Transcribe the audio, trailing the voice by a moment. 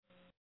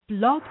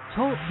Blog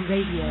Talk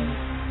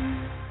Radio.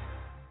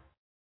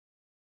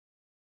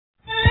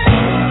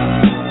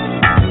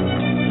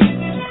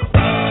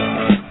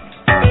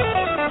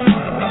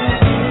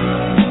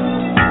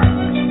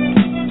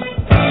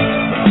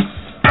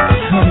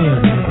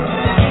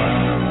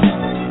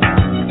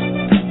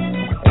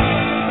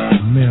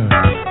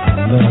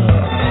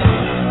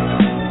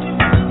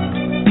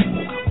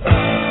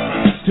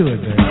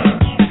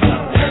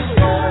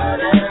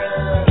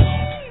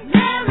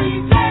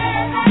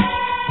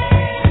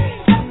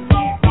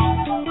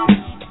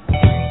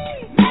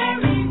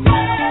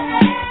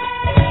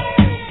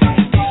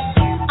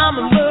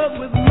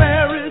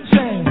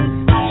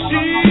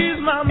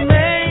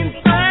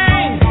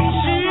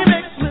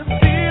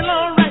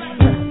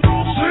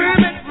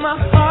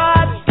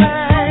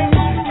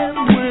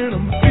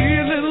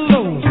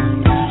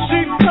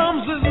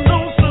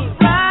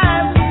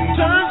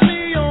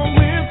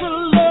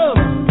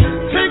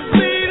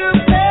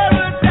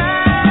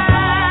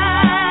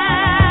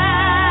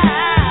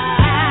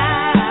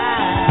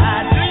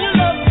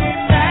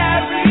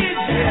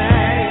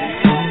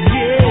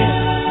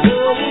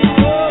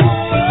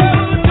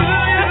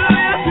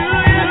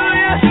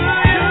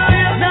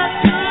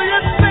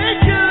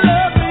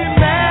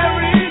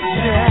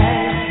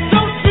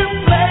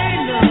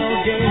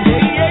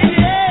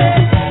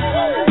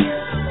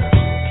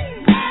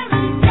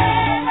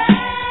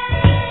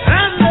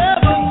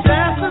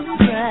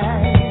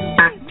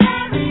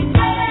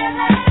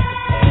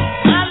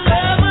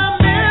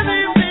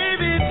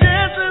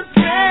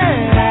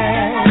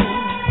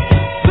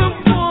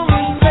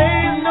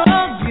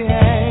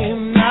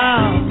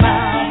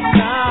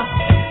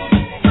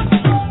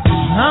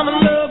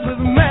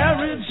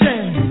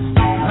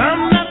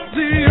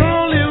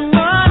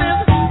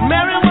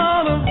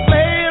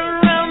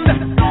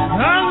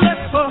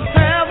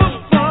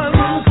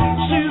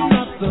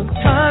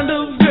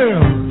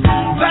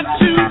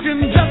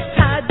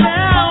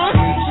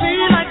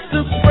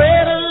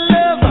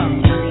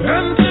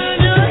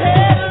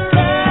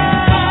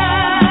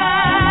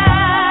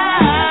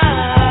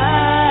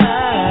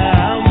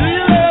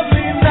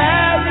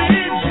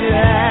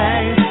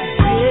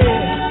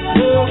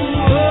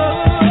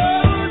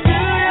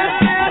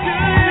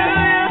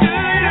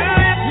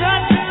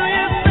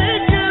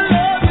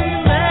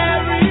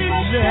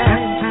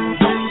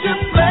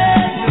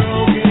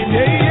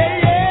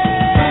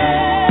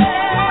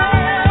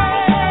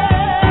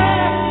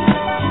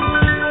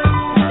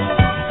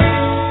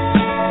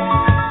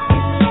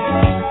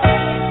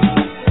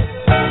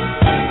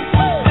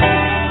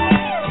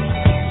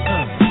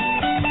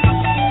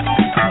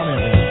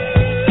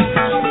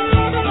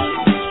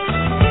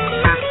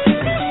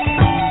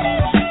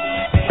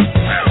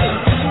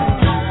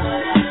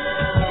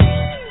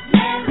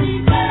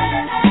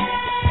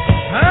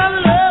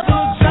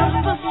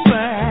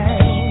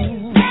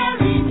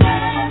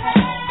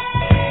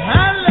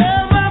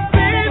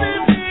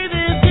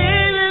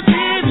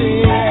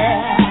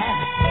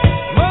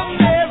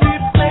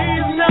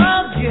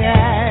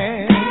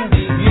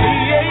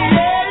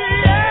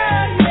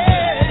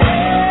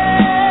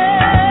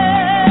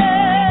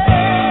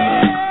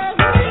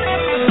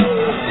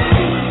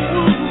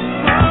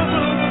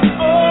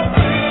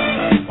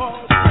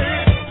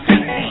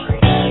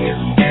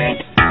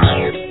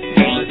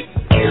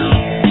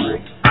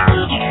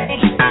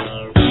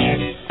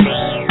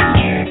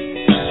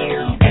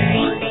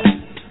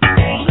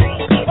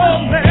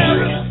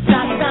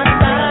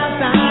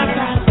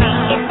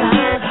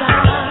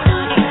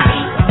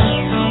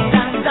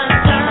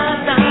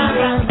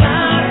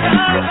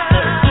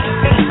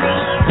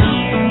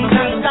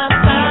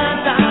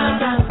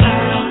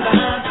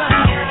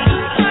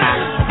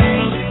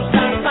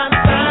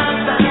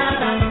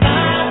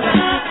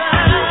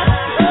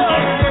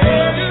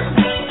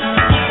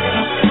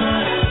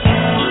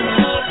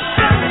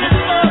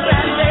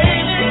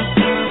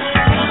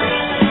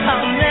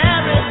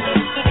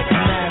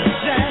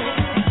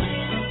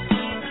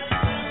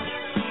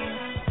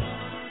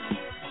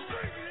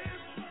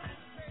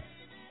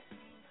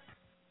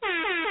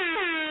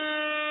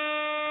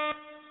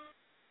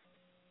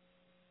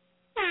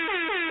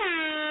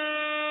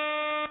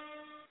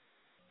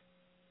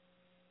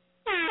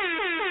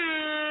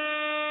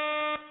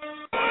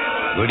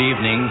 Good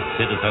evening,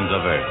 citizens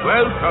of Earth.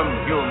 Welcome,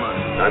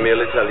 humans. I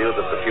merely tell you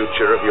that the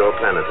future of your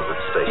planet is at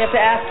stake. We have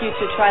to ask you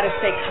to try to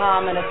stay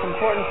calm, and it's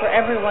important for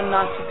everyone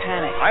not to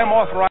panic. I am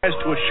authorized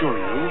to assure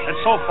you that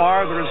so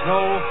far there is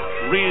no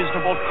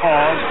reasonable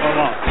cause for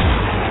alarm.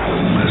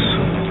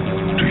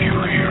 Listen. Do you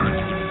hear it?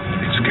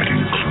 It's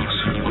getting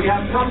closer. We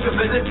have come to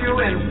visit you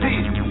in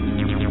peace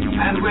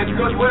and with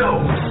goodwill.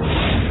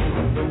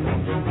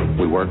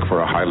 We work for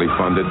a highly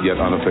funded yet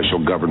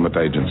unofficial government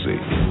agency.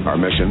 Our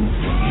mission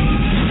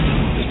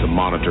is to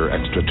monitor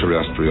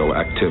extraterrestrial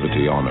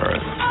activity on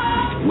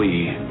Earth.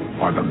 We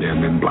are the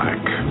men in black.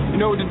 You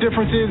know what the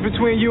difference is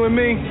between you and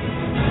me?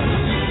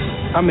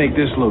 I make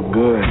this look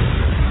good.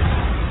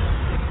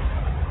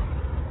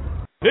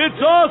 It's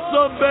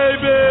awesome,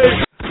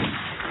 baby!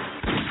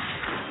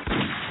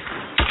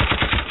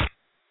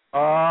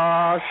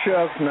 Aw,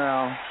 shucks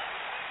now.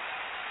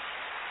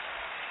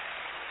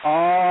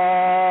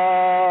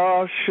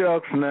 Aw,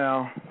 shucks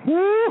now.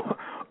 Woo!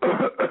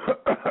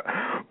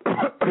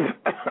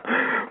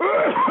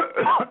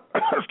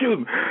 Excuse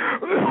me.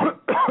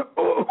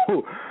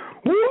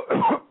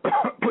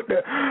 Put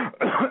that.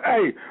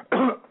 Hey,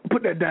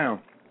 put that down.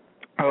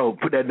 Oh,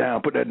 put that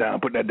down. Put that down.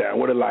 Put that down.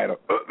 With a lighter.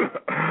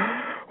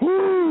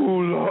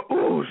 Ooh, Lord.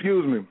 Ooh,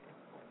 excuse me.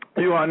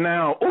 You are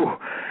now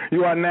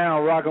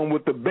rocking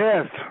with the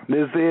best.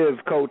 This is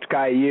Coach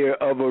Khayr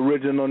of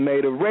Original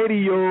Native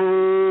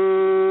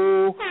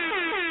Radio.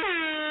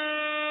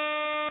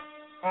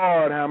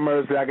 Lord have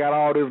mercy, I got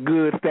all this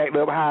good stacked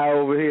up high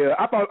over here.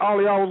 I thought all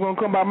of y'all was going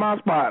to come by my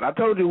spot. I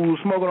told you we were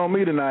smoking on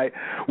me tonight.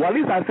 Well, at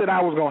least I said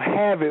I was going to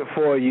have it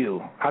for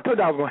you. I told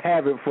you I was going to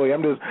have it for you.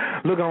 I'm just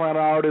looking around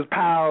at all this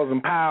piles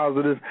and piles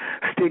of this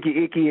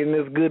sticky icky and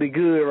this goody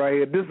good right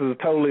here. This is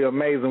totally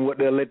amazing what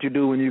they'll let you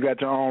do when you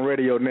got your own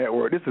radio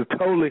network. This is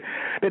totally,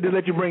 they just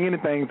let you bring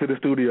anything to the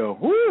studio.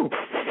 Woo!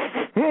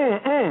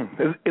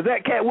 Is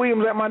that Cat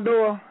Williams at my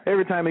door?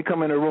 Every time he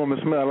come in the room, it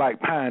smells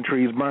like pine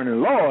trees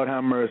burning. Lord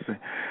have mercy.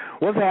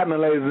 What's happening,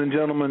 ladies and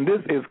gentlemen?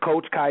 This is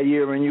Coach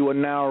Khayr, and you are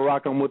now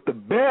rocking with the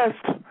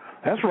best.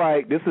 That's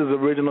right. This is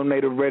Original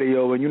Native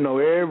Radio, and you know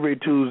every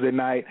Tuesday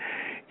night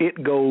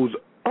it goes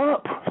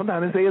up.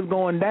 Sometimes they say it's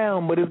going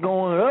down, but it's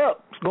going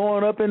up. It's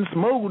going up in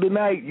smoke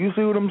tonight. You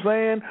see what I'm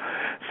saying?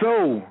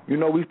 So, you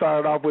know, we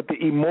started off with the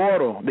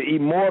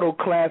immortal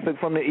classic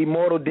from the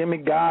immortal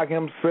demigod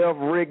himself,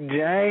 Rick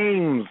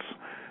James.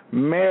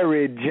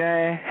 Mary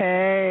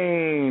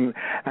Jane,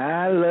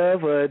 I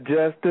love her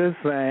just the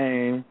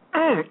same.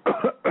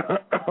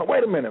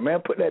 Wait a minute, man,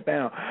 put that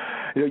down.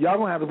 Y'all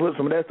gonna have to put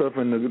some of that stuff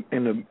in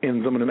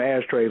some of them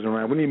ashtrays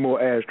around. We need more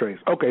ashtrays.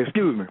 Okay,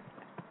 excuse me.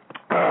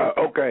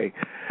 Okay.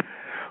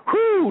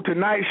 Whew,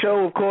 tonight's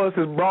show, of course,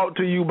 is brought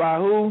to you by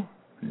who?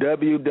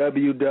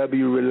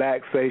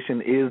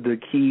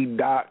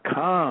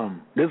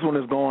 www.relaxationisthekey.com. This one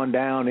is going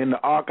down in the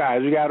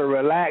archives. You got to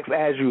relax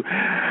as you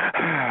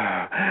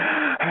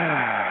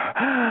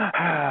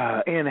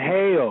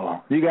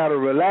inhale. You got to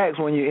relax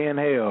when you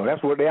inhale.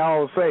 That's what they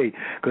all say,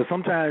 because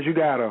sometimes you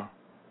got to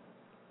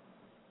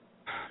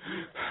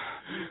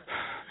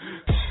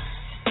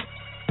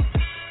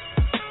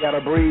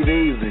breathe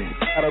easy.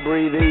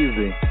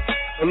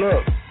 But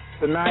look,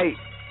 tonight,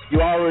 you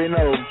already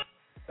know,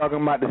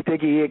 talking about the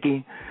sticky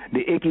icky,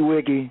 the icky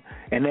wicky,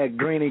 and that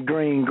green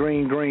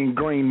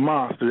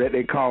monster that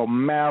they call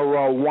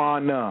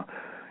marijuana.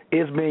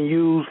 It's been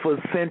used for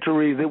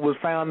centuries. It was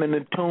found in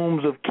the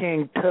tombs of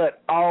King Tut.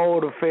 All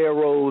the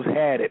pharaohs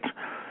had it.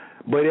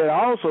 But it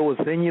also will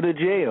send you to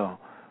jail.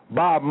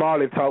 Bob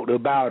Marley talked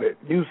about it.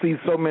 You see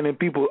so many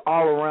people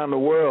all around the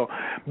world.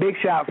 Big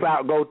shouts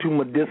out go to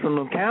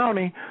Medicinal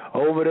County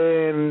over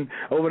there in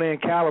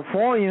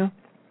California.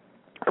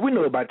 We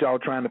know about y'all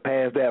trying to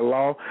pass that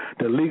law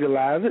to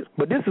legalize it,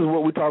 but this is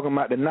what we're talking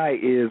about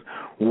tonight is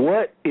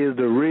what is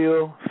the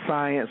real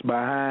science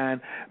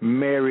behind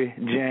Mary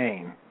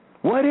Jane?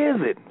 What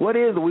is it?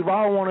 We've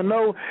all want to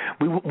know.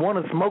 We want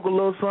to smoke a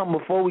little something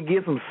before we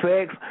get some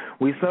sex.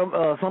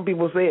 Some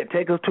people say it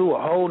take us to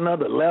a whole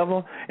nother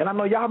level. And I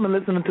know y'all been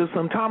listening to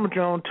Symptometry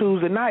on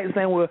Tuesday night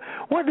saying, well,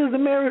 what's the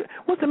Mary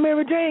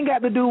Jane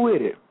got to do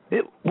with it?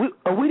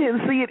 We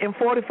didn't see it in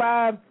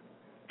 45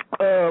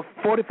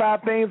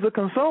 things to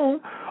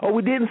consume, or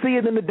we didn't see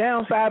it in the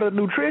downside of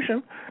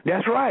nutrition.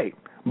 That's right.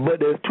 But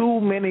there's too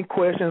many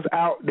questions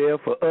out there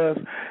for us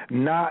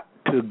not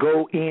to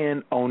go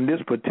in on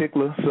this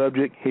particular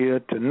subject here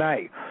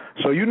tonight.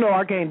 So you know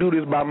I can't do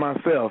this by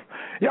myself.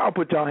 Y'all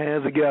put y'all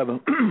hands together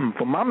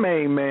for my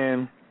main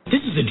man.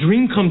 This is a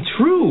dream come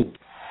true.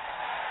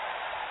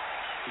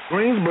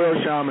 Greensboro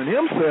shaman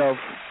himself,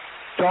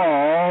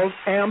 Charles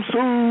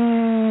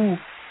Amsu.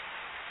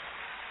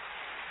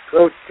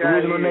 Coach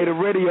Original Native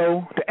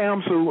Radio to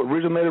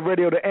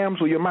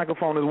AMSU. Your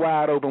microphone is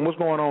wide open. What's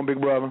going on, big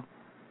brother?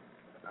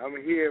 I'm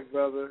here,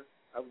 brother.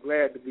 I'm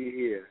glad to be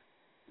here.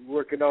 We're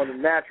working on the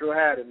natural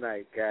high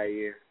tonight,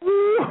 Khayr.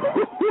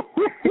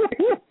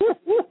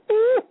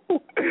 You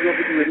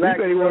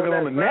say you're working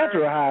on the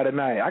natural high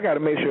tonight. I got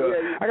to make sure.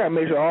 I got to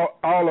make sure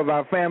all of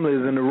our family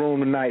is in the room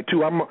tonight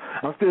too. I'm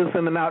still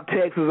sending out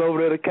texts over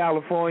there to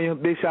California.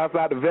 Big shouts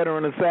out to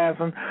Veteran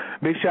Assassin.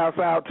 Big shouts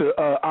out to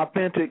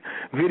Authentic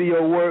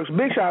Video Works.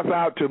 Big shouts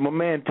out to my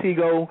man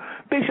Tigo.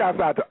 Big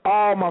shouts out to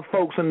all my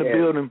folks in the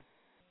building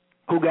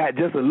who got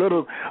just a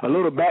little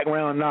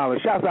background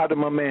knowledge. Shouts out to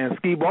my man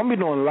Skibo. I'm be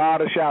doing a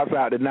lot of shouts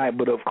out tonight,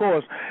 but of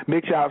course,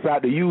 big shouts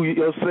out to you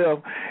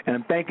yourself,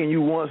 and thanking you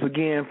once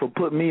again for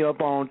putting me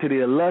up on to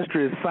the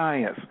illustrious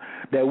science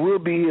that will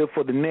be here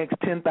for the next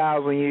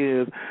 10,000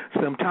 years.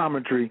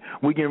 Symptometry.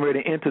 We getting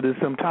ready to enter the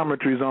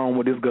symptometry zone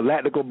with this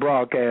galactical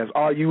broadcast.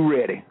 Are you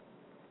ready?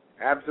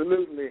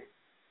 Absolutely.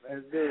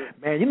 Let's do it.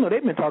 Man, you know,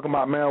 they've been talking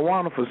about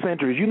marijuana for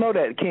centuries. You know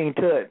that King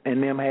Tut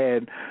and them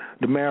had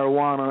the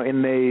marijuana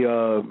in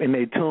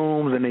their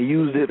tombs, and they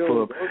used it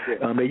for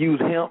they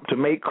used hemp to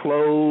make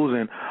clothes,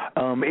 and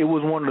it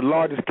was one of the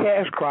largest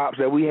cash crops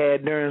that we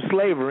had during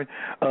slavery.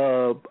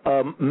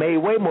 Made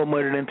way more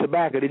money than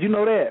tobacco. Did you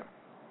know that?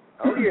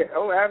 Oh yeah,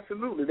 oh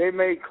absolutely. They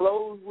made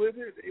clothes with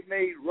it. They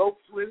made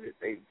ropes with it.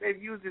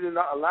 They've used it in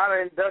a lot of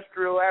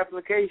industrial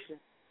applications.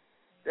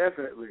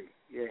 Definitely,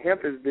 yeah.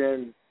 Hemp has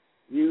been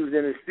used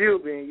and is still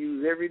being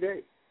used every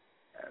day.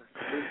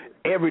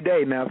 Absolutely. Every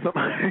day now.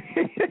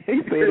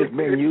 He said it's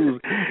being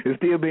used. It's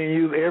still being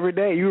used every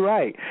day. You're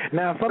right.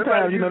 Now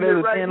sometimes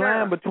there's a thin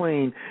line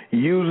between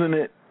using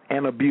it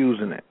and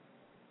abusing it.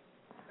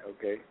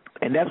 Okay.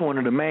 And that's one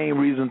of the main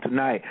reasons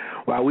tonight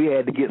why we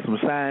had to get some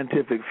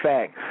scientific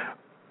fact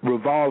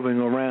revolving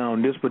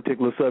around this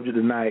particular subject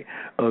tonight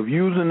of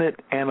using it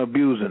and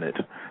abusing it.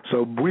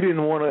 So we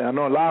didn't want to, I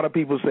know a lot of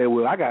people say,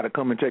 well, I got to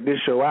come and check this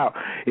show out.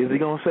 Is he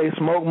going to say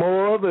smoke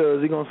more of it, or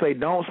is he going to say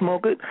don't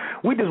smoke it?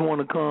 We just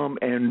want to come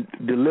and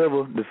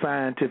deliver the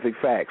scientific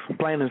facts,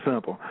 plain and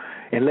simple,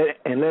 and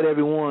let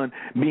everyone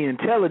be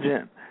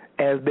intelligent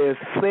as their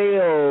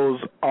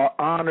cells are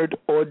honored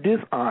or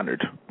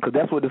dishonored, because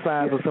that's what the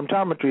science of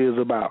symptometry is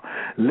about,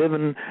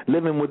 living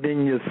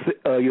within your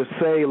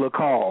cellular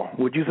call.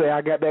 Would you say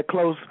I got that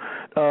close,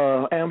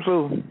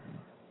 Amsu?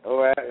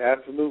 Oh,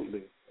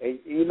 absolutely. And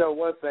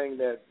one thing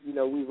that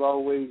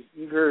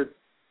you've heard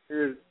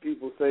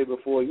people say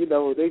before,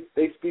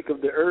 they speak of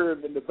the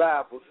herb in the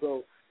Bible,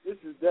 so this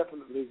is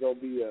definitely going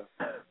to be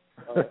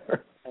an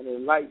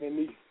enlightening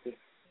meeting.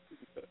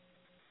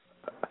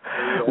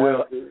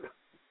 Well.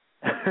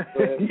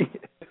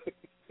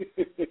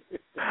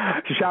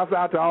 Shouts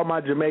out to all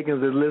my Jamaicans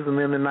that's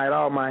listening tonight,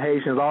 all my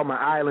Haitians, all my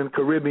island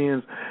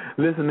Caribbeans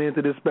listening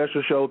to this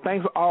special show.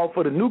 Thanks all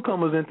for the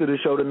newcomers into the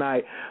show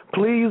tonight.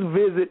 Please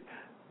visit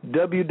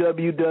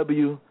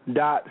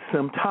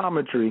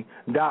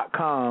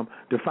www.symptometry.com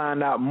to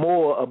find out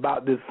more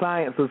about the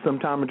science of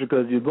symptometry,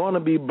 because you're going to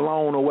be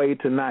blown away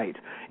tonight.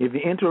 If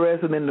you're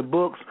interested in the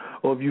books,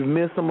 or if you've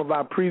missed some of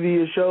our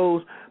previous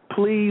shows,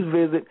 please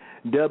visit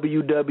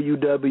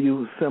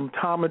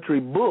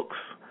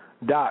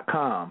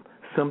www.symptometrybooks.com.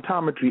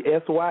 Symptometry,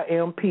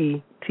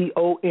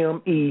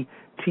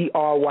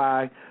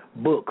 SYMPTOMETRY,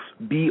 books,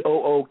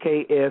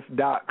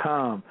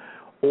 BOOKS.com.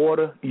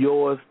 Order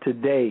yours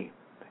today.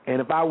 And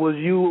if I was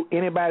you,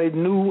 anybody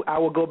new, I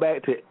would go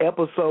back to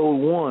episode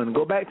 1.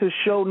 Go back to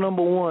show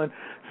number 1,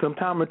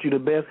 Symptometry, the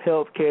best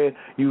health care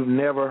you've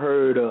never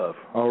heard of.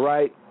 All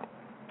right?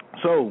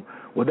 So,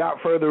 without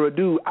further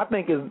ado, I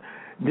think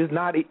it's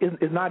not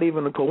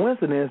even a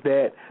coincidence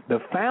that the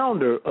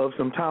founder of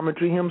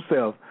Symptometry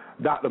himself,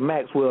 Dr.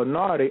 Maxwell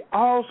Nardi,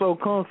 also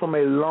comes from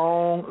a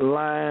long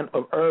line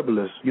of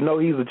herbalists. He's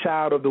a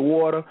child of the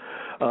water,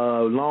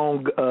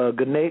 long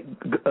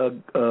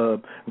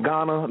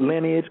Ghana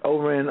lineage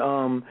over in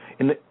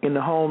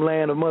the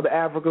homeland of Mother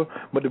Africa.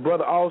 But the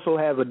brother also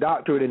has a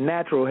doctorate in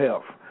natural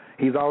health.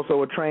 He's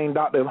also a trained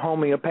doctor of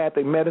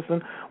homeopathic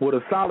medicine with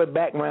a solid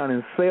background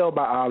in cell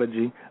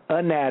biology,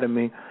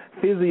 anatomy,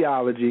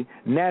 physiology,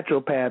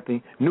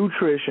 naturopathy,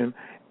 nutrition,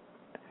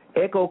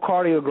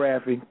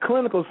 echocardiography,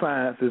 clinical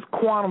sciences,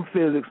 quantum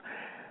physics,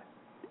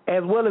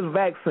 as well as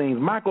vaccines,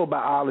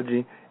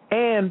 microbiology,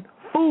 and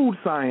food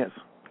science.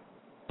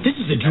 This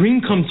is a dream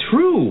come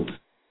true.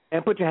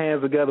 And put your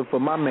hands together for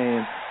my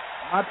man,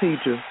 my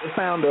teacher, the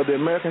founder of the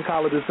American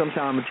College of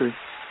Symptometry,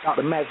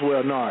 Dr.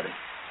 Maxwell Nardi.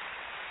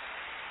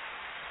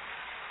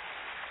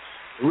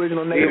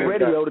 Original Native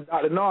Radio to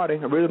Dr. Nardi.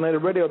 Original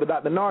Native Radio to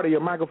Dr. Nardi.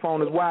 Your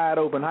microphone is wide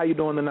open. How you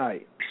doing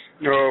tonight?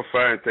 Oh,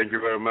 fine. Thank you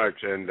very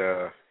much. And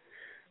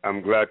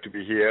I'm glad to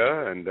be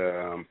here, and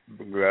I'm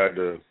glad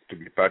to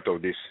be part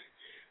of this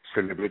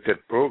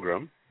celebrated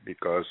program,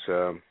 because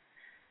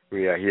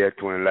we are here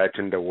to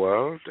enlighten the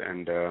world,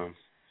 and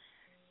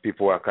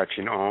people are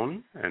catching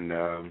on, and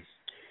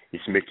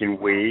it's making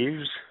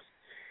waves,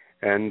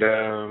 and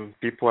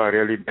people are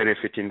really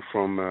benefiting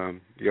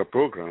from your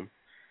program.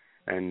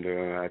 And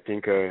I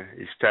think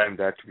it's time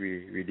that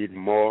we did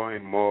more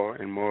and more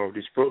and more of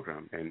this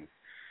program. And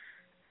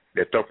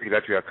the topic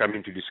that we are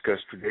coming to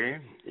discuss today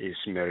is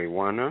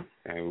marijuana,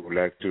 and we would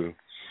like to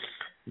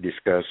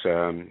discuss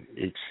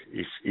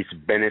its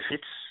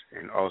benefits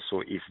and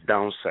also its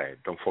downside.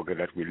 Don't forget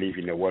that we live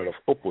in a world of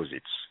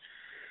opposites,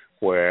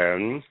 where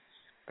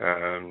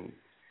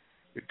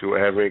to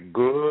every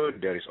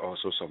good there is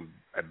also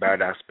a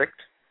bad aspect.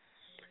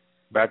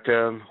 But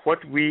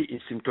what we in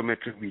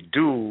Symptometry we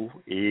do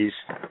is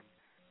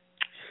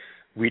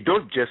we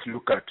don't just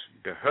look at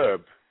the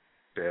herb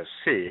per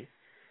se,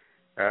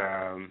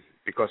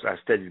 because I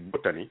studied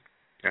botany,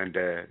 and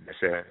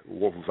there's a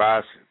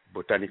vast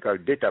botanical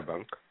data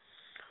bank,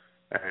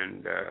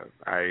 and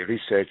I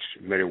researched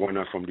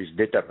marijuana from this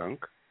data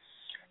bank,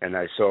 and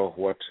I saw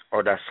what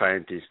other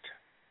scientists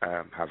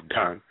have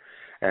done,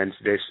 and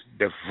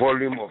the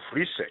volume of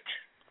research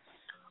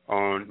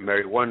on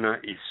marijuana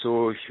is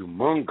so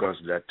humongous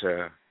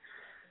that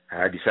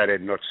I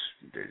decided not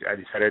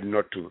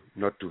to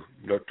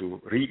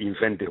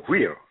reinvent the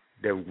wheel.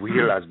 The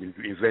wheel has been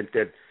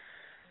invented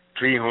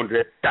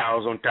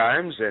 300,000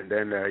 times, and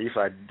then if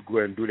I go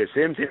and do the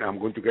same thing, I'm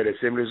going to get the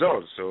same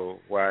result. So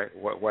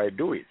why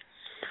do it?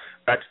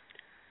 But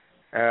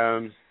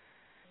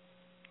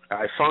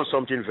I found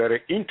something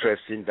very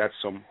interesting that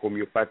some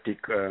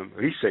homeopathic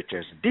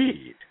researchers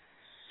did.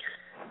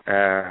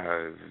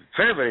 Very,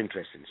 very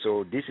interesting.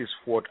 So this is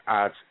what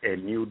adds a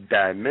new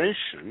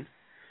dimension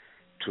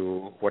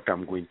to what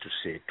I'm going to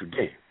say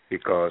today,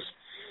 because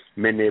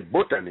many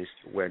botanists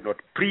were not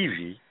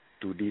privy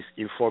to this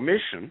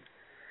information,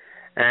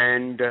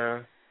 and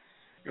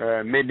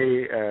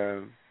many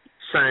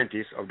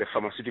scientists of the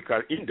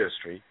pharmaceutical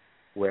industry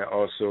were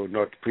also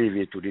not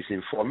privy to this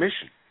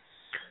information.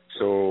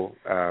 So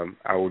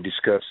I will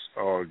discuss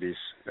all this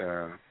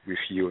with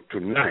you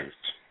tonight.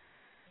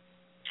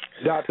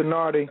 Dr.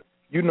 Nardi,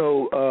 you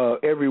know,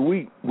 every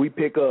week we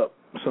pick up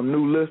some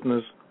new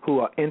listeners who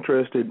are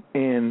interested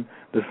in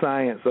the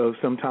science of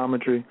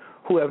symptometry,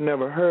 who have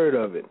never heard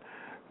of it.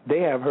 They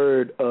have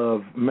heard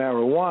of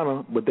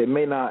marijuana, but they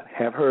may not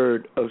have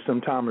heard of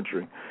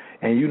symptometry.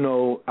 And you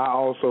know, I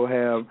also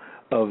have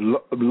a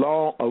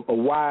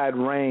wide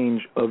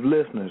range of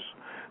listeners.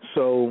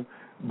 So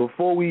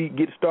before we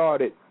get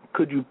started,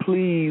 could you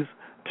please,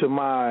 to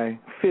my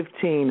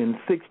 15 and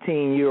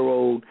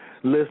 16-year-old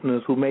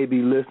listeners who may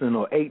be listening,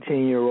 or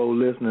 18-year-old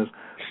listeners,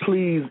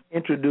 please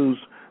introduce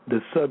the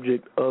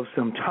subject of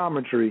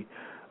symptometry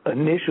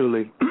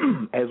initially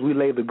as we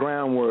lay the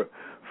groundwork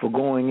for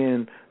going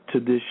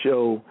into this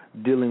show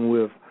dealing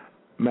with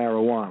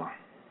marijuana.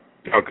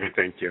 Okay,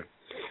 thank you.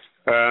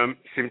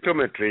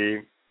 Symptometry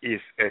is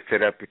a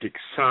therapeutic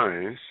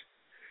science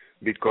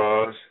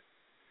because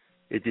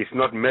it is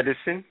not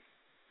medicine.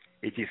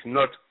 It is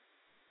not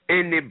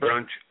any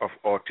branch of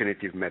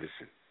alternative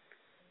medicine.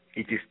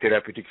 It is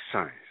therapeutic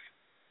science.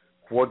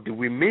 What do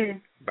we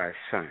mean by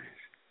science?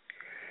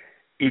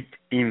 It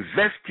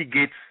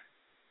investigates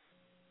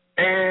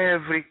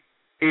every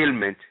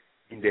ailment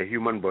in the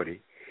human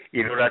body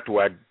in order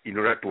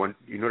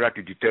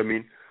to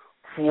determine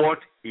what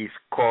is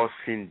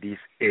causing this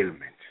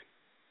ailment.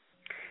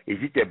 Is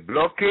it a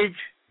blockage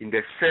in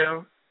the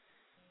cell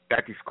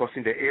that is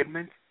causing the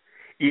ailment?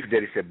 If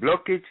there is a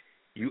blockage,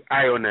 you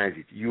ionize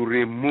it, you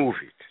remove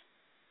it.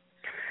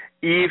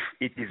 If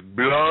it is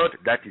blood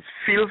that is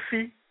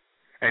filthy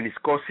and is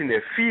causing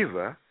a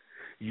fever,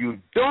 you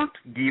don't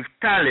give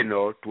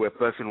Tylenol to a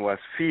person who has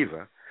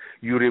fever.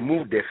 You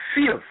remove the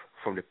filth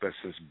from the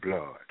person's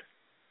blood.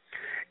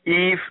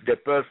 If the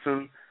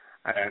person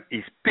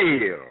is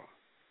pale,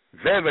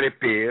 very, very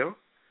pale,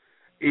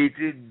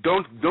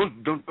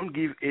 don't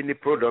give any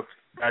product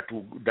that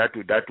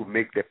will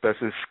make the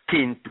person's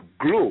skin to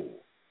glow.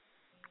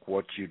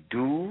 What you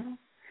do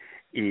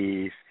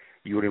is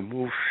you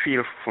remove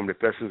filth from the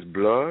person's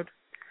blood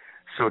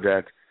so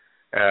that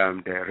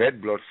the red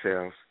blood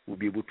cells will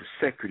be able to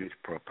circulate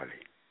properly.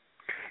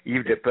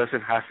 If the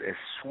person has a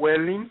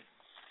swelling,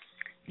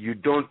 you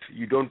don't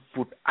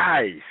put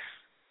ice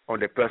on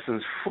the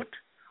person's foot,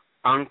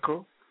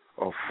 ankle,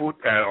 or foot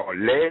or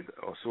leg,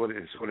 or so on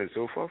and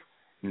so forth.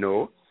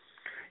 No,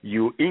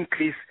 you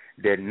increase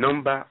the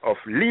number of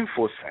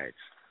lymphocytes,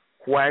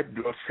 white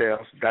blood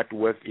cells that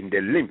work in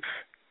the lymph,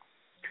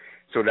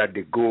 so that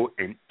they go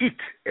and eat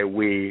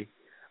away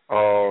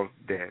all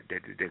the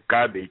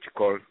garbage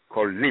called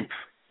lymph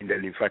in the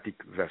lymphatic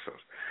vessels.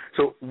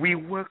 So we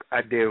work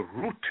at the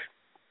root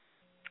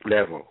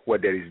level, where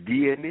there is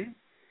DNA,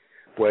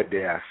 where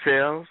there are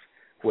cells,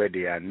 where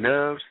there are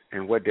nerves,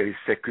 and where there is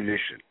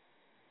circulation.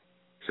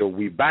 So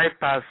we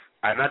bypass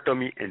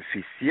anatomy and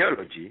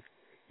physiology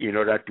in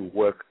order to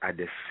work at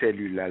the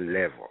cellular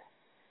level.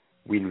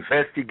 We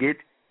investigate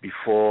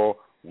before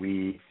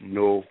we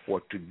know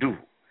what to do.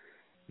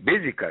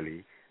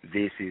 Basically,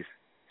 this is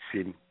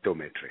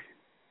symptometry.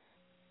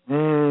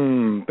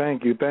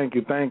 Thank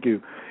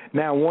you.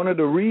 Now, one of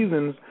the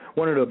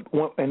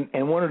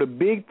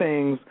big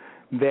things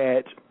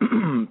that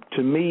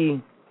to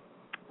me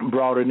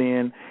brought it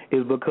in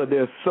is because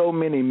there's so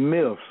many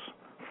myths.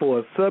 For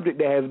a subject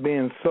that has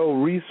been so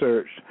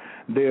researched,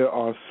 there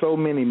are so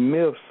many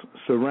myths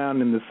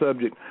surrounding the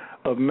subject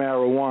of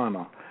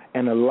marijuana.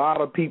 And a lot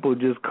of people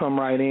just come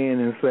right in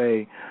and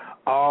say,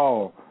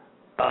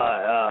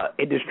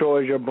 it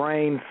destroys your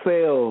brain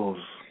cells.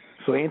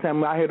 So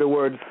anytime I hear the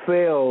word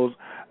cells,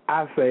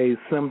 I say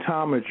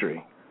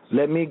symptometry.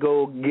 Let me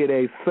go get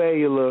a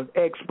cellular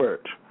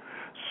expert.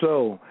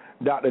 So,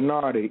 Dr.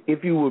 Nardi,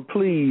 if you would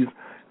please,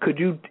 could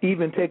you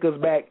even take us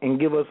back and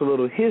give us a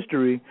little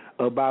history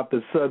about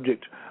the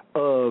subject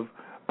of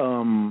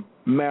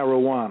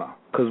marijuana?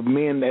 Because as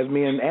me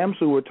and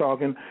Amsu were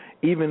talking,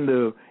 even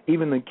the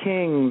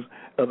kings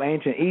of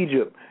ancient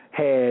Egypt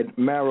had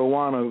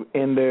marijuana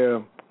in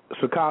their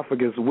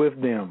sarcophagus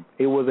with them.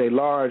 It was a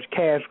large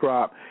cash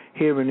crop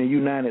here in the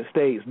United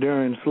States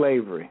during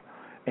slavery.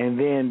 And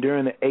then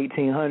during the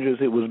 1800s,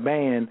 it was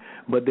banned,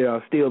 but there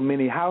are still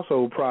many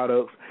household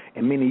products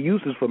and many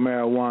uses for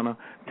marijuana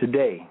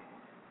today.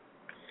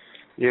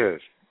 Yes,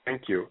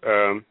 thank you.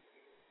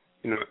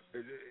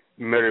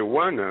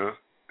 marijuana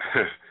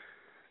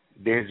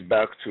dates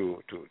back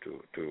to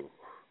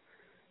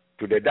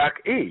the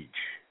Dark Age.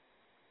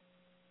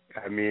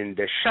 I mean,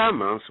 the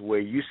shamans were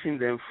using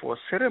them for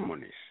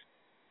ceremonies.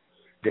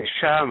 The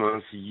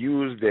shamans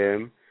used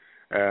them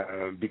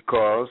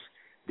because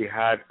they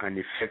had an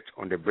effect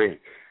on the brain.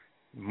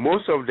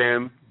 Most of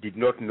them did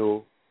not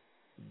know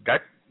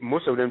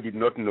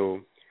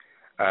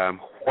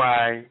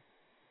why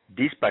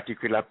this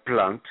particular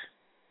plant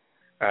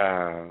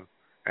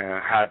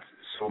had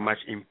so much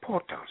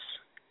importance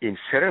in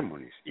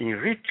ceremonies, in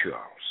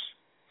rituals.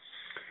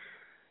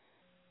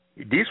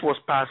 This was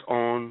passed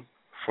on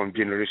from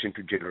generation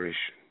to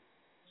generation.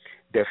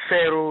 The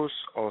pharaohs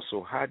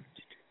also had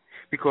it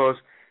because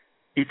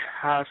it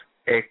has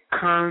a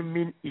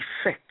calming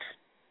effect.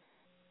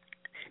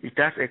 It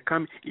has a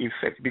calming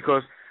effect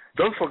because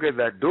don't forget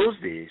that those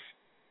days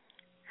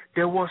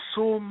there was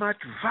so much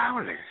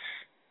violence.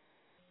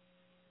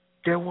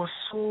 There was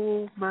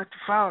so much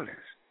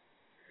violence.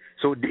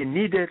 So they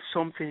needed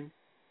something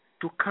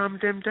to calm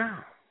them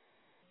down.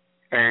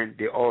 And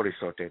they all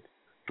resorted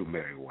to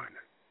marijuana.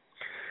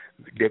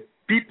 The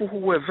people who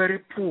were very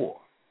poor,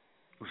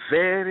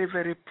 very,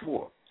 very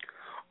poor,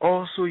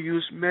 also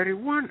used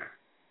marijuana.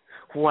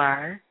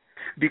 Why?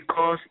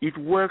 Because it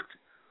worked.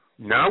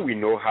 Now we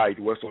know how it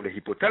works on the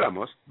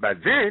hypothalamus, but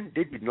then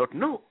they did not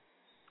know.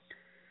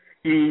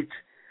 It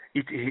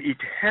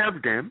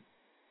helped them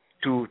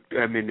to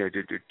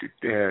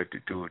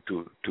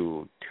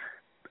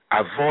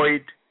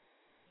avoid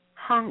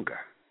hunger.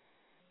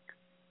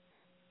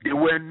 They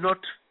were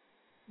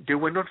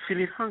not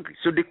feeling hungry,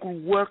 so they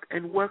could work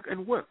and work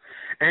and work.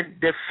 And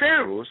the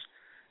pharaohs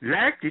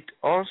liked it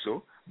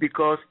also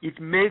because it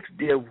makes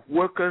their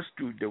workers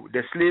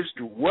the slaves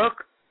to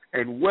work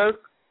and work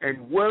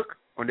and work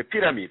on the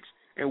pyramids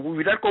and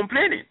without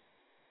complaining.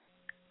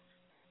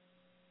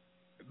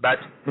 But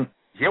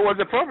here was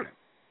the problem.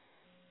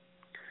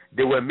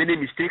 There were many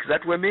mistakes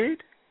that were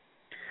made,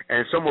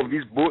 and some of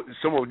these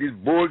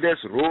boulders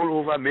roll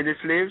over many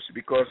slaves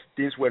because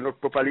things were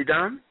not properly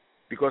done,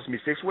 because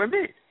mistakes were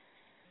made.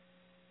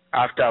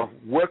 After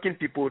working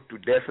people to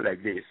death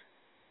like this,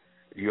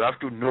 you have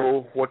to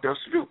know what else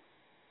to do.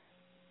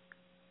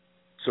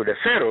 So the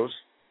pharaohs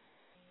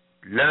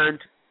learned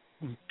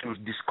to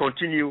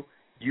discontinue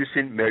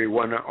using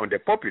marijuana on the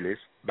populace,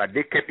 but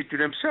they kept it to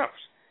themselves.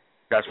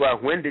 That's why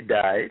when they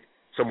died,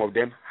 some of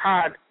them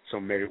had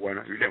some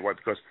marijuana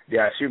because they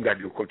assumed that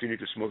you continue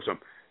to smoke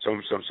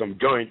some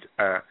joint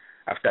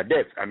after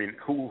death. I mean,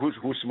 who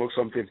smokes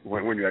something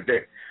when you are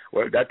dead?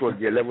 Well, that was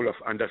the level of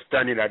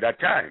understanding at that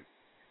time.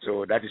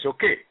 So that is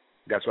okay.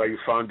 That's why you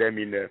found them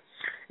in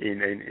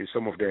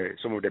some of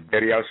the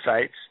burial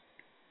sites,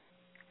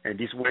 and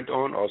this went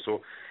on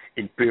also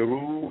in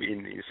Peru,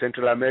 in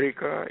Central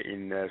America,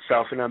 in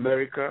Southern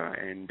America,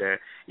 and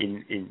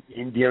in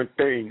India,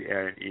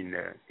 in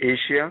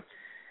Asia,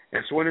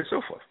 and so on and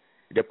so forth.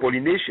 The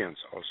Polynesians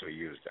also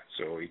used that.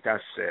 So it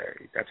has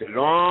a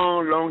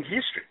long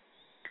history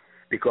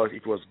because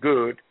it was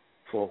good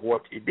for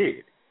what it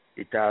did.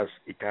 It has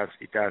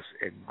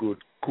a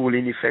good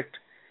cooling effect,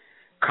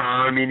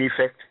 calming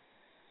effect,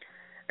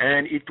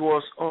 and it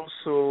was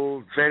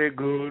also very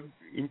good.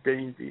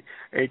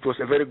 It was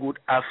a very good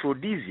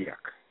aphrodisiac.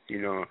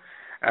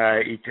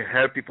 It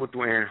helped people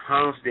to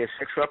enhance their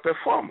sexual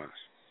performance.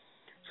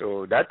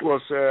 So that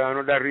was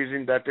another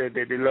reason that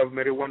they love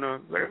marijuana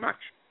very much.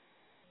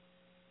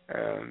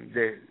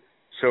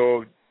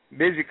 So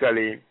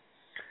basically,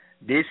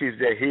 this is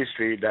the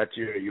history that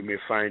you may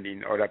find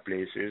in other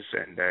places,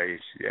 and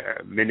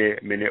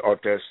many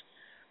authors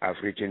have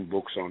written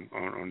books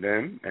on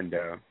them, and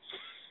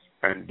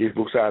these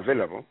books are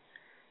available.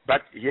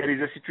 But here is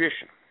the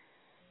situation.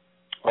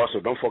 Also,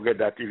 don't forget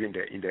that even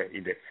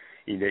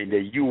in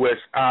the U.S.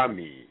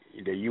 Army,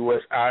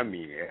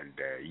 and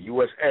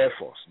U.S. Air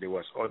Force, they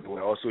were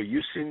also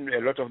using a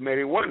lot of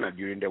marijuana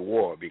during the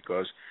war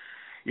because,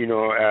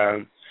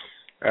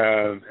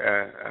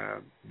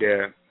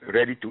 the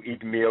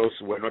ready-to-eat meals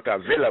were not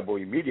available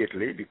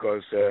immediately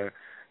because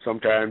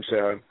sometimes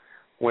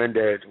when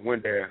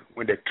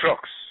the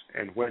trucks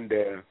and when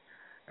the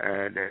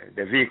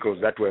vehicles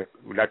that were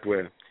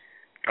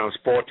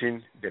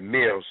transporting the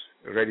meals,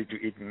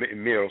 ready-to-eat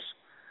meals,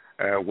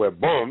 were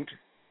bombed,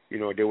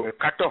 they were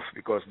cut off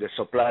because the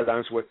supply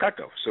lines were cut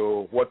off.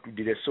 So what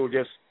did the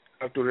soldiers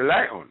have to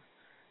rely on?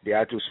 They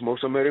had to smoke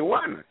some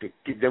marijuana to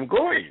keep them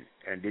going,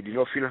 and they did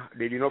not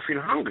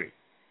feel hungry.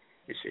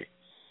 You see,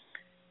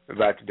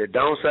 but the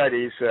downside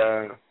is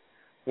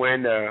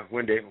when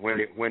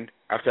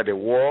after the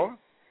war,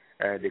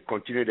 they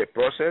continued the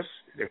process,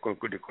 they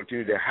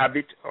continued the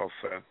habit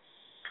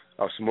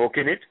of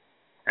smoking it,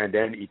 and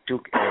then it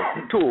took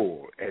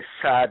a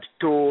sad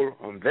toll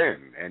on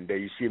them. And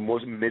you see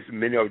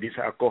many of these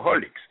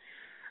alcoholics,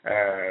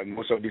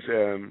 most of these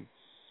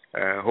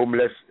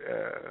homeless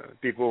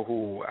people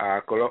who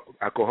are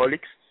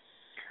alcoholics,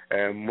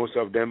 most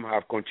of them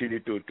have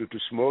continued to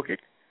smoke it.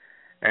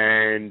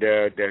 And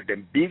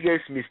the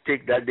biggest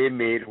mistake that they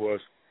made was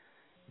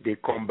they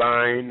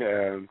combined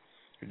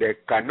the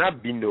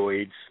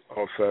cannabinoids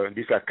of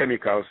these are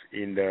chemicals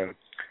in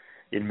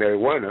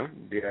marijuana.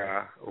 There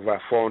are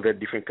over 400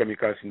 different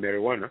chemicals in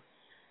marijuana.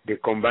 They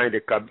combine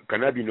the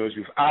cannabinoids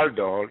with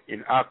aldol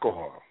in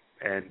alcohol,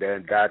 and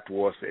then that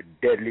was a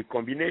deadly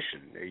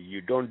combination.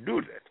 You don't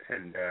do that,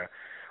 and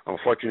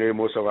unfortunately,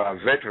 most of our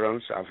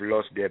veterans have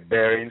lost their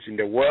bearings in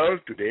the world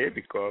today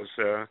because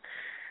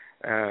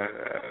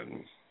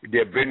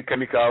their brain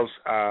chemicals,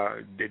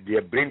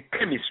 their brain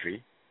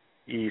chemistry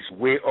is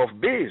way off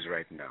base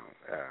right now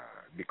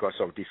because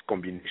of this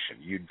combination.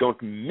 You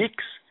don't mix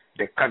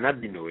the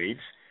cannabinoids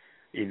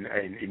in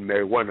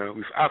marijuana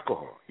with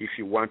alcohol. If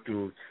you want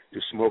to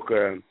smoke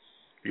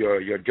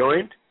your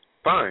joint,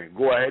 fine,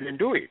 go ahead and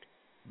do it,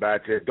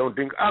 but don't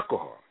drink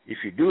alcohol.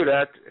 If you do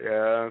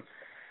that,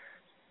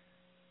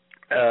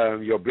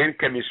 your brain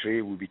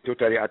chemistry will be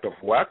totally out of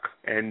whack,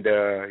 and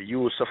you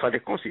will suffer the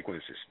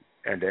consequences.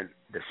 And then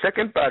the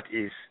second part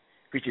is,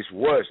 which is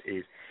worse,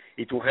 is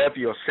it will help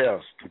your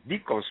cells to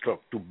deconstruct,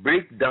 to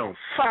break down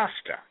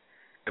faster,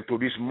 and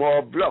produce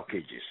more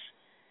blockages.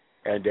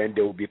 And then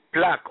there will be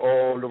plaque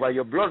all over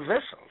your blood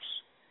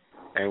vessels.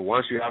 And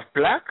once you have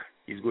plaque,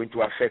 it's going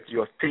to affect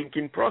your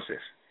thinking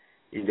process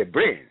in the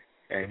brain.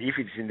 And if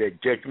it's in the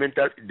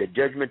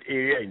judgment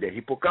area, in the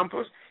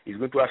hippocampus, it's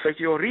going to affect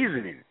your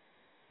reasoning.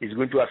 It's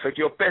going to affect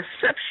your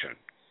perception.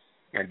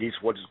 And this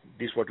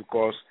is what we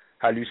call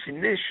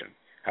hallucination.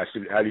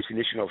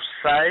 Hallucination of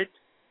sight,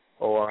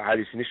 or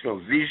hallucination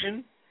of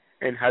vision,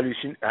 and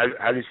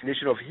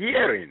hallucination of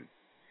hearing.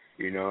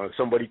 You know,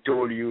 somebody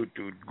told you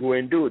to go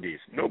and do this.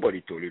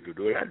 Nobody told you to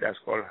do that. That's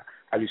called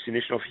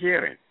hallucination of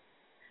hearing.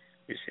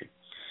 You see.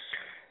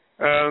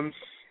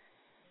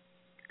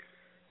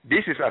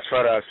 This is as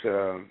far as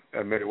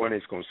marijuana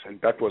is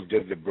concerned. That was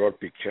just the broad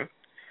picture.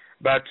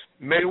 But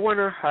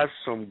marijuana has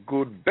some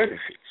good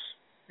benefits.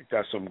 It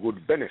has some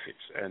good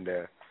benefits. And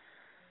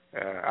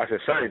as a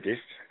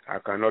scientist, I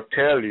cannot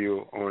tell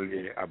you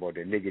only about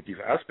the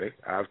negative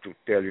aspect. I have to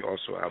tell you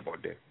also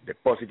about the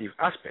positive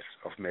aspects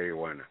of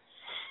marijuana.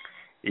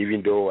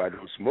 Even though I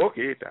don't smoke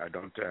it, I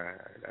don't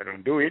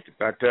do it.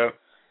 But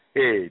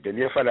hey, the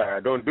mere fact that I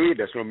don't do it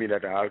does not mean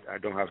that I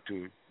don't have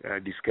to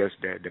discuss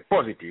the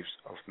positives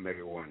of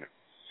marijuana.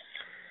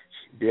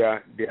 There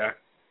are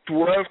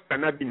 12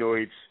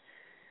 cannabinoids,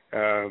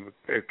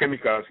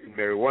 chemicals in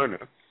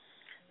marijuana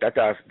that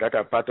are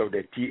part of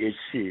the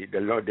THC.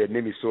 The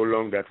name is so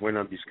long that when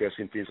I'm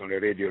discussing things on the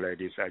radio like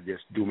this, I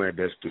just do my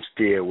best to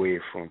stay away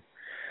from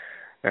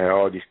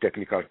all these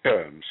technical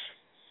terms.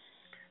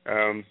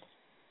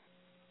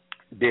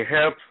 They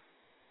help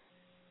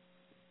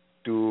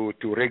to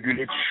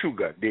regulate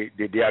sugar. They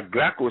are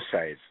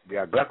glycosides.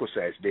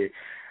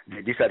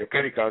 These are the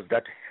chemicals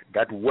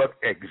that work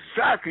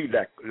exactly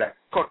like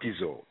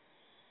cortisol.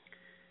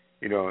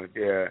 You know,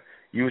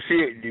 you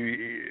see,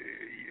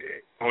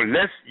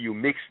 unless you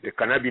mix the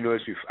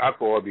cannabinoids with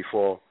alcohol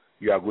before,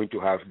 you are going to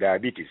have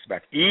diabetes.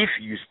 But if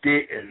you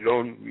stay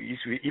alone,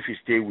 if you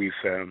stay with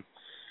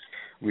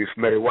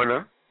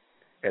marijuana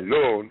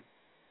alone,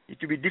 it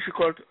will be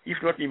difficult,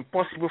 if not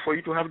impossible, for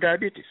you to have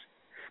diabetes,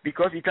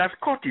 because it has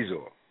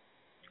cortisol,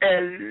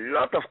 a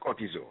lot of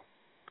cortisol.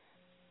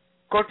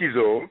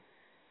 Cortisol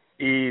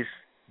is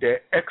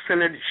the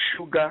excellent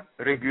sugar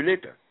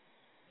regulator.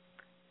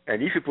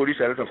 And if you produce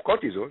a lot of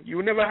cortisol, you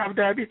will never have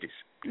diabetes.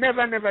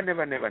 Never, never,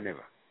 never, never,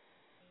 never.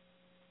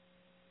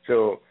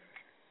 So,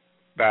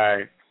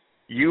 by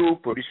you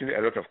producing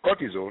a lot of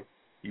cortisol,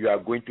 you are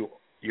going to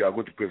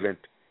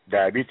prevent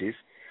diabetes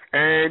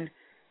and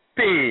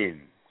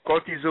pain.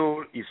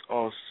 Cortisol is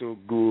also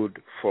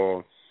good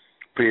for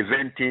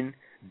preventing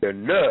the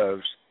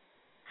nerves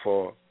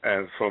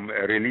from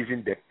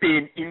releasing the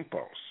pain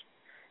impulse.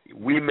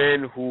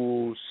 Women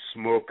who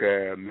smoke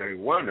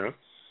marijuana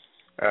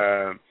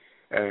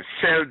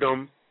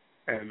seldom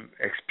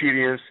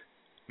experience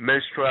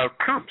menstrual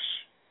cramps.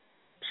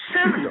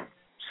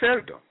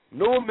 Seldom.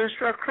 No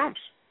menstrual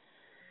cramps.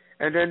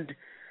 And then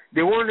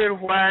they wonder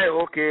why,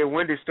 okay,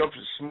 when they stop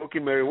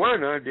smoking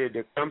marijuana,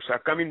 the cramps are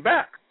coming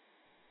back.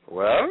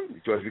 Well,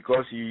 it was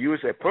because you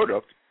use a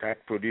product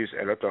that produces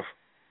a lot of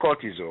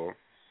cortisol,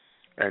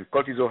 and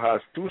cortisol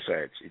has two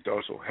sides. It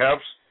also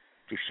helps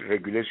to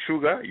regulate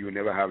sugar. You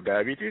never have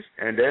diabetes,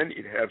 and then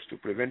it helps to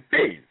prevent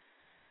pain.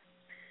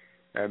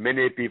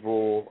 Many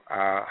people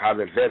have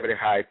a very, very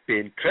high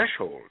pain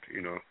threshold.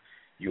 You know,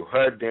 you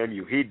hurt them,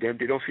 you hit them,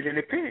 they don't feel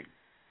any pain.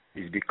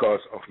 It's because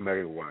of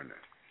marijuana.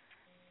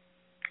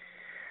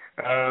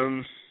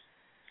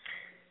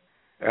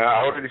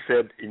 I already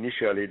said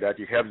initially that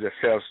it helps the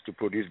cells to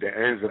produce the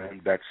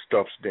enzyme that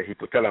stops the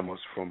hypothalamus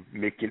from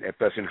making a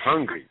person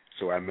hungry.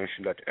 So I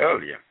mentioned that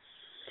earlier.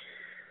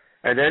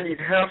 And then it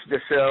helps the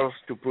cells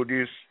to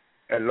produce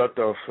a lot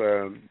of,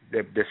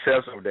 the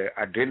cells of the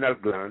adrenal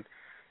gland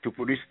to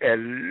produce a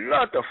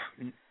lot of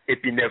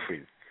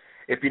epinephrine.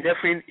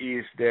 Epinephrine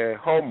is the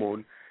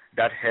hormone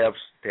that helps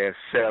the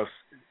cells,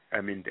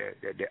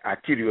 the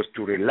arterioles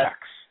to relax.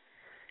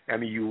 I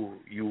mean, you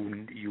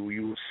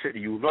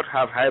not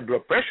have high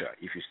blood pressure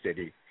if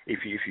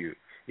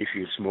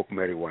you smoke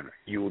marijuana.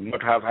 You will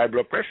not have high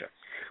blood pressure.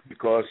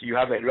 because you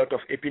have a lot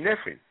of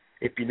epinephrine.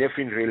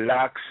 Epinephrine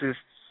relaxes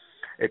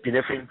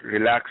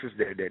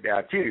the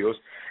arterioles,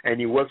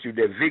 and it works with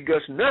the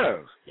vagus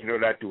nerve in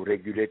order to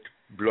regulate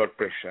blood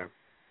pressure.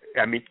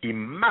 I mean,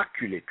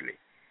 immaculately.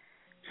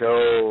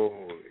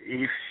 So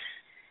if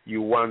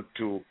you want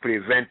to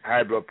prevent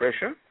high blood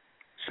pressure,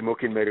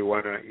 smoking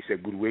marijuana is a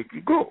good way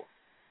to go.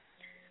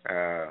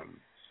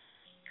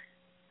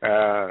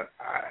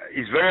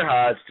 It's very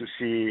hard to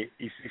see.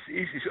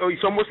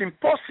 It's almost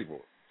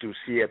impossible to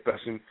see a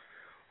person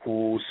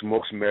who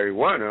smokes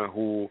marijuana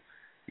who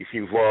is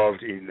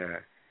involved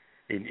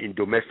in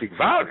domestic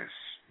violence,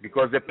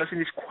 because the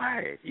person is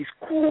quiet, is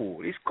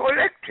cool, is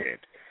collected.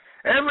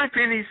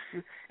 Everything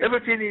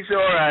is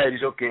all right.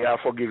 It's okay. I've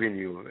forgiven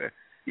you.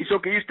 It's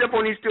okay. You step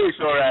on his toe. It's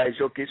all right.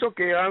 It's okay. It's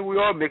okay. And we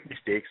all make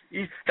mistakes.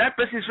 That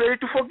person is ready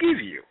to forgive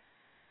you.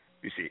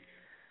 You see,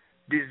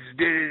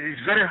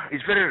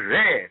 it's very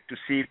rare to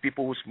see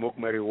people who smoke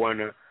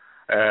marijuana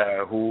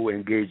who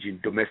engage in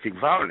domestic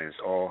violence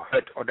or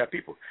hurt other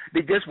people.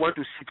 They just want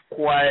to sit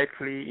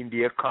quietly in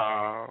their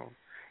car,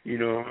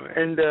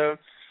 and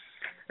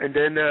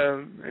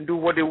do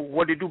what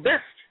they do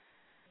best.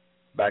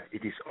 But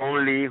it is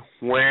only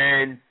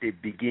when they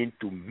begin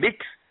to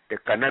mix the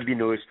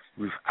cannabinoids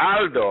with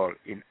aldol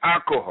in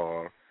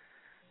alcohol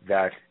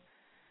that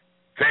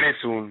very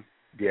soon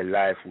their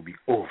life will be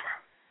over,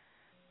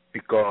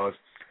 because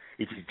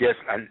it is just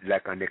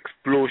like an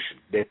explosion.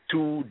 The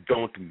two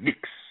don't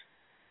mix.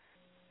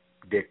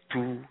 The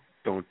two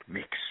don't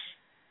mix.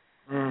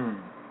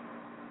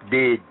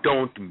 They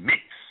don't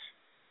mix.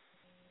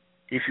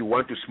 If you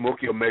want to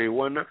smoke your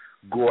marijuana,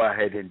 go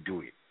ahead and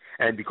do it.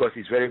 And because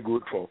it's very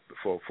good for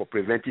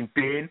preventing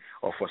pain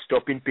or for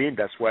stopping pain,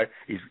 that's why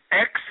it's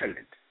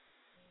excellent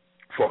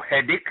for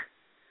headache,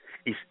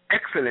 it's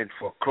excellent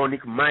for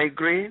chronic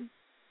migraine,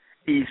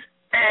 it's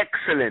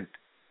excellent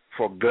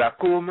for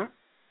glaucoma,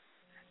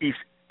 it's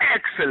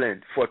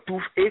excellent for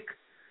toothache.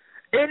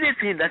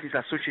 Anything that is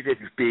associated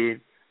with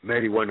pain,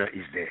 marijuana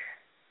is there.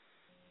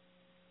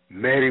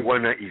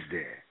 Marijuana is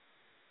there.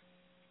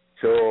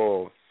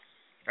 So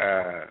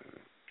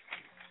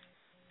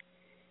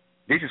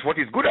this is what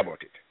is good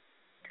about it.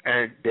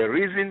 And the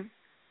reason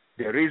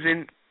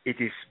it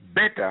is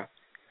better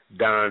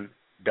than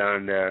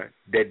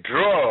the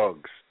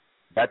drugs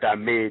that are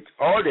made,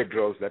 all the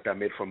drugs that are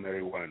made from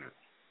marijuana.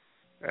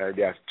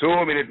 There are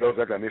so many drugs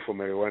that are made from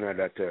marijuana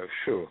that,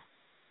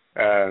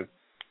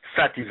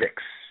 Sativex,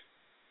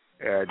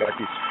 that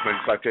is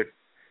manufactured,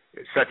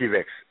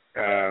 Sativex.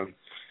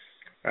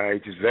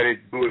 It is very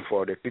good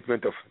for the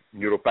treatment of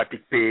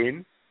neuropathic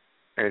pain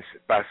and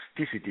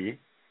spasticity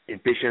in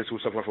patients who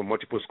suffer from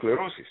multiple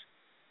sclerosis.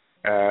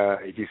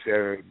 It is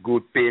a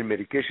good pain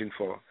medication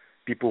for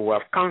people who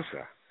have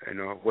cancer,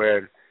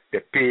 where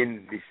the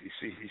pain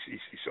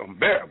is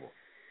unbearable.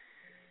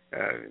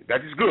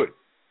 That is good.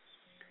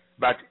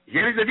 But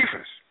here is the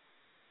difference.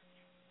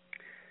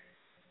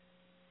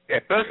 A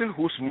person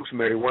who smokes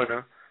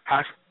marijuana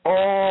has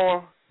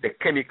all the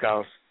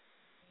chemicals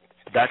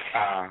that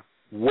are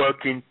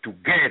working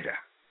together.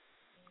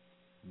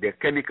 The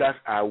chemicals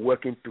are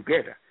working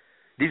together.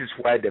 This is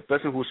why the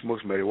person who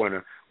smokes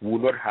marijuana will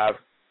not have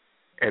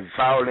a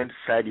violent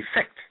side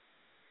effect.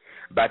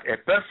 But a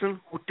person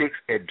who takes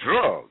a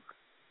drug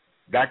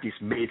that is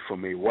made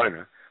from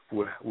marijuana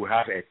will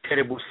have a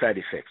terrible side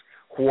effect.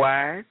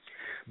 Why?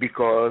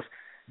 Because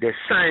the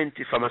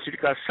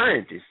pharmaceutical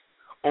scientists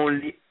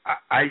only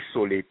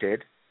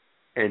isolated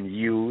and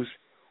use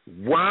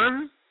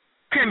one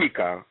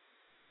chemical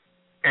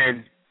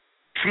and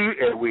threw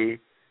away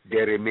the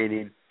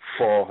remaining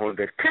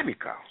 400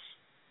 chemicals.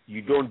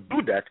 You don't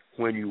do that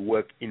when you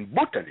work in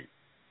botany.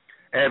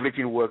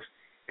 Everything works.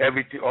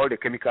 All the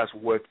chemicals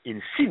work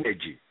in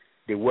synergy.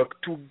 They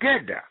work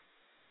together.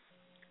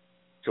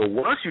 So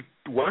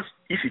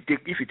if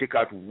you take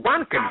out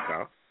one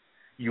chemical,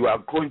 you are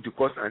going to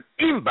cause an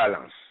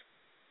imbalance.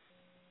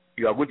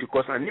 You are going to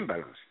cause an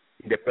imbalance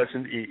in the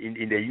person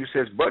in the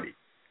user's body.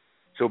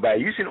 So by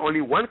using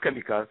only one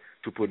chemical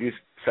to produce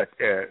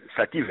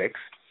Sativex,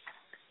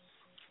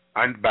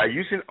 and by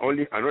using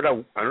only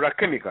another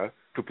chemical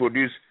to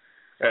produce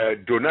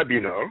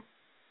dronabinol,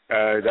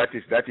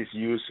 that is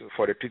used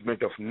for the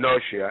treatment of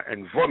nausea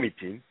and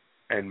vomiting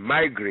and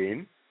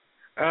migraine,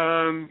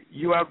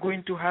 you are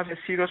going to have a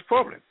serious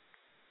problem.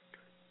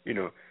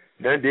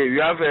 Then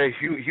you have a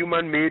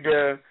human-made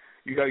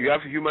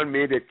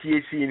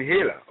THC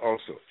inhaler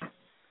also.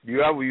 You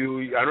have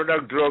another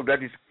drug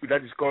that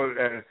is called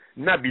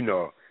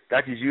Nabinol,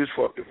 that is used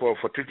for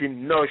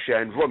treating nausea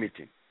and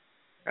vomiting.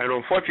 And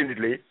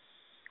unfortunately,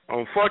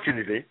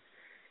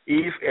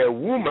 if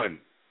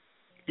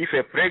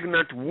a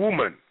pregnant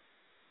woman,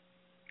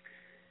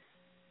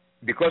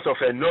 because of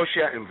her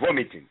nausea and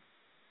vomiting,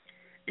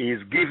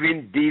 is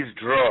given this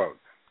drug,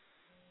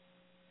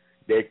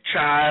 the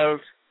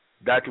child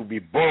that will be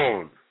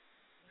born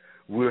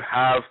will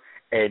have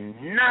a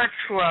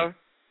natural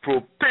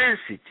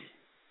propensity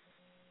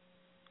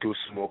to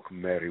smoke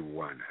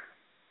marijuana.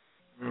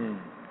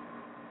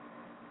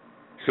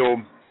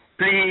 So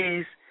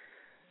please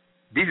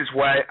this is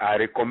why I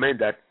recommend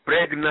that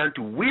pregnant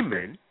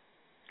women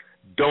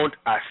don't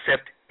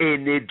accept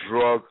any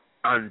drug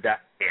under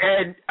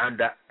any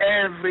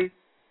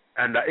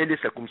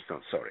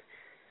circumstance.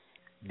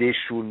 They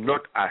should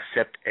not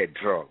accept a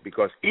drug,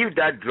 because if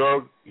that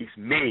drug is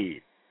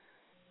made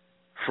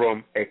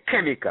from a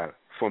chemical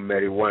from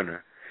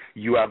marijuana,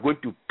 you are going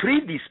to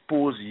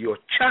predispose your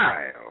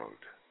child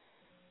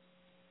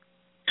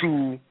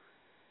to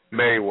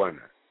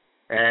marijuana.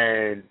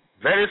 And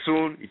very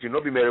soon, it will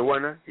not be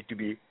marijuana, it will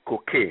be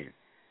cocaine,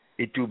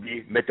 it will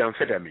be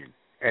methamphetamine,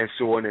 and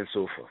so on and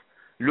so forth.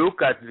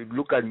 Look at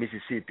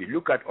Mississippi.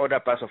 Look at other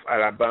parts of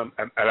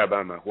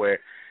Alabama where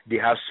they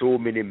have so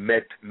many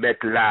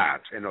meth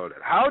labs and all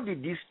that. How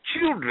did these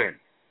children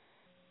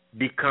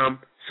become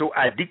so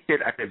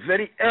addicted at a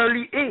very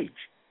early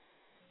age?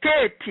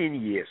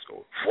 13 years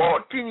old,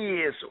 14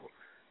 years old.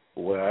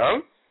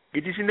 Well,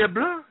 it is in their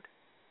blood.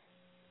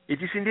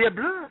 It is in their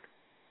blood.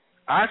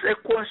 Ask a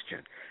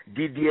question.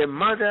 Did their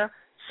mother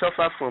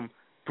suffer from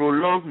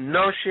prolonged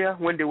nausea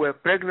when they were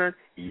pregnant?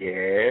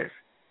 Yes.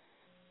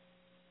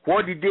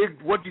 What did they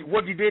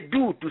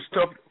do to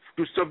stop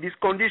this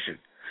condition?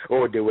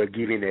 Oh, they were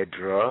given a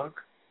drug.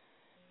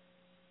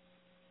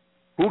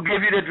 Who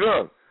gave you the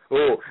drug?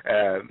 Oh,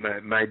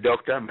 my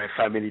doctor, my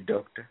family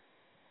doctor.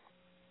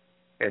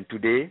 And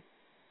today,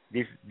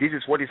 this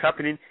is what is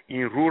happening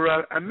in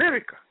rural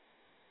America.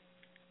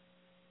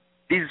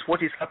 This is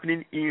what is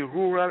happening in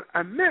rural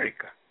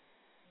America.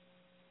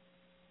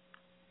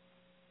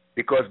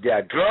 Because there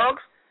are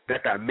drugs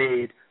that are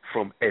made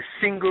from a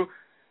single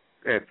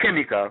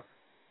chemical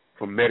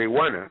from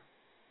marijuana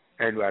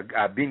and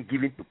are being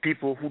given to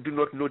people who do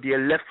not know their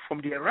left from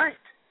their right.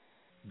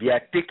 They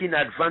are taking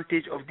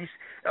advantage of this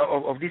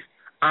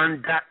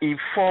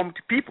under-informed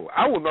people.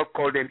 I will not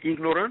call them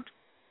ignorant.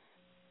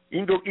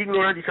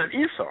 Ignorant is an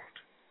insult.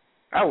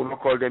 I will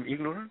not call them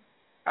ignorant.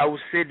 I will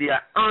say they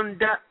are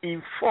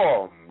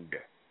under-informed.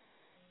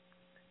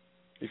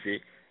 You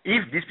see,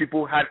 if these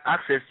people had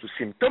access to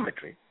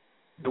symptometry,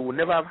 they would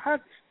never have had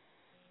this.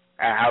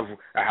 I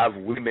have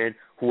women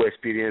who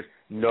experience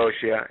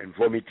nausea and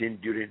vomiting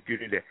during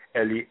the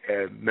early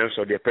months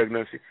of their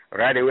pregnancy.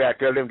 Right away, I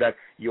tell them that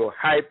your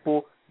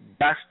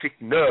hypogastric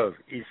nerve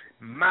is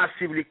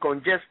massively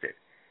congested.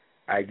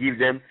 I give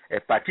them a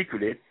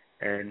particulate,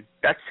 and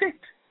that's it.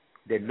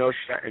 The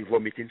nausea and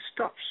vomiting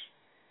stops.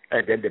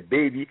 And then the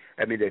baby,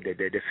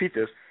 the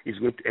fetus is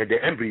going to,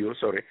 the embryo,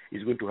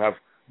 is going to have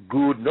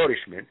good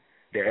nourishment.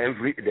 The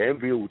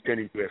embryo will turn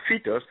into a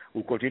fetus,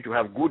 will continue to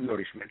have good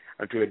nourishment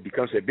until it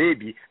becomes a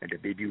baby, and the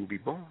baby will be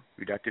born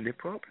without any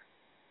problem.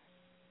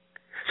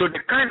 So the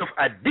kind of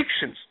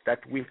addictions that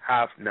we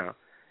have now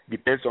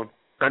depends on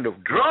kind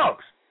of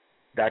drugs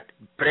that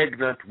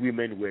pregnant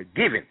women were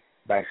given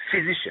by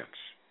physicians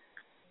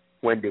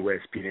when they were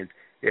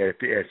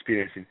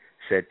experiencing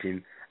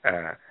certain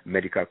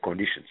medical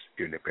conditions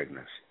during the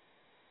pregnancy.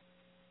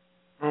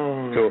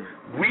 So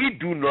we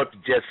do not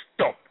just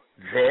stop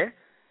there.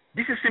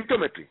 This is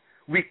symptometry.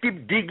 We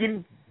keep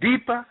digging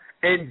deeper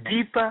and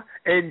deeper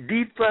and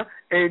deeper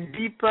and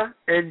deeper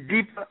and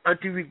deeper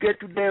until we get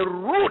to the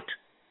root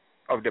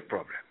of the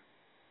problem.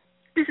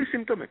 This is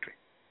symptometry.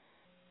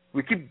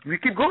 We keep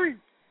going.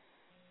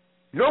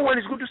 No one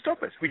is going to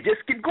stop us. We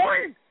just keep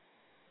going.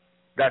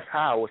 That's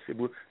how I was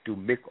able to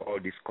make all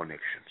these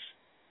connections.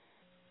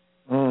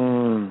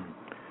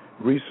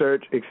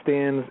 Research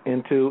extends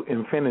into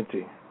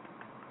infinity.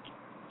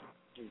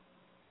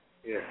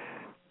 Yeah.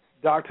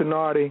 Dr.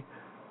 Nardi,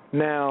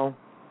 now,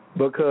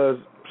 because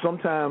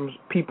sometimes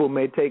people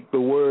may take the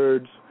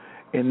words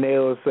and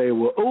they'll say,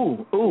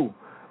 well,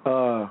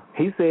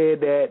 he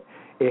said that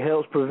it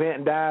helps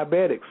prevent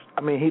diabetics.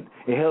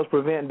 It helps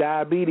prevent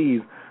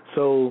diabetes,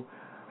 so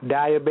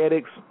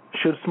diabetics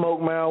should smoke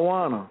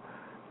marijuana.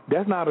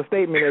 That's not a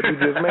statement that you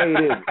just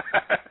made, is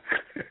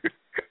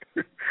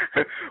it?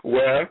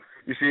 Well,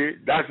 you see,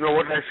 that's not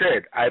what I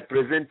said. I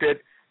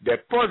presented the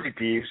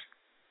positives,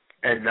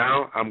 and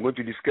now I'm going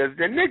to discuss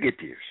the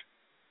negatives.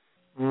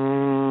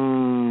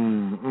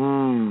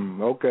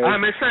 Okay.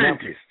 I'm a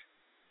scientist.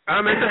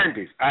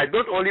 I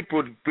don't only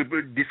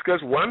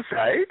discuss one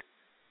side.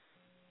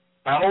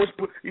 I always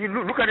you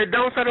look at the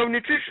downside of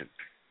nutrition.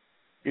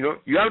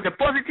 You have the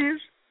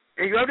positives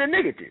and you have the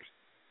negatives.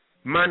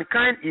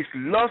 Mankind is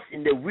lost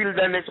in the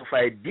wilderness of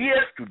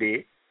ideas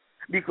today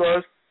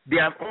because they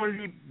have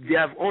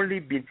only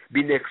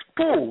been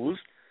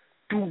exposed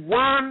to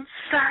one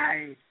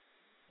side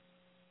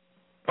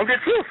of the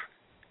truth.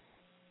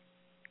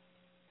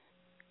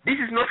 This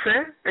is not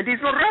fair and this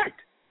is not right.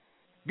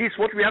 This is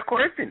what we are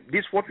correcting.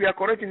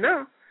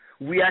 Now.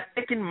 We are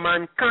taking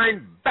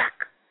mankind back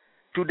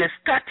to the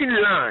starting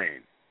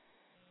line.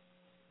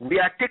 We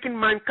are taking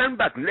mankind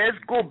back. Let's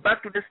go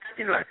back to the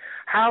starting line.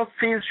 How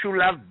things should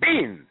have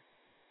been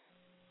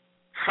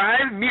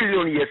 5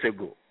 million years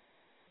ago.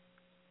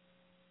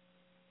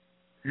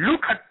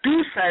 Look at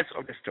two sides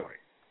of the story.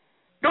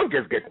 Don't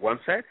just get one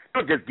side.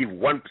 Don't just give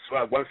one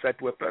side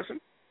to a person.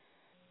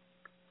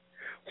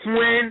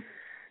 When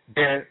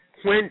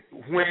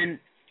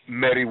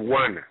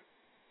marijuana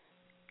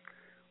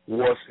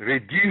was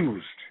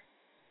reduced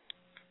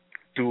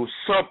to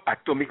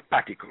subatomic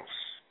particles,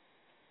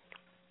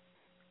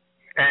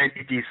 and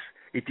it is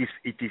in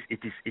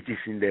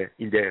the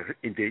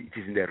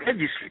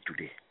registry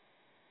today.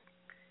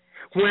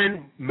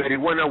 When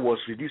marijuana was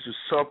reduced to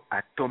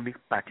subatomic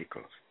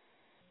particles,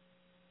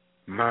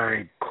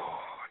 my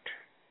God,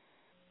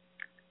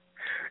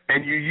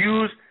 and you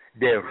use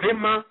the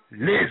Raman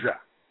laser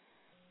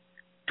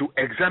to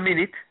examine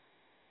it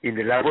in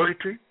the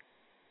laboratory,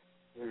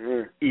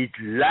 it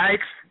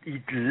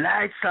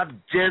lights up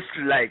just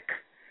like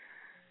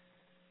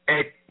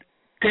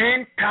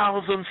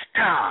 10,000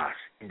 stars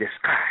in the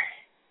sky.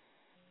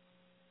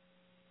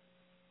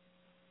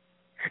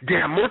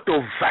 The amount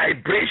of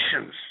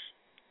vibrations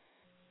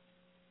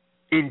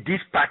in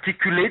this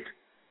particulate,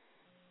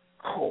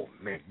 oh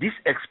man, this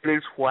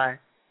explains why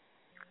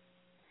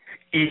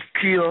it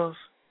cures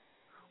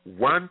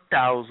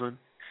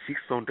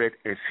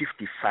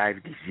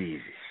 1,655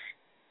 diseases.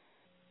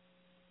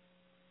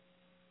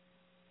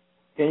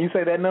 Can you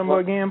say that number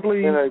again,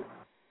 please?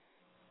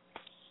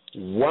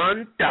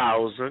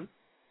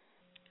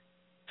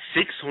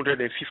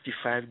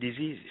 1,655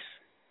 diseases.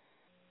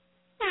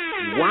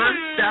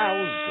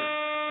 1,000.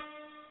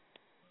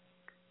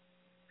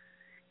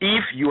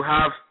 If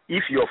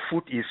your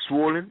foot is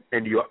swollen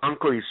and your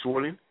ankle is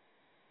swollen,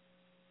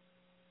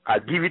 I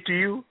give it to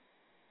you,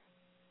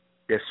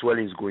 the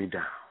swelling is going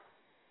down.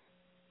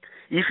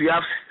 If you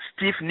have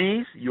stiff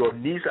knees, your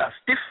knees are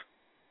stiff,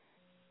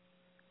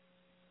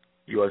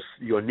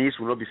 your knees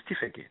will not be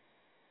stiff again.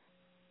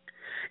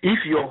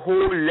 If your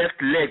whole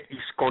left leg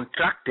is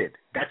contracted,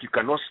 that you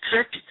cannot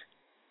stretch it.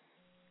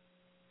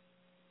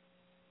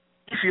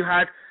 If you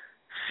had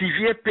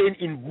severe pain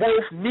in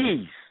both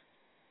knees,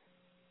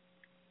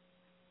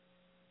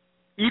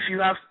 if you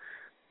have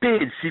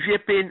pain, severe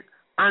pain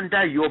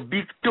under your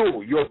big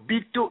toe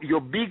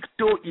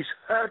is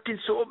hurting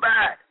so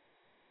bad.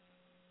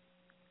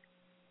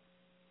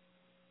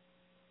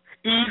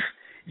 If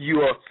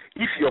your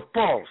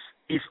pulse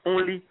is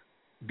only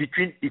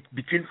between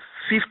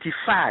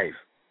 55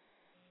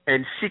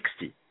 and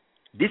 60,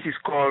 this is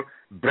called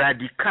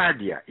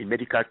bradycardia in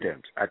medical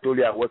terms. I told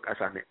you I work as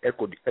an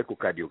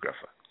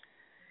echocardiographer.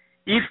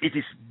 If it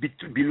is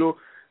between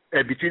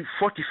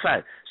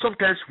 45,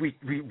 sometimes we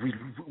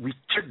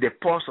check the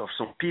pulse of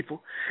some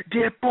people.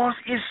 Their pulse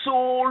is so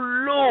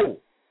low,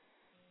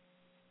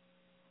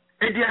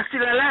 and they are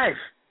still alive.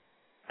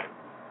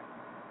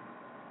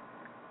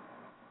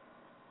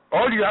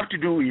 All you have to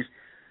do is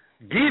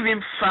give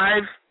him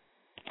 5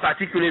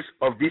 particulates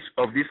of this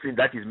thing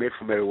that is made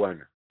from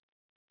marijuana.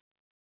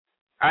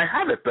 I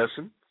have a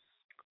person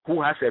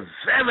who has a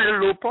very, very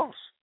low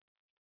pulse.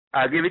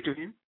 I give it to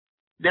him.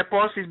 The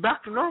pulse is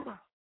back to normal.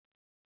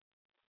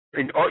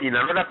 In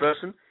another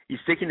person,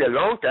 it's taking a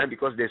long time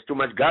because there's too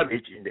much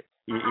garbage in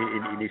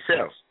his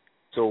cells.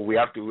 So we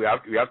have to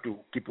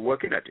keep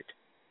working at it.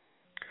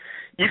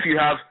 If you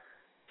have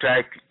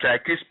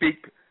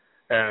tricuspid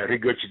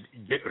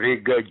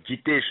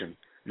regurgitation,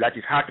 that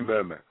is heart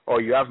murmur,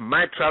 or you have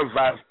mitral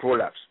valve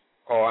prolapse,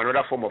 or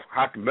another form of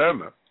heart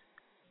murmur,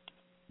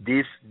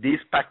 this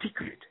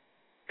particulate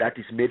that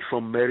is made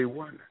from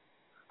marijuana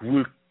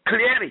will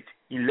clear it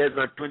in less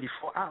than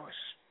 24 hours.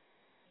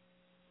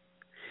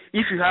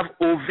 If you have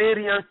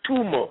ovarian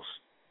tumors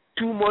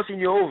in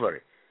your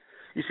ovary,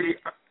 you see,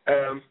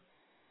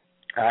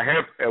 I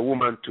have a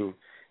woman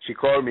she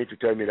called me to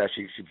tell me that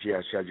she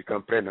has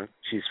become pregnant.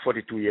 She's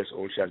 42 years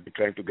old. She has been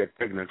trying to get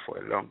pregnant for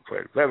a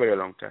very, very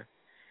long time,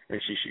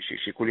 and she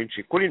couldn't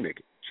make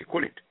it. She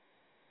couldn't.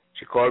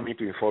 She called me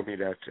to inform me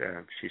that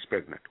she's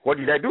pregnant. What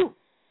did I do?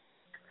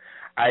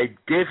 I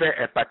gave her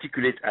a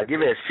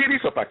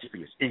series of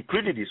particulates,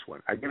 including this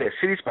one. I gave her a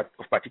series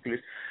of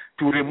particulates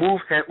to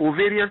remove her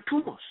ovarian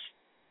tumors.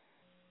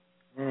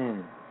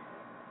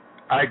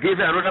 I gave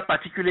her another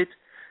particulate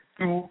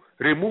to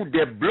remove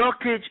the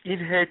blockage in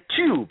her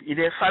tube, in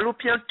her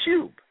fallopian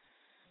tube,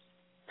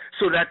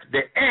 so that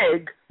the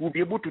egg will be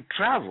able to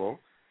travel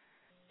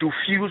to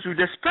fuse with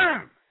the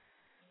sperm.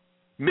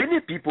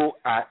 Many people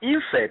are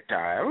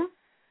infertile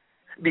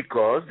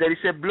because there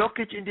is a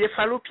blockage in their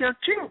fallopian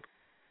tube.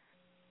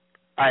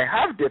 I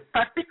have the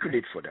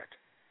particulate for that.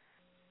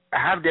 I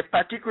have the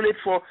particulate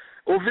for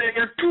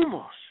ovarian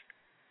tumors.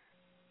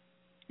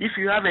 If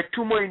you have a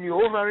tumor in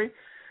your ovary,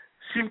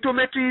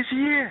 symptometry is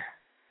here.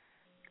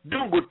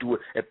 Don't go to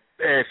a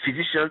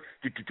physician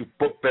to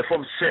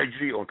perform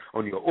surgery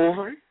on your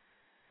ovary.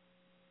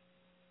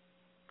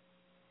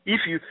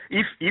 If you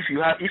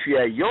are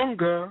a young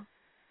girl,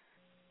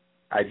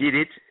 I did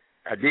it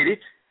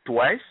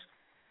twice.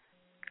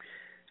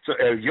 So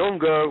a young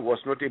girl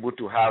was not able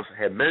to have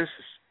her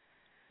menses.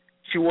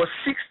 She was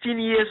 16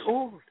 years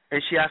old,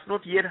 and she has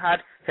not yet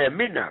had her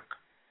menarche,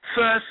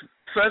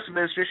 first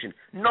menstruation,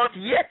 not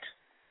yet.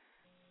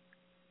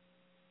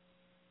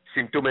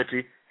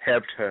 Symptometry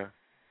helped her,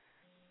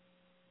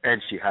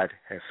 and she had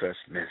her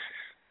first menses.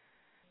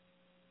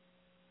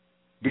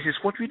 This is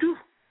what we do.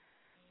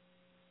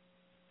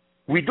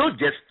 We don't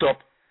just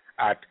stop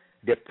at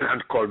the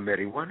plant called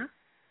marijuana.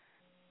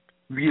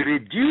 we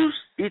reduce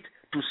it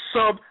to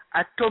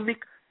subatomic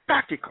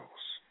particles.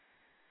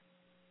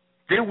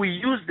 Then we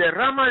use the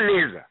Raman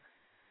laser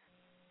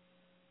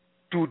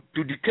to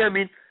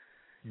determine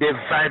the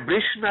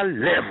vibrational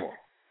level.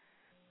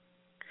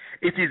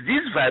 It is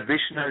this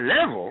vibrational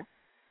level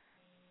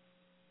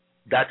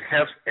that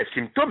helps a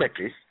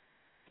symptometrist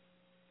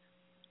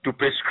to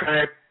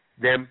prescribe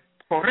them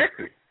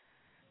correctly.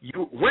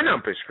 When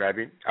I'm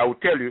prescribing, I will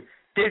tell you,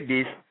 take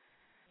this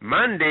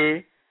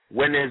Monday,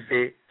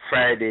 Wednesday,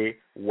 Friday,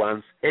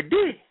 once a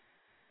day.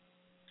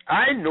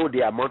 I know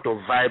the amount of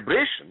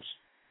vibrations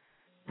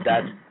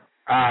that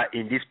are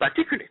in these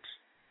particulates.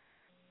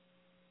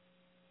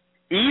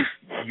 If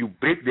you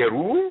break the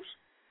rules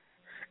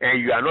and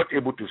you are not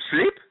able to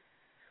sleep,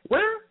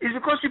 well, it's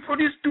because you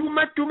produce too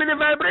many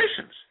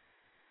vibrations.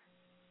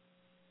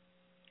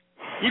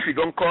 If you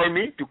don't call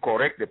me to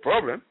correct the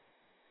problem,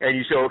 and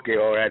you say, okay,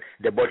 all right,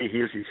 the body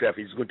heals itself,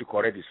 it's going to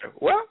correct itself,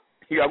 well,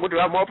 you are going to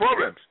have more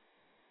problems.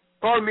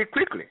 Call me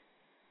quickly,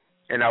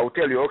 and I will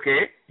tell you,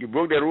 okay, you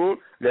broke the rule,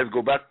 let's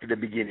go back to the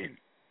beginning.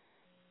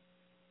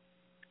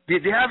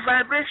 They have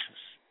vibrations.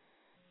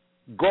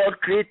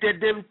 God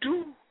created them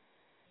too.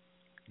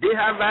 They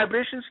have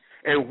vibrations,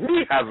 and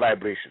we have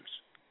vibrations.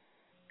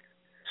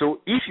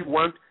 So if you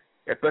want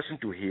a person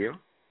to heal,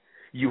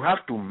 you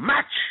have to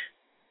match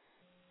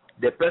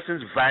the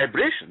person's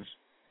vibrations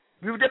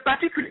with the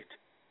particulate.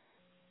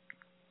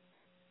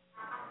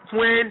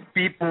 When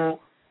people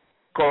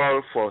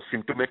call for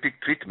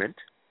symptomatic treatment,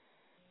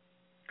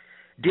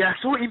 they are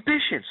so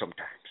impatient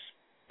sometimes.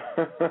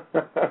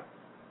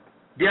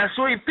 They are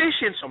so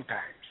impatient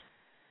sometimes.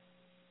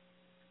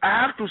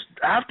 I have to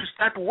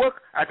start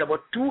work at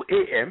about 2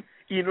 a.m.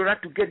 in order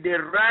to get the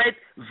right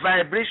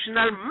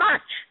vibrational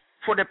match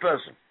for the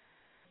person.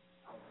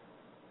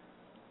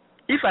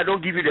 If I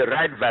don't give you the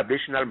right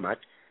vibrational match,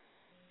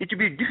 it will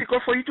be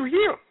difficult for you to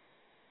heal.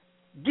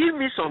 Give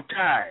me some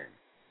time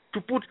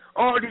to put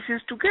all these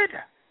things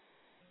together.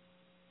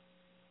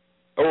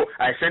 Oh,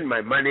 I sent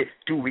my money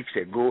 2 weeks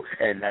ago,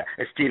 and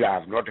still I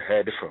have not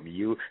heard from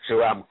you,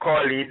 so I'm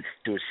calling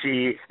to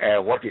see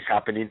what is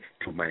happening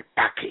to my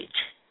package.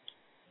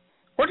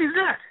 What is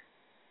that?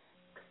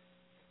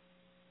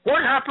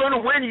 What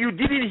happened when you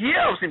didn't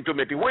hear of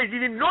symptometry, when you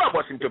didn't know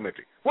about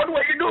symptometry? What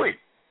were you doing?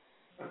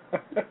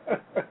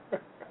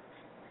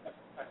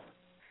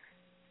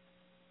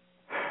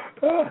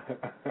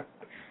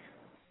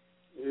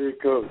 Here it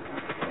goes.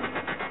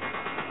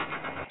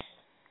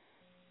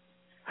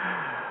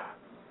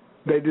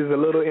 They just a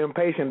little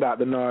impatient,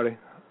 Dr. Nardi.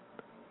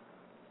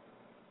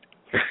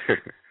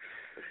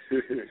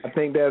 I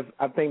think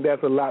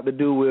that's a lot to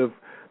do with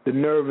the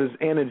nervous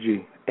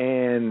energy,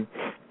 and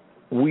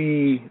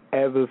we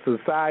as a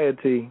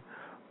society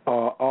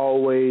are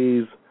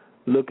always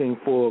looking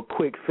for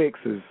quick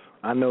fixes.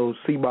 I know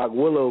Seabach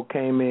Willow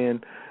came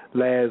in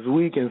last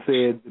week and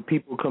said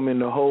people come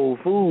into Whole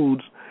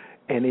Foods,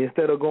 and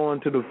instead of going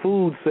to the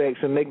food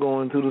section, they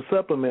go into the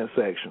supplement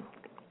section.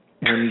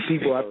 And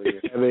people I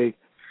think have a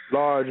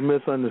large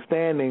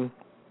misunderstanding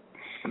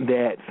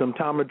that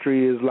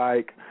symptometry is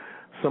like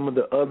some of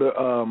the other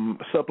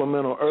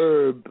supplemental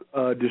herb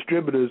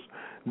distributors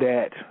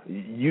that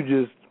you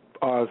just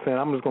are saying,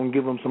 I'm just going to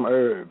give them some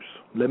herbs.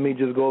 Let me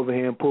just go over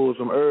here and pull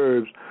some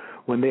herbs,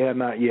 when they have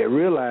not yet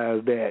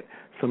realized that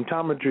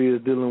symptometry is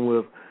dealing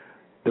with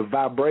the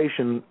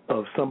vibration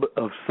of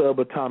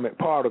subatomic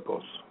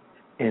particles.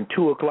 And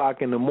 2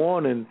 o'clock in the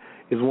morning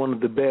is one of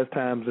the best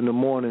times in the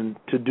morning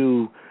to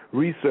do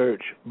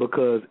research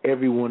because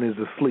everyone is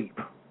asleep.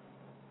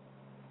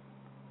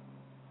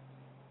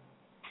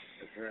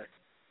 That's right.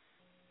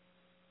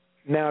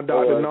 Now,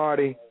 Dr.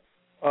 Nardi,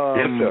 yes,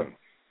 sir.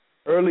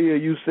 Earlier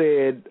you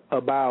said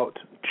about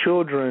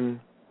children.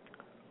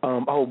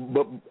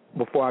 But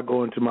before I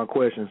go into my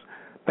questions,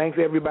 thanks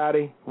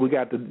everybody. We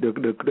got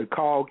the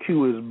call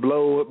queue is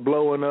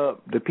blowing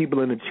up. The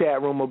people in the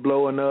chat room are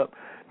blowing up.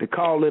 The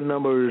call-in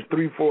number is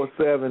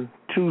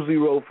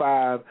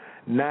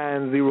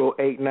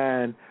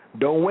 347-205-9089.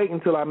 Don't wait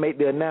until I make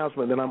the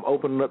announcement that I'm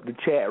opening up the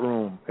chat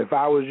room. If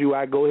I was you,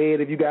 I'd go ahead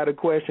if you got a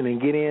question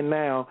and get in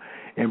now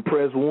and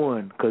press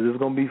 1, because it's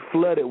going to be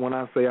flooded when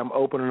I say I'm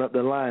opening up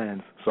the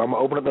lines. So I'm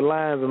going to open up the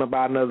lines in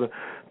about another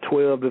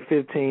 12 to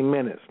 15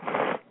 minutes.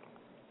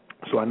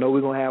 So I know we're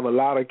going to have a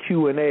lot of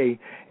Q&A,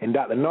 and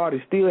Dr. Nardi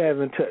still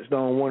hasn't touched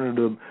on one of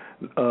the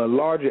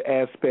larger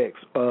aspects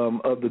of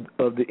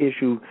the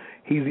issue.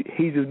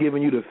 He's just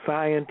giving you the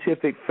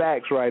scientific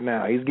facts right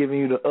now. He's giving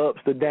you the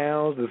ups, the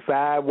downs, the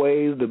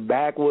sideways, the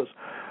backwards,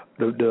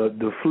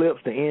 the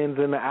flips, the ins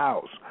and the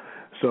outs.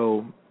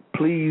 So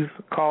please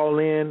call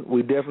in.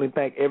 We definitely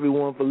thank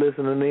everyone for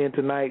listening in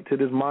tonight to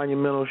this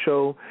monumental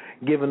show,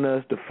 giving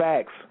us the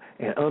facts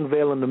and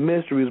unveiling the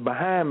mysteries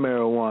behind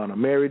marijuana.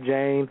 Mary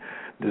Jane,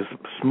 the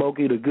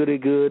Smokey, the Goody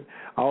Good,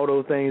 all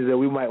those things that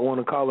we might want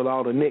to call it,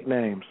 all the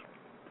nicknames.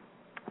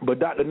 But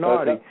Dr.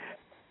 Nardi,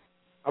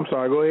 I'm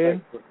sorry, go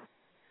ahead.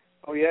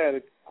 Oh, yeah, I had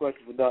a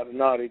question for Dr.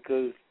 Nardi,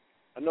 because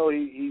I know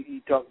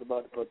he talked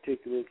about the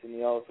particulates, and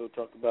he also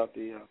talked about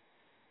the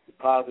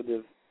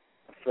positive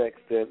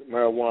effects that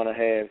marijuana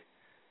has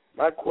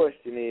my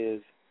question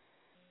is,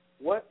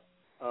 what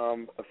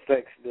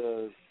effects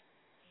does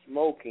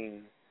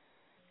smoking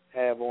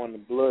have on the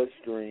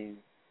bloodstream,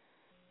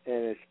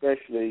 and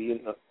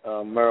especially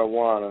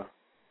marijuana,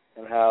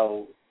 and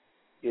how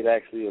it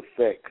actually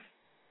affects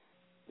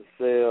the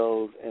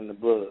cells in the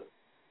blood?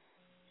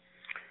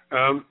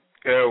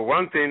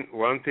 One thing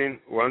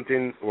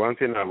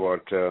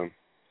about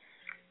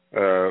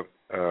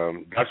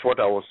that's what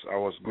I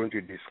was going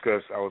to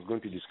discuss. I was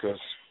going to discuss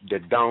the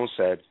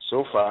downside.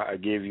 So far, I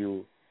gave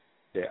you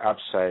the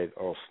upside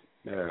of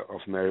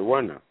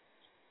marijuana.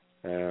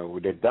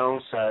 With the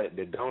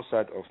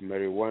downside of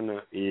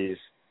marijuana is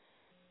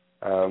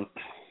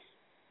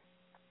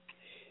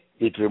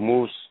it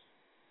removes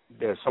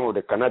some of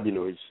the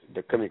cannabinoids,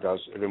 the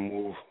chemicals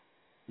remove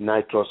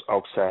nitrous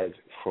oxide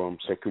from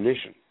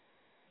circulation.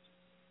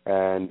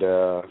 And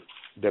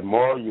the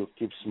more you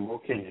keep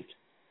smoking it,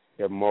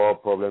 the more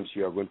problems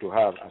you are going to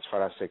have as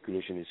far as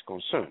circulation is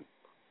concerned.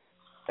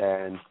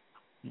 And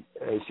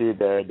you see,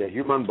 the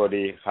human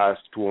body has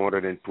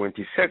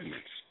 220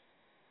 segments.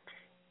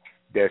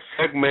 The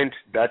segment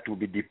that will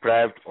be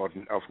deprived of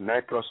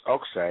nitrous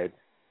oxide,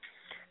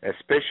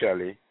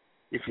 especially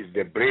if it's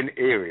the brain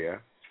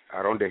area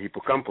around the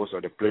hippocampus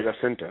or the pleasure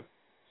center,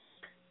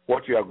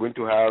 what you are going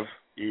to have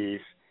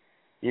is,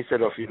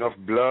 instead of enough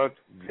blood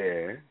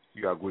there,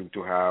 you are going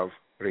to have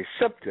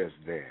receptors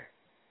there.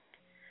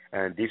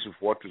 And this is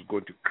what is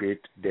going to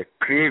create the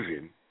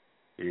craving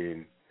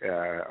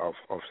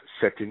of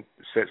certain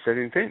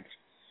things.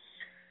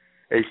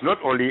 It's not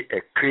only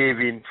a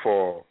craving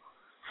for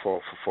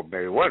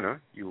marijuana.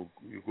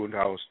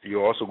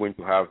 You're also going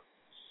to have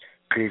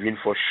craving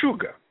for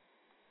sugar.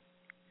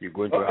 You're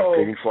going to have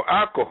craving for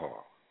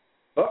alcohol.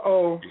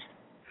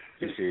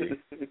 You see,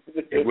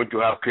 you're going to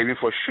have craving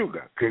for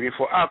sugar, craving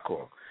for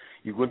alcohol.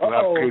 You're going to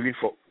have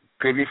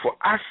craving for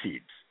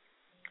acids.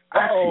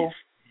 Acids.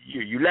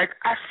 You like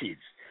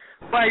acids.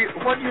 Why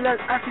do you like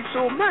acids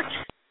so much?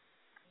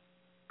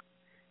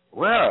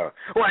 Well,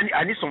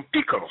 I need some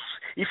pickles.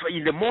 If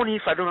in the morning,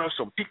 if I don't have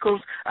some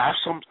pickles, I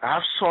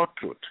have sore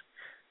throat.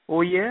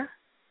 Oh yeah?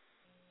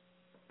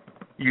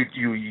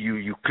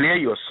 You clear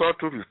your sore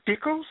throat with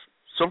pickles?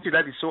 Something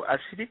that is so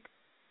acidic?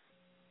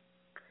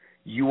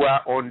 You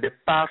are on the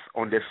path,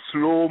 on the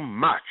slow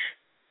march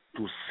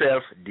to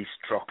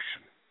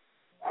self-destruction.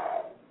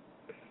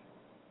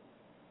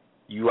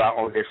 You are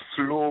on the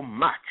slow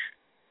march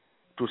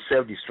to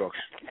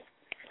self-destruction.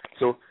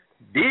 So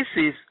this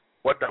is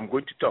what I'm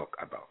going to talk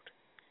about.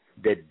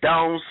 The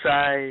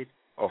downside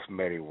of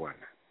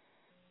marijuana.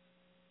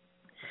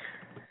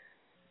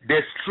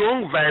 The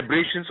strong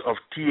vibrations of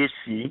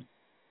THC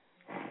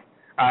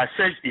are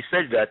such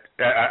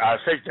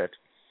that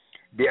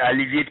they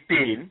alleviate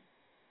pain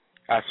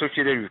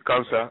associated with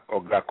cancer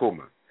or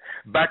glaucoma,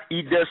 but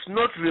it does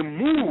not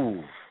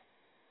remove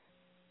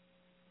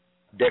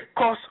the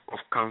cause of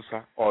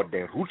cancer or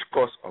the root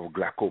cause of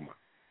glaucoma.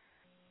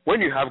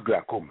 When you have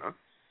glaucoma,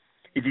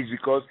 it is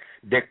because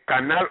the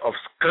canal of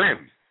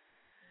Schlem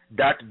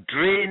that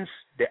drains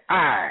the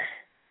eye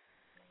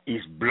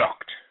is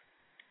blocked.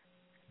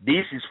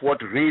 This is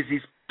what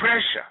raises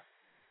pressure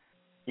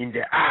in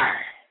the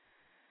eye.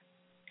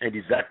 It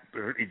is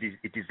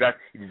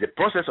the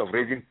process of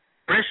raising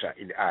pressure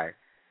in the eye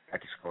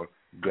that is called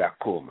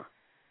glaucoma.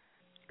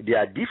 There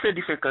are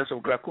different kinds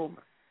of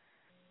glaucoma,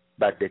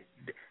 but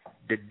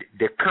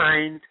the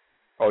kind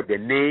or the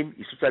name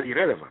is totally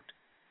irrelevant.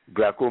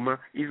 Glaucoma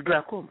is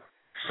glaucoma.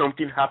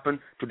 Something happened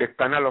to the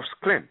canal of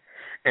Schlem.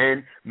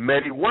 And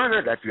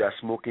marijuana that you are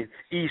smoking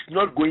is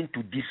not going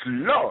to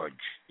dislodge,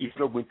 it's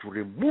not going to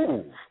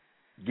remove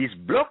this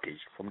blockage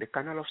from the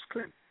canal of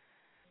Schlem.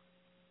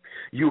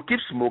 You keep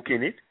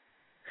smoking it,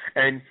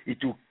 and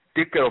it will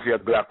take care of your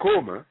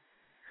glaucoma,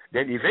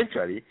 then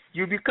eventually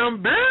you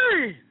become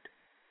blind.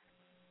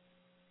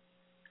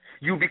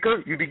 You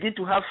begin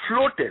to have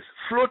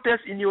floaters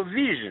in your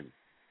vision.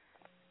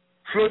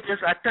 Floaters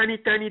are tiny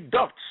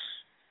dots.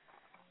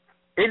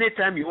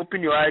 Anytime you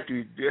open your eye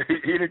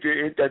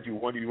anytime you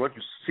want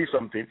to see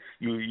something,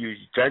 you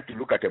try to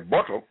look at a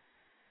bottle.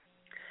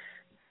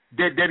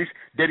 There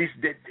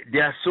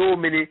are so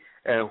many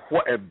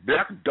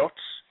black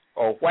dots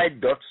or white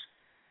dots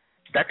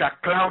that are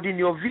clouding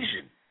your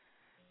vision.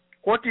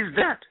 What is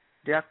that?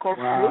 They are called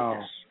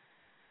floaters.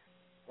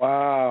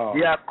 Wow.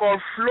 They are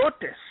called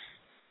floaters.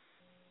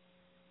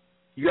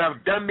 You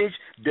have damaged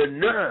the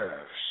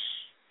nerves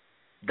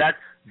that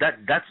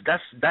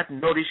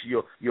nourish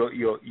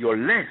your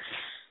lens.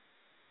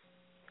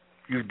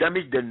 You've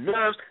damaged the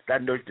nerves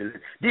that nourish the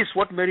lens. This is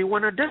what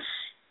marijuana does.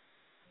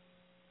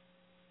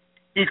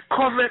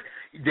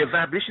 The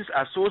vibrations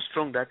are so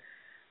strong that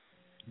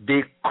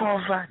they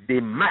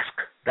mask,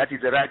 that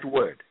is the right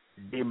word,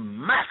 they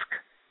mask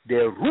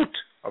the root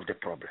of the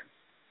problem.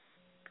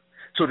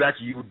 So that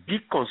you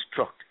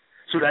deconstruct,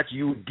 so that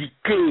you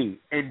decay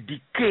and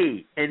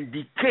decay and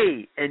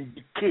decay and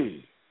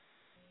decay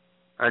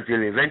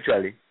until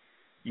eventually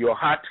your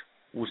heart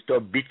will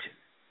stop beating.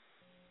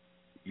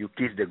 You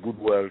kiss the good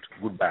world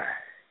goodbye.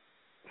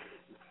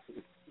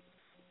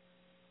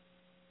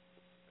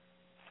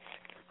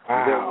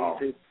 Wow.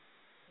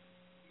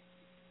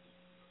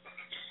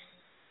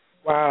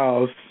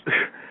 Wow.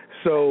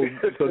 So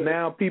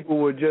now people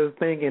were just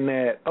thinking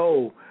that,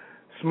 oh,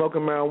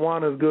 smoking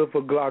marijuana is good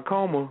for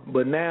glaucoma,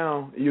 but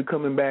now you're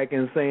coming back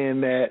and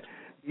saying that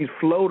these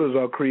floaters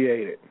are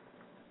created.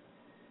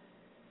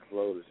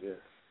 Floaters, yeah.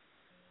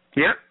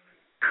 Yeah.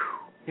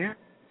 Yeah.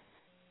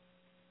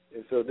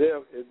 And so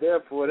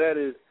therefore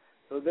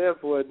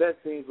that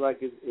seems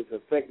like it's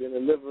affecting the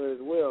liver as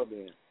well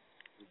then.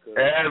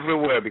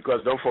 Everywhere,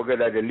 because don't forget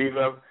that the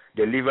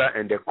liver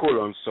and the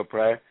colon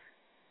supply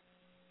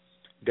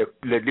the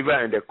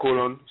liver and the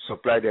colon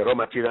supply the raw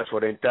materials for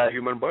the entire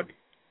human body.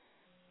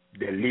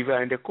 The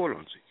liver and the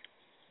colon.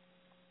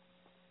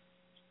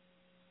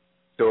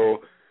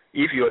 So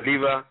if your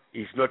liver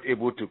is not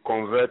able to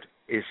convert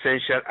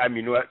essential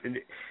amino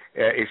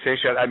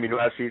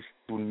acids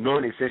to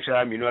non-essential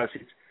amino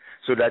acids,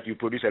 so that you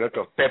produce a lot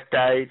of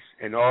peptides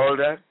and all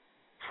that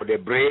for the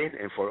brain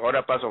and for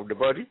other parts of the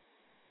body,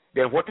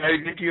 then what are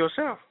you doing to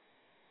yourself?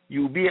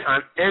 You'll be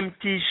an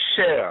empty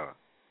shell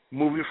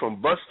moving from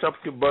bus stop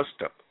to bus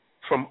stop,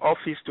 from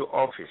office to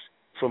office,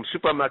 from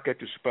supermarket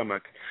to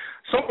supermarket.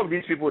 Some of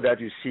these people that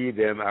you see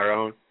them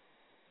around,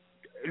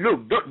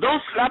 look,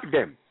 don't slap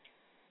them.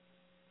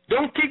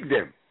 Don't kick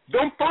them.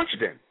 Don't punch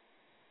them.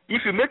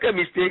 If you make a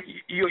mistake,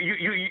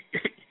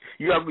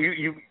 you're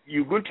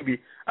going to be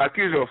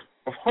accused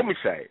of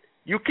homicide.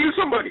 You kill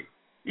somebody.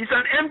 It's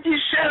an empty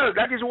shell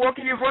that is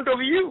walking in front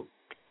of you.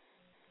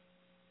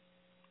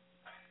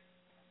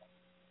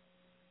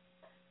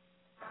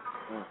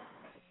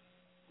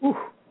 Whew.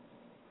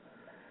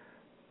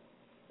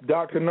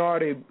 Dr.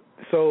 Nardi,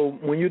 so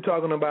when you're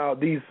talking about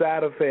these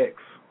side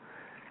effects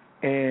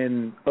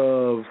and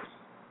of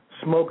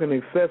smoking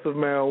excessive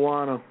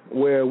marijuana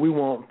where we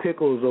want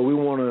tickles or we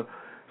want to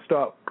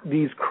start,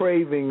 these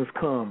cravings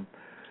come,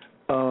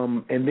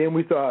 and then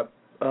we start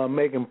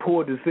making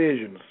poor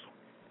decisions.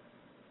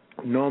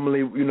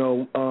 Normally,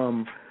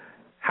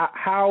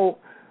 how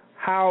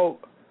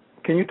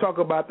can you talk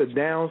about the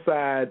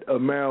downside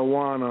of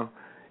marijuana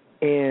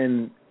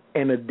in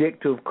an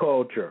addictive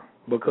culture?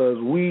 Because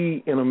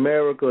we in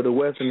America, the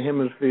Western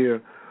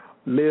Hemisphere,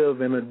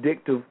 live in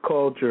addictive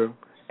culture,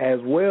 as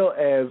well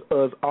as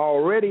us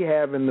already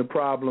having the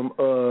problem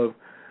of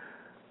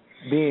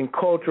being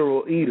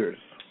cultural eaters.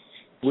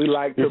 We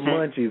like the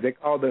munchies. They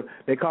call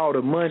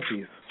the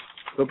munchies.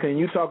 So can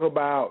you talk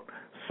about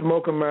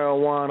smoking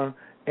marijuana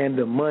and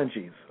the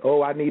munchies?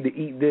 Oh, I need to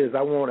eat this.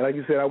 I want, like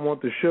you said, I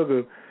want the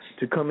sugar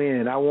to come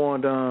in. I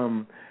want,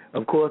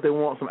 of course, they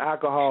want some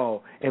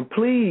alcohol. And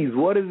please,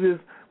 what is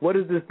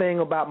this thing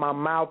about my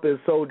mouth is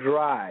so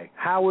dry?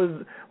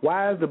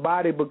 Why is the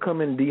body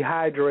becoming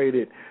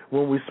dehydrated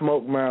when we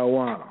smoke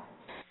marijuana?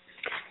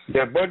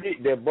 The body.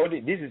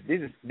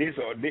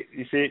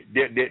 You see,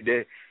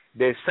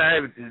 the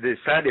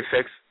side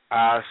effects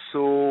are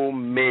so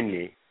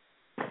many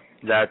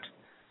that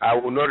I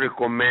will not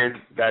recommend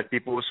that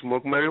people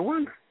smoke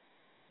marijuana.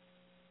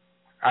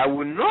 I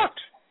will not,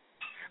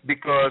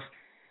 because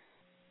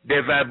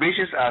the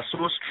vibrations are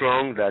so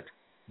strong that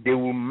they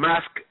will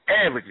mask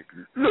everything.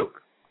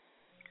 Look,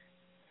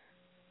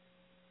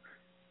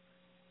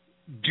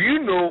 do you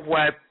know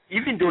why,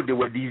 even though there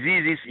were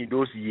diseases in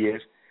those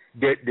years,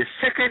 the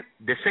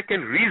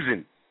second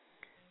reason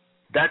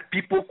that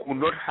people could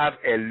not have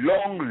a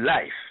long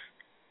life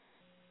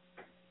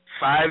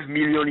 5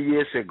 million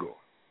years ago,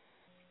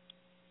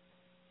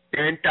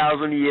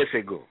 10,000 years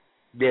ago,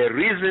 the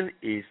reason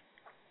is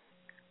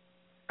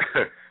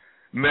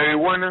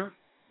marijuana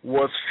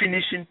was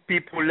finishing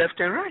people left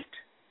and right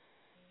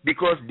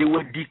because they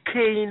were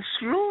decaying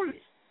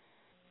slowly.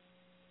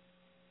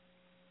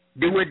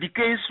 They were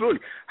decaying slowly.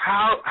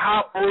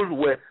 How old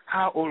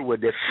were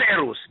the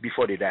pharaohs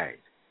before they died?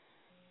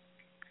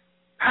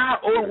 How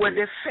old were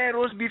the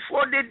pharaohs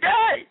before they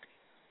died?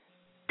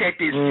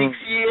 36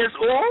 years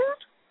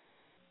old?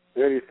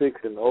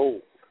 36 and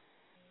old.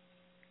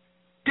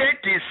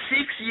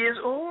 36 years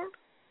old?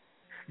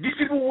 These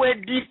people were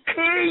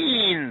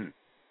decaying.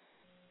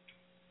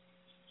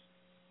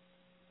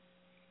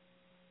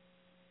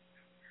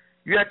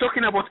 You are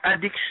talking about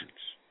addictions.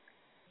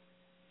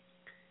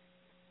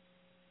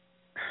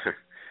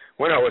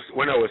 When I was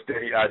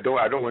telling, I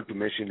don't want to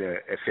mention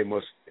a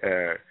famous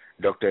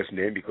doctor's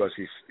name because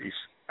he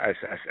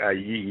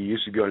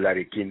used to be on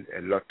Larry King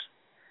a lot,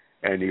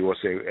 and he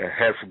was a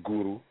health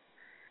guru.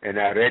 And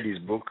I read his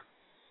book,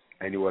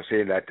 and he was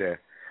saying that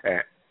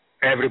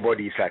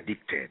everybody is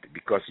addicted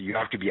because you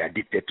have to be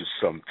addicted to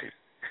something.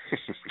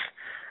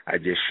 I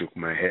just shook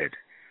my head.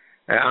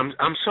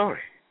 I'm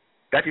sorry,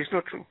 that is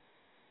not true.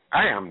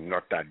 I am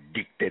not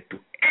addicted to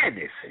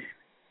anything.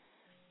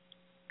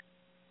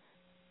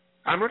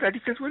 I'm not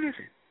addicted to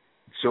anything.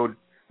 So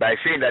by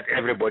saying that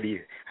everybody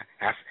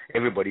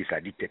is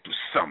addicted to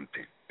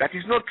something, that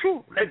is not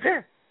true. Right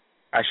there,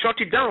 I shut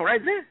it down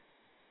right there.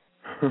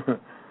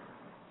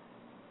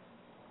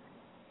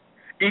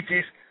 It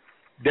is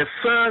the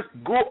first.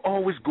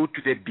 Always go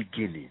to the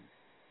beginning.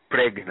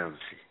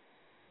 Pregnancy.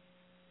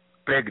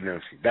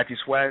 That is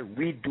why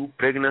we do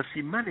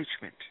pregnancy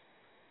management.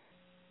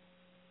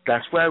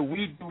 That's why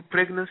we do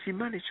pregnancy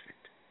management.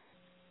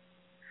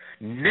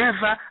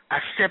 Never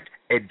accept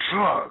a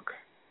drug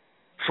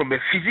from a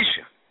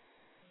physician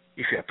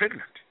if you are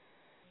pregnant.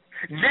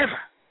 Never.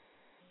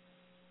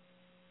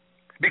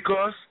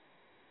 Because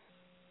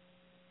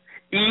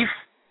if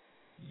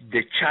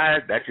the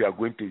child that you are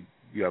going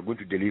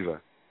to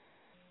deliver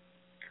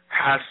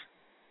has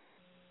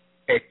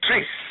a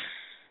trace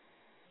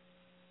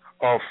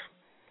of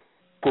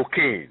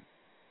cocaine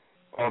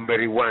or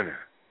marijuana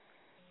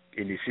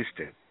in his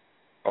system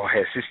or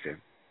her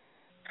system,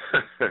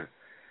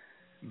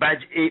 by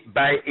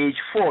age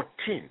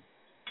 14,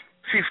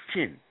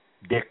 15,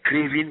 the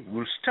craving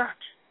will start.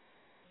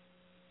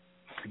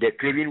 The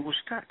craving will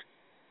start.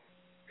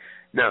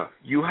 Now,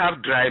 you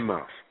have dry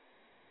mouth,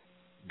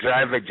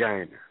 dry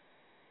vagina,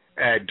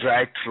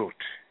 dry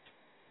throat,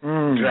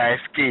 dry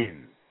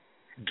skin,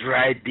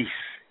 dry this,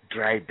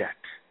 dry that.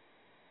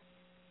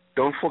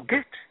 Don't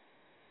forget,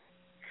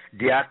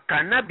 there are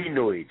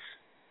cannabinoids,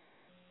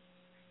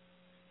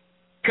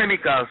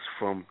 chemicals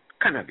from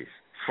cannabis,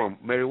 from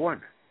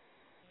marijuana,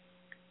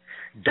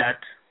 that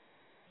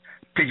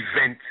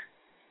prevent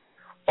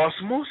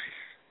osmosis.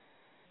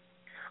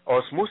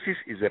 Osmosis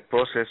is a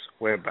process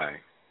whereby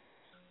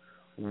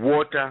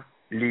water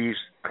leaves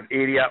an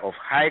area of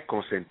high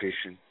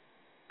concentration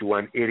to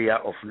an area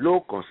of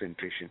low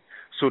concentration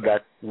so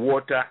that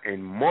water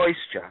and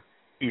moisture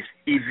is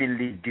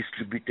evenly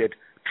distributed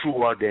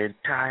throughout the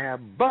entire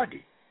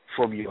body,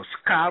 from your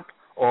scalp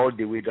all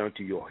the way down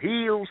to your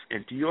heels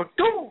and to your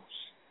toes.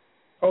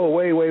 Oh,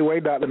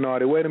 wait, Dr.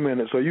 Nardi, wait a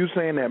minute. So you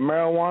saying that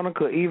marijuana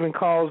could even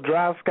cause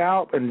dry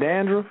scalp and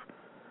dandruff?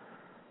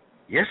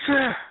 Yes,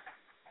 sir.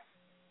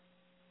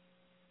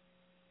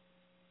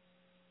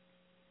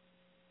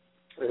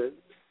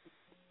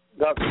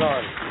 Dr.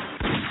 Nardi.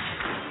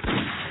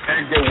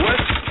 And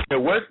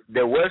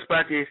the worst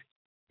part is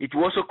it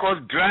will also cause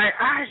dry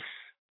eyes.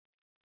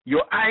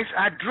 Your eyes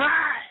are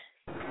dry.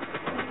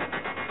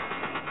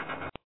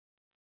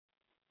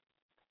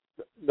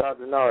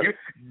 Dr. Nardi.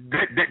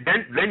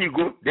 Then you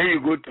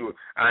go to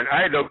an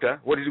eye doctor.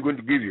 What is he going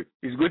to give you?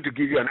 He's going to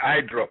give you an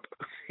eye drop.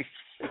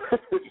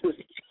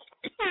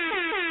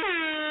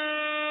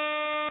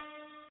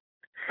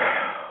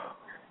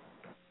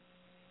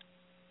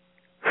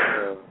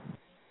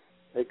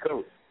 Hey,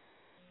 Coach.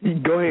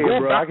 Go ahead,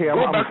 bro.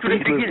 I'm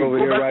speechless over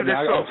here right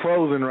now. I'm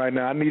frozen right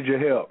now. I need your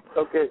help.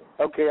 Okay,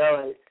 all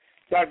right.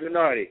 Dr.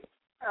 Nardi,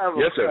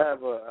 Yes, sir. I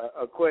have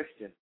a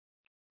question.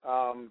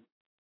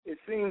 It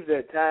seems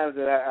at times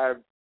that I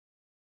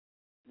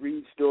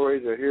read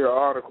stories or hear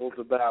articles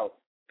about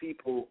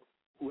people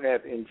who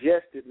have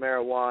ingested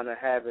marijuana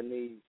having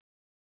these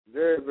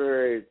very,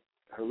 very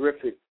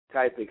horrific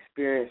type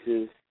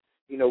experiences,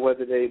 you know,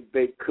 whether they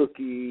bake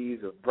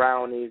cookies or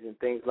brownies and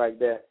things like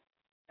that,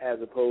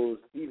 as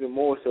opposed even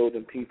more so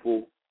than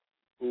people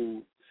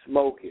who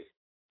smoke it.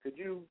 Could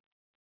you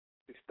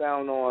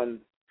expound on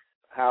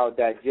how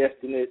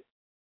digesting it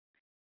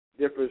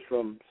differs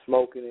from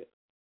smoking it?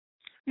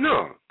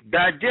 No,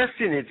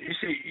 digesting it. You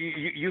see,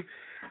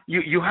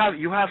 you have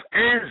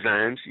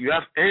enzymes. You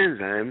have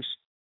enzymes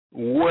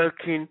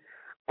working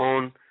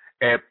on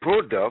a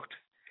product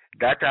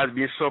that has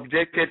been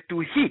subjected to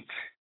heat.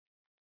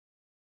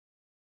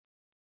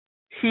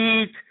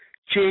 Heat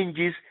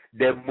changes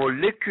the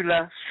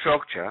molecular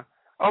structure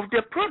of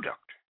the product.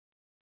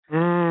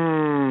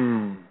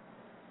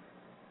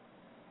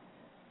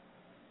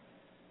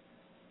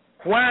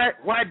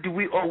 Why do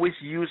we always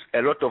use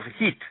a lot of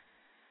heat?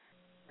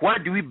 Why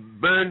do we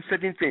burn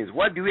certain things?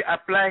 Why do we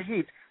apply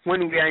heat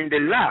when we are in the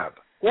lab?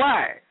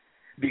 Why?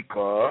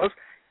 Because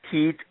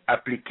heat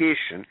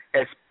application,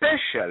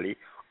 especially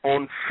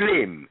on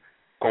flame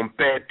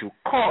compared to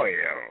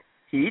coil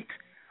heat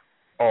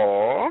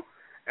or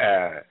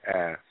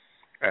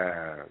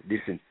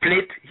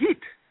plate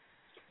heat.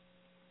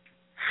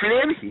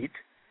 Flame heat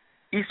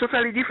is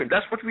totally different.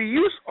 That's what we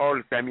use all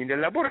the time in the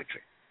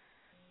laboratory.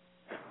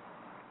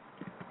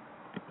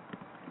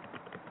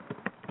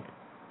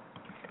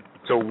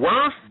 So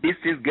once this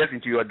thing gets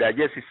into your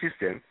digestive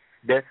system,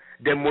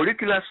 the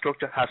molecular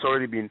structure has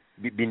already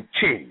been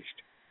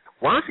changed.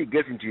 Once it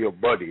gets into your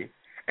body,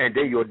 and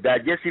then your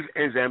digestive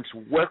enzymes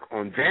work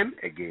on them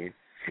again,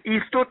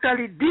 it's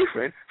totally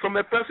different from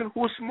a person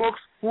who smokes,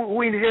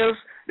 who inhales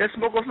the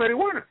smoke of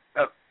marijuana.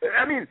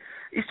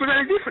 It's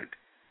totally different.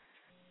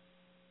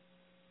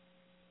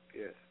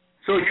 Yes.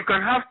 So you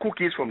can have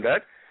cookies from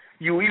that.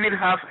 You even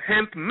have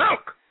hemp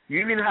milk.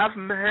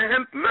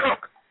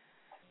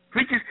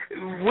 Which is,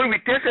 when we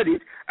tested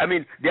it,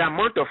 the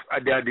amount of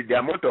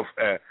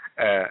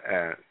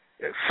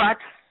fat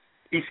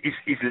is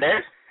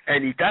less,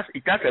 and it has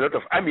a lot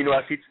of amino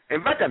acids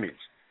and vitamins.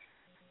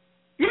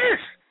 Yes,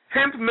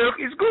 hemp milk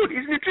is good.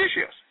 It's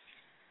nutritious.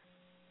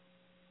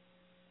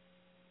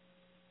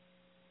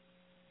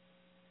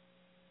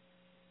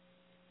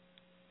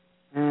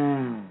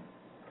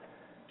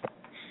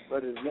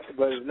 But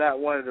it's not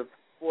one of the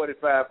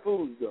 45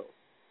 foods, though.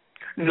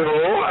 No,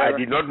 I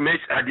did not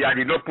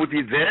put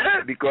it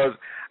there because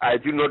I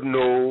do not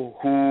know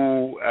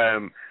who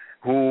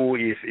who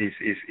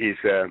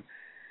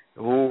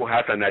who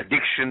has an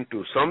addiction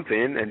to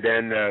something, and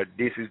then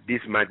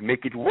this might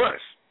make it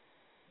worse.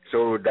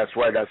 So that's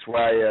why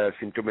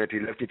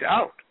symptometry left it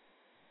out.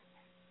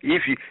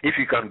 If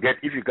you can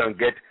get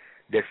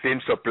the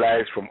same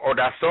supplies from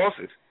other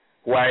sources,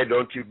 why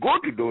don't you go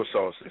to those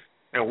sources?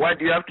 And why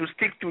do you have to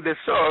stick to the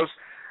source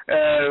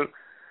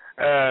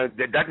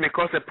that may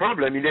cause a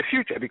problem in the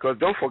future? Because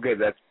don't forget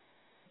that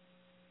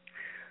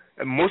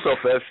most of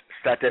us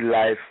started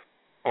life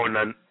on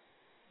an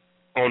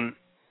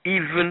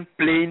uneven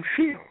playing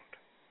field.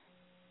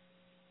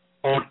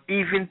 On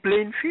even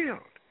playing field.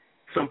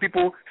 Some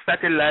people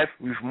started life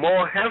with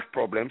more health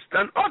problems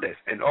than others,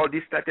 and all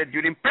this started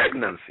during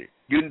pregnancy,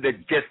 during the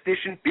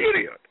gestation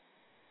period.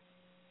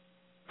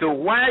 So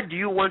why do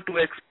you want to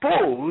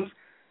expose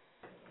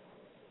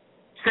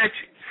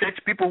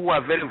such people who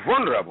are very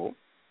vulnerable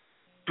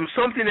to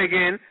something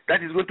again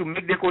that is going to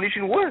make their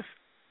condition worse?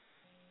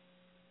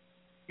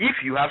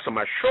 If you have some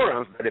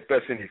assurance that the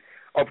person is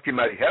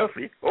optimally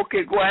healthy,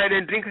 okay, go ahead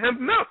and drink hemp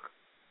milk.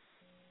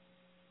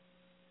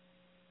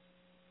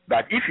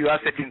 But if you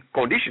have certain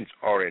conditions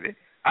already,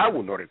 I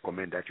would not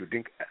recommend that you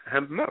drink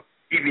hemp milk,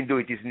 even though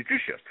it is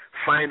nutritious.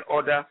 Find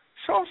other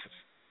sources.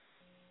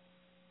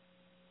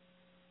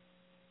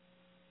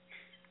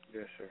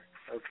 Yes, sir.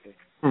 Okay.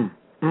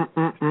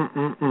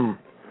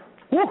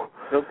 Woo.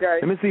 Okay.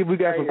 Let me see if we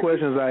got some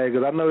questions out here,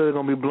 because I know they're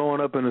going to be blowing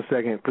up in a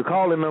second. The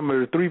call-in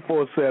number is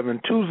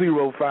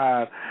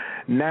 347-205-9089.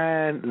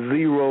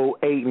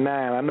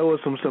 I know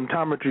there's some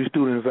symptometry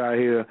students out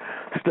here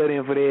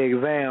studying for their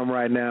exam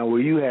right now,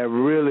 where you have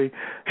really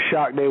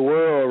shocked their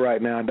world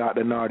right now,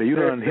 Dr. Nardi. You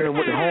done hit them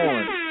with the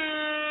horn.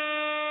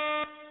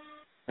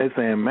 They're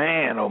saying,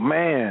 man, oh,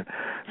 man.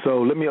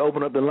 So let me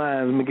open up the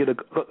lines. Let me get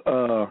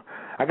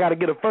I got to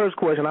get a first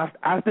question. I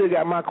still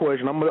got my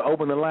question. I'm going to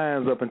open the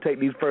lines up and take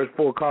these first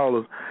 4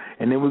 callers,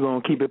 and then we're going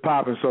to keep it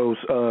popping. So,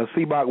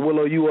 Seabach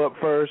Willow, you up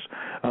first.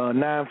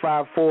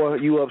 954,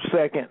 you up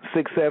second.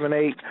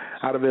 678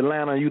 out of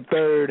Atlanta, you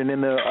third. And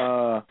then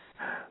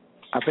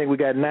I think we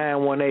got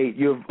 918.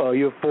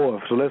 You're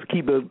fourth. So let's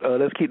keep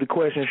the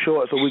question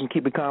short so we can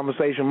keep the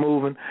conversation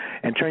moving.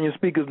 And turn your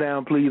speakers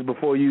down, please,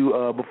 before you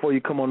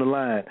come on the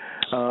line.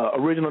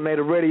 Original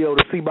Native Radio,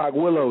 the Seabach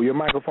Willow. Your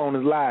microphone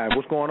is live.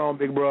 What's going on,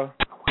 big bro?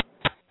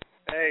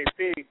 Hey,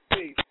 peace.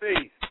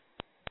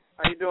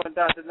 How you doing,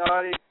 Dr.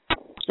 Nardi?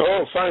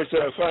 Oh, fine,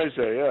 sir,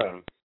 yeah.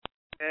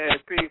 Hey,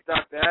 peace,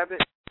 Dr.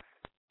 Abbott.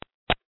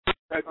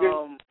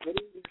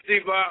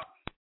 Seabach.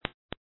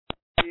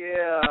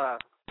 Yeah.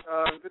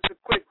 Just a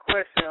quick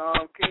question.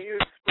 Can you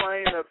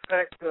explain the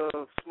effect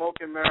of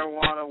smoking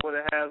marijuana, what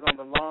it has on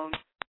the lungs?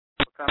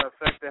 What kind of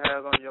effect it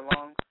has on your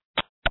lungs?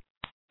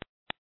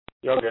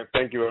 Okay,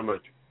 thank you very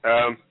much.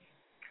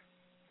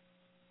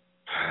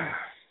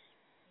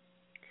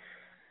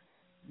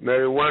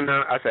 Marijuana,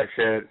 as I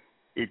said,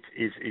 it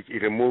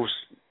removes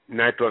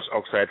nitrous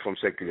oxide from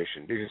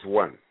circulation. This is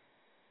one.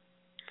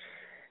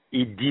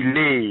 It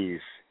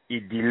delays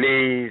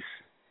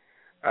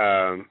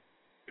the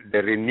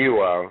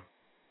renewal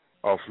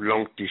of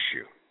lung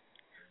tissue.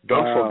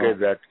 Don't forget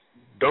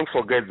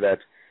that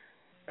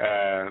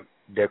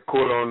the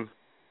colon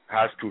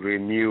has to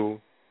renew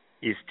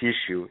its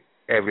tissue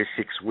every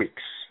 6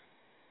 weeks.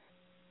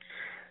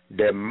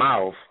 The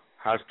mouth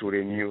has to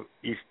renew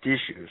its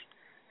tissues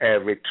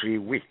every 3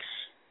 weeks.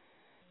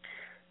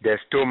 The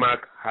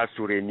stomach has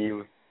to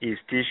renew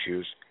its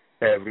tissues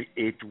every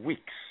 8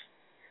 weeks.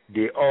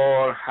 They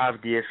all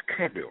have their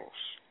schedules.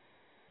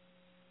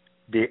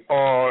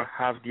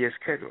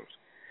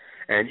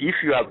 And if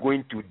you are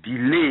going to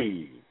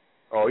delay,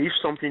 or if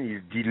something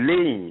is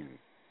delaying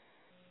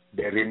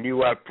the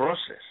renewal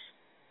process,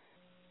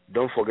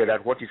 don't forget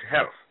that what is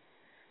health?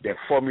 The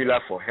formula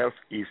for health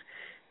is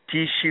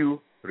tissue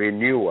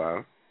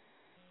renewal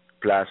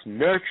plus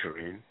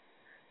nurturing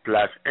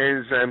plus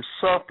enzyme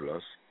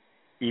surplus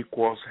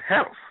equals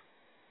health.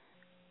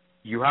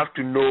 You have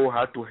to know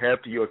how to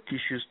help your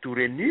tissues to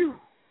renew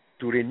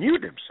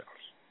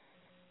themselves.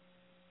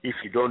 If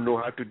you don't know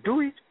how to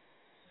do it,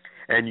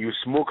 and you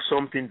smoke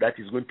something that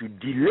is going to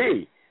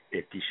delay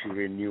the tissue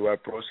renewal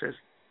process,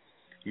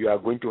 you are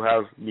going to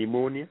have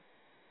pneumonia.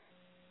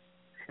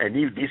 And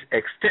if this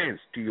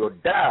extends to your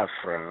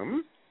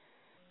diaphragm,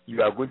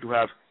 you are going to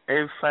have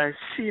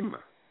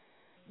emphysema,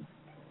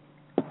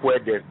 where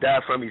the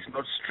diaphragm is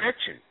not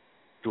stretching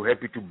to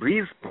help you to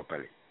breathe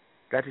properly.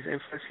 That is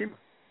emphysema.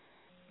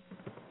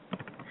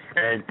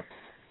 And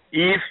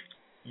if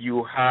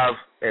you have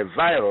a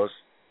virus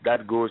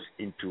that goes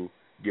into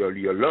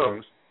your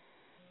lungs,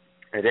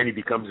 and then it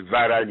becomes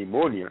viral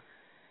pneumonia,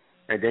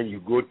 and then you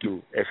go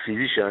to a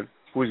physician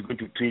who is going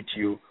to treat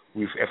you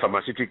with a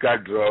pharmaceutical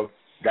drug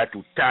that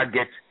will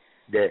target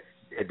the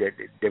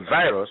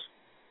virus,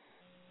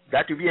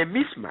 that will be a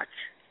mismatch.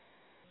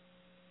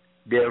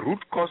 The root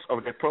cause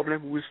of the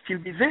problem will still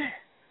be there.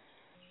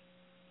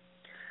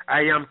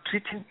 I am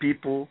treating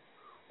people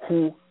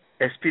who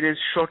experience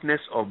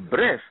shortness of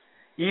breath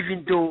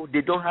even though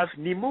they don't have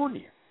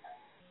pneumonia.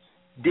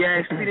 They are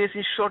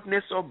experiencing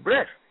shortness of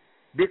breath.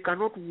 They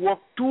cannot walk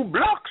 2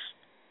 blocks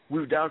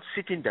without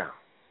sitting down.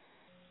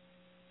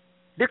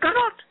 They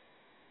cannot.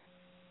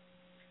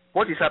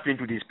 What is happening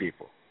to these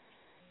people?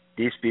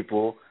 These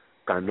people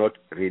cannot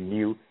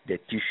renew the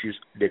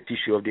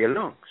tissue of their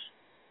lungs.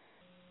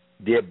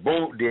 Their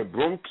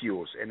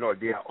bronchioles and all,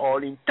 they are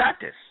all in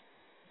tatters.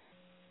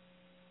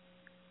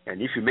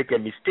 And if you make a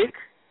mistake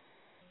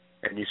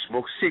and you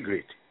smoke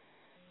cigarette,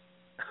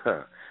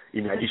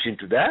 in addition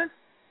to that,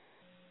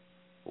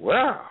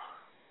 well,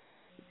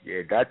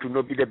 yeah, that would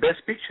not be the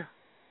best picture.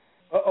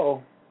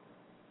 Uh-oh.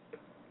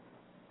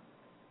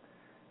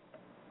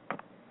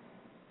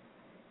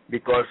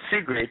 Because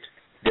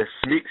the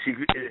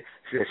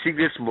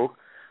cigarette smoke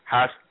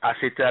has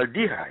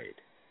acetaldehyde.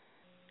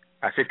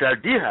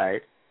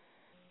 Acetaldehyde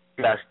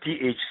plus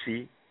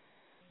THC,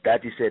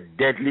 that is a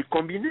deadly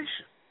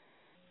combination.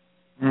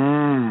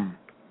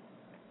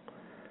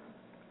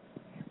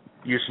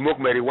 You smoke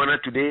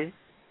marijuana today,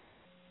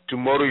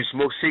 tomorrow you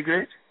smoke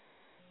cigarette.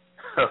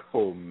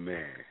 Oh,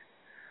 man.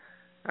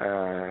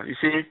 You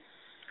see,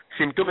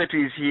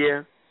 Symptometry is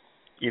here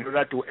in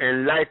order to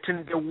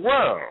enlighten the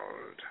world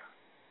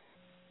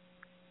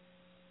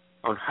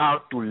on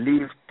how to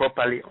live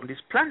properly on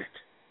this planet.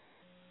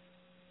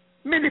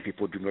 Many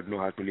people do not know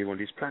how to live on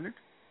this planet.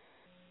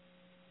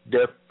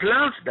 The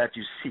plants that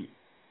you see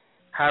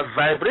have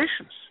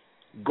vibrations.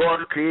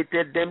 God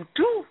created them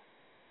too.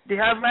 They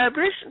have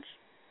vibrations.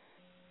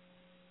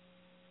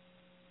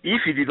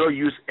 If you did not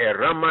use a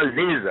Raman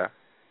laser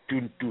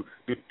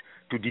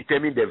to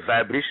determine the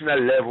vibrational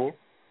level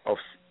of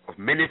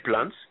many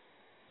plants,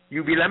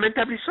 you'll be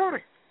lamentably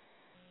sorry.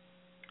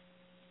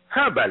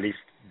 Herbalists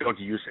don't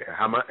use a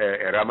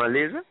Raman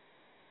laser.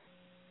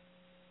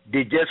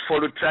 They just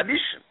follow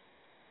tradition.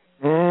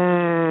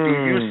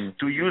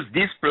 To use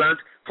this plant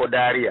for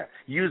diarrhea,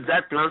 use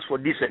that plant for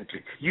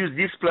dysentery, use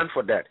this plant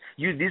for that,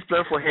 use this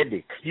plant for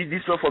headache, use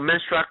this plant for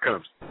menstrual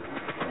cramps.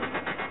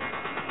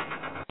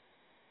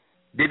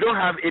 They don't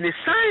have any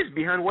science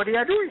behind what they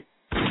are doing.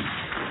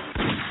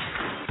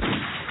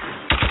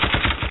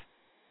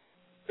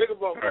 Think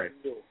about what you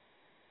do.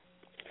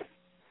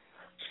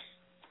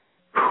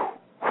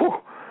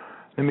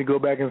 Let me go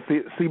back and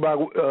see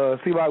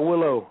about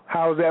Willow.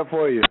 How's that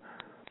for you?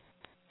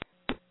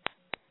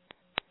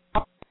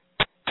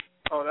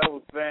 Oh, that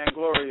was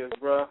vainglorious,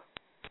 bro.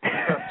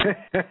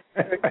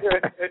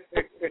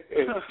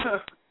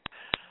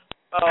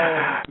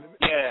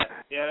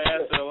 Yeah, that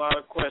answered a lot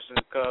of questions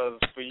because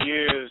for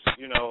years,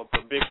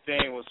 the big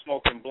thing was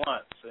smoking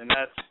blunts, and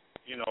that's,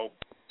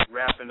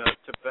 wrapping a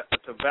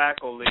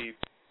tobacco leaf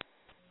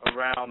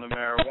around the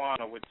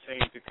marijuana would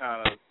seem to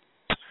kind of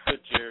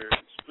split your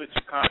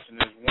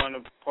consciousness.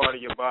 One part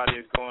of your body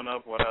is going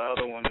up while the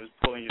other one is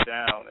pulling you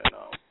down, and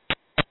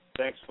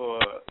thanks for,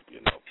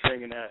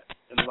 bringing that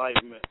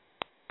enlightenment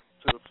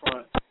to the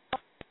front.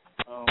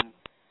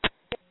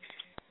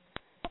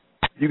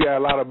 You got a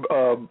lot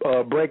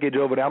of breakage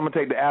over there. I'm gonna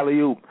take the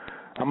alley-oop.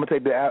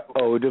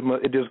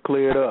 It just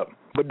cleared up.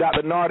 But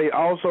Dr. Nardi,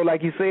 also,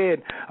 like you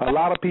said, a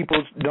lot of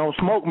people don't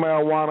smoke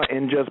marijuana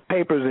in just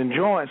papers and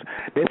joints.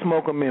 They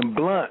smoke them in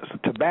blunts,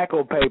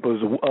 tobacco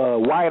papers,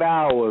 white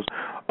owls,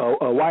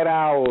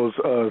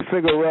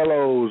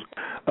 cigarillos,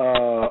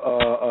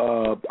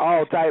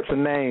 all types of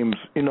names.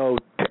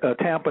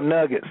 Tampa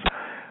Nuggets.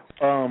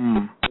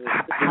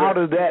 How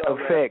does that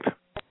affect?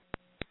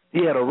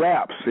 Yeah, the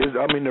wraps.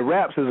 The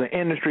wraps is an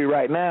industry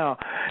right now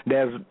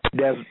that's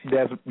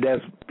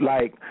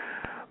like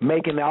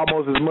making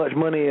almost as much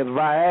money as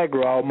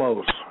Viagra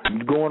almost.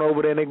 Going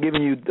over there and they're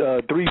giving you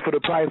 3 for the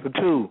price of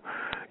 2.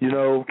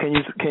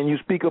 Can you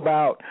speak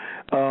about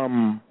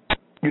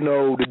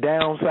the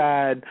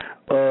downside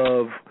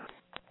of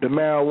the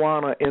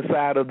marijuana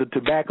inside of the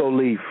tobacco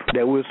leaf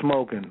that we're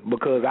smoking?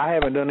 Because I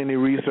haven't done any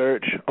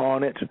research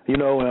on it,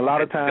 and a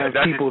lot of times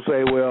people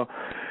say, well,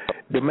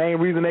 the main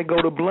reason they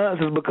go to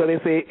blunts is because they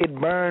say it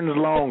burns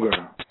longer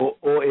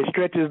or it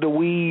stretches the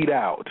weed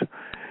out.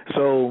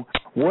 So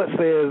what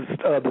says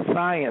the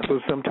science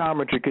of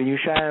symptometry? Can you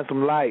shine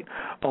some light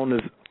on the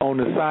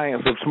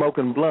science of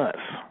smoking blunts?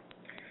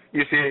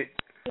 You see,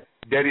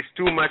 there is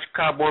too much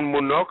carbon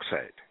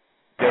monoxide.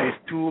 There is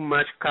too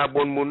much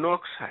carbon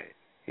monoxide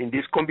in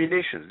these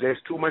combinations.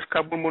 There's too much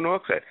carbon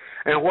monoxide.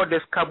 And what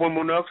does carbon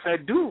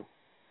monoxide do?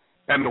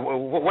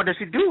 What does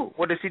it do?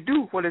 What does it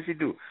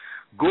do?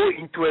 Go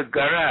into a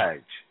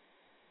garage,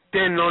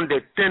 turn on the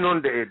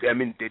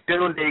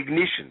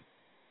ignition,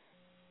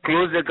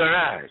 close the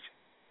garage.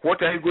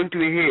 What are you going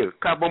to inhale?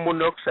 Carbon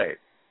monoxide.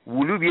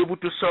 Will you be able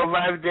to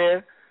survive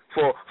there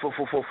for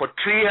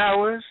 3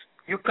 hours?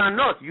 You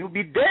cannot. You'll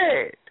be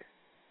dead.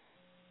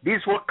 This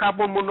is what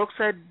carbon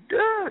monoxide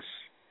does.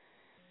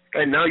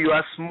 And now you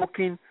are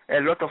smoking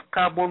a lot of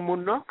carbon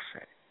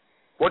monoxide.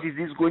 What is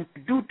this going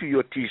to do to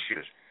your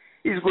tissues?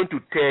 It's going to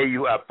tear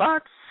you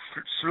apart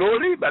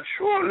slowly but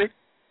surely.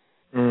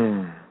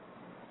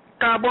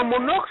 Carbon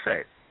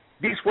monoxide.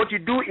 This is what you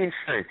do in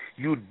science.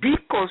 You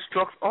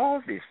deconstruct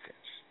all these things.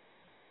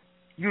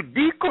 You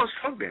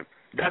deconstruct them.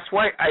 That's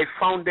why I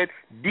founded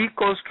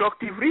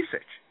deconstructive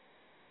research.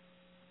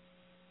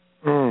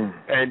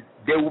 And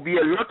there will be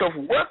a lot of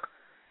work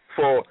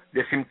for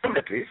the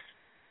symptometrists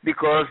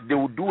because they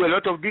will do a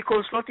lot of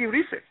deconstructive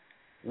research.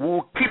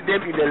 We'll keep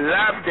them in the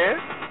lab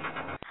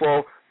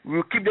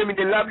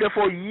there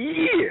for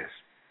years.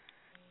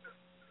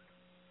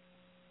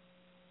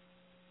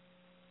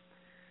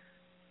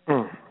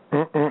 Hear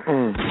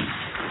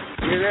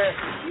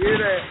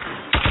that?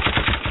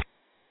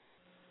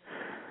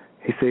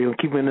 He said he'll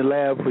keep him in the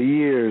lab for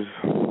years.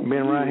 Been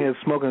around here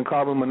smoking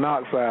carbon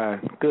monoxide.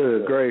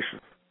 Good gracious.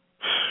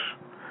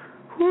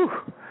 Whew.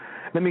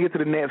 Let me get to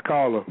the next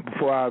caller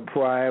before I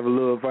have a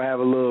little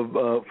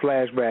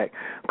flashback.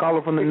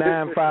 Caller from the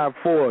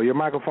 954. Your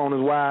microphone is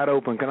wide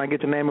open. Can I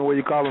get your name and where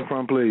you're calling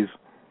from, please?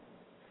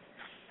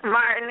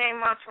 My name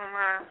is from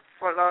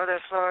Fort Lauderdale,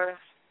 Florida.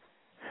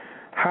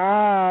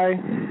 Hi.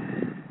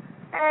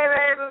 Hey,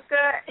 baby, what's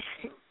good?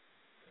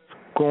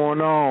 What's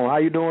going on? How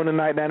you doing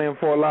tonight down there in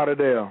Fort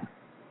Lauderdale?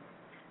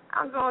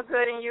 I'm doing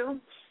good, and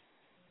you?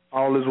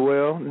 All is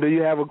well. Do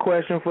you have a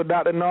question for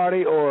Dr.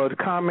 Nardi or a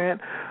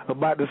comment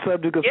about the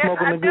subject of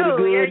smoking the good?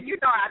 Yeah, you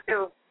know I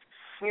do.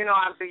 You know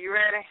I do. You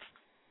ready?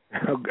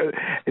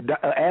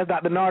 Ask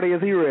Dr. Nardi,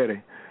 is he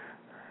ready?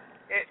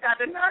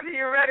 Dr. Nardi,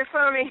 you ready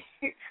for me?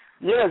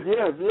 Yes.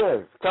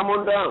 Come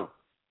on down.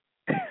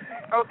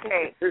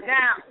 Okay.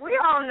 Now, we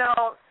all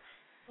know,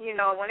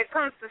 when it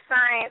comes to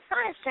science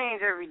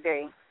changes every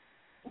day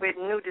with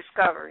new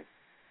discoveries.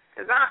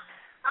 Because I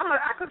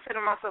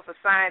consider myself a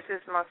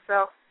scientist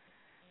myself,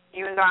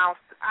 even though I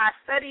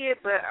study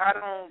it, but I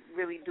don't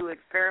really do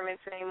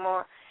experiments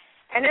anymore.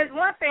 And there's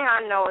one thing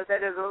I know is that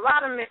there's a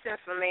lot of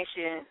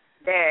misinformation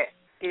that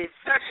is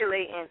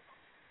circulating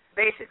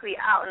basically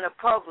out in the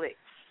public.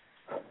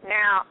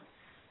 Now,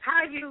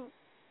 how you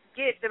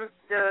get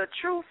the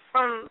truth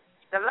from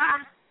the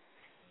lie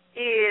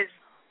is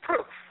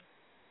proof.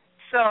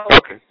 So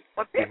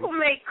when people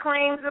make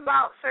claims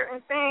about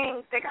certain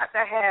things, they got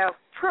to have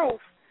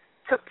proof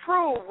to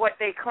prove what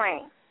they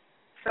claim.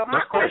 So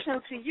my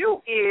question to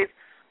you is,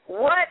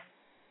 what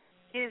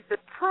is the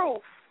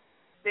proof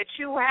that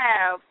you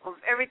have of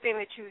everything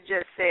that you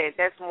just said?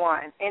 That's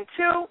one. And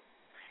two,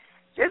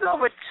 there's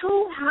over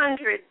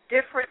 200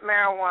 different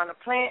marijuana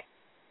plants,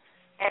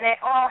 and they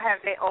all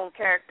have their own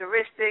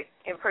characteristic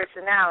and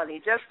personality.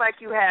 Just like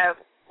you have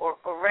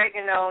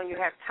oregano and you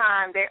have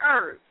thyme, they're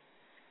herbs.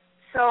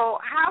 So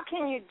how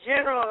can you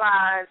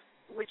generalize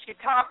what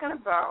you're talking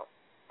about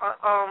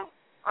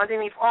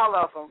underneath all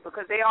of them,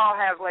 because they all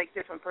have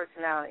different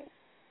personalities?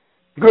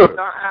 Good.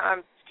 So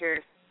I'm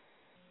curious.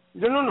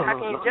 No. How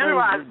can you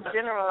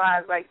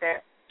generalize like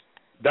that?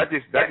 That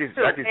is.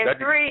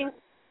 Three.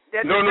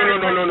 No.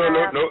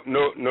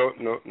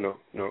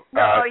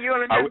 I'll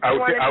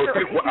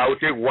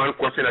take one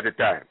question at a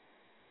time.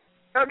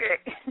 Okay.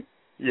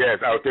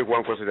 Yes, I'll take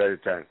one question at a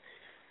time.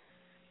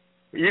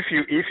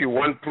 If you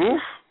want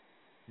proof,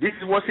 this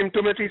is what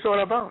symptometry is all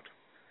about.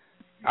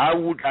 I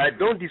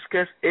don't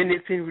discuss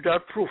anything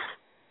without proof.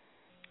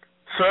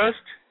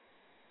 First,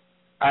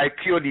 I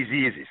cure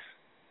diseases.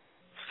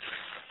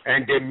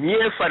 And the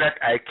mere fact that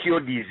I cure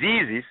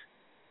diseases,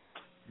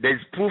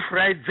 there's proof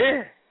right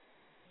there.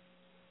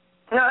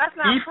 No, that's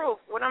not proof.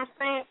 What I'm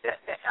saying,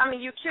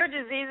 you cure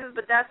diseases,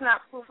 but that's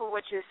not proof of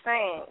what you're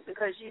saying,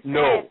 because you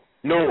said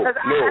because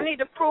I need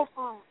the proof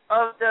of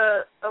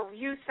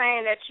you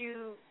saying that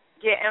you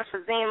get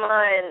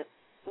emphysema and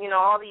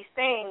all these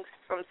things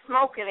from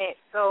smoking it.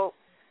 So,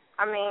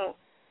 I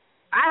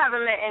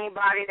haven't met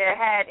anybody that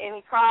had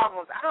any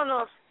problems. I don't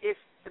know if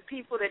the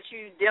people that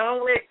you're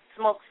dealing with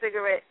smoke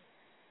cigarettes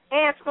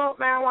and smoke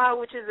marijuana,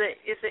 which is an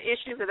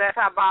issue, because that's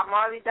how Bob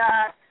Marley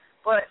died.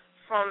 But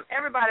from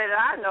everybody that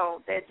I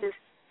know that just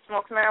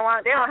smokes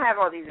marijuana, they don't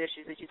have all these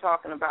issues that you're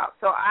talking about.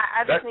 So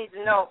I just need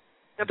to know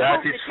the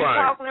proof that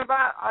you're talking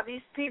about. Are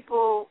these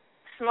people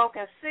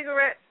smoking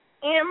cigarettes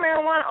and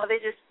marijuana, or they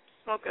just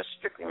smoking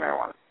strictly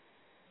marijuana?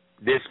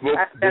 They smoke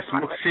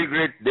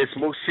cigarette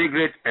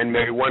and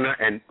marijuana,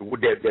 and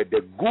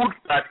the good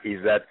part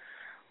is that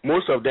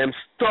most of them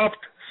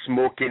stopped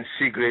smoking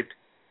cigarette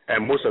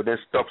and most of them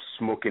stopped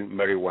smoking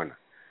marijuana.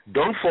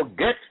 Don't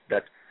forget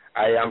that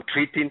I am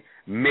treating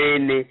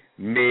many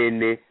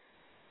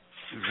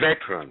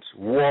veterans,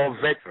 war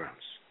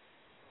veterans.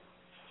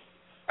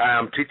 I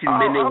am treating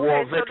many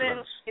war veterans. So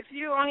then if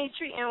you're only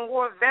treating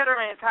war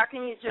veterans, how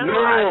can you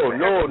generalize?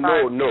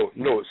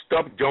 No.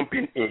 Stop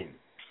jumping in.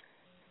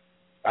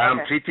 I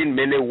am treating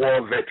many war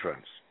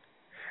veterans.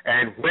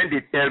 And when they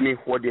tell me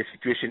what their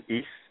situation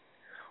is,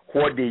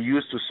 what they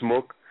used to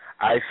smoke,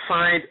 I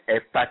find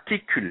a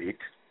particulate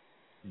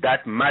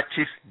that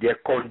matches their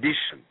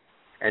condition,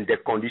 and the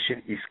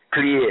condition is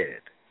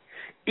cleared.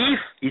 If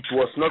it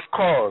was not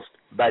caused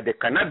by the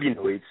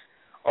cannabinoids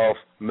of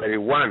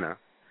marijuana,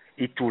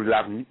 it would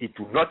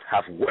not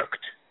have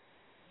worked.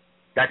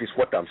 That is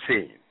what I'm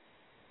saying.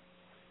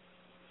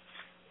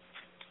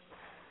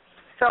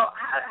 So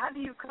how do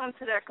you come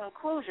to that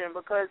conclusion?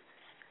 Because,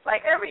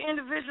 every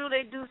individual,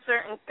 they do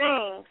certain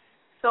things.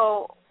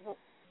 So,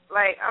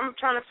 I'm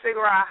trying to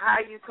figure out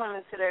how you come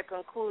into that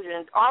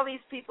conclusion. All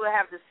these people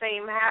have the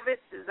same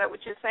habits, is that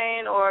what you're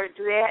saying? Or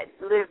do they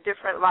live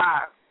different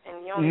lives?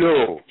 And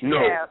No.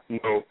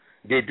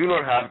 They do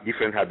not have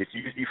different habits.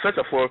 First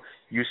of all,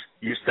 you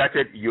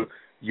started your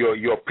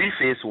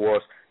preface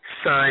was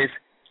science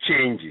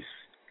changes.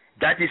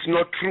 That is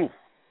not true.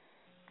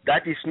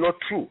 That is not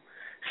true.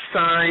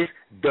 Science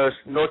does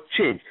not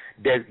change.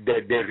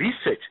 The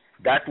research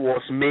that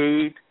was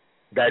made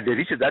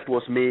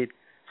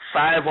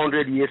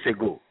 500 years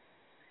ago.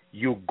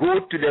 You go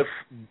to the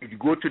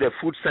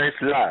food science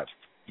lab,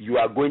 you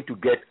are going to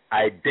get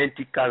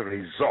identical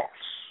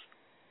results.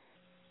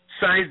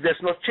 Science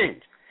does not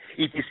change.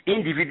 It is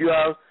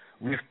individual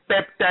with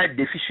peptide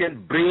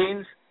deficient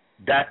brains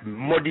that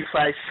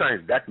modify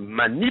science, that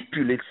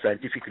manipulate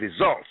scientific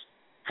results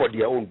for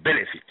their own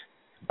benefit.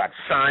 But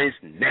science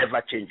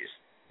never changes.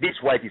 This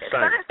is why it is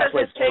science. Science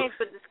doesn't change,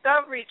 but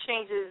discovery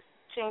changes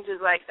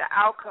like the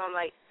outcome.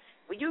 Like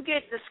when you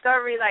get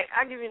discovery, like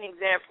I'll give you an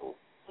example.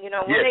 You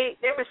know, when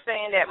they were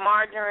saying that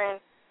margarine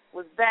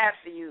was bad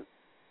for you.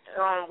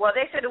 Well,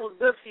 they said it was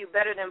good for you,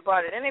 better than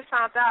butter. Then they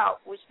found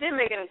out, which didn't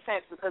make any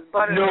sense because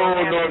butter. No.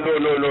 They changed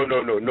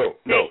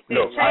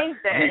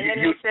that, and then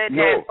they said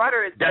that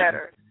butter is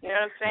better. You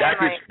know what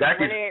I'm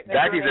saying?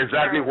 That is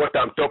exactly what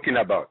I'm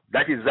talking about.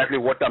 That is exactly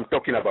what I'm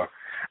talking about.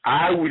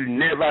 I will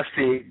never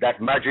say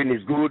that margarine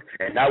is good,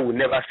 and I will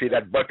never say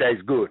that butter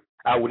is good.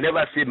 I will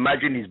never say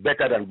margarine is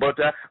better than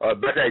butter or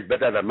butter is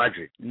better than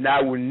margarine. Now,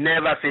 I will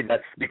never say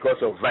that because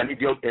of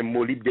vanadium and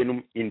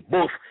molybdenum in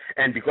both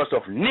and because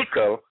of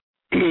nickel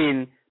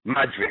in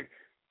margarine.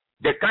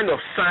 The kind of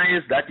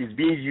science that is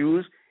being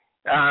used,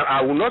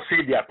 I will not say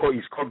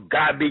it's called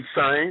garbage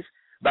science,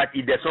 but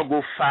it does not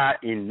go far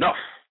enough.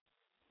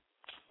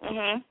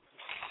 Mm-hmm.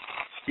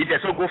 It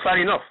does not go far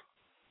enough.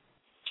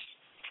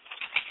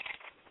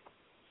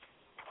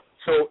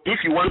 So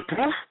if you want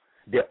proof,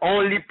 the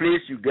only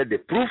place you get the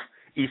proof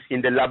is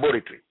in the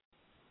laboratory.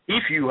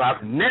 If you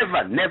have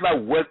never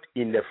worked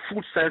in the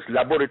food science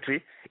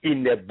laboratory,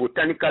 in the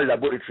botanical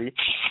laboratory,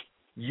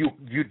 you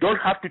don't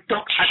have to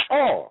talk at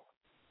all.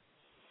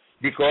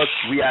 Because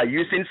we are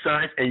using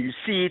science and you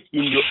see it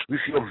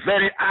with your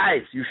very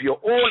eyes, with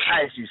your own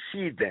eyes, you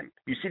see them.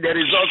 You see the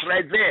results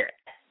right there.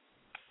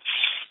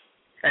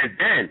 And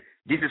then,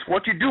 this is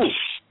what you do.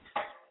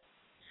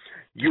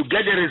 You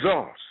get the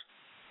results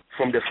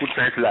from the food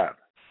science lab.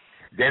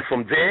 Then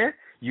from there,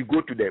 you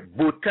go to the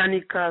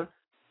botanical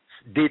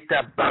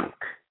data bank.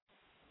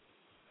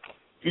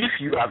 If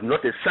you are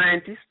not a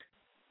scientist,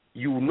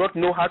 you will not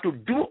know how to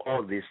do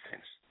all these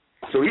things.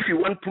 So if you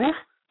want proof,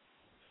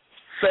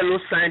 fellow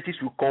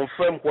scientists will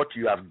confirm what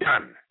you have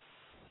done.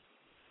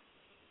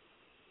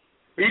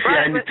 If you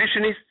are a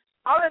nutritionist,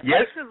 all it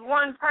takes is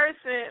one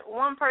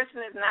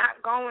person is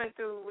not going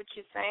through what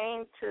you're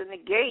saying to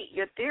negate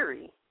your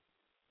theory.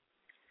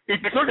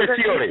 It is not a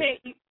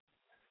theory.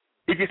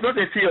 It is not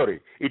a theory.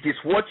 It is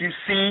what you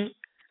see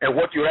and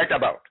what you write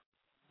about.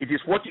 It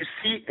is what you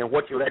see and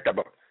what you write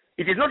about.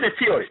 It is not a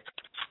theory.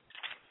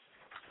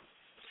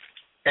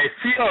 A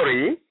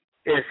theory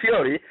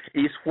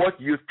is what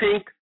you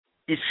think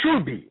it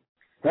should be,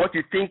 what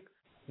you think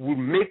will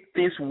make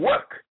things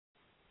work.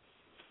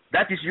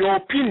 That is your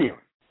opinion.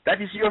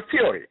 That is your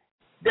theory.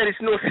 There is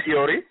no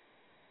theory.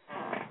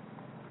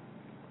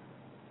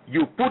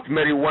 You put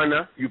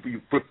marijuana, you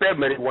prepare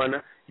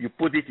marijuana, you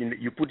put it in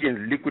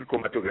liquid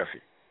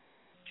chromatography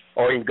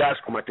or in gas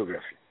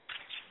chromatography.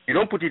 You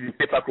don't put it in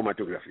paper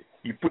chromatography.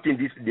 You put in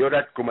the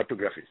other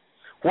chromatographies.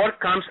 What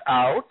comes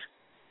out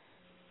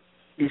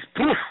is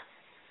proof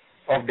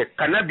of the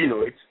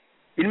cannabinoids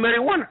in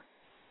marijuana.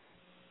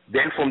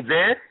 Then from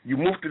there, you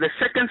move to the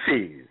second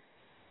phase.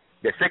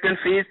 The second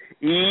phase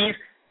is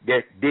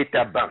the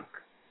data bank.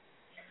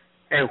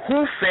 And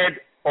who fed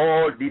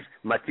all these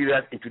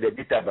materials into the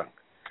data bank?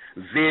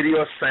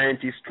 Various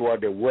scientists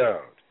throughout the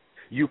world.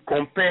 You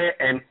compare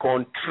and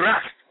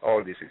contrast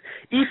all this.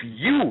 If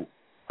you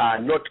are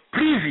not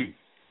privy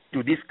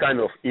to this kind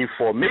of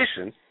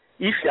information,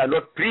 if you are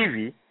not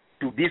privy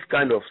to this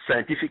kind of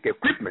scientific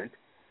equipment,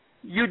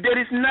 there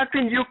is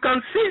nothing you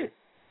can say.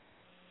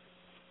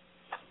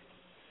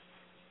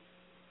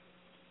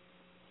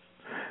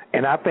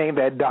 And I think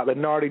that Dr.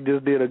 Nardi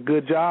just did a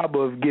good job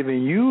of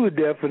giving you a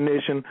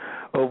definition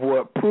of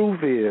what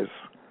proof is.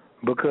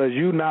 Because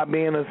you not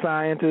being a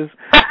scientist,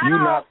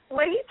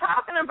 what he's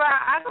talking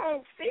about, I don't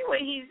see what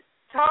he's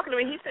talking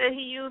about. He said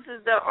he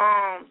uses the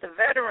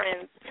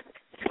veterans,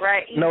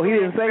 right? No, he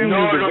didn't say he used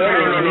the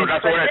veterans. No,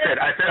 that's what I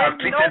said. I said I've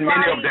treated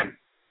many of them.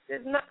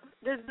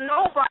 There's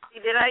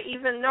nobody that I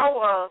even know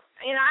of.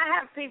 You know, I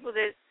have people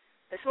that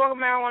smoke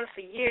marijuana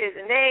for years,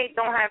 and they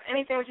don't have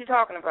anything what you're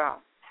talking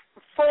about.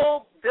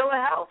 Full bill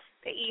of health.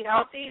 They eat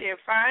healthy. They're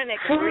fine. They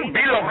can breathe. Full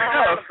bill of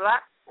health?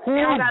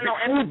 Full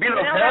bill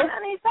of health?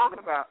 Nothing he's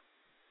talking about.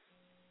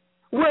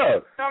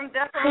 Well, full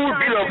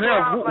bill of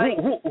health.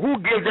 Who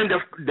gave them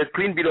the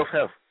clean bill of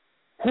health?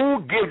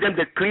 Who gave them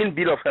the clean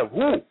bill of health?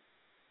 Who?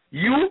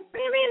 You? What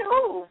do you mean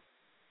who?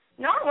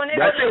 No, when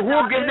they who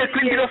gave the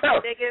clean bill of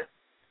health? They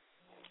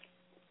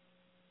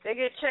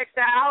get checked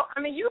out. I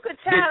mean, you could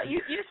tell.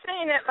 You're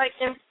saying that like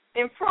in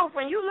proof.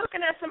 When you're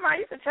looking at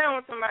somebody, you can tell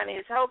when somebody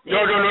is healthy.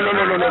 No.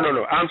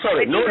 I'm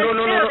sorry. No.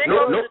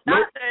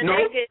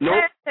 They get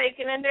tests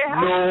taken, and it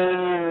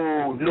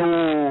helps?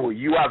 No.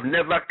 You have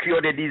never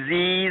cured a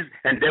disease,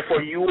 and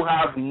therefore you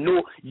have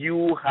no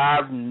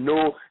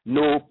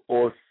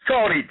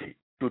authority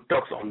to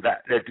talk on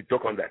that.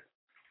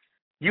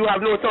 You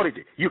have no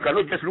authority. You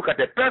cannot just look at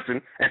a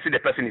person and say the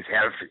person is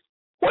healthy.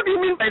 What do you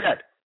mean by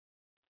that?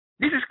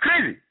 This is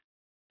crazy.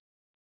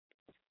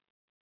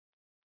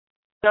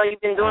 No,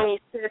 you've been doing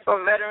these tests for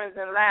veterans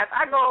and labs.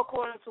 I go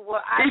according to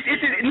what I it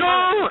is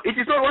not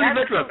only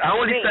veterans.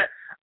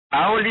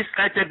 I only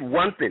cited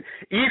one thing.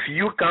 If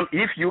you come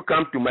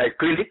to my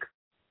clinic,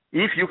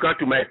 and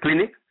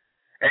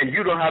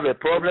you don't have a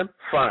problem,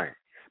 fine.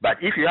 But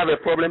if you have a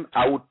problem,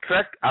 I will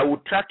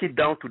track it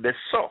down to the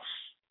source.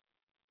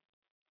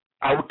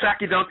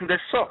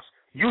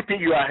 You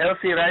think you are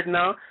healthy right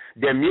now?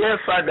 The mere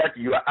fact that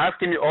you are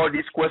asking me all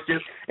these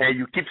questions and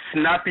you keep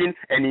snapping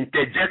and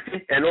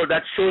interjecting and all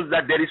that shows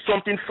that there is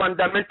something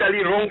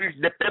fundamentally wrong with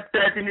the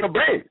peptides in your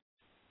brain.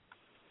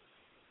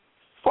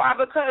 Why?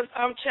 Because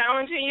I'm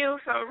challenging you.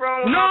 Something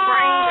wrong with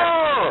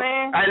my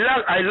brain? I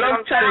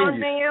love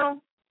challenging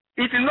you.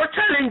 It is not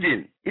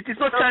challenging.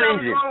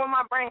 Something's wrong with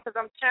my brain because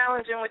I'm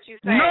challenging what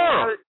you say.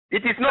 No,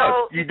 it is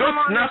not. You don't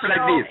snap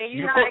like this. And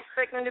you're not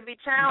expecting to be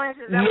challenged?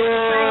 Is that what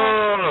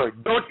you're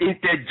saying? Don't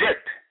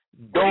interject.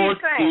 Don't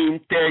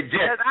interject.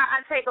 Because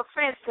I take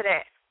offense to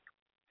that.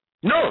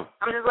 No.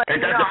 I'm just letting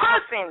you know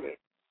I'm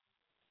offended.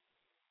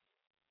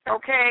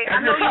 Okay? I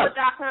know you're a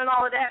doctor and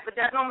all of that, but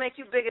that don't make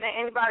you bigger than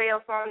anybody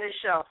else on this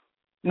show.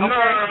 No.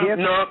 Wait a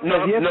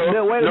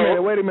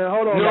minute.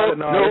 Hold on, Dr.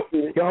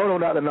 Nardi. Hold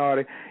on, Dr.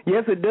 Nardi.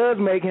 Yes, it does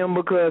make him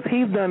because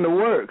he's done the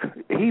work.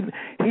 He's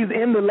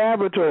in the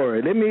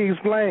laboratory. Let me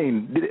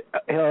explain.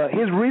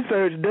 His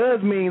research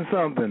does mean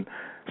something.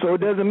 So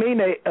it doesn't mean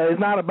that it's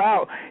not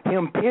about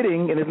him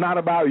pitting, and it's not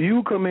about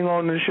you coming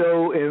on the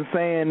show and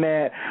saying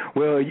that,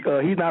 well,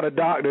 he's not a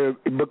doctor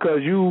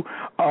because you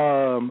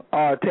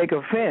take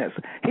offense.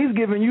 He's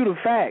giving you the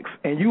facts,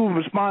 and you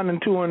responding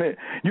to it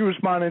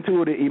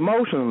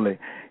emotionally.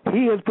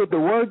 He has put the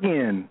work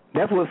in.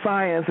 That's what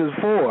science is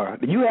for.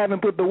 You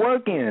haven't put the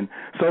work in.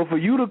 So for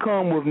you to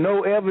come with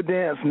no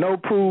evidence, no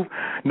proof,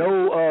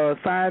 no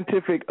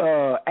scientific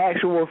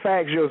actual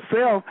facts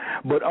yourself,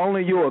 but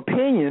only your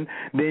opinion,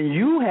 then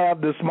you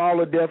have the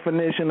smaller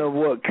definition of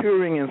what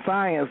curing in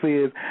science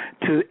is.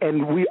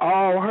 And we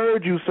all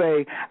heard you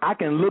say, I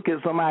can look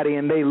at somebody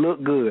and they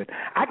look good.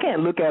 I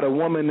can't look at a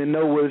woman and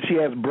know whether she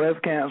has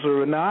breast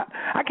cancer or not.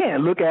 I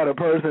can't look at a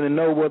person and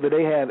know whether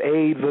they have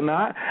AIDS or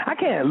not. I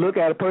can't look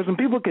at a person.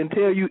 People can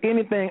tell you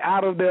anything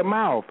out of their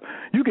mouth.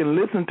 You can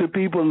listen to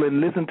people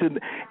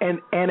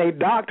and a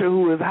doctor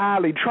who is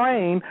highly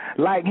trained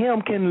like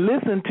him can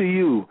listen to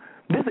you.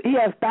 He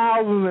has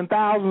thousands and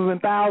thousands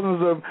and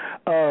thousands of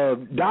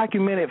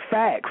documented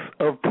facts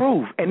of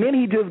proof, and then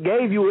he just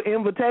gave you an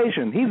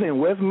invitation. He's in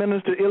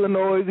Westminster,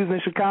 Illinois. He's in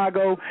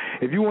Chicago.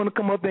 If you want to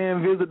come up there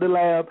and visit the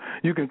lab,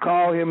 you can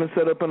call him and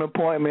set up an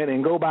appointment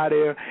and go by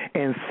there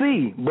and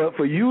see. But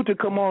for you to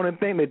come on and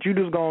think that you're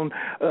just going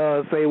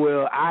to say,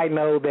 well, I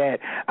know that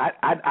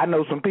I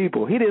know some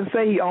people. He didn't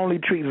say he only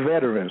treats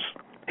veterans.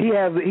 He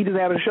just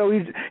had a show.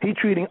 He's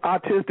treating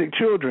autistic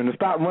children to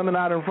stop running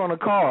out in front of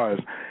cars.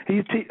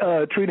 He's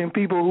treating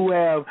people who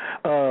have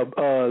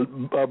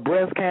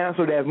breast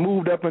cancer that's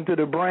moved up into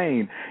the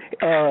brain,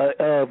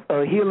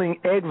 healing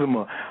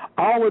eczema.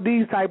 All of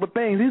these type of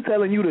things. He's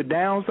telling you the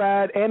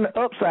downside and the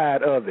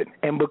upside of it.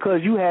 And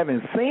because you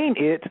haven't seen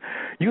it,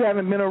 you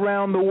haven't been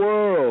around the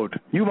world.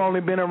 You've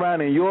only been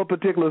around in your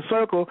particular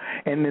circle.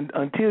 And then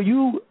until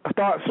you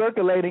start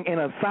circulating in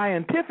a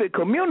scientific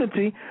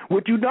community,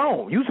 which you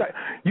don't.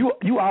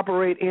 You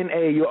operate in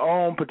your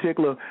own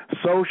particular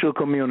social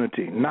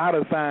community, not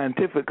a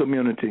scientific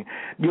community.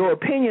 Your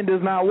opinion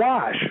does not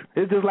wash.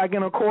 It's just like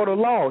in a court of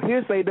law.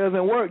 Hearsay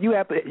doesn't work. You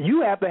have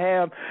to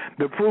have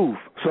the proof.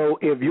 So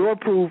if your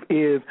proof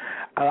is,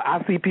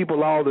 I see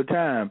people all the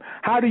time.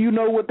 How do you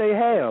know what they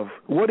have?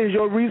 What is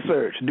your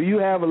research? Do you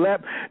have a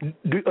lab?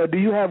 Do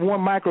you have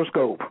one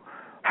microscope?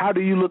 How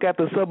do you look at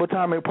the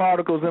subatomic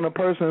particles in a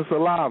person's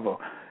saliva?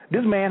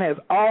 This man has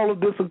all of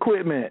this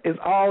equipment. It's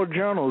all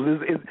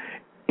journals.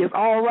 It's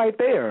all right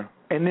there.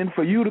 And then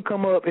for you to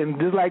come up and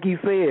just like he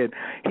said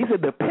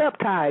the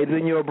peptides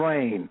in your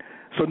brain.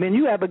 So then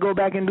you have to go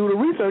back and do the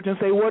research and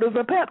say, what is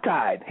a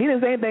peptide? He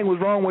didn't say anything was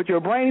wrong with your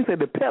brain. He said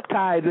the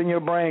peptides in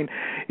your brain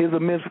is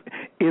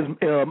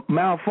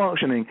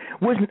malfunctioning,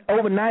 which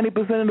over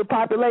 90% of the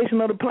population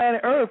of the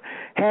planet Earth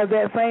has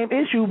that same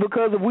issue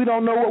because we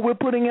don't know what we're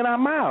putting in our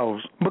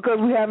mouths because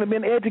we haven't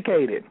been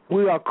educated.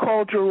 We are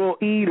cultural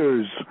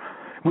eaters.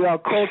 We are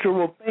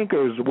cultural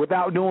thinkers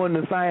without doing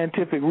the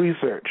scientific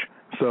research.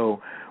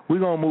 So we're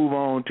going to move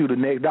on to the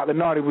next. Dr.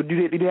 Nardi,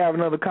 did you have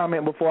another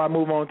comment before I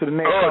move on to the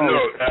next? No.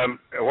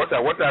 What I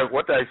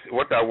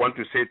want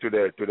to say to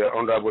the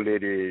honorable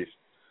lady is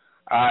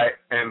I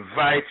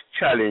invite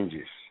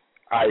challenges.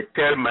 I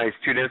tell my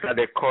students at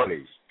the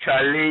college,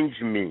 challenge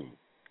me.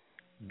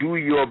 Do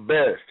your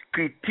best.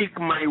 Critique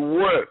my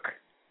work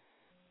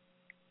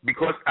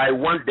because I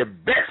want the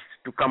best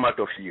to come out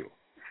of you.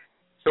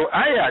 So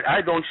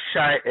I don't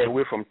shy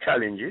away from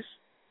challenges.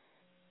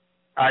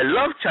 I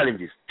love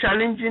challenges.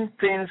 Challenging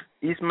things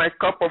is my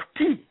cup of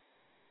tea.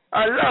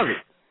 I love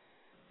it.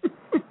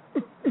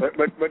 but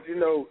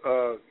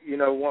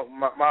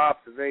my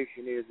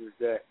observation is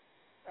that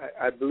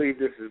I believe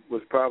this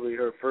was probably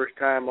her first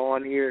time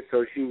on here,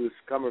 so she was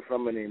coming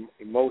from an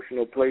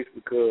emotional place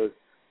because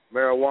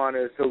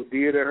marijuana is so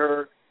dear to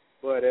her.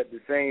 But at the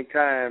same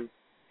time,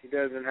 she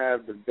didn't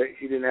have the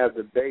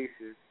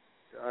basis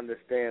to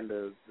understand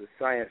the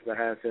science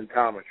behind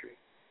symptometry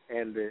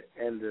and the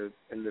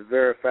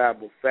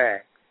verifiable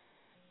facts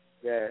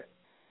that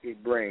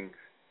it brings.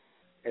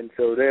 And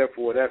so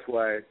therefore, that's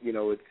why she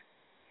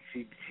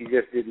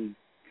didn't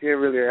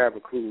really have a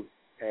clue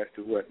as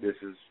to what this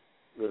is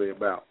really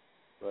about.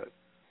 But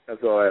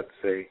that's all I have to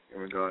say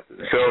in regards to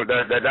that. So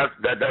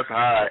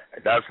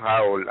that's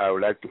how I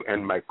would like to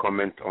end my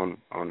comment on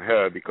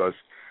her, because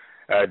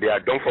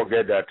don't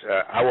forget that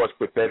I was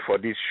prepared for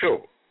this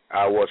show.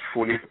 I was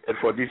fully prepared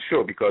for this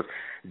show because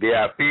there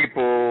are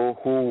people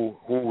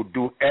who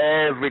do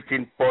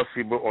everything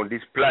possible on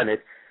this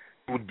planet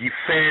to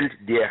defend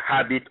their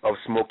habit of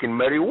smoking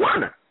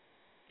marijuana.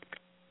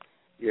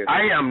 Yes.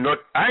 I am not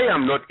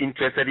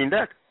interested in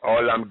that.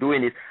 All I'm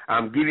doing is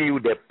I'm giving you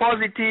the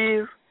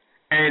positive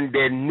and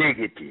the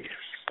negatives.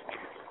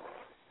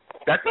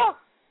 That's all.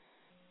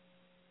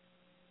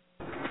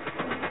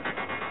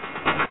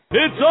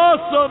 It's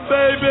awesome,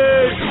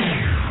 baby!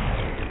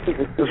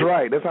 That's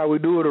right. That's how we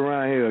do it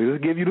around here.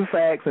 Just give you the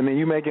facts, and then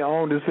you make your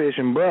own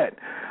decision. But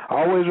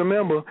always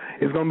remember,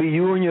 it's going to be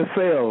you and your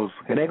cells.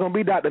 It ain't going to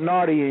be Dr.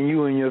 Nardi and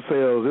you and your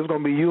cells. It's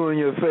going to be you and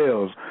your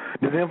cells.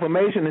 This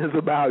information is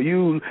about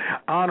you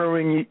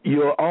honoring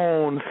your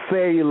own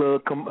cellular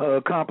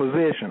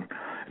composition,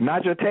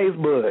 not your taste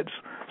buds.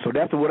 So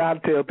that's what I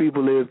tell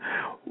people is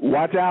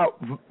watch out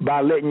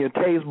by letting your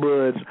taste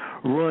buds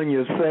run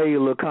your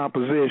cellular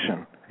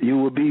composition. You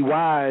will be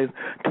wise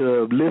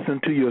to listen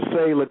to your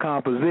cellular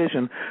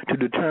composition to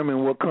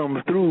determine what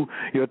comes through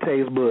your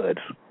taste buds.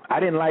 I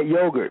didn't like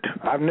yogurt.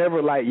 I've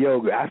never liked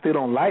yogurt. I still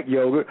don't like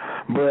yogurt,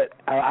 but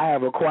I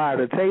have acquired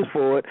a taste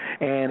for it,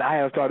 and I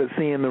have started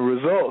seeing the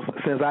results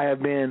since I have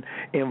been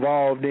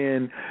involved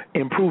in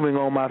improving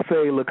on my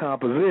cellular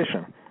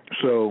composition.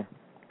 So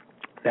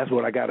that's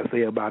what I got to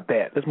say about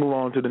that. Let's move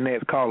on to the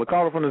next caller.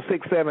 Caller from the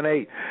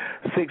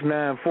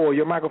 678-694.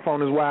 Your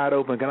microphone is wide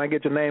open. Can I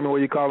get your name and where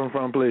you're calling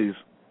from, please?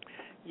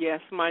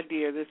 Yes, my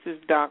dear. This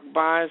is Doc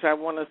Baj. I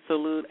want to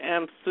salute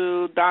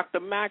Sue,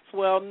 Dr.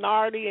 Maxwell,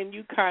 Nardi, and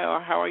you,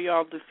 Kyle. How are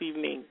y'all this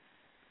evening?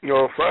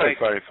 Oh, fine.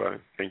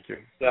 Thank you.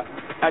 Yeah.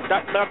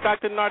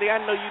 Dr. Nardi, I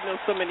know you know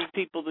so many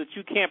people that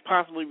you can't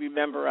possibly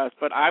remember us,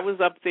 but I was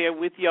up there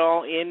with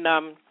y'all in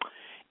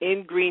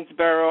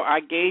Greensboro. I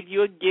gave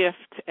you a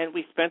gift, and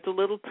we spent a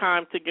little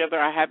time together.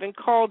 I haven't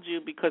called you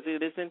because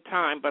it isn't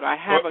time, but I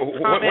have a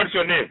comment.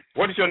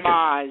 What's your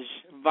name?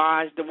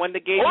 Vaj, the one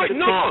that gave you the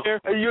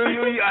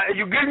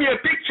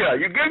picture.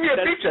 You gave me a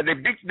picture. The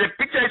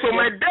picture is on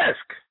my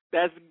desk.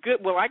 That's good.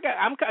 Well,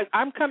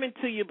 I'm coming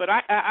to you, but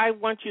I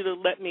want you to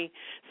let me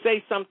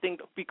say something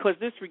because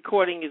this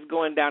recording is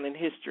going down in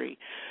history.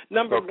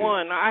 Number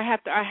one, I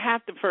have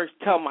to first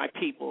tell my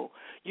people,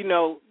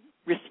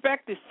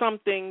 respect is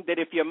something that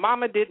if your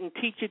mama didn't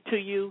teach it to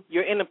you,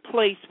 you're in a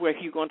place where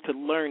you're going to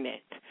learn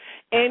it.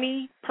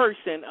 Any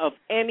person of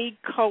any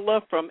color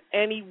from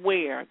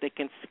anywhere that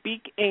can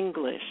speak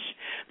English,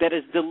 that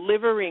is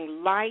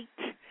delivering light,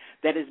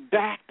 that is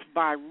backed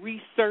by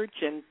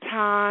research and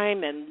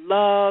time and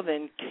love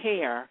and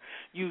care,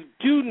 you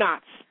do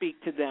not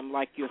speak to them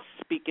like you're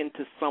speaking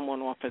to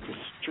someone off of the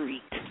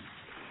street.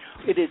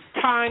 It is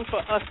time for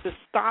us to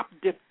stop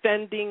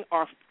defending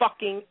our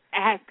fucking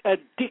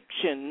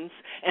addictions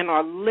and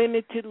our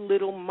limited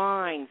little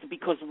minds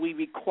because we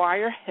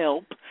require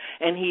help,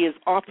 and he is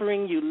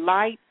offering you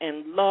light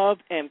and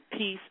love and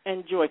peace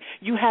and joy.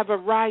 You have a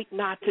right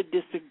not to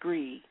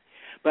disagree,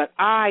 but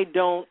I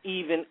don't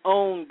even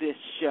own this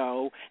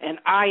show, and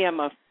I am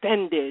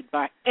offended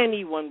by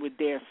anyone would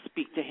dare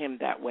speak to him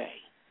that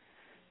way.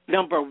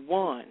 Number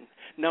one.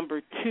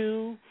 Number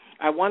two,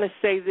 I want to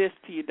say this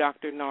to you,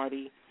 Dr.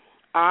 Nardi.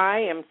 I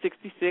am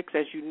 66.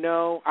 As you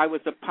know, I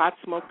was a pot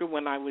smoker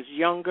when I was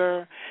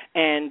younger,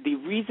 and the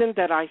reason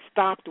that I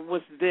stopped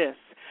was this.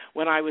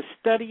 When I was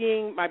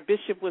studying, my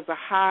bishop was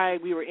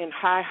we were in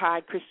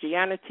high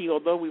Christianity,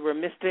 although we were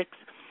mystics.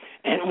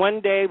 And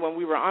one day when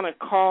we were on a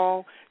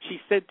call, she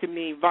said to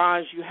me,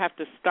 Vaj, you have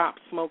to stop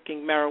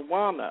smoking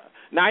marijuana.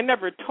 Now, I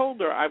never told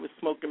her I was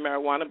smoking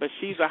marijuana, but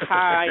she's a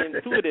high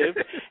intuitive,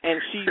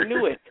 and she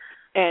knew it.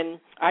 And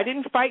I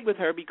didn't fight with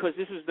her because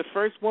this was the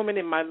first woman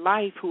in my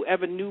life who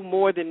ever knew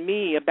more than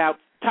me about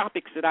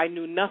topics that I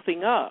knew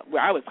nothing of.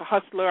 Where I was a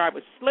hustler, I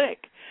was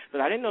slick,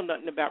 but I didn't know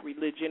nothing about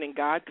religion and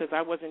God because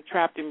I wasn't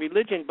trapped in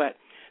religion. But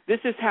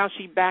this is how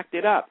she backed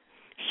it up.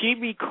 She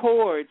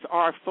records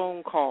our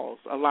phone calls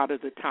a lot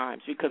of the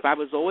times because I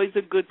was always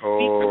a good speaker.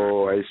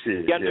 Oh, I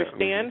see. You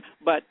understand?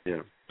 Yeah. But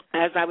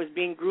as I was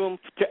being groomed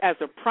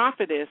as a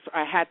prophetess,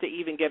 I had to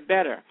even get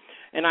better.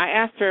 And I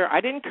asked her, I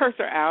didn't curse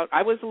her out.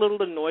 I was a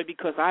little annoyed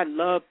because I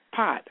love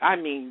pot. I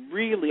mean,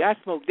 really, I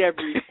smoked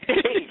every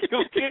day.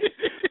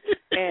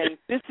 And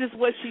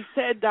what she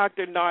said,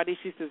 Dr. Nardi.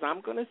 She says,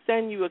 I'm going to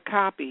send you a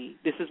copy.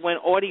 This is when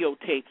audio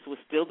tapes was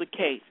still the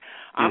case.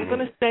 I'm going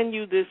to send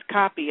you this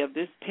copy of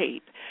this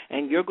tape,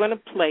 and you're going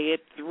to play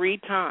it 3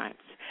 times.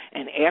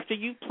 And after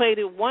you played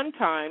it 1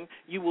 time,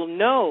 you will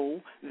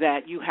know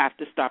that you have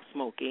to stop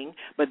smoking.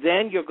 But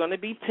then you're going to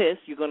be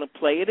pissed. You're going to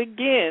play it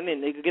again,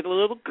 and they get a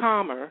little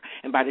calmer.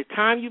 And by the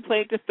time you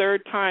play it the 3rd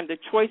time, the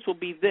choice will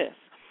be this.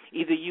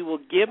 Either you will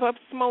give up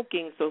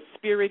smoking so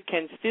spirit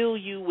can fill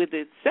you with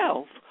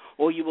itself,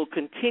 or you will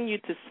continue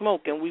to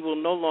smoke and we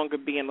will no longer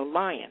be in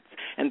alliance.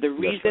 And the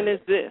reason is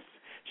this.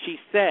 She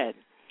said,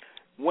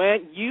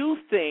 when you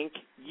think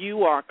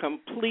you are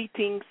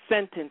completing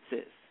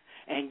sentences,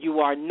 and you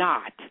are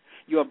not.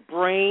 Your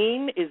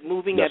brain is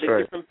moving at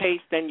a different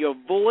pace than your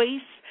voice,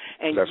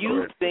 and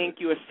you think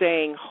you are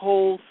saying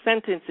whole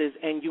sentences,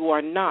 and you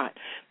are not.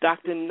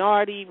 Dr.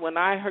 Nardi, when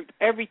I heard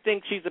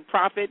everything, she's a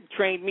prophet,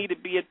 trained me to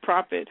be a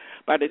prophet.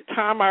 By the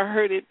time I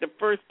heard it the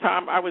first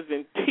time, I was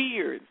in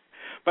tears.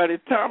 By the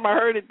time I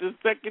heard it the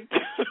second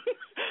time,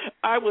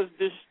 I was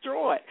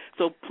destroyed.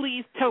 So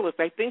please tell us.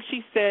 I think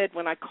she said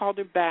when I called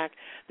her back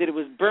that it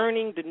was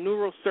burning the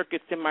neural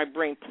circuits in my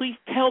brain. Please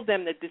tell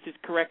them that this is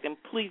correct, and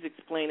please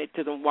explain it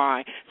to them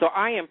why. So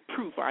I am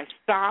proof. I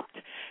stopped.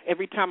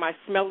 Every time I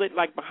smelled it,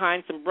 like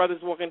behind some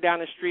brothers walking down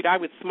the street, I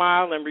would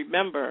smile and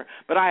remember.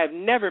 But I have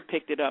never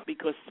picked it up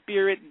because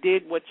Spirit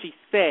did what she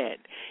said.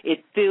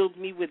 It filled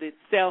me with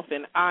itself,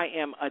 and I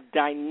am a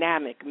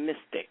dynamic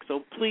mystic.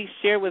 So please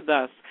share with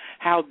us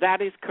how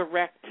that is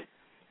correct,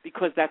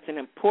 because that's an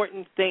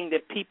important thing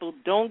that people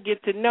don't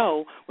get to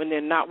know when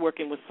they're not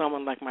working with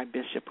someone like my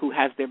bishop who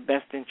has their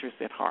best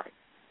interests at heart.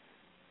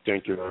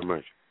 Thank you very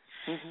much.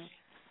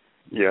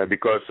 Yeah,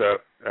 because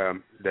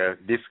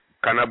this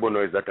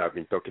cannabinoids that I've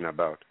been talking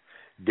about,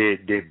 they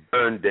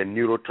burn the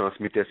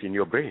neurotransmitters in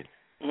your brain.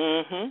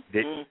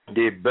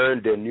 They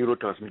burn the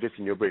neurotransmitters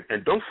in your brain.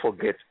 And don't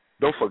forget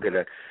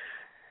that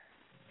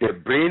the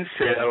brain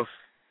cells,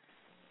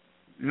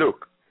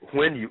 look,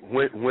 when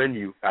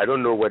you I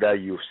don't know whether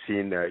you've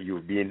seen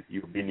you've been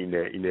in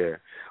a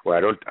well,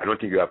 I don't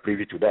think you are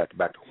privy to that,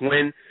 but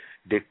when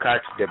they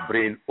cut the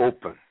brain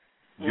open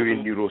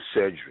during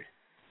neurosurgery,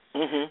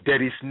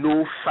 there is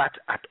no fat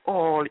at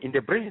all in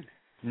the brain.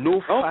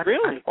 No fat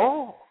at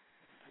all.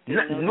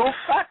 No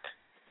fat.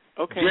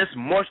 Okay.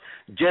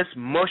 Just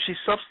mushy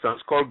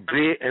substance called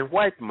gray and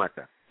white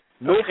matter.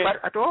 No fat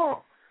at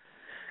all.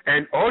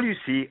 And all you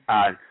see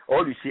are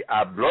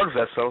blood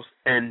vessels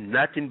and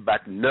nothing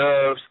but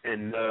nerves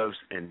and nerves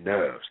and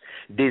nerves.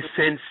 They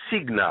send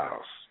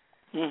signals.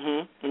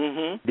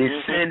 They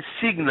send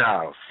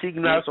signals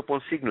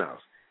upon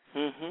signals.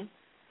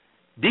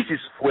 This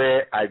is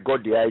where I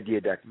got the idea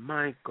that,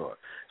 my God,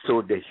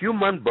 so the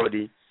human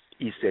body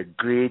is a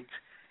great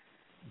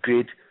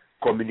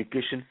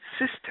communication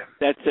system.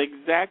 That's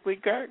exactly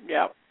correct.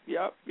 Yep.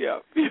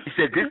 It's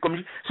a great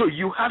community. So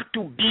you have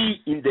to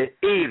be in the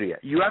area.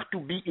 You have to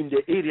be in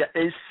the area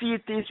and see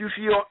things with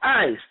your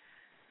eyes.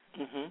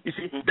 You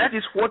see,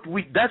 that's what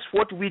we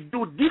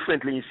do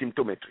differently in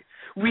symptometry.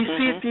 We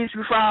see things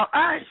with our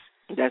eyes.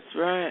 That's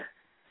right.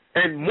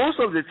 And most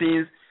of the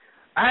things,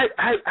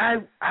 I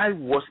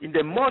was in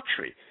the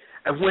mortuary,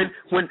 and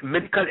when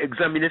medical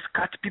examiners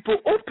cut people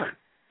open,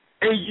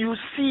 and you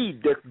see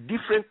the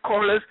different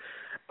colors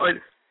and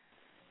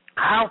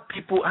how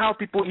people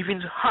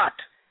even heart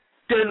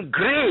turn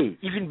gray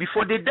even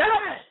before they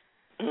die.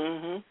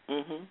 You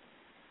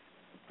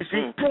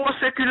see, poor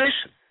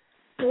circulation.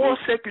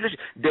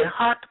 The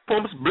heart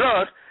pumps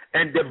blood,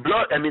 and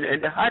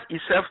the heart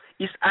itself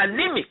is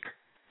anemic.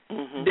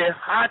 The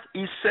heart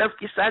itself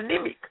is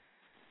anemic.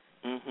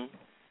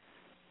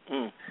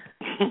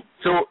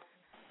 So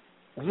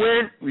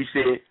when we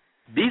say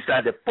these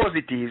are the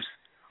positives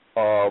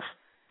of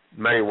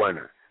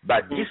marijuana,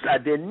 but these are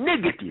the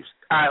negatives,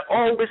 I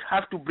always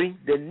have to bring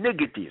the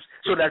negatives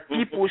so that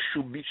people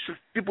should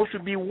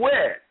be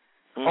aware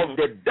of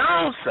the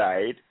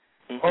downside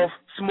of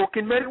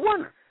smoking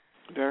marijuana.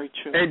 Very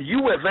true. And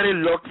you were very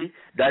lucky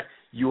that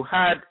you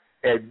had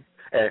a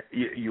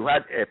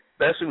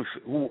person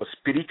who was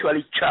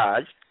spiritually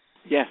charged.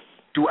 Yes.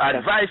 To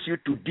advise you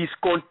to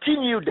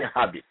discontinue the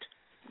habit.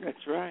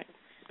 That's right.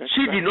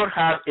 She did not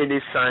have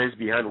any science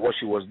behind what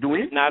she was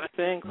doing. Not a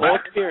thing.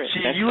 But she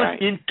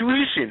used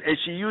intuition, and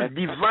she used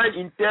divine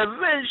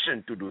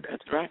intervention to do that.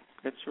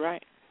 That's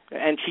right.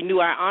 And she knew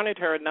I honored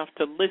her enough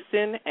to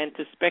listen and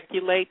to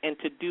speculate and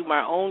to do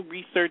my own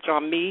research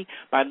on me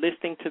by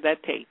listening to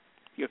that tape.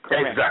 You're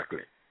correct.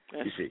 Exactly.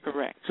 That's you see.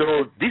 Correct.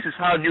 So this is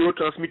how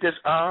neurotransmitters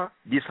are.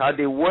 This is how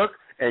they work.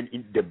 And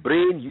the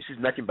brain uses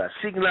nothing but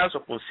signals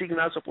upon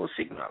signals upon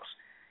signals.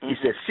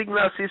 It's a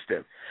signal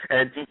system,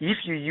 and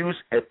if you use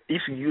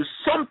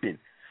something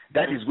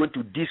that is going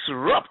to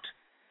disrupt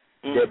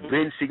the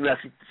brain signal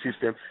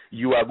system,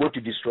 you are going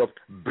to disrupt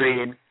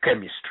brain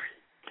chemistry.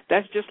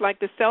 That's just like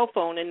the cell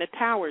phone and the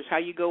towers. How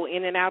you go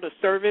in and out of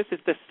service.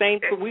 It's the same.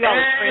 We are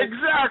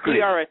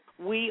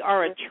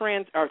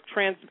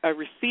a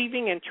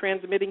receiving and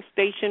transmitting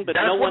station, but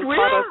no one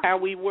taught us how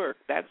we work.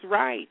 That's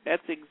right.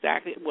 That's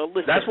exactly. Well,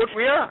 listen. That's what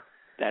we are.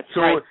 That's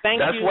so right.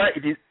 Thank that's you. why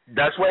it is.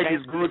 That's why it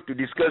is good to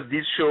discuss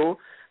this show,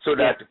 so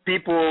that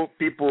people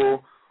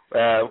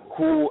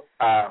who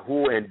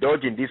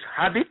indulge in this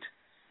habit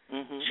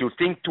should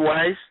think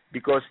twice,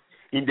 because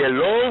in the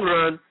long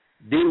run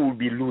they will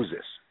be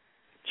losers.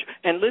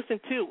 And listen,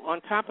 too, on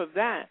top of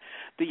that,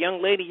 the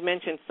young lady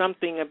mentioned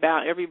something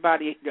about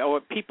everybody or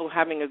people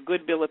having a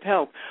good bill of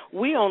health.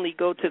 We only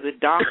go to the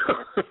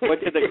doctor or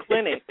to the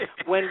clinic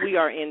when we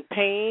are in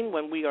pain,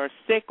 when we are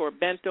sick or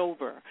bent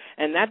over.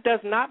 And that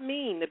does not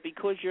mean that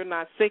because you're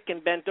not sick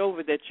and bent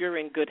over that you're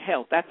in good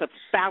health. That's a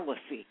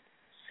fallacy.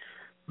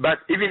 But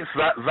even,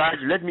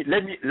 Vaj, let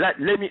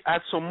me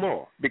add some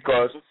more,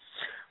 because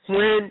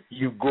when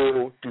you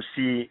go to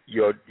see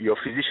your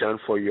physician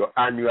for your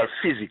annual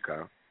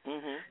physical,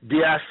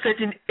 there are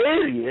certain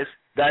areas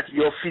that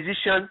your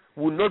physician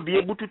will not be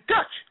able to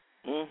touch.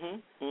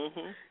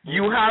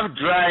 You have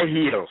dry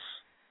heels.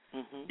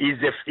 Is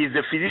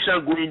the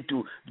physician going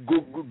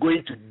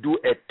to do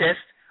a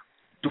test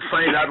to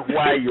find out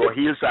why your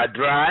heels are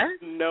dry?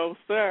 No,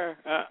 sir.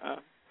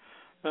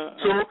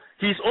 So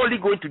he's only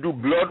going to do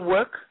blood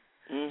work.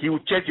 He will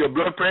check your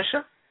blood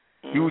pressure.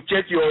 He will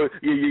check your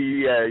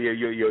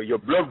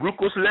blood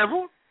glucose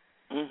level.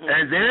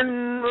 And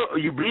then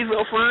you breathe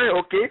fine,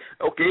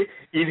 okay,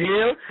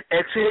 inhale,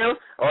 exhale,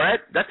 all right,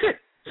 that's it.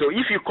 So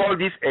if you call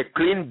this a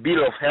clean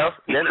bill of health,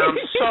 then I'm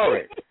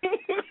sorry.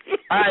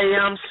 I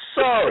am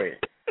sorry.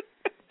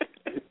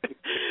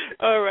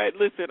 All right,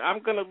 listen,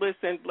 I'm going to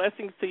listen.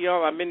 Blessings to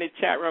y'all. I'm in the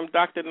chat room.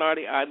 Dr.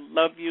 Nardi, I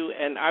love you,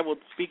 and I will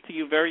speak to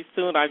you very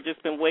soon. I've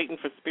just been waiting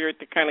for Spirit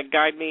to kind of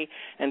guide me,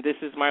 and this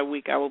is my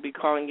week. I will be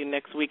calling you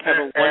next week. Have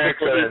a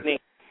wonderful evening.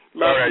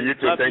 Love all right, you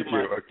too. Thank you.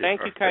 Okay.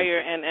 Thank you,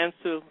 Kair and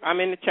Ansu.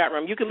 I'm in the chat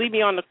room. You can leave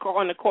me on the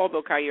call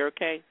though, Kair,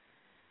 okay?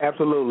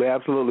 Absolutely.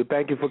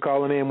 Thank you for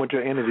calling in with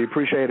your energy.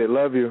 Appreciate it.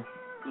 Love you.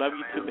 Love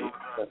you too, baby.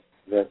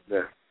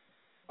 Yes.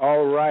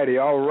 All righty.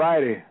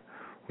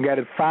 We got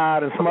it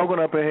fired and smoking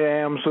up in here,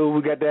 Ansu.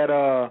 We got that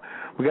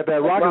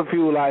rocket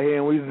fuel out here,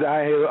 and we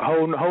out here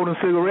holding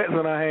cigarettes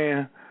in our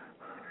hand.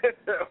 It's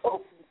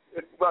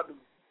about to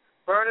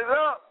burn it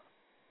up.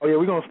 Oh, yeah,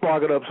 we're going to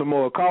spark it up some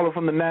more. Caller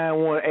from the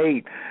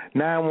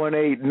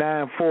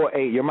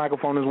 918-948. Your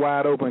microphone is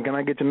wide open. Can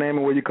I get your name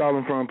and where you're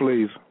calling from,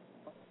 please?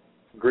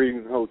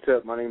 Greetings,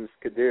 Hotep. My name is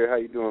Kadir. How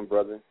you doing,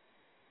 brother?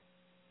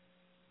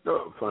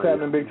 Oh, fine. What's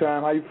happening, big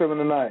time? How you feeling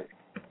tonight?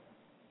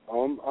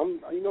 I'm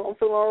feeling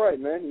all right,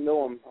 man.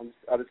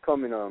 I just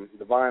come in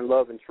divine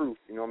love and truth.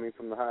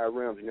 From the higher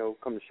realms.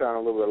 Come to shine a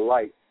little bit of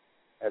light.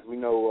 As we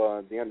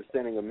know, the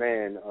understanding of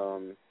man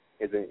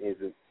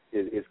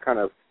is kind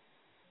of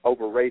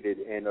overrated,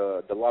 and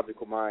the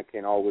logical mind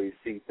can't always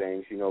see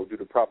things, due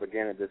to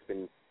propaganda that's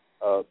been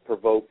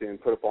provoked and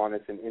put upon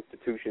us in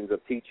institutions of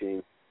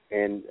teaching.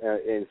 And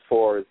as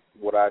far as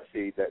what I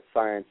see, that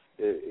science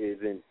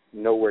isn't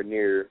nowhere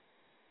near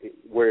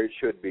where it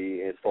should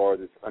be as far as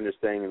its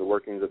understanding of the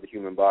workings of the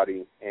human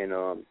body and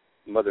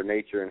Mother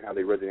Nature and how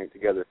they resonate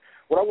together.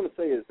 What I want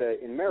to say is that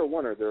in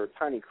marijuana there are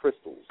tiny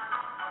crystals.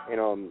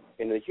 And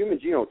in the human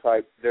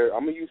genotype,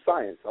 I'm going to use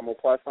science. I'm going to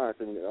apply science.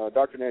 And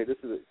Dr. Neri,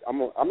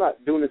 I'm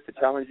not doing this to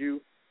challenge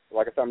you.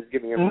 Like I said, I'm just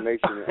giving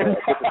information, a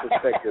different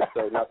perspective,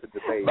 so not to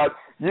debate. But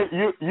you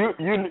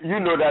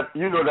know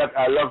that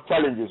I love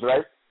challenges,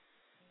 right?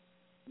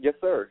 Yes,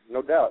 sir,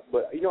 no doubt.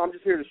 But I'm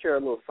just here to share a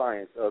little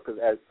science because,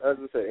 as I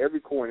said, every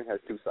coin has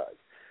two sides.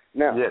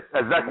 Now, yes,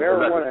 exactly,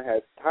 marijuana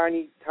has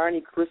tiny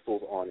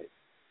crystals on it,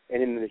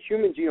 and in the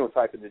human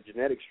genotype, in the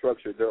genetic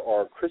structure, there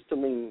are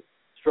crystalline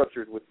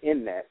structures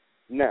within that.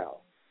 Now,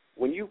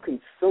 when you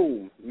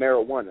consume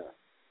marijuana,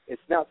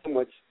 it's not so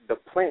much the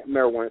plant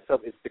marijuana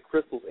itself; it's the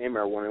crystals in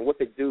marijuana, and what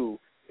they do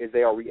is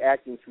they are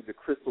reacting to the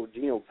crystal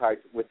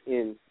genotypes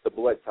within the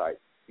blood type.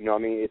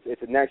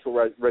 It's a natural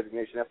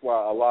resignation. That's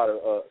why a lot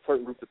of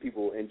certain groups of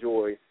people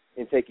enjoy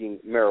intaking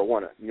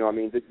marijuana.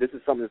 This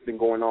is something that's been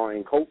going on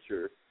in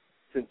culture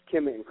since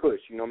Kemet and Kush.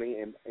 And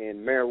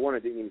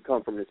marijuana didn't even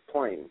come from this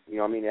plane.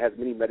 It has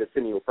many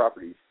medicinal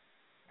properties.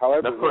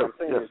 However, what I'm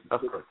saying is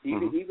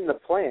even the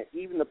plant,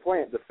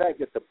 the fact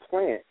that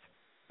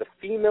the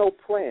female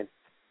plant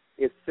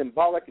is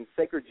symbolic in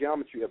sacred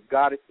geometry of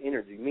goddess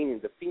energy, meaning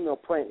the female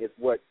plant is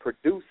what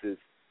produces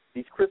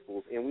these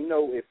crystals. And we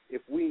know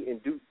if we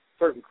induce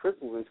certain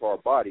crystals into our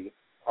body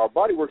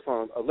works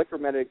on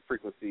electromagnetic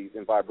frequencies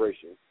and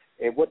vibration.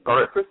 And what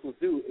these crystals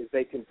do is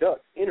they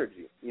conduct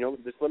energy.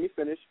 Just let me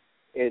finish.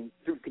 And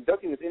through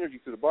conducting this energy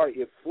through the body,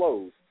 it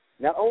flows.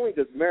 Not only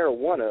does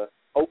marijuana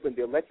open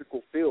the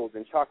electrical fields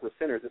and chakra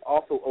centers, it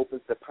also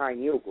opens the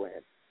pineal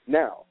gland.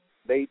 Now,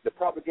 the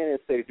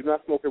propagandists say do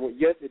not smoke marijuana.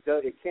 Yes, it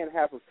does. It can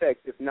have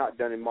effects if not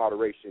done in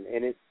moderation.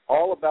 And it's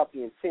all about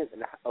the intent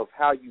of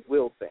how you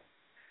will think.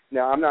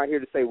 Now, I'm not here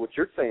to say what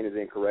you're saying is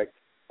incorrect,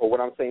 or what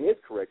I'm saying is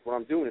correct. What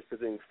I'm doing is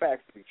presenting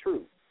facts to be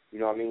true,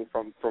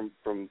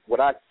 from what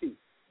I see,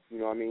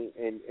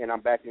 and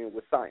I'm backing it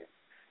with science.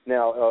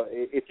 Now,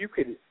 if you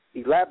could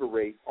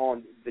elaborate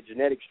on the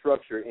genetic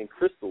structure and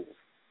crystals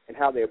and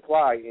how they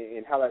apply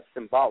and how that's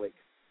symbolic,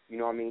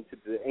 to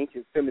the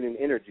ancient feminine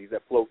energies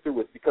that flow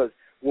through us, because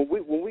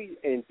when we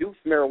induce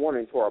marijuana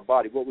into our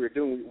body, what we're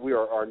doing, we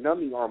are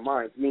numbing our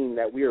minds, meaning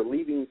that we are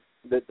leaving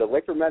the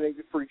electromagnetic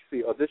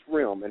frequency of this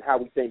realm and how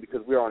we think,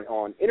 because we're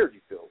on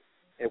energy field.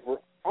 If we're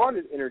on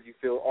this energy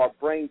field, our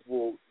brains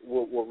will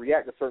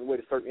react a certain way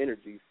to certain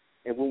energies.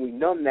 And when we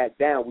numb that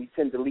down, we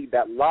tend to leave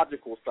that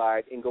logical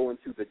side and go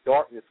into the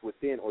darkness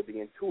within, or the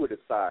intuitive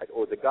side,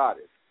 or the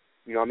goddess.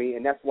 You know what I mean?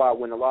 And that's why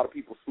when a lot of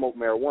people smoke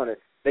marijuana,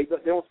 they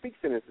don't speak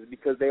sentences,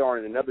 because they are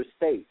in another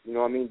state. You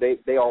know what I mean?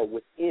 They are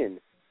within.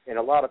 And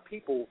a lot of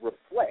people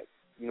reflect,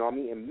 you know what I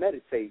mean, and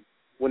meditate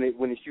when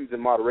it's used in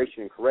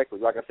moderation and correctly.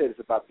 Like I said, it's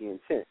about the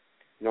intent.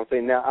 You know what I'm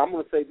saying? Now, I'm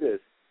going to say this.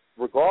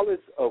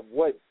 Regardless of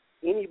what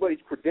anybody's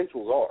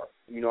credentials are,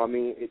 you know what I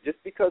mean, just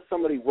because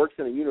somebody works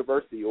in a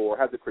university or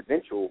has a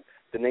credential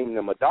to name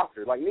them a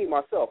doctor, like me,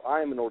 myself,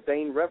 I am an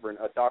ordained reverend,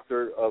 a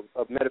doctor of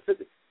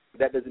metaphysics.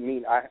 That doesn't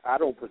mean I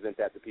don't present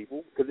that to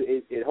people, because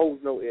it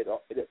holds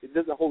it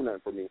doesn't hold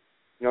nothing for me.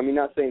 You know what I mean?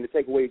 Not saying to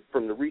take away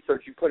from the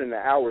research you put in, the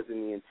hours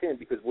and the intent,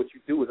 because what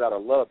you do is out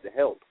of love to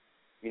help.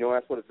 You know,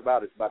 that's what it's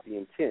about. It's about the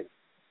intent.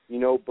 You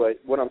know, but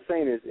what I'm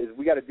saying is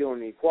we got to deal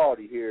in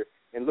equality here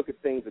and look at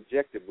things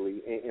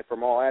objectively and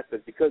from all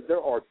aspects, because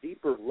there are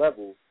deeper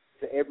levels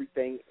to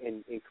everything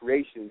in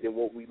creation than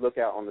what we look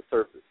at on the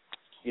surface.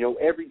 You know,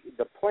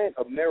 the plant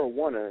of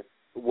marijuana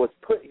was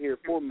put here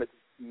for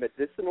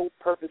medicinal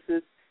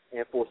purposes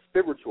and for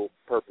spiritual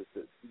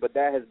purposes, but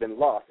that has been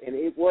lost. And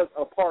it was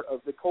a part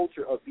of the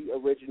culture of the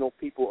original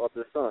people of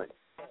the sun.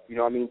 You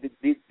know what I mean?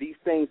 These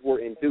things were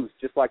induced,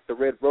 just like the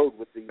Red Road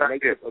with the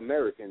Native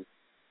Americans.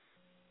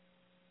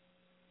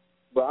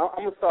 But I'm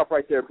going to stop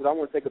right there, because I don't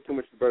want to take up too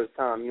much of the brother's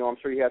time. You know, I'm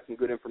sure he has some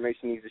good information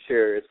he needs to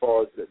share as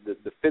far as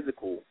the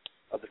physical,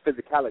 of the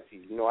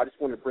physicality. You know, I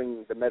just want to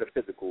bring the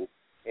metaphysical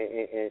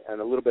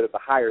and a little bit of the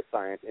higher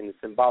science and the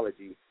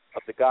symbology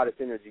of the goddess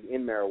energy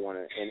in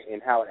marijuana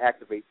and how it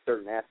activates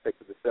certain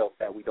aspects of the self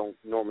that we don't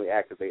normally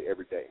activate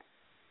every day.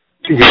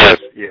 Yes.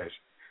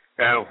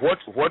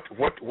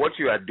 What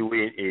you are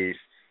doing is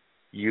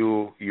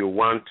you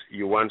want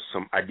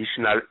some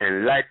additional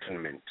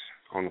enlightenment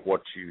on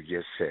what you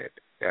just said.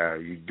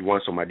 You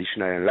want some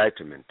additional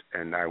enlightenment,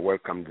 and I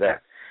welcome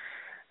that.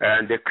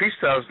 And the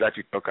crystals that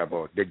you talk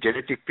about, the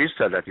genetic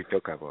crystal that you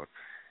talk about,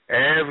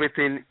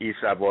 everything is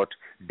about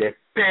the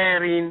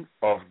pairing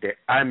of the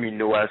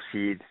amino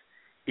acids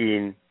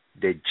in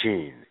the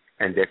gene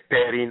and the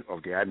pairing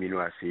of the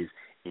amino acids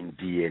in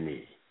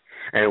DNA.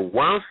 And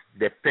once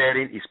the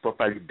pairing is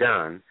properly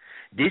done,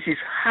 this is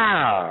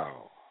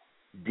how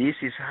the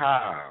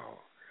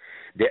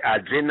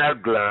adrenal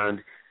gland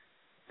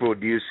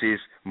produces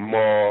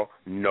more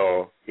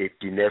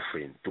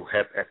norepinephrine to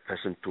help a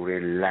person to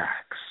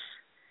relax.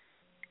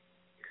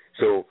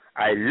 So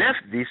I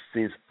left these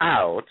things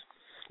out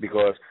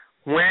because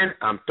when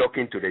I'm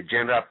talking to the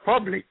general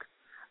public,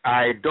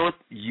 I don't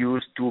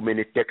use too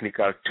many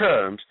technical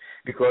terms,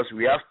 because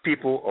we have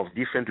people of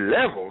different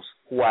levels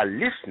who are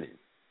listening.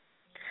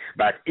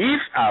 But if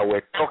I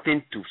were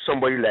talking to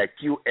somebody like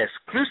you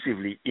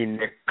exclusively in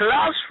a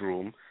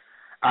classroom,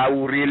 I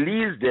will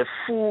release the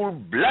full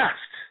blast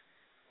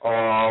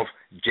of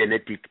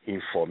genetic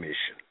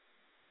information.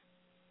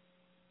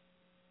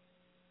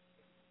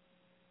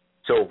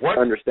 So what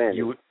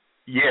you...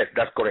 Yes,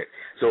 that's correct.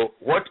 So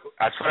what,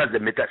 as far as the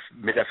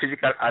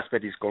metaphysical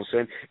aspect is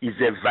concerned, is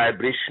a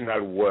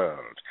vibrational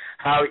world.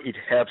 How it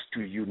helps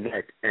to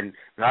unite and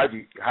how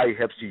it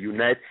helps to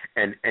unite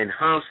and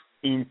enhance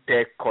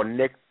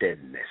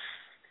interconnectedness.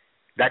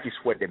 That is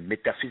where the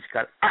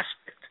metaphysical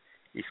aspect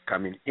is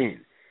coming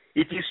in.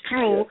 It is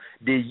true,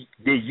 they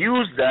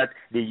use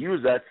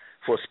that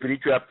for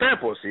spiritual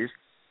purposes.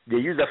 They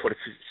use that for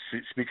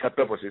spiritual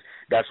purposes.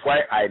 That's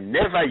why I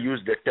never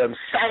use the term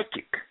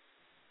psychic.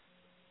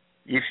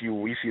 If you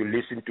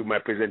listen to my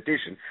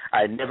presentation,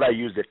 I never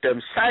use the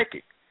term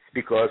psychic,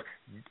 because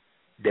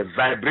the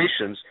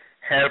vibrations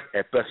help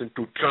a person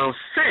to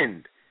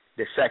transcend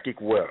the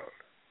psychic world.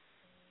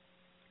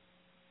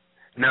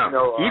 Now,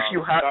 if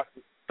you have...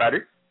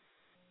 Pardon?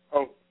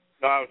 Oh,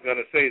 no, I was going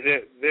to say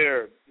that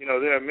there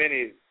are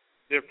many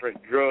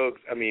different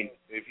drugs, I mean,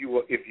 if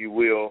you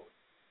will,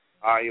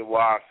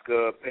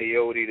 ayahuasca,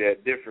 peyote,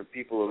 that different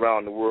people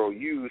around the world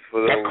use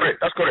for those.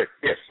 That's correct,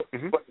 yes.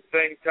 Mm-hmm. But the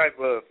same type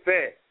of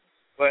effect.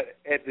 But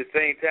at the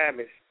same time,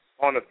 it's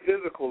on a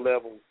physical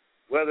level,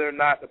 whether or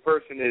not the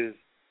person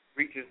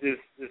reaches this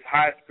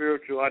high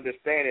spiritual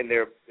understanding,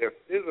 their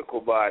physical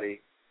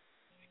body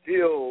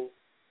still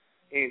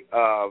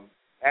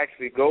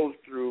actually goes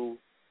through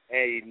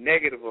a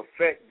negative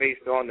effect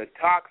based on the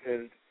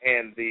toxins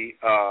and the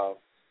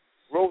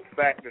growth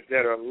factors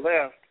that are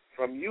left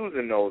from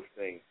using those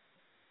things.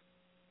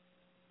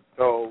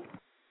 So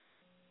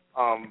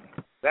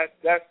that's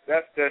just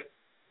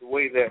the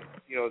way that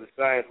the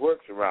science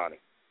works around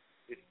it.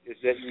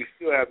 It's that we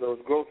still have those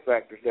growth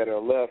factors that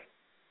are left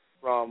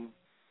from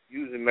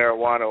using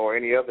marijuana or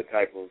any other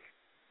type of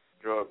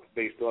drug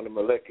based on the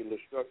molecular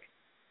structure.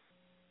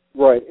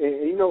 Right,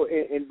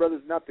 and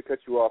brothers, not to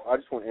cut you off, I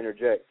just want to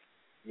interject.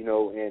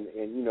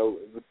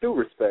 and with due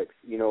respect,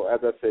 as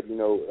I said,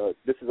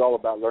 this is all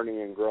about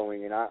learning and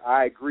growing, and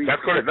I agree.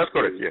 That's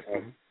correct. Yes.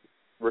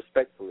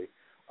 Respectfully,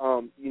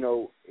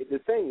 the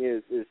thing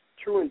is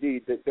true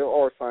indeed that there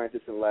are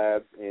scientists in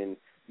labs and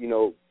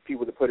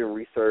people that put in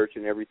research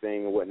and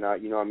everything and whatnot.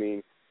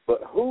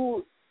 But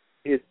how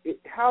is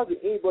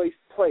anybody's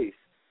place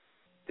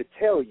to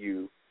tell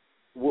you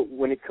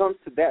when it comes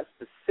to that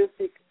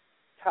specific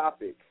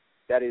topic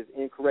that is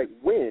incorrect?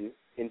 When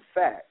in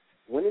fact,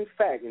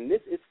 and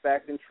this is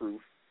fact and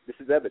truth, this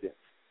is evidence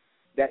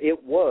that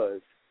it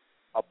was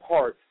a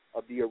part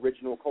of the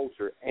original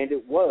culture, and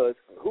it was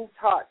who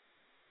taught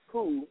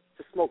who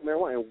to smoke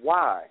marijuana and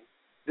why.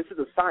 This is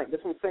a science.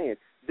 That's what I'm saying.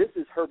 This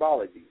is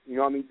herbology.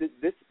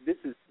 This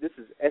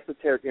is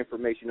esoteric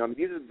information.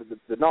 These are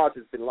the knowledge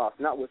has been lost,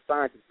 not what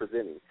science is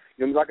presenting.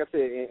 Like I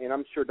said, and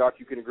I'm sure, Doc,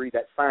 you can agree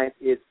that science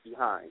is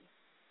behind.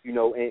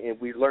 And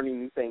we're learning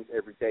new things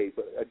every day.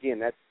 But again,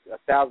 that's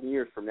 1,000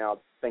 years from now,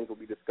 things will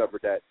be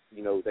discovered that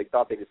they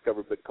thought they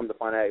discovered, but come to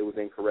find out it was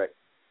incorrect.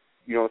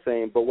 You know what I'm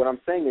saying? But what I'm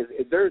saying is,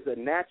 if there's a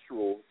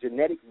natural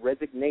genetic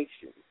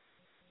resignation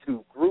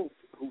to groups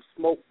who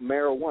smoke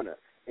marijuana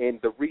and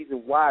the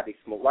reason why they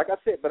smoke. Like I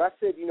said,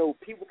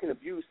 people can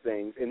abuse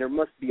things, and there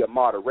must be a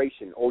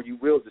moderation, or you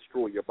will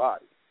destroy your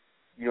body.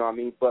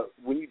 But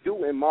when you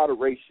do in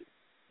moderation,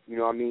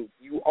 you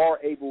are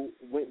able,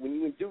 when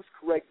you induce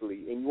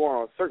correctly and you are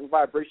on a certain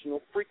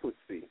vibrational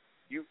frequency,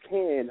 you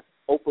can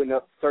open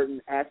up certain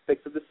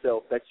aspects of the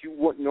self that you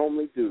wouldn't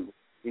normally do.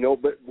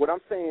 But what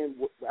I'm saying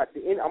at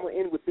the end, I'm going to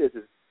end with this,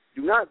 is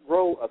do not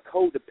grow a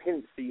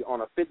codependency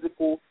on a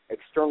physical,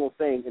 external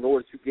thing in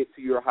order to get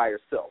to your higher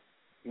self.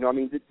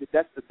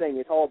 That's the thing.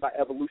 It's all about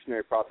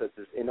evolutionary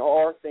processes. And there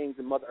are things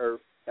in Mother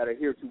Earth that are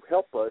here to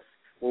help us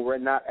when we're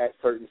not at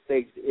certain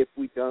stages, if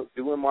we don't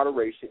do in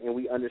moderation and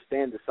we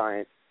understand the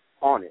science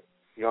on it.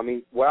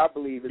 What I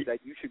believe is that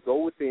you should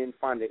go within,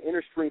 find the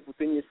inner strength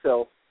within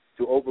yourself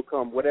to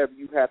overcome whatever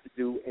you have to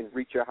do and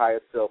reach your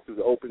higher self through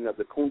the opening of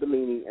the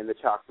Kundalini and the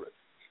chakras,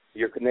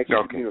 your connection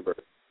to the universe.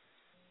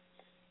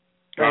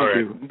 All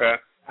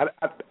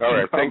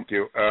right. Thank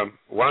you.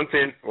 One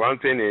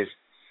thing is,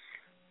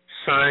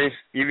 science,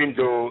 even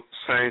though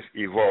science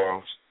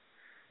evolves,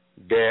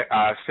 there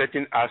are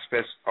certain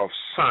aspects of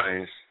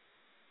science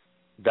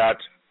that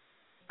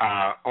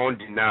are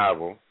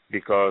undeniable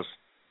because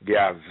they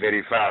are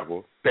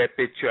verifiable,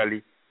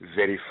 perpetually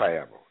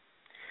verifiable.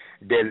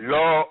 The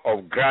law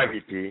of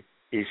gravity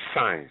is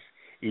science.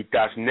 It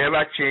has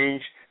never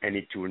changed, and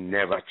it will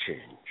never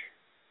change.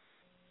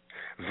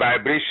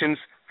 Vibrations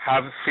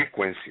have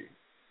frequency.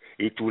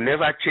 It will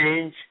never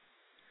change.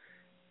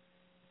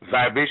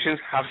 Vibrations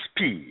have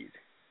speed.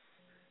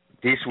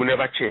 This will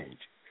never change.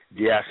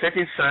 There are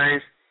certain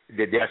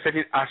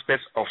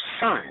aspects of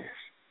science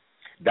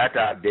that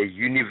are the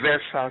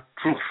universal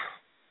truth.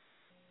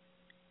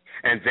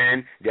 And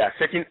then there are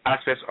certain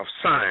aspects of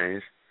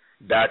science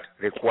that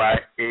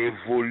require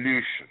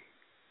evolution.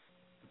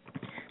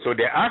 So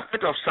the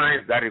aspect of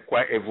science that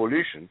require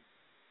evolution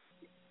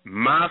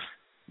must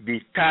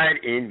be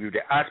tied in with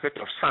the aspect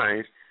of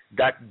science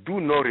that do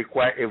not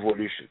require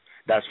evolution.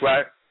 That's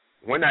why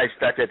when I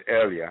started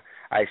earlier,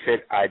 I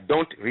said I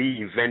don't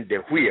reinvent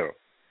the wheel,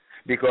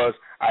 because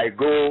I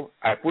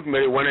put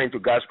marijuana into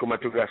gas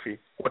chromatography.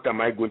 What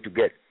am I going to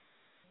get?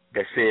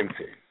 The same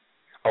thing.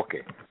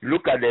 Okay,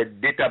 look at the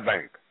data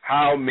bank.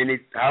 How many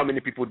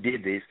people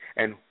did this,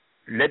 and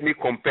let me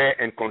compare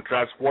and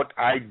contrast what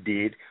I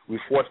did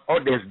with what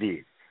others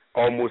did.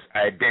 Almost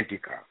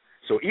identical.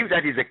 So if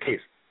that is the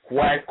case,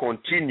 why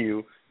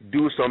continue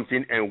do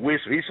something and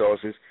waste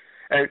resources?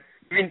 And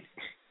even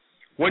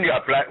when you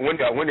apply, when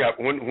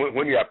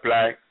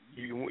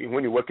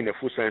you work in a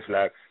food science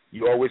lab,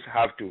 you always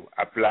have to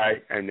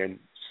apply and then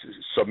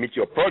submit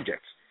your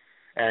projects.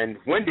 And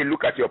when they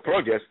look at your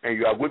projects and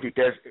you are going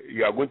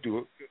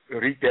to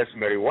retest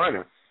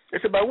marijuana,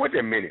 it's about, wait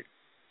a minute,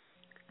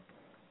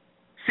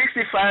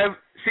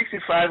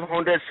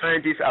 6,500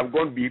 scientists have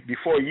gone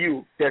before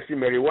you testing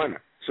marijuana.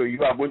 So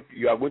you are going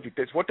to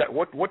test what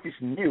is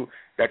new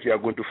that you are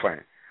going to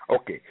find.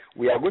 Okay,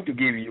 we are going to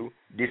give you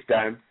this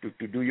time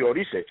to do your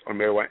research on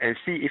marijuana and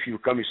see if you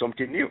come with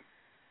something new.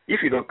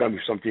 If you don't come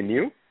with something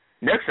new,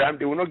 next time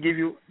they will not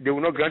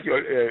grant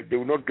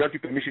you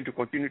permission to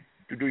continue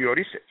to do your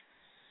research.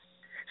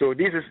 So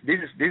this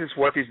is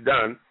what is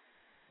done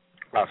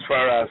as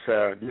far as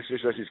this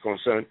research is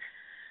concerned.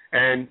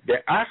 And the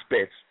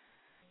aspects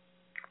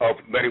of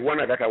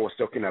marijuana that I was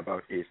talking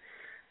about is,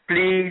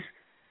 please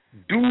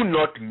do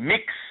not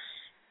mix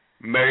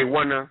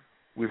marijuana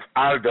with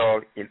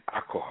aldol in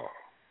alcohol.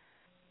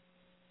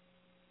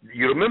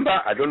 You remember,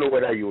 I don't know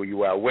whether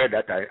you are aware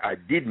that I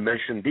did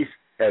mention this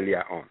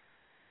earlier on.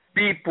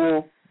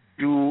 People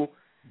do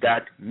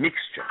that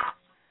mixture,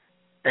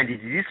 and it is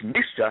this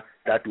mixture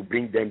that will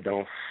bring them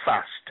down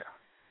faster.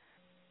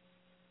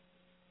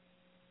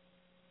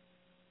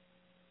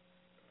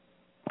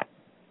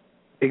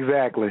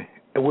 Exactly,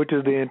 which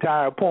is the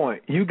entire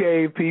point. You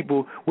gave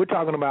people, we're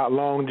talking about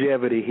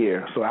longevity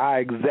here, so I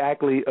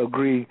exactly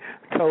agree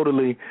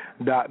totally,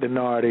 Dr.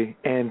 Nardi.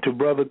 And to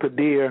Brother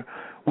Kadir,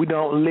 we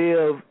don't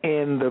live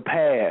in the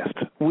past.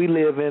 We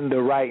live in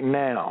the right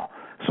now.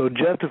 So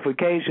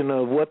justification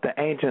of what the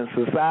ancient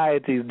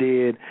societies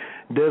did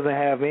doesn't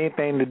have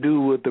anything to do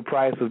with the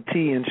price of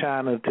tea in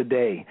China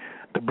today.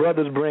 The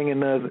brother's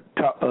bringing us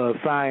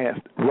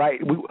science,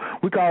 right?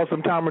 We call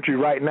symptometry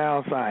right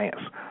now science.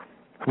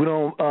 We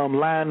don't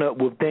line up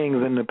with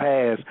things in the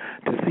past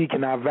to see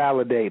can I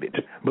validate it.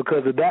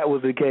 Because if that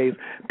was the case,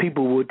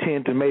 people would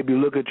tend to maybe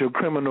look at your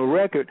criminal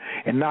record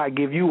and not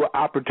give you an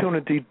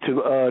opportunity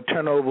to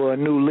turn over a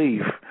new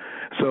leaf.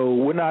 So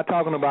we're not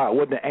talking about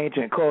what the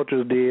ancient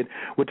cultures did.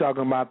 We're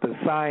talking about the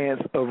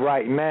science of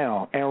right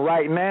now. And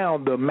right now,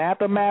 the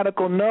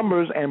mathematical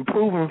numbers and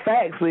proven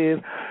facts is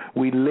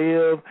we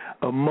live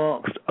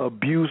amongst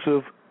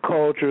abusive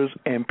cultures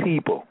and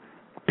people.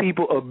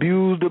 People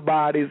abuse the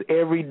bodies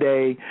every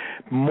day.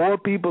 More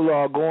people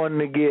are going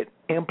to get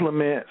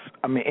implants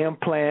and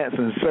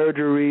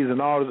surgeries and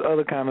all this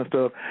other kind of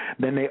stuff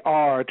than they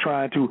are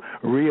trying to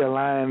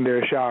realign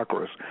their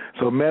chakras.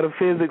 So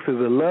metaphysics is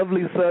a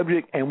lovely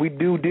subject, and we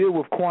do deal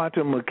with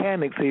quantum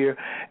mechanics here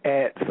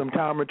at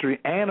Symptometry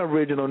and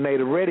Original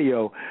Native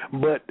Radio.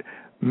 But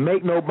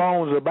make no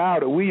bones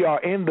about it, we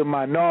are in the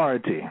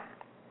minority.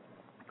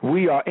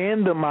 We are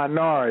in the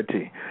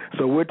minority.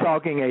 So we're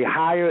talking a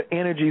higher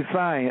energy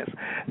science,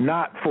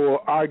 not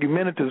for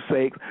argumentative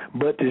sake,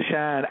 but to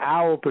shine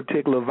our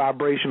particular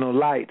vibrational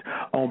light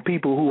on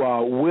people who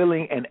are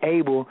willing and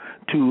able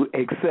to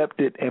accept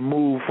it and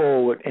move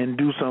forward and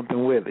do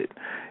something with it.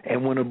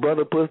 And when a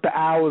brother puts the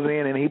hours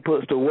in and he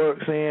puts the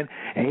works in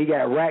and he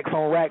got racks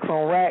on racks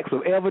on racks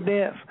of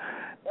evidence,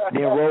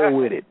 then roll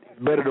with it.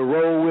 Better to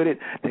roll with it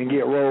than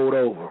get rolled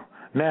over.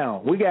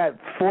 Now, we got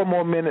 4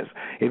 more minutes.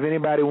 If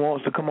anybody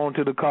wants to come on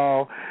to the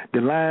call,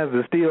 the lines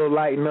are still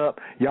lighting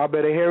up. Y'all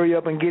better hurry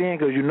up and get in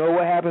because you know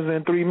what happens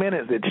in 3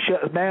 minutes. It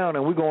shuts down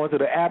and we're going to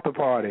the after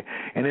party.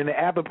 And in the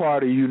after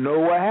party, you know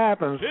what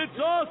happens. It's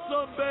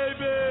awesome,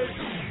 baby!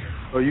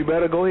 So you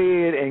better go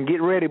ahead and get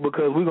ready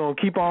because we're going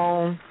to keep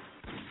on.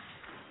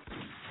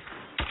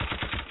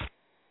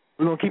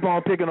 We're going to keep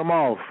on picking them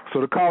off.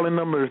 So the calling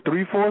number is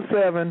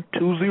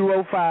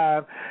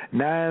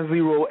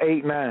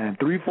 347-205-9089.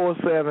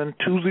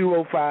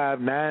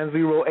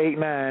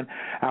 347-205-9089.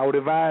 I would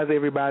advise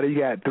everybody you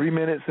got 3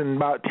 minutes and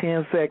about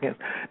 10 seconds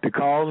to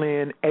call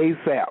in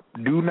ASAP.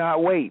 Do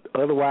not wait.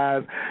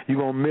 Otherwise, you're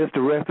going to miss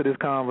the rest of this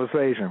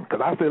conversation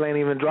because I still ain't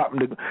even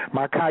dropping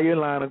my Kaya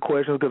line of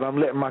questions because I'm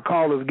letting my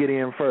callers get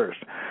in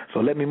first. So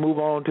let me move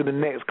on to the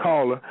next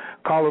caller.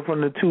 Caller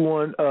from the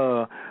 21...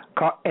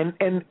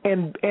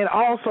 And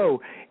also,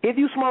 if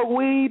you smoke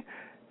weed,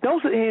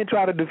 don't sit here and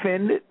try to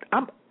defend it.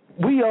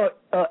 We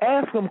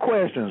ask them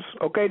questions.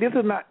 Okay, this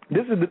is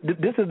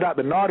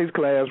Dr. Nardi's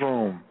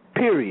classroom.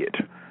 Period.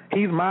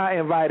 He's my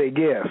invited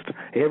guest.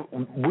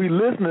 We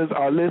listeners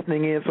are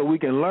listening in so we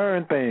can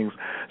learn things.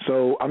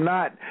 So I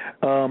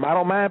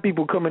don't mind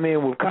people coming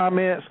in with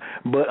comments,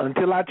 but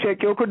until I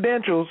check your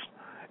credentials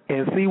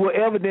and see what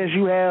evidence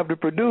you have to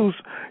produce,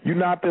 you're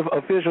not the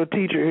official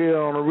teacher here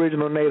on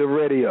Original Native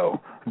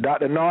Radio.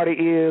 Dr. Nardi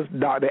is,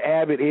 Dr.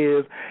 Abbott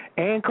is,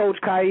 and Coach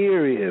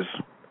Khayr is.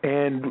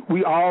 And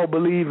we all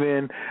believe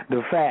in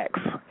the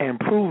facts and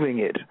proving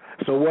it.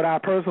 So what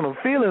our personal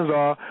feelings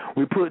are,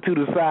 we put to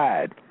the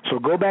side. So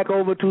go back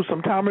over to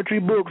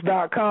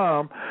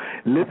symptometrybooks.com,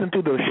 listen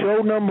to the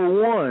show number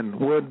 1,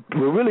 we're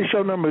really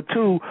show number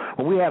 2,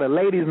 when we had a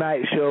ladies'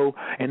 night show,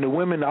 and the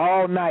women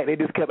all night, they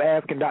just kept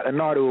asking Dr.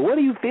 Nardi, well, what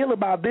do you feel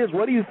about this?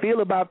 What do you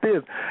feel about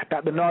this?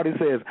 Dr. Nardi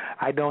says,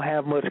 I don't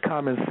have much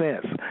common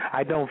sense.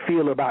 I don't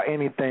feel about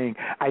anything.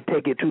 I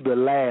take it to the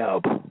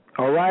lab.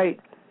 All right?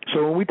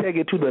 So when we take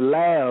it to the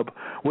lab,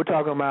 we're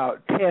talking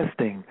about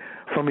testing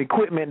from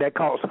equipment that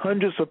costs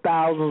hundreds of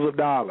thousands of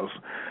dollars.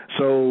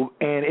 So,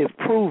 and it's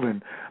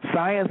proven.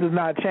 Science is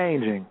not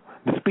changing.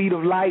 The speed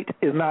of light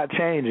is not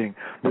changing.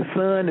 The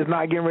sun is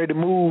not getting ready to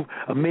move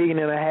 1.5 million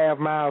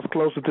miles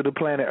closer to the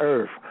planet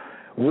Earth.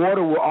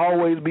 Water will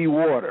always be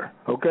water,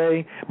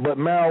 okay? But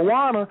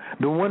marijuana,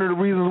 one of the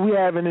reasons we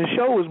have in this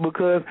show is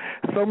because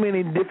so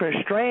many different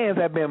strands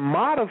have been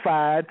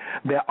modified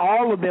that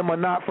all of them are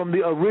not from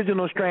the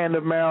original strand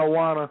of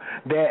marijuana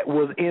that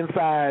was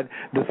inside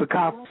the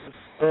sarcophagus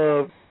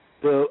of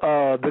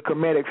the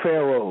Kemetic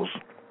pharaohs.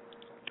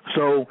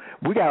 So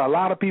we got a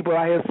lot of people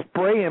out here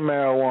spraying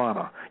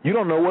marijuana. You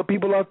don't know what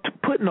people are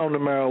putting on the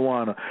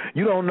marijuana.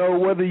 You don't know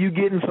whether you're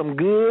getting some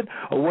good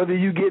or whether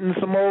you're getting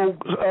some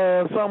old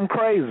something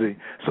crazy.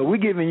 So we're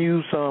giving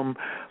you some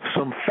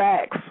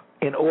facts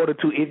in order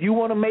to, if you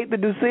want to make the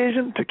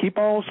decision to keep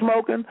on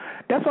smoking,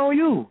 that's on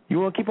you.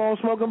 You want to keep on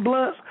smoking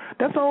blunts,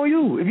 that's on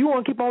you. If you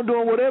want to keep on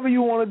doing whatever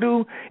you want to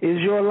do,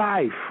 is your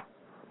life.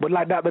 But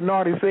like Dr.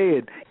 Nardi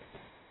said,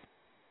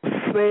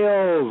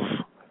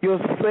 your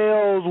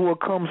cells will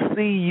come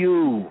see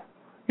you.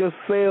 Your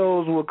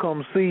cells will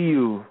come see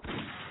you.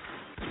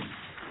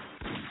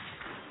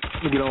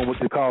 Let me get on with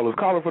the callers.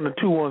 Caller from the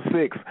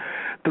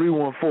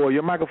 216-314.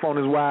 Your microphone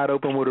is wide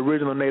open with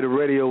Original Native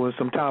Radio and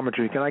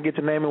Symptometry. Can I get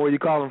your name and where you're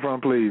calling from,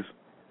 please?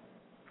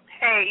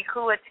 Hey, Hey,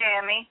 Ikua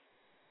Tammy.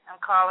 I'm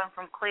calling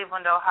from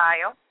Cleveland,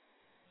 Ohio.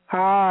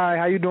 Hi,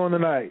 how you doing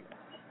tonight?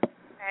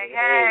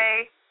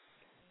 Hey.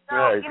 So,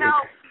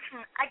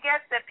 I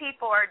guess that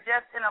people are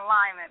just in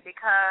alignment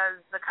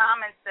because the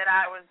comments that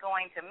I was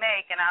going to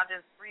make, and I'll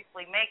just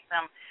briefly make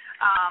them,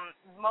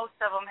 most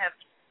of them have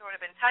sort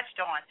of been touched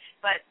on.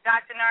 But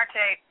Dr.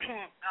 Narte,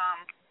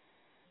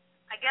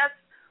 I guess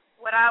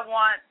what I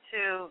want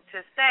to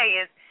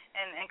say is,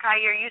 and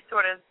Khayr, you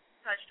sort of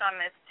touched on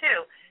this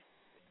too,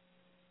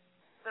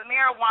 the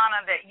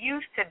marijuana that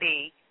used to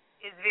be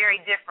is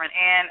very different.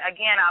 And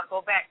again, I'll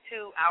go back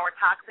to Our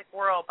Toxic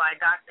World by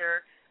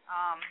Dr.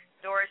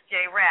 Doris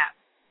J. Rapp.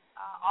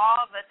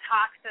 All the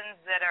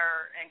toxins that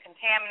are and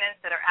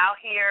contaminants that are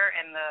out here,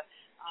 and the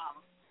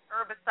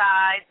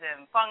herbicides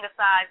and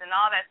fungicides and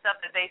all that stuff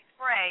that they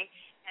spray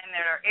and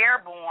that are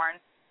airborne,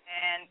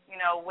 and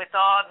with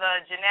all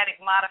the genetic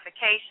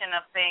modification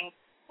of things,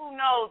 who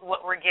knows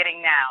what we're getting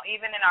now,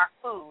 even in our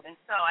food. And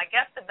so I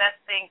guess the best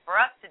thing for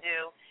us to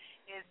do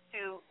is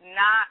to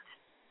not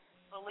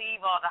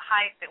believe all the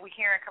hype that we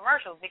hear in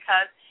commercials,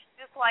 because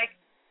just like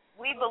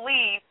we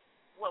believe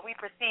what we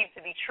perceive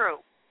to be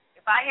true.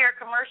 If I hear a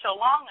commercial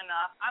long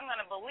enough, I'm going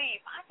to believe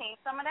I need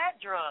some of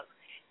that drug.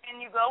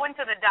 And you go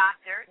into the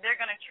doctor, they're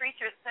going to treat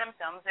your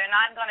symptoms. They're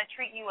not going to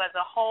treat you as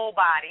a whole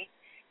body.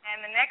 And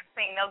the next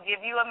thing, they'll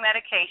give you a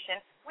medication.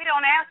 We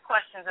don't ask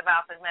questions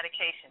about the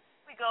medication.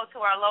 We go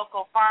to our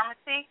local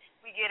pharmacy,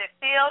 we get it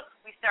filled,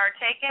 we start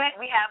taking it,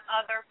 we have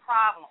other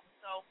problems.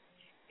 So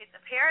it's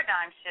a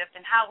paradigm shift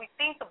in how we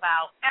think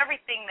about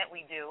everything that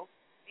we do,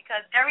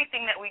 because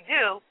everything that we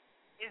do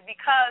is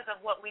because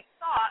of what we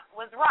thought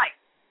was right.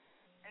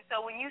 And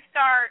so when you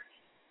start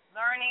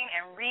learning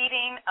and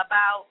reading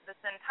about the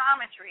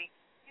symptometry,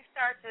 you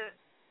start to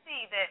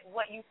see that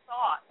what you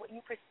thought, what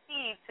you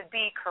perceived to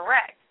be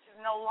correct, is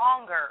no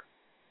longer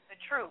the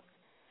truth.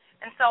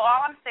 And so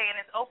all I'm saying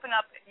is open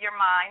up your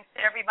minds to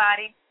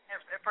everybody,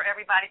 for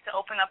everybody to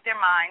open up their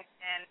minds,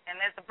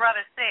 and as the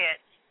brother said,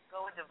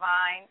 go with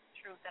divine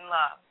truth and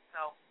love.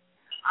 So,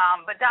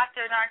 but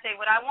Dr. Narte,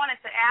 what I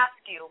wanted to ask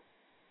you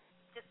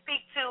to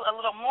speak to a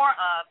little more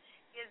of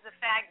is the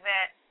fact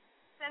that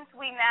since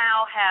we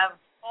now have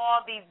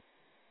all this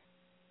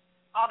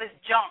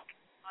junk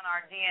on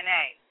our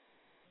DNA,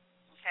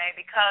 okay,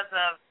 because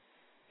of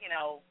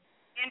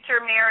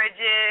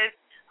intermarriages,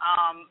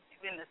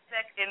 in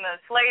the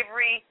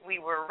slavery,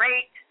 we were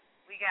raped,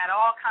 we got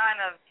all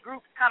kind of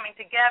groups coming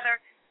together.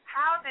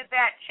 How did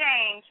that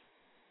change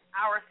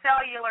our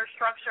cellular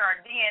structure,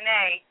 our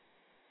DNA,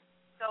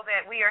 so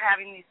that we are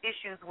having these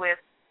issues with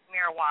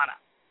marijuana?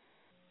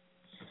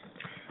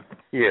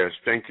 Yes,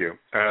 thank you.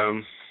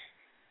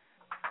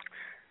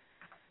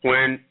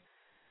 When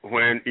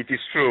it is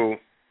true,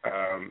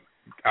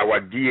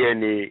 our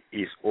DNA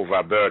is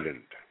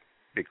overburdened,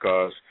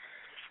 because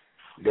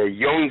the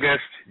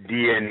youngest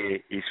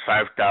DNA is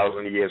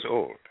 5,000 years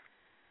old.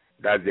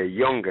 That's the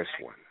youngest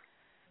one.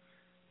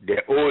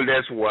 The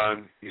oldest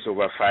one is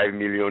over 5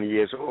 million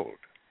years old.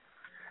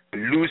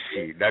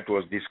 Lucy, that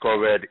was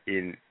discovered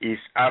in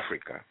East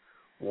Africa,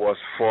 was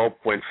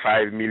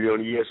 4.5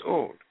 million years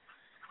old.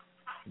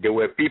 There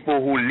were people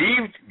who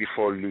lived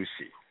before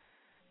Lucy.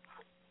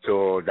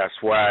 So that's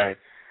why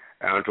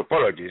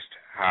anthropologists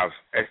have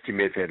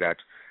estimated that,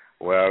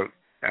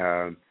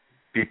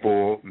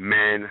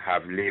 men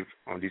have lived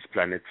on this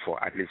planet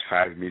for at least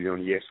 5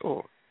 million years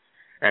old.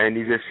 And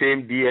it's the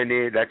same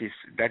DNA that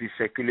is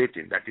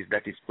circulating, that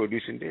is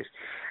producing this.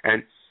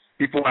 And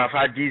people have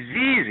had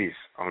diseases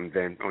on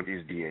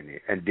this DNA,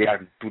 and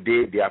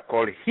today they are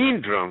called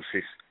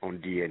hindrances on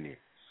DNA.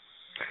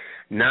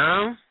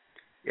 Now,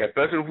 a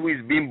person who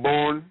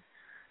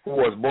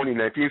was born in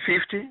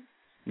 1950,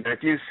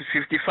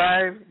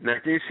 1955,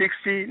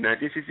 1960,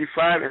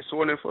 1965, and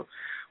so on and so forth,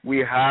 we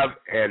have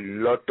a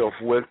lot of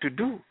work to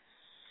do.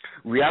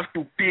 We have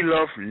to peel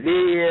off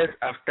layers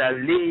after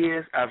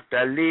layers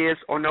after layers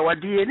on our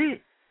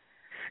DNA.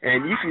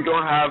 And if you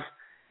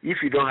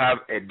don't have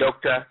a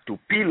doctor to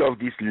peel off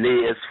these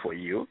layers for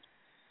you,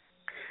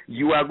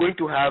 you are going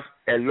to have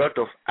a lot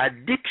of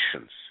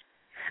addictions.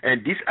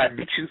 And these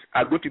addictions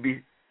are going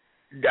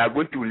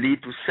to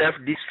lead to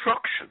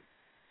self-destruction.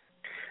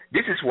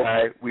 This is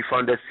why we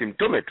founded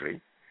Symptometry,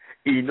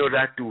 in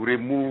order to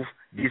remove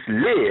these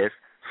layers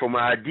from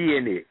our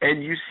DNA.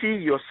 And you see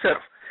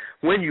yourself,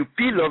 when you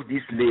peel off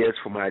these layers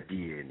from our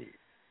DNA,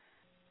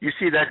 you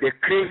see that the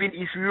craving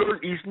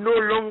is no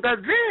longer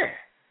there.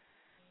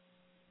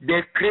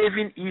 The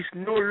craving is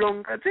no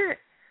longer there.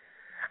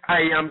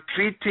 I am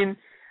treating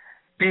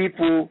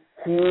people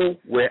who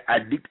were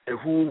addicted,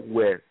 who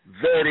were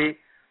very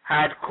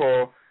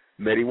hardcore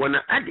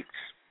marijuana addicts.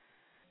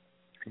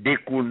 They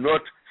could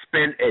not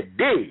spend a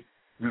day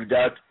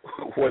without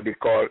what they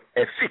call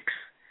a fix.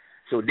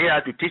 So they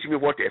had to teach me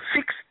what a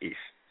fix is.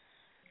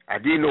 I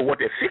didn't know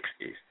what a fix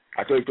is.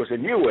 I thought it was a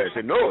new word. I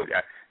said, no,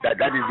 that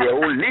is their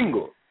own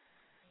lingo.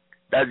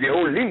 That's their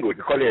own lingo.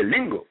 They call it a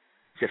lingo.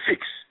 It's a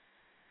fix.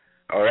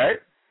 All right?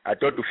 I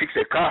thought to fix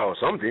a car or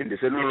something. They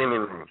said,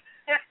 no.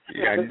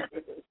 Yeah.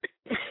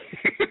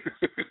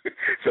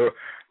 So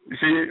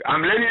see,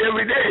 I'm learning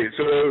every day.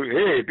 So,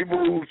 hey, people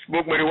who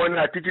smoke marijuana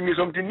are teaching me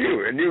something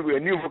new, a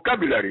new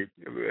vocabulary,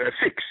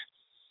 fix.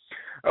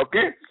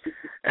 Okay?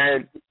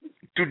 And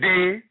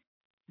today,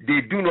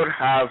 they do not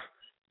have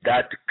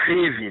that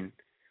craving.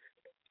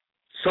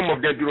 Some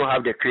of them do not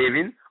have the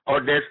craving.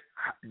 Others,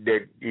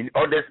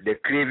 the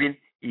craving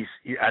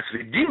has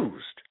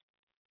reduced.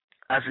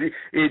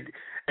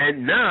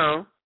 And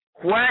now,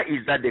 why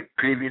is that the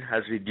craving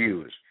has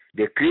reduced?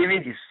 The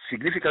craving is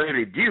significantly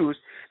reduced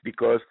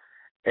because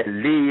a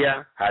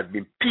layer has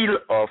been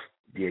peeled off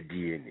their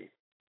DNA.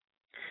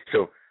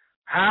 So,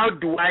 how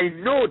do I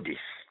know this?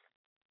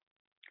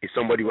 If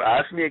somebody will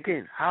ask me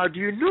again, how do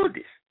you know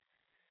this?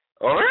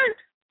 All right?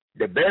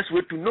 The best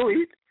way to know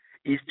it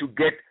is to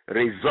get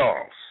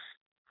results.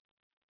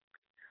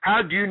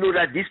 How do you know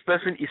that this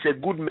person is a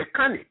good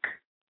mechanic?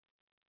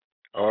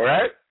 All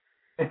right?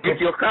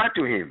 Take your car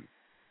to him.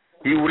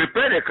 He will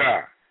repair the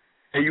car,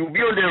 and you'll be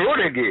on the road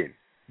again.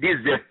 This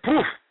is the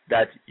proof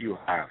that you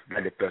have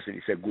that the person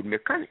is a good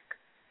mechanic.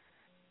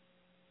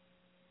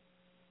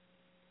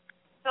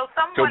 So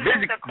someone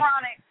who's a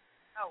chronic...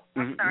 Oh,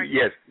 I'm sorry.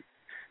 Yes.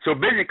 So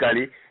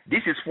basically,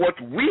 this is what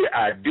we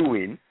are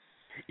doing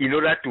in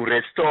order to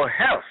restore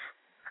health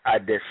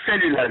at the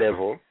cellular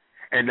level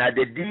and at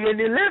the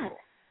DNA level.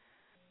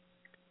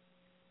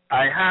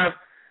 I have...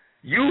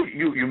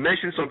 You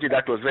mentioned something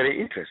that was very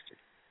interesting.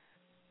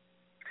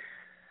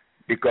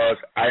 Because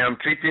I've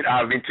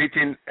been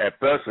treating a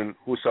person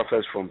who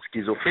suffers from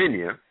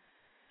schizophrenia.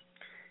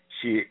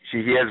 She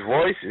hears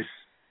voices,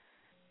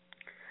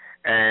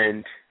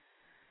 and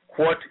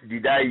what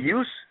did I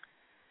use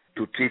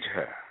to treat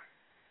her?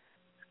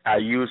 I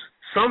used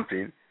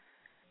something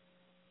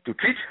to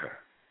treat her.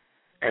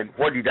 And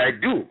what did I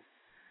do?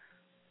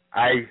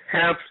 I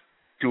helped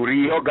to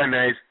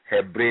reorganize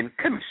her brain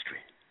chemistry.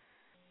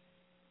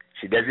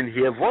 She doesn't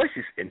hear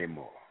voices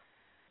anymore.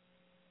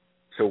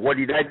 So what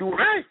did I do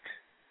right?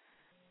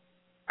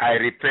 I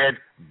repaired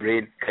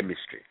brain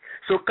chemistry.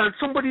 So can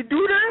somebody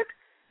do that?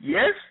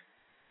 Yes,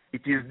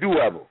 it is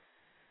doable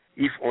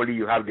if only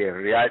you have the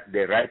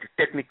right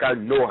technical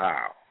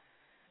know-how.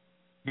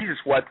 This is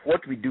what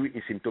we do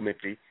in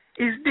symptometry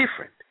is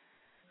different.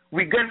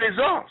 We get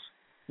results.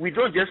 We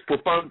don't just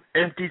propound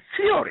empty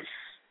theories.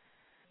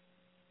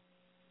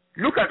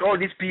 Look at all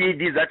these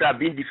PhDs that are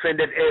being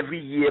defended every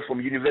year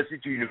from university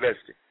to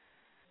university.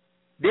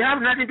 They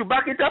have nothing to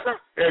back it up,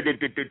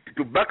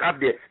 to back up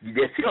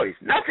their theories,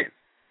 nothing.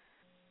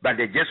 But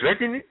they just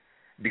written it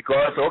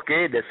because,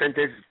 okay, the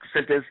sentence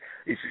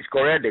is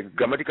correct, the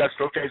grammatical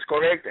structure is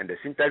correct, and the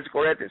syntax is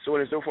correct, and so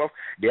on and so forth.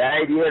 The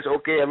idea is,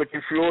 okay,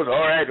 everything flows,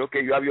 all right,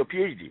 okay, you have your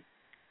PhD.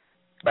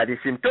 But in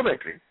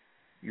symptometry,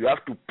 you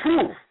have to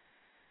prove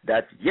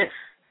that, yes,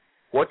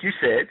 what you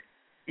said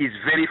is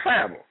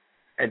verifiable.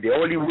 And the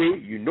only way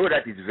you know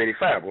that it's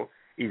verifiable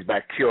is by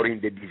curing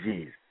the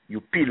disease.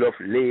 You peel off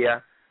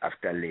layer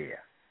after layer.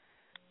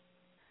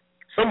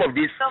 Some of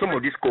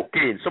this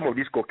cocaine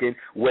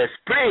were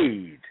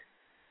sprayed,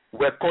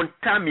 were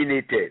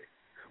contaminated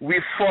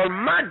with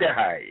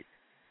formaldehyde.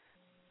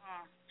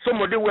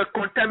 Some of them were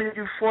contaminated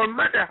with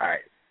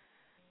formaldehyde.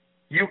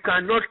 You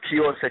cannot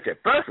cure such a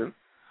person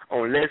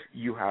unless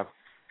you have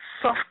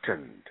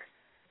softened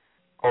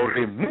or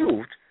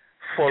removed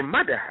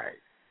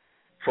formaldehyde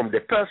from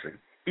the person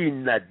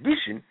in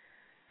addition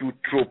to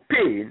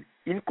tropane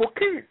in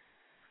cocaine.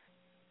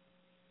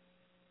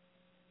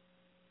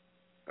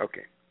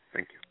 Okay.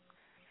 Thank you.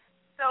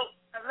 So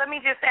let me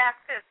just ask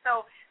this.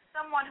 So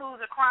someone who's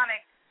a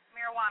chronic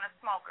marijuana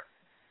smoker,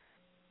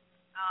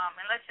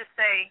 and let's just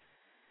say,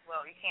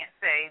 well, you can't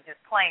say just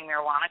plain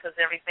marijuana because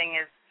everything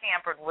is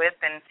tampered with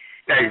and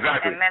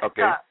messed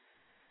up.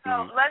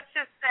 So let's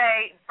just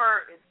say,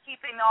 for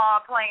keeping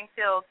all playing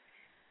fields,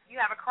 you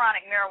have a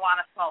chronic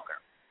marijuana smoker.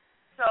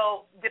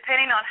 So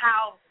depending on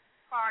how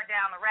far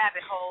down the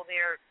rabbit hole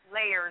their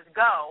layers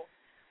go,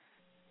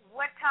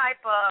 what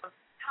type of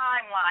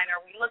timeline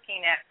are we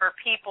looking at for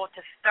people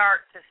to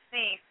start to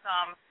see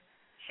some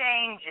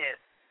changes?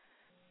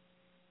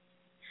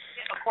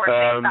 Of course,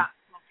 they stop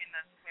smoking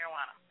the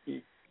marijuana.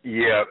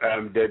 Yeah,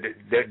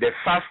 the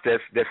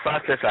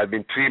fastest has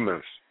been 3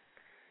 months.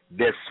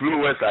 The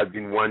slowest has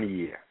been 1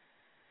 year.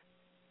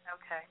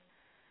 Okay.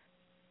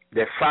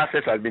 The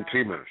fastest has been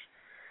 3 months.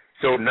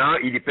 So now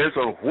it depends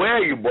on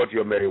where you bought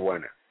your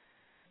marijuana.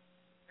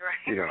 Right.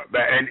 You know,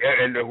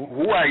 and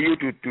who are you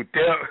to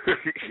tell?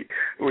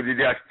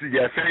 they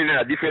are selling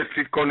at different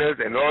street corners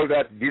and all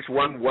that. This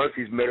one wants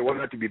his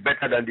marijuana to be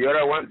better than the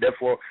other one.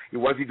 Therefore, he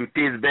wants it to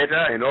taste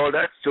better and all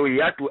that. So he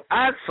had to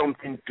add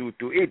something to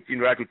it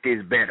in order to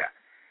taste better.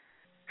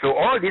 So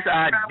all these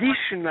are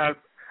additional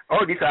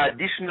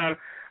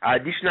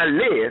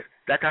layers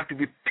that have to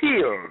be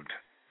peeled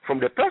from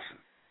the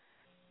person.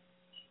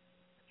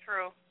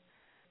 True.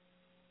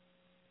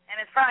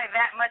 And it's probably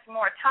that much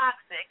more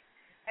toxic.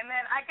 And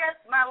then I guess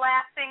my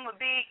last thing would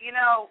be,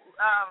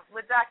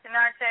 with Dr.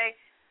 Narte,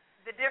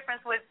 the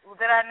difference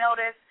that I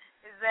noticed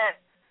is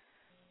that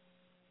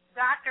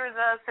doctors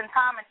of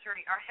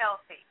symptometry are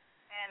healthy.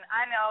 And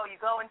I know you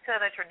go into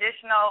the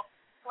traditional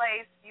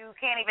place, you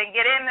can't even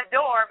get in the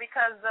door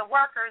because the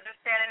workers are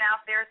standing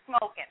out there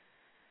smoking.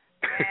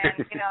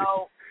 And,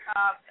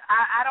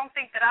 I don't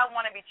think that I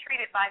want to be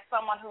treated by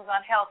someone who's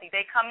unhealthy.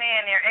 They come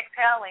in, they're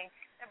exhaling,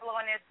 they're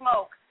blowing their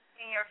smoke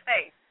in your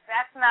face.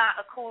 That's not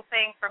a cool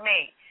thing for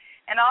me.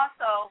 And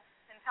also,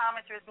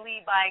 symptometrists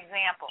lead by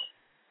example.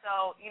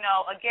 So,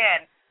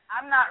 again,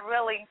 I'm not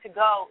willing to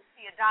go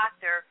see a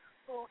doctor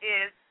who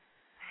is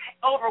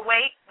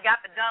overweight,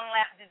 got the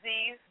Dunlap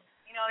disease.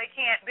 They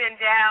can't bend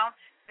down.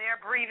 They're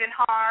breathing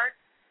hard.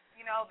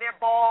 They're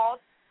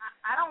bald.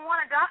 I don't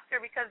want a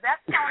doctor because that's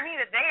telling me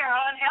that they are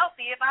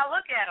unhealthy if I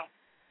look at them.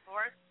 Of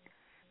course,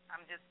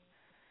 I'm just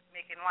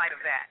making light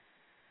of that.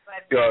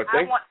 But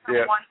I want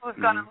someone who's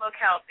going to look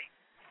healthy.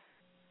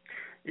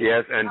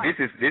 Yes, and this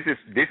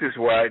is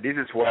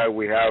why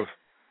we have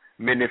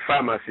many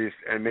pharmacists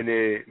and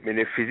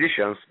many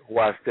physicians who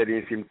are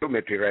studying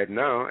symptometry right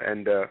now,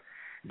 and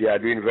they are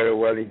doing very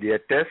well in their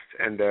tests.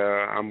 And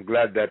I'm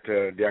glad that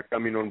they are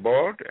coming on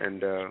board,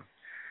 and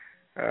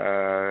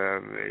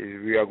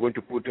we are going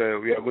to put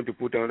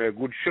on a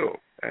good show.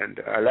 And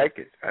I like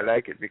it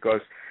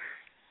because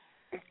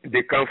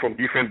they come from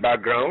different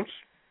backgrounds.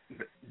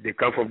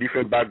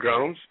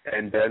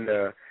 And then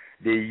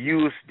they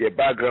use their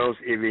backgrounds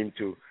even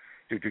to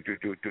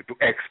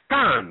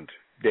expand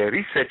the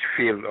research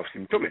field of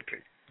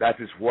symptometry. That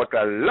is what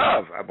I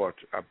love about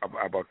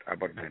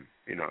them.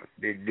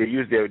 They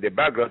use their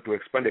background to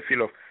expand the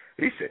field of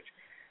research.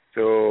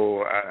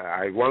 So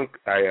I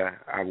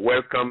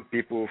welcome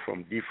people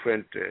from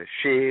different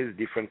shades,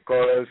 different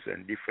colors,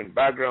 and different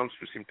backgrounds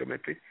to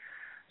symptometry,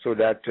 so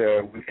that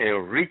we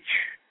enrich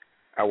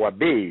our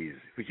base,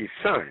 which is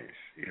science.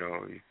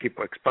 Keep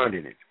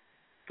expanding it.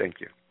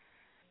 Thank you.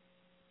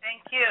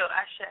 Thank you,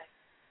 Ashe.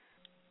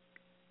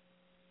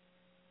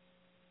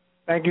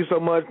 Thank you so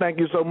much.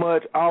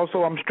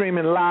 Also, I'm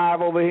streaming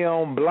live over here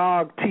on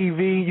Blog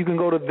TV. You can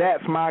go to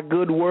That's My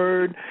Good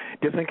Word.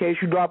 Just in case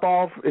you drop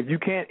off,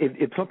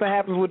 if something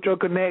happens with your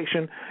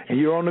connection and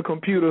you're on the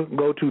computer,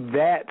 go to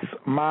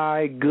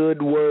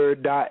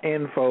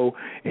that'smygoodword.info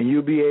and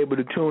you'll be able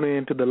to tune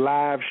in to the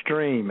live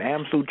stream.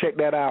 Amsu, check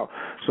that out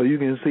so you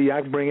can see.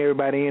 I can bring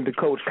everybody into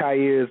Coach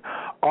Khayer's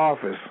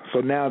office.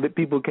 So now that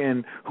people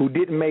who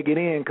didn't make it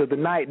in, because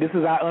tonight, this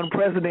is our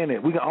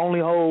unprecedented. We can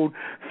only hold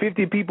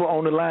 50 people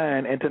on the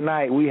line, and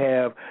tonight we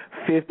have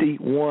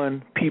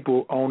 51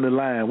 people on the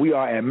line. We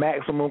are at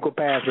maximum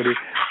capacity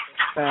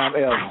time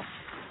ever.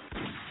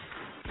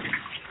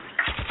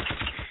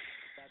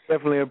 I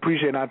definitely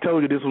appreciate it. I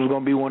told you this was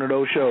going to be one of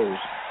those shows.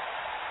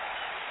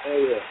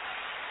 Oh, yeah.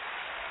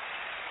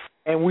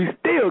 And we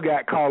still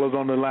got callers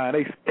on the line.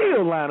 They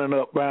still lining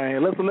up right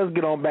here. Let's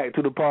get on back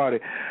to the party.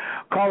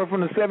 Caller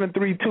from the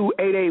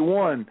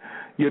 732-881.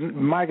 Your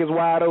mic is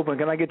wide open.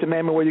 Can I get your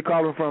name and where you're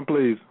calling from,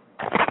 please?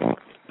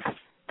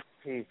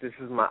 Hey, this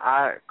is my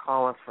aunt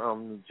calling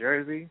from New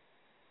Jersey.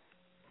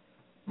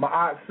 My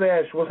aunt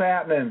Sesh, what's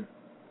happening?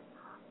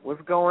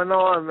 What's going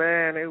on,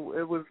 man? It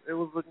was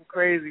looking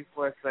crazy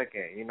for a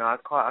second. I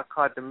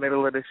caught the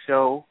middle of the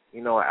show.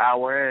 An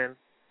hour in.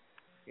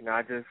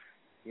 I just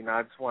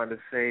wanted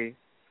to say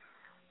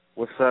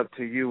what's up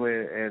to you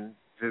and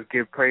just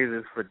give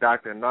praises for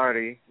Dr.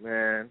 Nardi,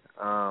 man.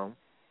 I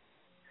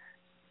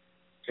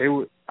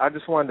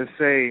just wanted to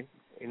say,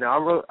 I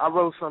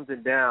wrote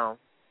something down.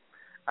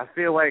 I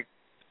feel like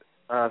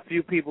a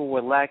few people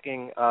were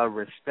lacking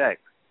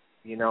respect,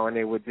 and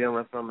they were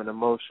dealing from an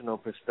emotional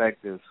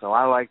perspective. So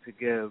I like to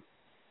give,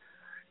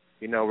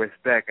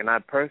 respect, and I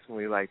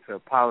personally like to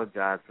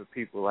apologize for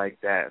people like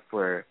that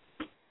for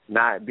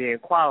not being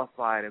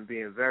qualified and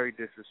being very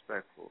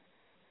disrespectful.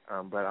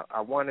 But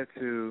I wanted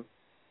to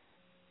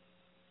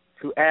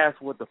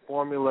ask what the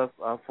formula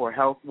for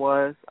health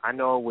was. I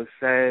know it was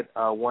said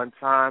one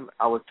time.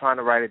 I was trying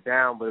to write it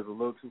down, but it was a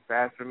little too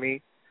fast for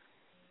me.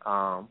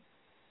 So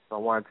I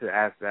wanted to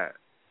ask that.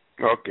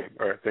 Okay,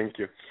 all right, thank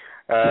you.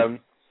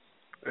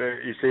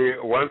 You see,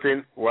 one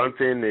thing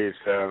is,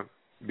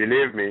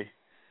 believe me,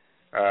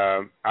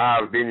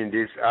 I've been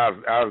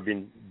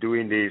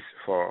doing this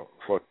for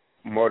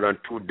more than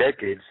 2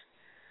 decades,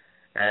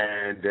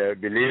 and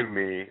believe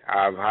me,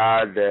 I've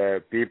had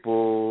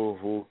people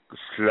who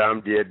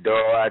slammed their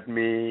door at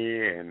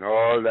me and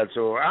all that,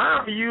 so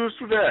I'm used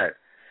to that.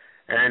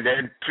 And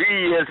then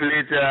 3 years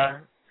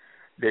later,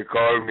 they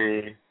called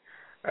me,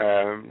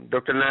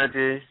 Dr.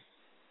 Nati,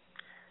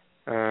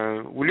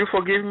 will you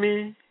forgive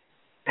me?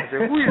 I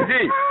said, who is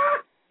this?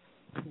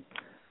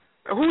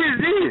 Who is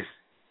this?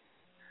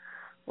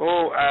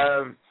 Oh,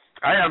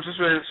 I am so.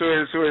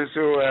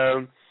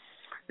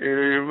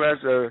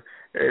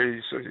 A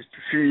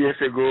few years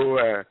ago,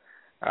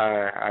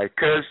 I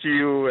cursed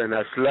you and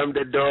I slammed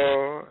the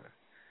door.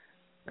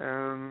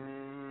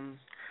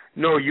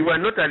 No, you are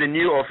not at the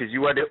new office.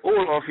 You are the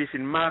old office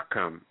in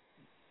Markham.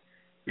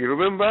 You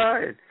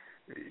remember?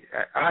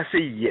 I say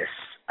yes,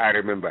 I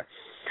remember.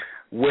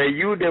 Were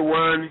you the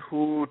one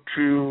who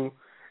threw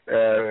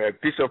a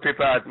piece of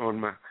paper at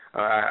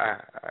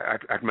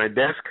my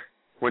desk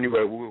when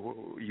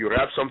you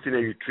wrapped something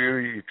and you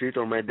threw it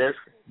on my desk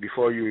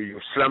before you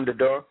slammed the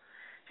door?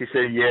 He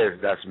said, yes,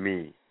 that's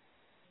me.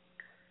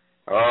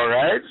 All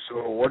right,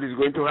 so what is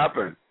going to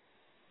happen?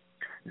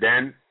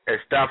 Then a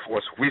staff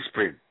was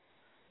whispering,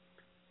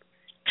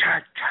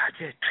 charge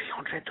it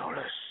 $300.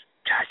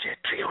 Charge it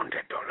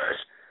 $300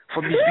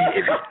 for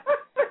misbehaving.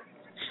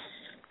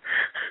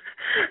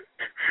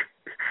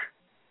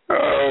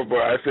 Oh, but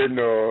I said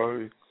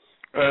no.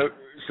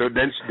 So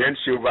then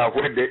she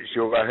overheard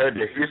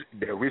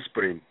the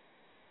whispering,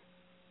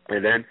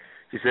 and then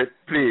she said,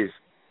 "Please,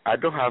 I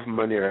don't have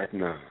money right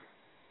now.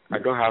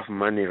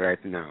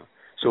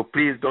 So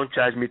please don't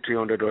charge me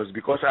 $300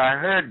 because I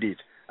heard it.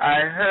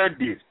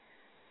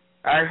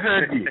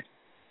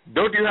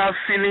 Don't you have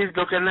feelings,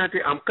 Dr.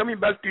 Nante? I'm coming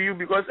back to you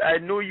because I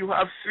know you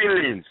have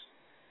feelings."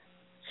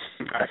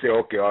 I said,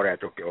 okay, all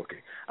right,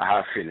 okay. I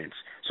have feelings.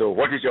 So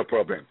what is your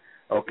problem?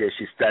 Okay,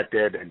 she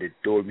started and they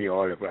told me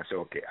all of it. I said,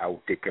 okay, I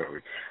will take care of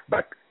it.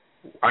 But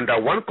under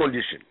one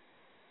condition,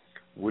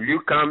 will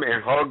you come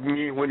and hug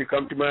me when you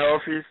come to my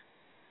office?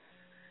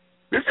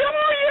 They said,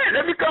 oh, yeah,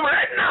 let me come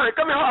right now and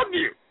come and hug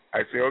you.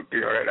 I said,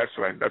 okay, all right, that's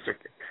fine, that's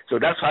okay. So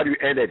that's how you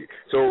ended it.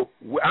 So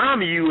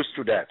I'm used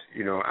to that,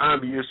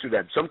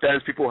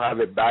 Sometimes people have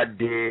a bad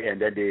day and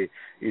then they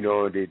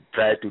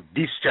try to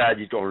discharge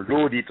it,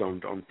 unload it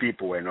on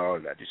people and all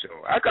that. So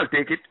I can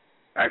take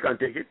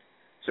it.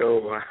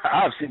 So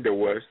I've seen the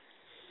worst.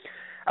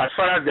 As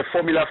far as the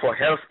formula for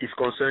health is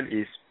concerned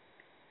is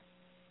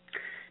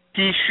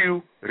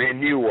tissue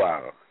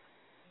renewal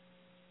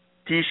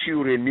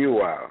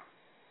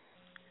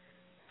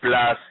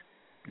plus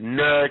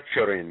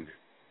nurturing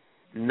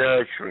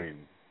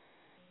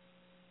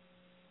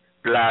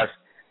plus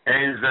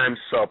enzyme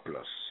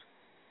surplus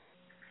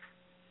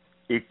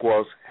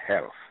equals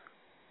health.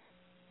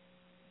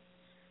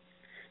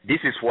 This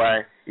is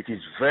why it is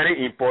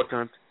very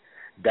important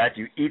that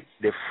you eat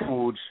the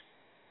foods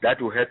that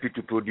will help you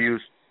to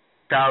produce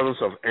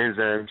thousands of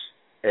enzymes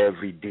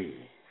every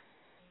day.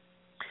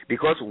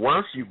 Because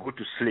once you go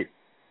to sleep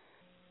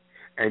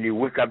and you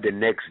wake up the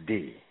next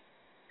day,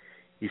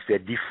 it's a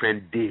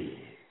different day,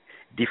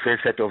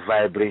 different set of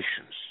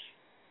vibrations.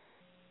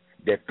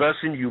 The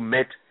person you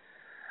met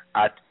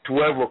at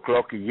 12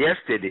 o'clock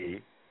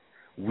yesterday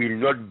will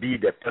not be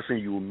the person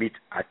you will meet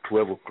at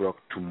 12 o'clock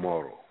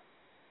tomorrow.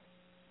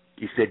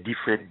 It's a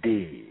different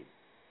day.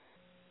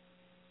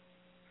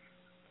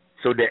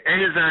 So the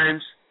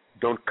enzymes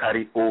don't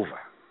carry over.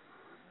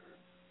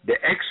 The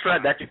extra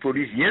that you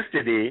produced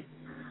yesterday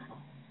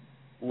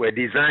were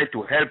designed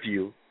to help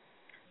you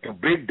to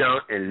break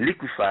down and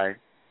liquefy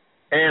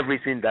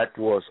everything that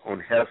was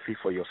unhealthy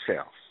for your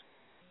cells.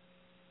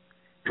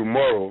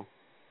 Tomorrow,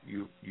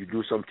 you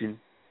do something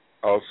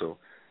also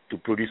to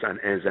produce an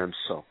enzyme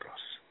surplus.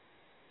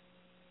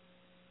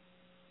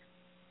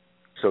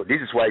 So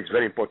this is why it's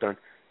very important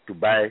to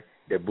buy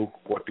the book,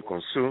 What to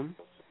Consume,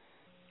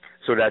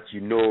 so that you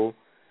know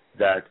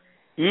that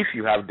if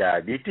you have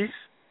diabetes,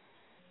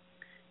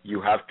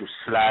 you have to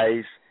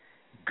slice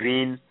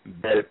green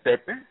bell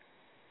pepper,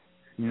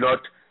 not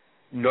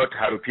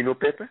jalapeno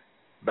pepper,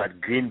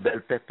 but green bell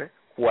pepper.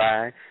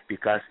 Why?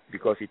 Because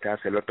it has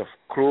a lot of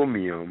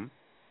chromium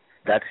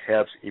that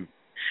helps in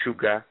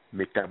sugar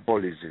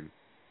metabolism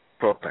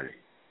properly.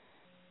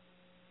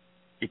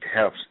 It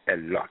helps a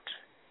lot.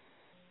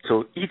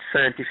 So eat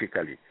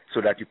scientifically so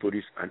that you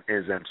produce an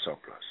enzyme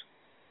surplus.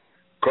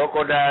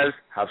 Crocodiles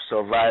have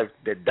survived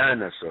the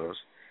dinosaurs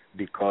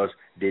because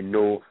they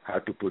know how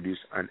to produce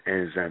an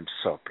enzyme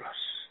surplus.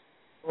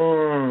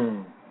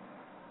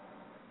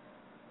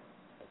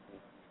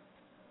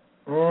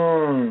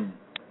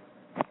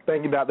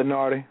 Thank you, Dr.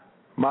 Nardi.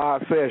 My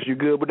Sesh, you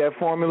good with that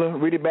formula?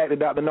 Read it back to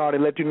Dr. Nardi.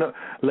 Let him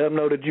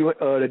know that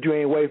you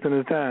ain't wasting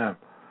his time.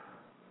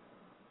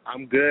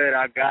 I'm good.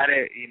 I got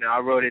it. I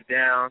wrote it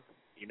down.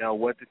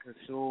 What to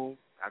consume.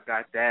 I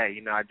got that.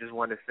 I just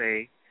want to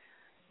say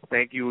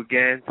thank you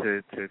again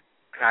to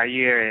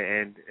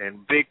Khayr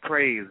and big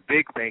praise,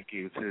 big thank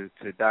you to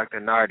Dr.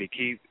 Nardi.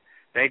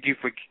 Thank you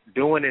for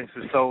doing this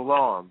for so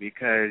long,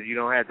 because you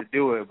don't have to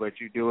do it, but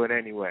you do it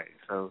anyway.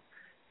 So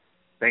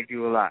thank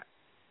you a lot.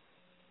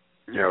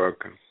 You're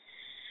welcome.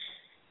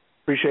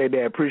 Appreciate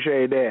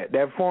that.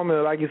 That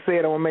formula, like you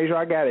said, I want to make sure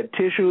I got it.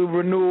 Tissue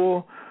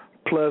renewal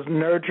plus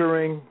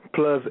nurturing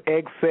plus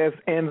excess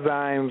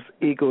enzymes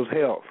equals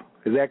health.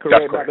 Is that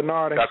correct, Dr.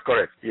 Nardi? That's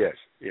correct. Yes.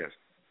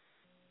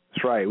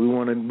 That's right. We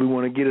want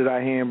to get it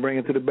out here and bring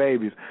it to the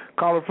babies.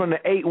 Caller from the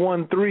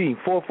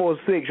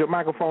 813-446. Your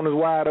microphone is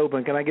wide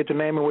open. Can I get your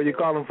name and where you're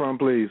calling from,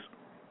 please?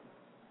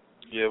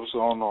 Yeah, what's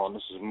going on?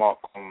 This is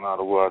Mark calling out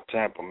of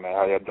Tampa, man.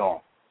 How y'all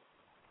doing?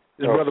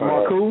 This is Brother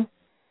Marku?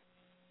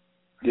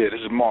 Yeah,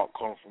 this is Mark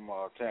calling from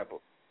Tampa.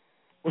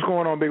 What's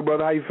going on, big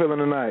brother? How you feeling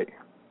tonight?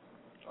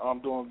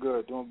 I'm doing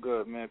good,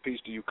 man. Peace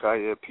to you,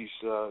 Khayr. Peace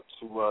to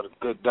the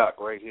good doc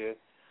right here.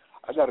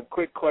 I got a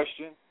quick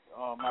question.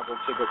 I'm not going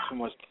to take up too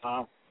much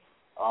time.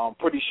 I'm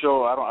pretty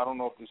sure, I don't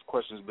know if this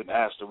question's been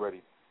asked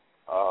already,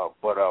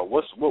 but what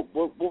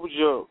was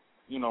your,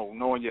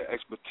 knowing your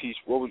expertise,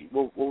 what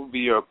would be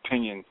your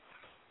opinion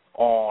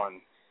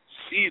on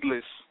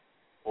seedless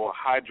or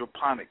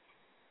hydroponic,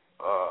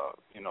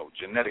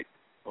 genetic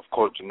of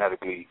course,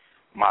 genetically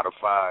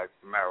modified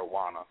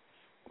marijuana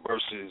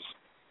versus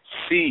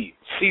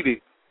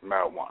seeded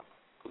marijuana.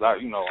 Because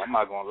I'm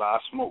not gonna lie, I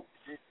smoke,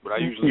 but I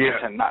usually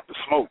tend not to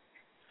smoke.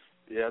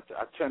 Yeah,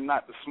 I tend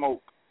not to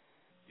smoke,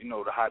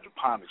 the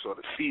hydroponics or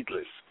the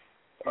seedless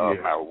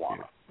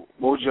marijuana.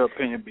 What would your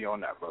opinion be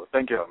on that, brother?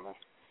 Thank you, man.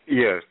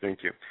 Yes,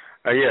 thank you.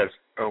 Yes,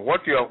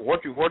 what you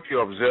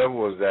observed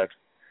was that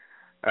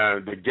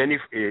the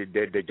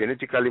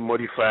genetically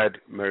modified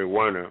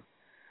marijuana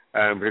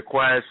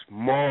requires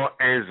more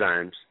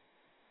enzymes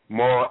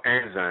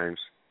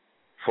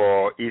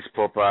for its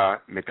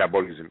proper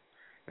metabolism.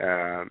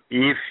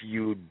 If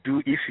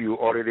you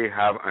already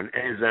have an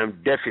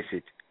enzyme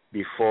deficit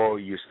before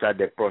you start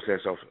the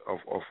process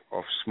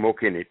of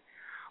smoking it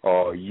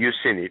or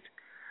using it,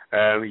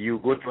 you're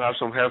going to have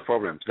some health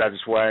problems. That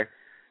is why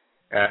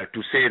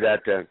to say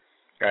that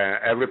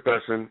every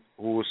person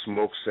who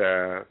smokes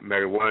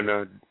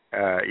marijuana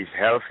is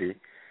healthy,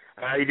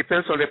 it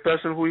depends on the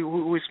person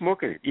who is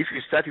smoking it. If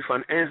you start with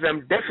an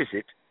enzyme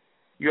deficit,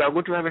 you are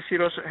going to have a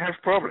serious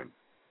health problem,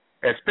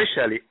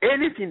 especially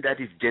anything that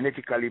is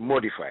genetically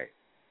modified.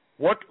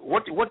 What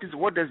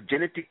does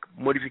genetic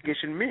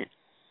modification mean?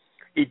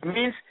 It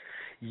means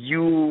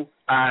you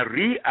are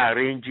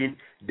rearranging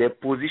the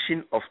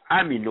position of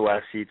amino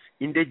acids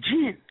in the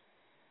gene.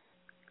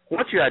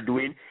 What you are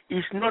doing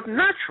is not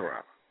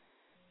natural.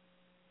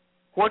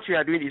 What you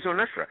are doing is not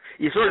natural.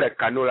 It's not like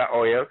canola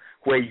oil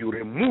where you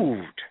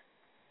removed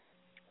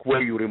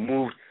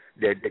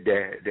the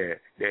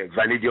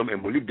vanadium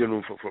and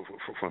molybdenum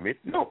from it.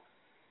 No.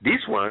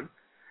 This one,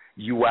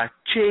 you are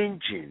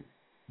changing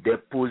the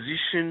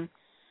position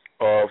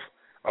of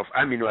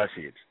amino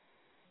acids.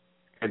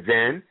 And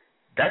then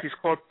that is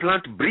called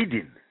plant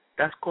breeding.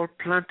 That's called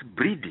plant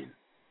breeding.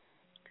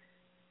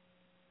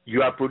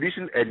 You are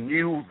producing a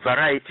new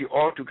variety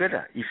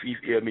altogether, to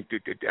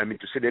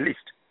say the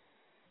least.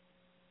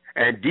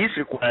 And this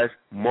requires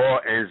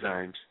more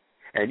enzymes.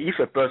 And if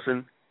a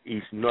person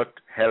is not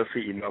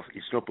healthy enough,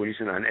 is not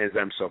producing an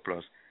enzyme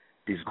surplus,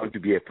 there's going to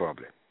be a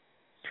problem.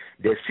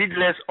 The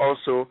seedless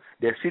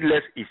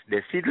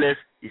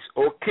is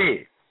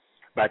okay,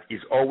 but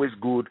it's always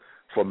good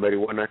for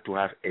marijuana to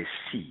have a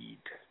seed.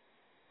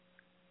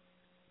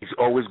 It's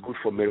always good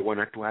for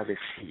marijuana to have a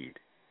seed,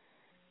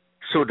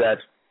 so that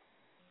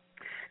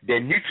the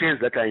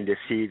nutrients that are in the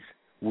seeds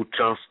will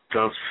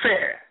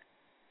transfer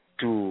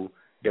to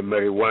the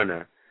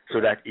marijuana, so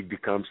that it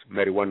becomes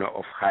marijuana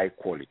of high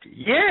quality.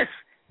 Yes,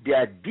 there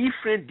are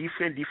different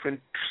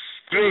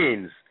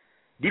strains,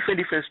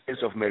 different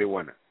strains of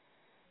marijuana.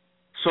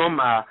 Some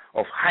are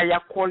of higher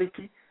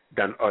quality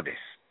than others.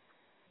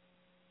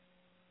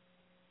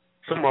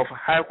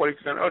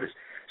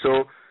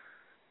 So,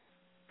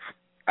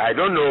 I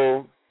don't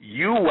know,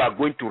 you are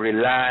going to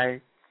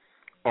rely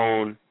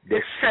on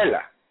the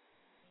seller.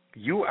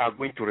 You are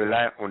going to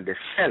rely on the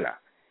seller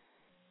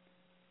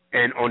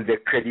and on the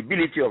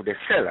credibility of the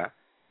seller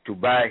to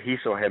buy his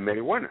or her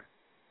marijuana.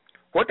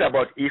 What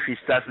about if he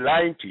starts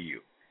lying to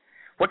you?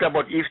 What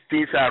about if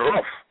things are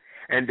rough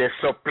and the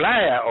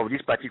supplier of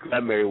this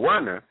particular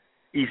marijuana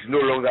is no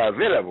longer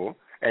available,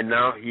 and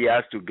now he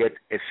has to get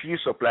a few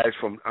supplies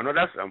from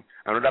another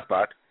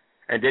part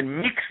and then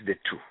mix the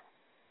two?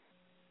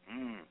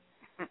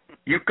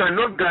 You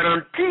cannot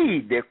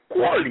guarantee the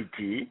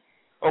quality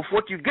of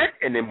what you get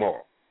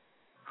anymore.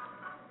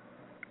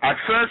 At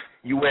first,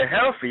 you were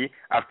healthy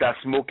after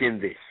smoking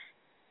this.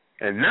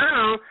 And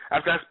now,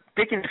 after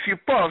taking a few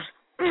puffs,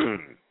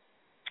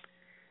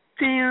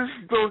 things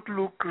don't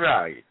look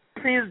right.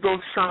 Things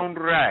don't sound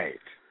right.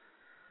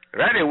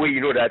 Right away,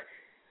 you know that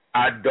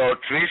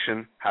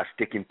adulteration has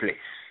taken place.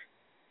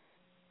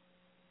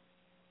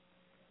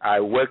 I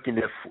work in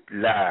a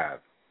lab.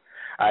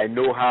 I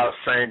know how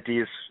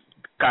scientists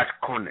cut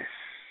corners.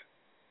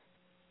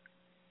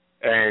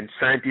 And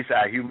scientists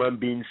are human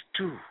beings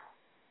too.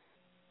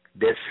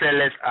 The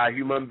sellers are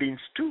human beings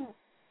too.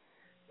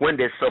 When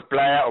the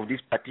supplier of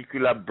this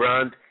particular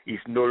brand is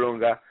no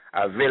longer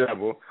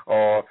available,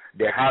 or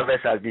the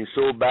harvest has been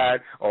so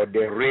bad, or the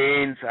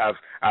rains have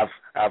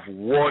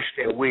washed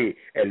away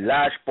a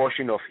large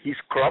portion of his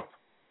crop,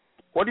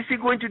 what is he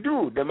going to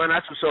do? The man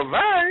has to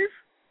survive.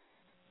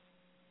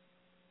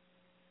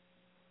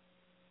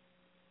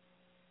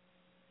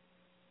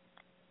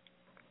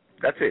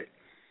 That's it.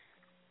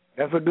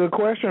 That's a good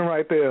question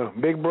right there,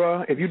 big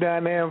bro. If you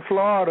down there in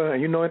Florida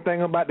and you know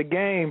anything about the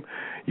game,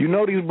 you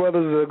know these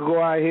brothers will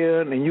go out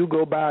here and you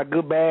go buy a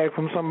good bag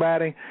from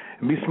somebody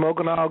and be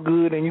smoking all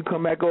good, and you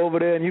come back over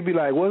there and you be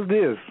like, what's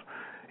this?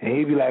 And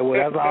he be like, well,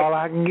 that's all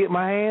I can get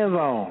my hands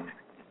on.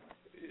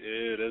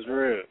 Yeah, that's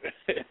real.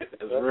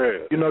 That's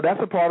real. You know, that's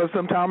a part of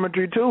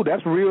symptometry too.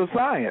 That's real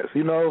science.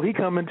 You know, he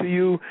coming to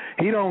you,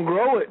 he don't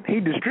grow it, he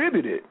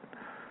distribute it.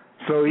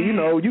 So, you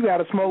know, you got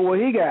to smoke what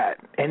he got.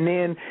 And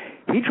then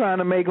he trying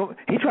to make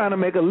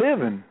a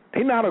living.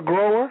 He not a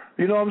grower.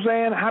 You know what I'm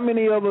saying? How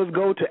many of us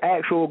go to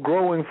actual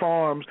growing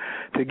farms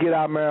to get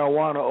our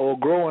marijuana or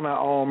growing our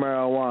own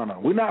marijuana?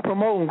 We're not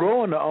promoting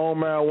growing our own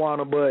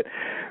marijuana, but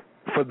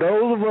for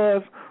those of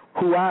us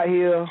who out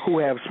here who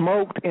have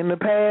smoked in the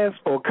past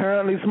or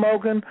currently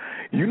smoking,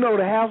 you know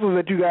the hassles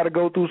that you got to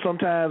go through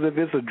sometimes if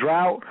it's a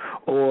drought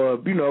or,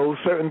 you know,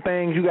 certain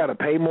things. You got to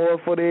pay more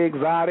for the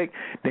exotic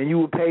than you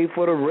would pay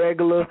for the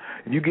regular.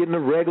 If you get in the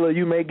regular,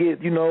 you may get,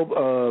 you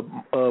know,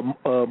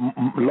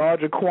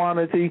 larger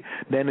quantity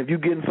than if you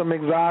getting some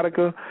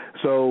exotica.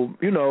 So,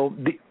 you know,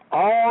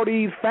 all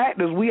these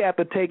factors we have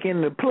to take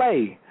into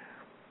play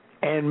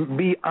and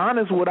be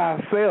honest with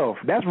ourselves.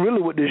 That's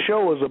really what this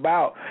show is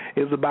about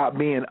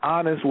being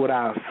honest with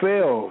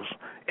ourselves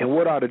and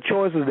what are the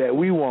choices that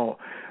we want.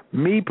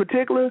 Me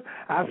particular,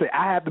 I say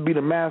I have to be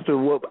the master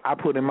of what I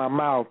put in my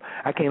mouth.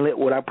 I can't let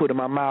what I put in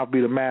my mouth be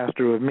the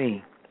master of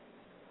me.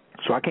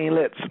 So I can't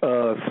let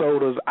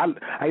sodas. I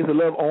used to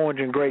love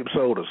orange and grape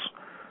sodas.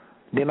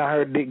 Then I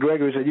heard Dick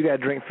Gregory say you got to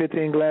drink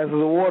 15 glasses of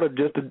water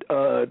just to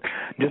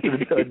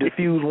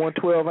diffuse 1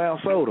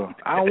 12-ounce soda.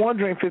 I don't want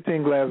to drink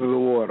 15 glasses of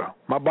water.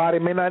 My body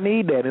may not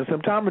need that. In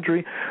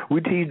symptometry, we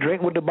teach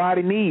drink what the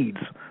body needs.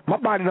 My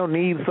body don't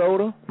need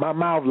soda. My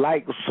mouth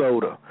likes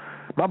soda.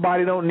 My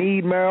body don't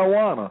need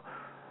marijuana.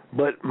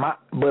 But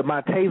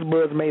my taste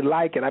buds may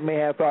like it. I may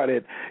have thought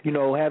it, you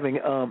know, having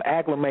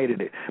acclimated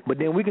it. But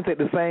then we can take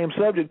the same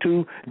subject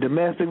to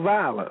domestic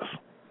violence.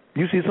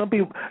 You see, some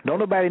people, don't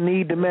nobody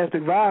need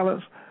domestic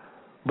violence,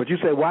 but you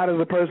say, why does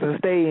a person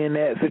stay in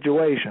that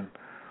situation?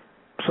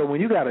 So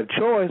when you got a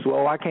choice,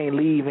 well, I can't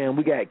leave and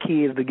we got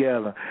kids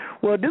together.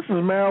 Well, this is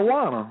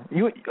marijuana.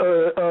 You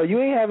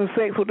ain't having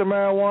sex with the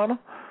marijuana.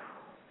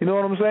 You know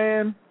what I'm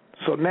saying?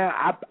 So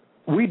now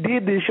we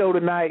did this show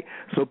tonight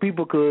so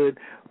people could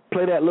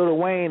play that Lil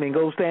Wayne and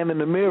go stand in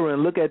the mirror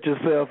and look at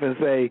yourself and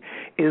say,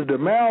 is the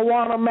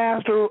marijuana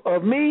master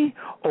of me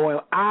or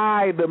am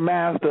I the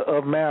master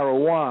of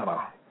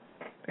marijuana?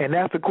 And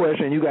that's the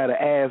question you got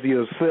to ask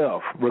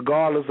yourself,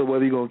 regardless of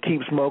whether you're going to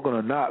keep smoking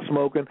or not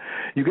smoking.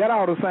 You got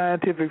all the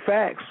scientific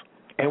facts.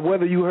 And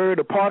whether you heard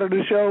a part of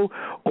the show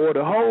or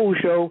the whole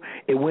show,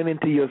 it went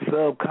into your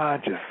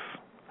subconscious.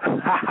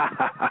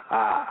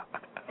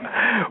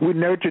 We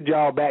nurtured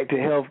y'all back to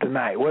health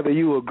tonight. Whether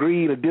you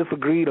agreed or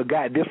disagreed or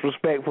got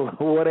disrespectful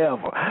or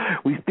whatever,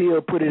 we still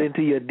put it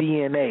into your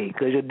DNA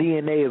because your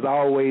DNA is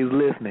always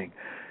listening.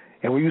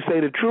 And when you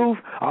say the truth,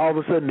 all of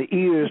a sudden the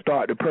ears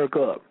start to perk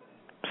up.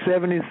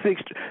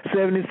 76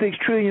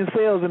 trillion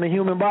cells in the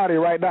human body,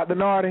 right, Dr.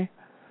 Nardi?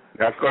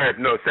 That's correct.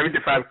 No,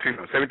 75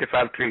 trillion.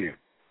 75 trillion.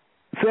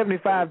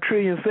 75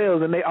 trillion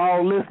cells, and they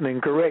all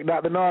listening, correct,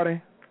 Dr.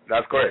 Nardi?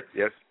 That's correct,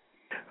 yes.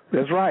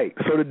 That's right.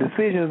 So the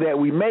decisions that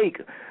we make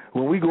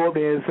when we go up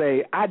there and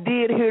say, I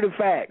did hear the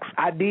facts.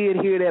 I did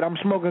hear that I'm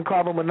smoking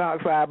carbon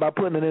monoxide by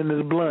putting it in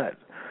this blunt.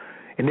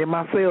 And then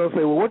my cells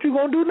say, well, what you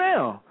going to do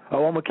now?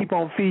 Oh, I'm going to keep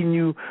on feeding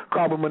you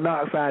carbon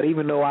monoxide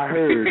even though I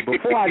heard.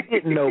 Before I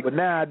didn't know, but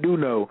now I do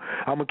know.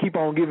 I'm going to keep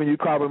on giving you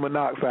carbon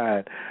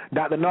monoxide.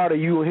 Dr. Nardi,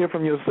 you will hear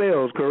from your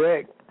cells,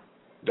 correct?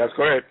 That's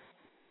correct.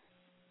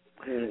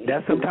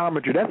 That's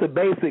symptometry. That's a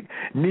basic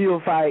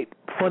neophyte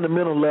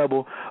fundamental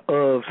level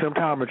of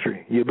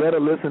symptometry. You better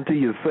listen to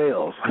your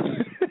cells.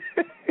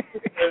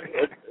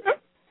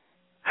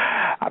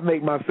 I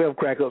make myself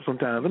crack up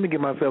sometimes. Let me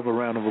give myself a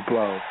round of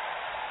applause.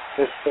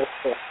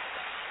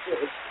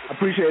 I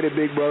appreciate it,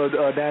 big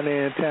brother, down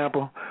there in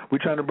Tampa. We're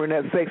trying to bring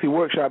that sexy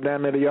workshop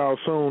down there to y'all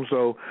soon,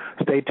 so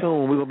stay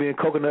tuned. We're going to be in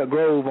Coconut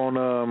Grove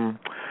on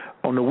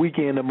the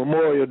weekend of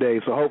Memorial Day,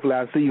 so hopefully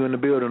I'll see you in the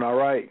building, all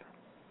right?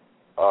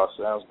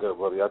 Sounds good,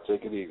 buddy. Y'all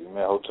take it easy,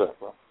 man. Hold tight,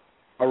 bro.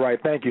 All right,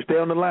 thank you. Stay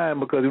on the line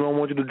because we don't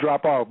want you to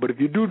drop off. But if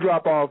you do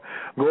drop off,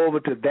 go over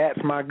to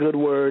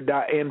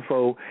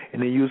that'smygoodword.info,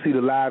 and then you'll see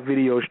the live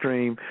video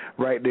stream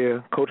right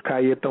there. Coach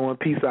Kaye throwing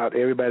peace out to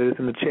everybody that's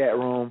in the chat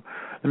room.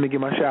 Let me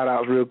give my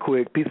shout-outs real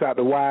quick. Peace out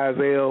to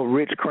YSL,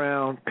 Rich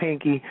Crown,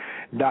 Pinky,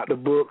 Dr.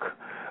 Book.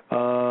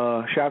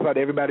 Shouts out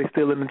to everybody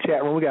still in the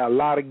chat room. We got a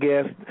lot of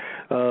guests.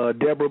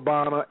 Deborah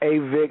Bonner, A.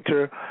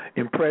 Victor,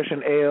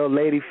 Impression L,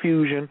 Lady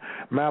Fusion,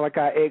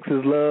 Malachi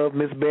X's Love,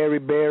 Miss Berry,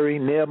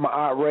 Neb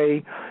Ma'at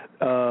Ray,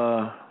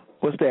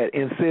 what's that?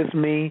 Insist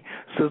Me,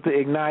 Sister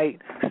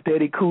Ignite,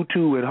 Steady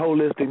Kutu, and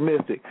Holistic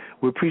Mystic.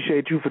 We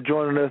appreciate you for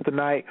joining us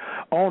tonight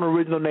on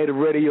Original Native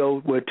Radio,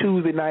 where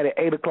Tuesday night at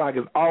 8 o'clock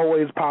is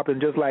always popping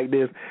just like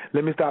this.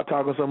 Let me stop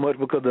talking so much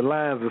because the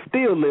lines are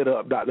still lit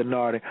up, Dr.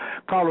 Nardi.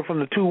 Caller from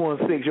the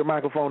 216, your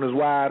microphone is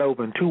wide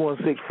open,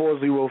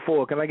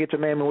 216-404. Can I get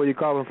your name and where you're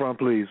calling from,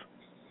 please?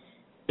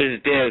 This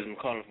is Des. I'm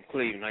calling from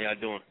Cleveland. How y'all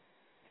doing?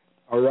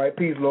 All right,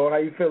 peace, Lord. How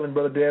you feeling,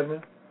 Brother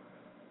Desmond?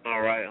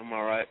 All right, I'm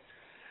all right.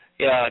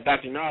 Yeah,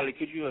 Dr. Nardi,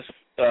 could you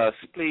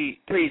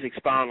please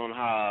expound on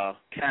how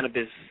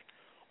cannabis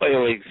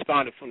oil is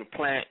expounded from the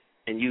plant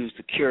and used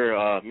to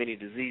cure many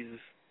diseases?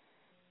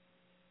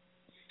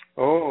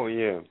 Oh,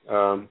 yeah.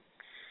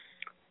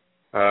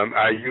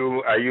 Are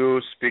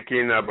you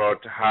speaking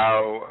about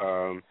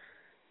how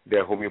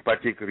the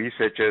homeopathic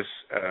researchers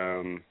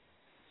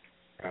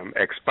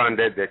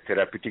expanded the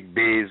therapeutic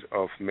base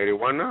of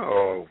marijuana,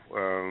 or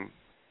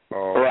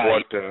right.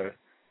 what?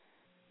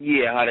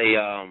 Yeah, how they.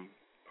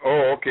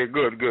 Oh, okay,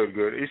 good.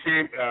 You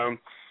see,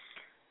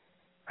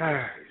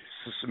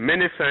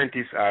 many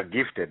scientists are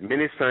gifted.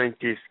 Many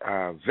scientists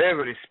are very,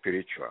 very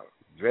spiritual,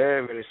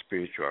 very, very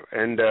spiritual.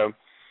 And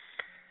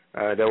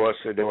there was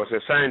a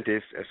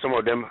scientist. Some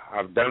of them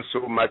have done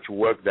so much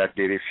work that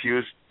they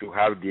refuse to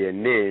have their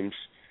names.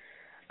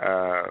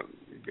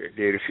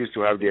 They refuse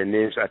to have their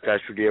names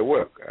attached to their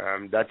work.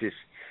 That is,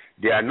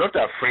 they are not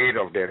afraid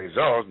of the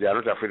results. They are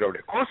not afraid of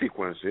the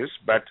consequences.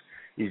 But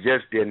it's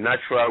just their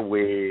natural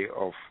way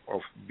of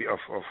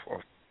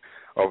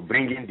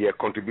bringing their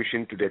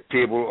contribution to the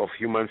table of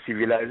human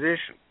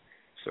civilization.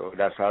 So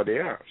that's how they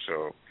are.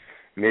 So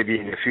maybe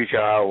in the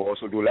future I will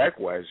also do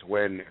likewise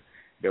when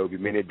there will be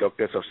many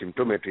doctors of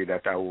symptometry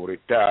that I will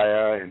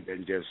retire and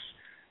then just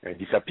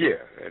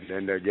disappear and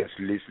then just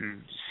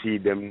see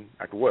them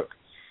at work.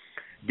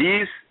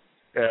 This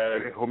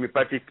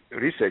homeopathic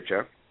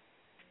researcher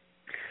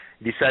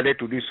decided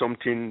to do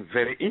something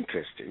very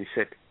interesting. He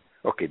said,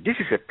 okay, this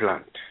is a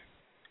plant.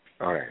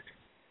 All right.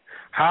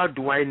 How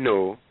do I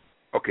know?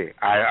 Okay,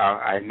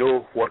 I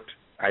know what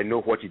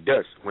it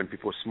does when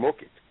people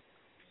smoke it.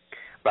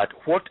 But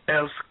what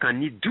else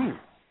can it do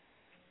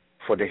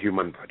for the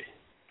human body?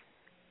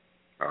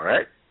 All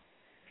right.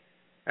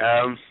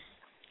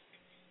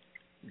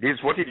 This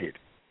is what he did.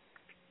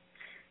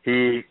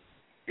 He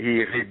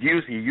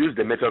used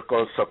the method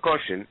called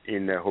succussion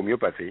in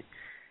homeopathy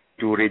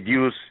to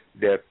reduce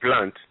the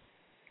plant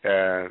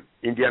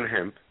Indian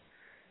hemp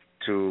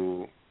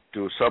to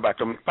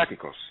subatomic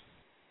particles.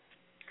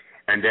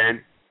 And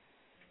then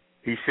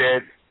he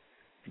said,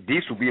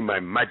 this will be my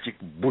magic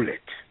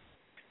bullet.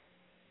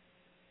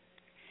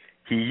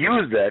 He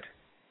used that.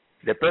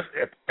 A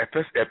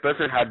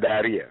person had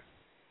diarrhea.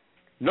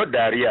 Not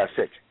diarrhea as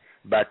such,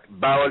 but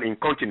bowel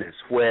incontinence,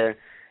 where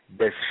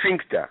the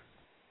sphincter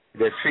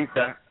in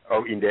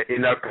the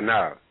anal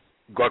canal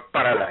got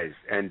paralyzed,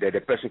 and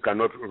the person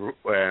cannot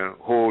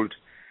hold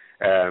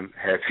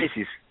her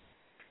feces,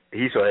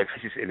 his or her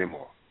feces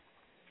anymore.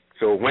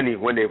 So when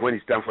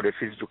it's time for the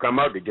feces to come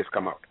out, they just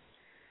come out.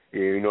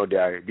 You know,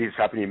 this is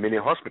happening in many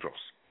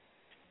hospitals.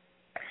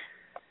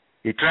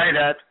 He tried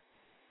that.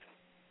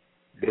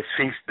 The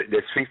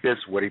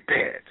sphincters were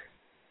repaired.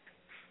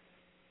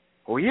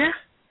 Oh yeah?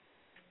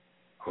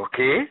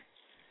 Okay.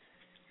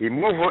 He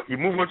moved on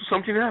to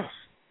something else.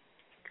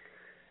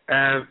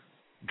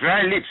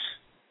 Dry lips.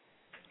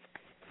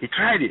 He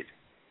tried it.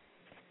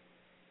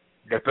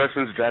 The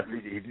person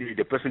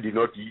did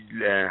not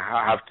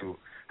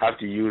have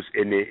to use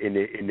any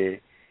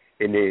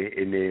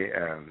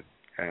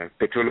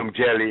petroleum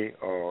jelly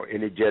or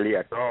any jelly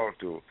at all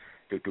to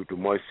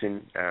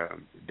moisten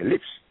the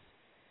lips.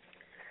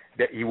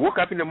 He woke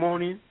up in the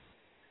morning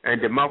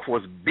and the mouth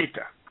was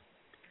bitter.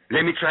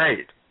 Let me try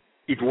it.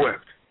 It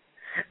worked.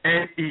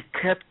 And he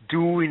kept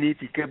doing it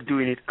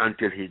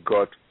until he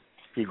got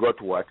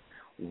what?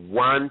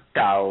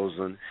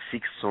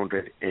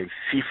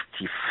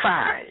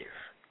 1,655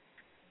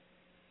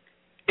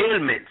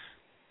 ailments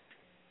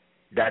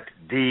that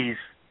these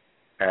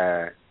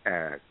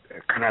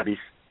cannabis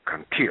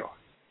can cure.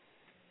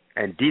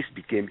 And this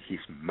became his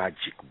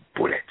magic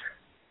bullet.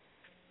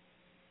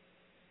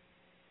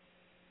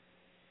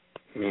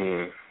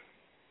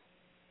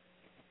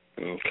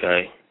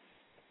 Okay.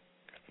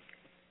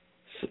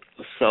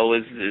 So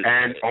is this...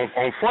 And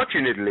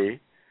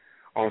unfortunately,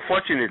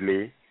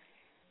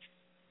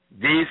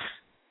 this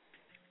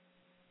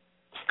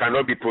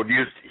cannot be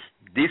produced.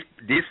 This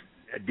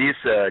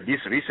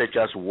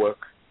researcher's work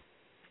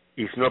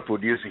is not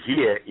produced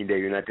here in the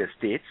United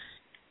States.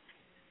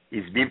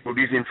 It's being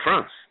produced in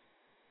France.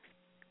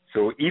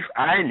 So if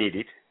I need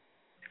it,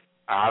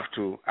 I have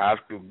to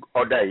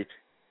order it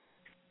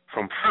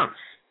from France.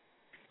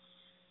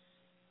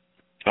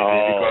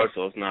 Oh,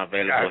 so it's not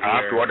available here.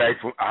 I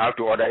have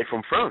to order it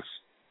from France.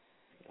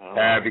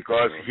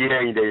 Because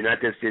here in the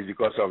United States,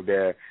 because of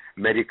the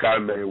medical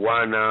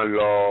marijuana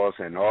laws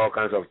and all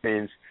kinds of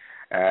things,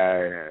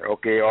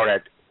 okay, all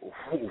right,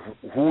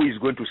 who is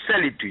going to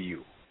sell it to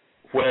you?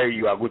 Where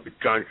you are going to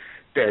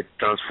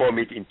transform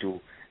it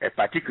into a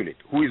particulate?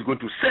 Who is going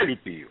to sell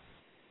it to you?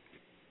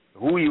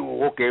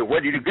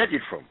 Where did you get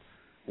it from?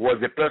 Was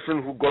the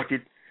person who got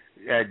it,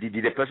 did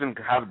the person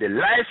have the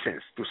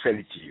license to sell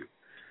it to you?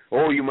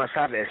 Oh, you must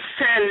have a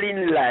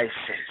selling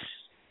license.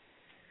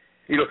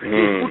 You know,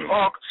 they put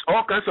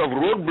all kinds of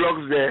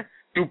roadblocks there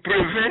to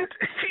prevent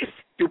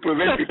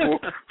people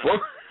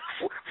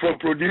from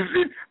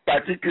producing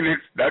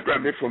particulates that were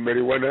made from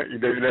marijuana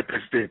in the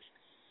United States.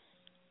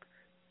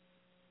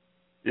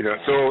 You know,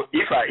 so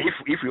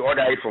if we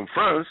order it from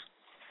France,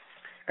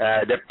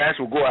 the price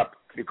will go up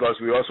because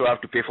we also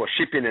have to pay for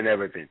shipping and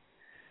everything.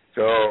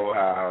 So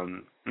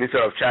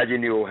instead of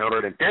charging you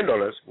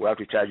 $110, we have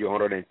to charge you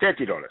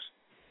 $130.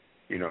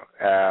 You know,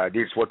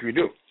 this is what we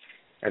do.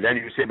 And then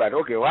you say, but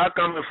okay, well, how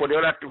come for the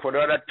other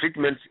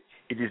treatments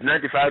it is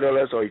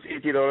 $95 or it's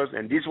 $80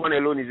 and this one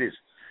alone is this?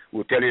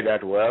 We'll tell you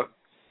that, well,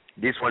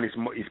 this one is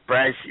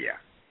pricier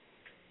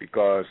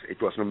because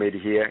it was not made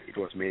here, it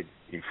was made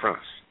in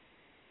France.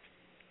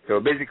 So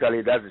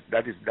basically that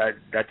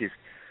is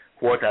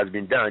what has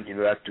been done in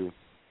order to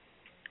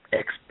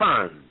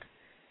expand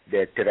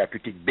the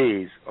therapeutic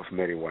base of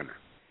marijuana.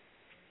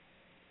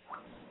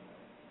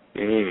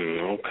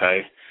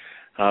 Okay.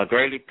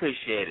 Greatly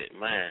appreciate it,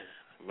 man.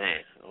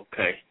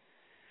 Okay.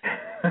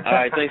 All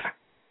right, thanks.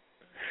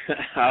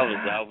 I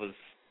was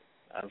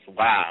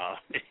wow.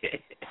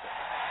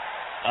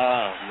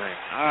 Oh man.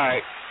 All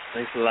right.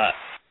 Thanks a lot.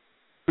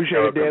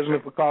 Appreciate it,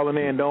 Desmond, for calling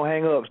in. Don't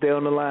hang up. Stay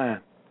on the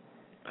line.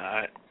 All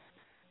right.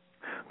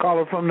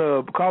 Caller from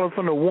the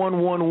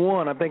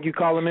 111. I think you're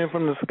calling in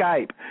from the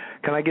Skype.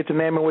 Can I get your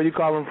name and where you're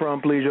calling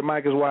from, please? Your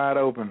mic is wide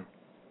open.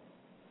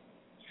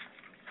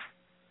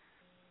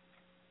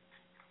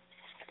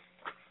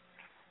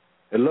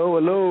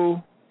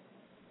 Hello.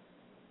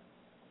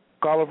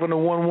 Caller from the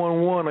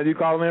 111. Are you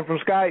calling in from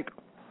Skype?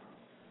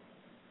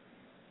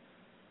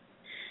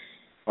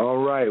 All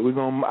right.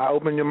 I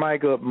opened your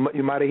mic up.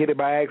 You might have hit it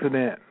by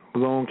accident.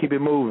 We're going to keep it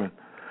moving.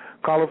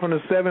 Caller from the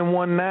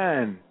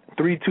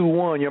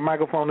 719-321. Your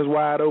microphone is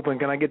wide open.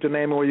 Can I get your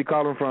name and where you're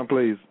calling from,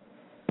 please?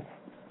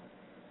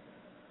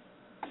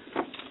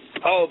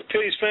 Oh,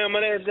 please, fam.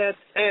 My name's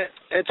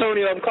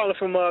Antonio. I'm calling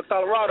from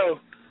Colorado.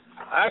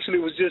 I actually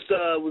was just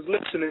was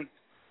listening,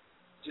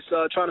 just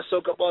trying to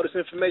soak up all this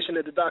information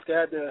that the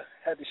doctor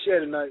had to share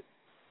tonight.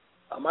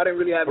 I didn't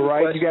really have any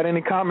questions. You got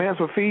any comments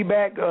or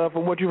feedback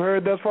from what you've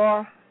heard thus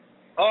far?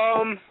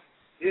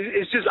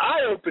 It's just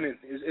eye-opening.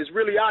 It's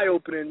really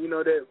eye-opening,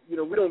 that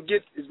we don't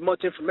get as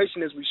much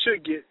information as we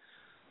should get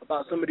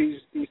about some of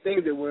these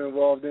things that we're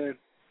involved in.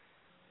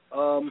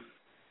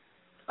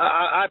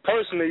 I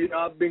personally,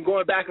 I've been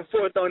going back and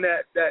forth on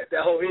that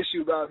whole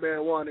issue about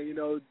marijuana.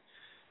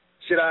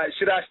 Should I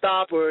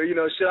stop or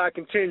should I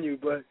continue?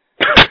 But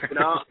you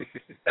know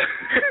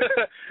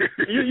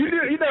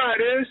how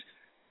it is.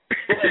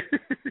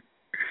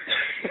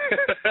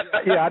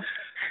 Yeah,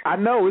 I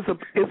know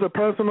it's a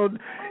personal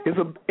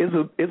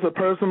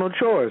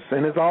choice,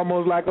 and it's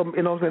almost like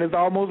it's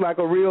almost like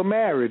a real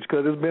marriage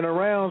because it's been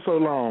around so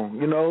long.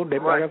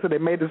 Like I said, they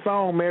made the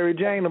song Mary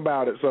Jane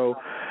about it. So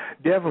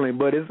definitely,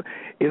 but it's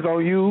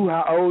on you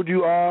how old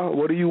you are,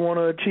 what do you want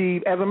to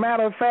achieve. As a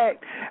matter of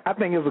fact, I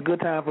think it's a good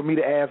time for me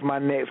to ask my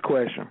next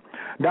question.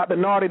 Dr.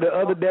 Nardi, the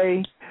other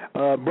day,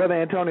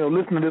 Brother Antonio,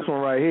 listen to this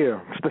one right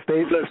here.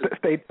 Stay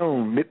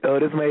tuned.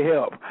 This may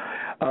help.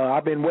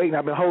 I've been waiting.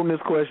 I've been holding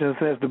this question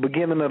since the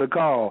beginning of the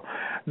call.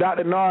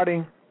 Dr.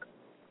 Nardi,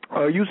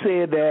 you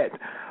said that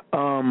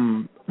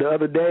the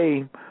other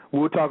day we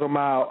were talking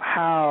about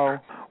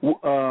how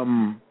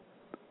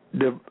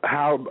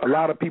a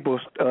lot of people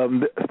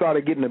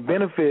started getting the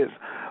benefits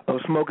of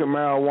smoking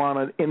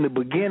marijuana in the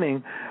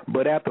beginning,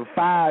 but after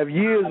 5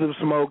 years of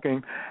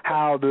smoking,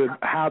 how the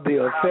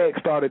effects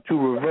started to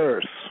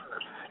reverse.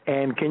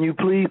 And can you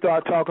please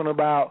start talking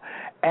about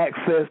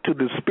access to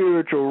the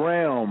spiritual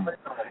realm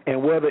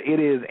and whether it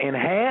is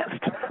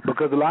enhanced?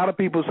 Because a lot of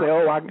people say,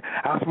 I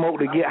smoke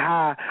to get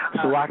high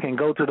so I can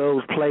go to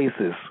those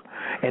places.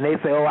 And they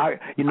say, I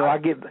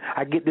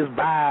get this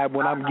vibe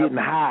when I'm getting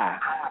high.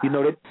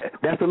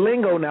 That's the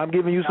lingo now. I'm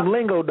giving you some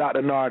lingo,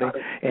 Dr. Nardi.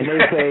 And they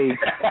say,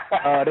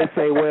 this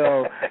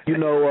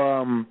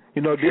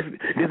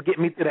get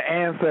me to the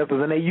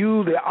ancestors. And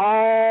they're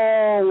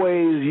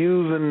always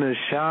using the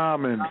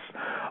shamans.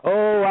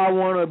 Oh, I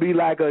want to be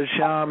like a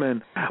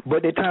shaman.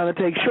 But they're trying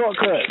to take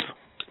shortcuts.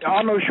 There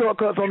are no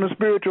shortcuts on the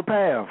spiritual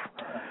path.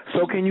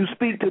 So can you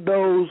speak to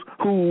those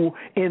who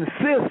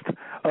insist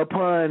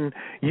upon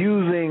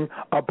using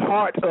a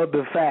part of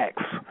the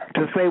facts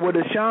to say, well,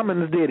 the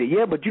shamans did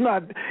it? But you're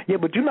not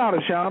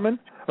a shaman.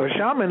 A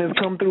shaman has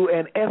come through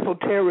an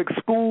esoteric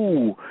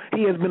school.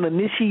 He has been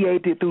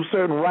initiated through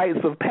certain rites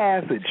of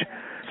passage.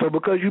 So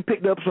because you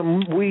picked up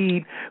some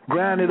weed,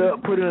 ground it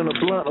up, put it in a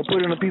blunt, or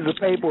put it in a piece of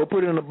paper, or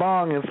put it in a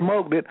bong and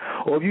smoked it,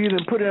 or if you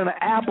even put it in an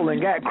apple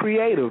and got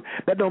creative,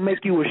 that don't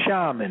make you a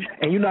shaman,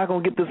 and you're not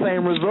going to get the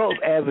same results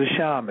as a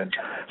shaman.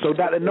 So,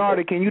 Dr.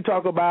 Nardi, can you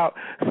talk about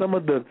some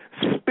of the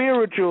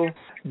spiritual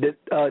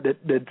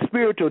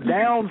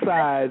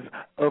downsides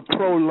of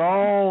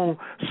prolonged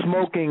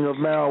smoking of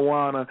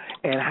marijuana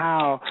and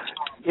how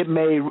it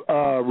may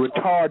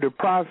retard the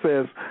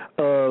process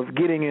of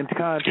getting into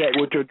contact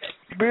with your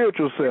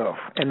spiritual self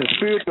and the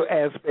spiritual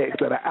aspects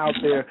that are out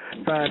there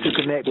trying to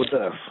connect with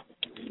us?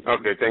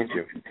 Okay, thank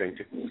you.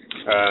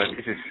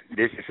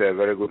 This is a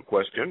very good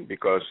question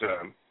because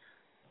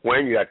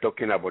when you are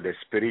talking about the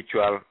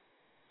spiritual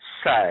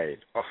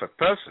side of a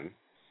person,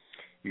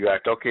 you are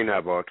talking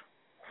about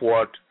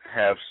what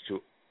helps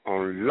to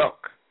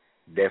unlock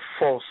the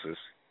forces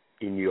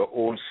in your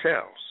own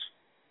cells.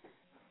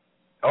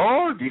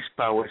 All these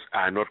powers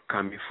are not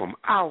coming from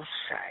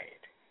outside.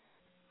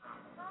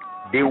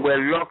 They were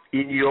locked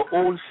in your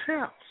own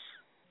cells.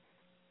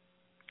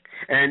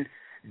 And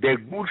the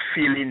good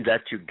feeling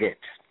that you get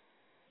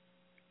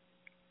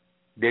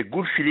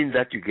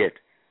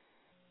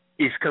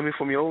is coming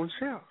from your own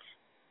cells.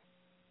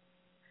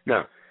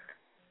 Now,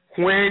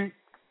 when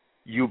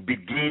you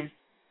begin,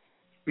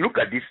 look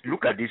at these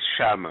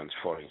shamans,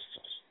 for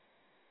instance.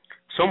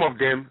 Some of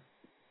them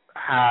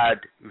had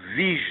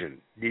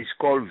vision. This is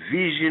called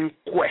vision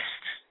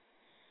quest.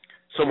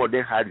 Some of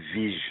them had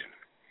vision.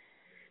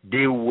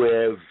 they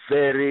were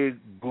very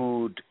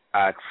good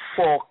at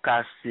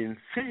forecasting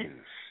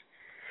things.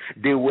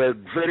 They were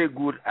very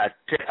good at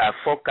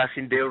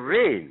forecasting the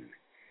rain,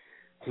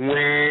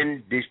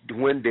 when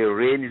the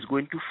rain is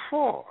going to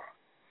fall.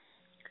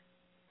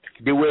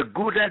 They were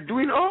good at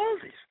doing all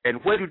this.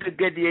 And where did they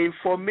get the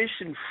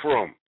information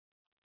from?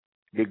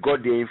 They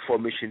got the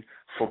information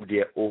from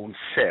their own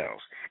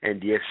cells.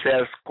 And their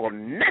cells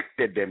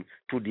connected them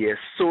to their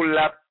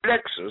solar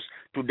plexus,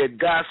 to the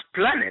gas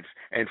planets.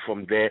 And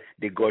from there,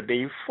 they got the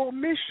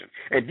information.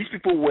 And these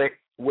people were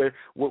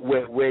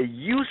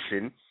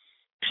using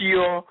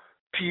pure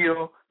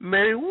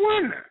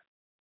marijuana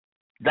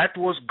that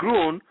was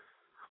grown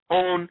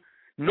on,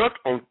 not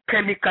on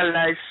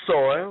chemicalized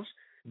soils.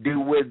 They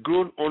were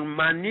grown on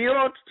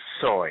manured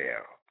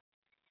soil.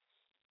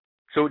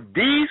 So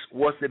this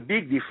was the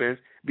big difference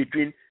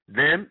between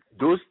them,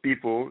 those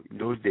people in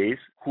those days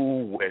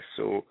who were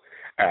so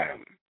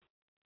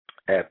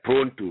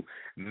prone to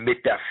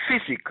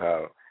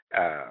metaphysical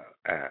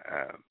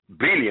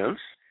brilliance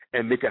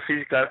and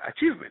metaphysical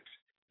achievements.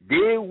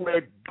 They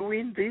were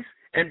doing this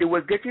and they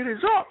were getting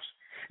results.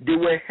 They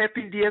were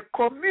helping their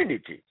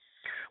community.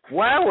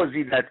 Why was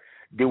it that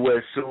they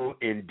were so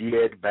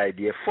endeared by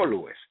their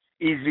followers?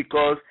 It's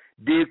because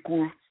they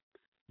could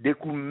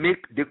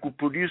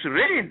produce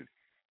rain.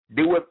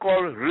 They were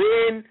called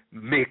rain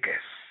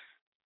makers.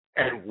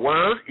 And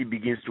once it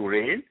begins to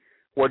rain,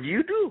 what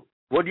do?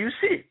 What do you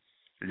see?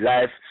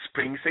 Life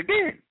springs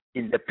again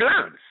in the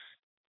plants.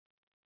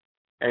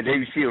 And then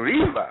you see a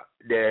river,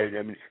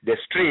 the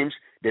streams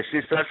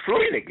start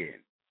flowing again.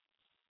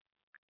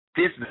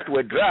 Things that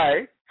were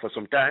dry for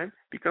some time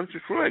become to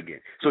flow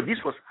again. So this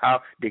was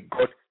how they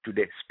got to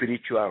the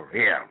spiritual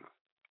realm.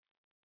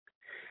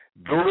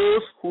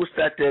 Those who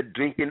started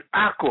drinking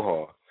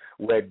alcohol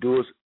were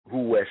those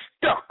who were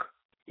stuck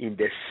in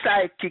the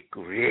psychic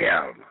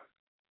realm.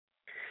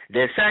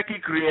 The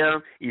psychic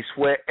realm is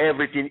where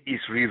everything is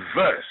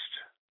reversed.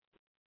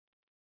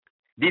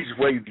 This is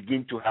where you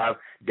begin to have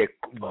the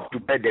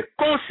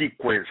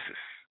consequences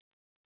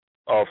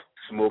of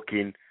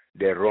smoking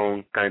the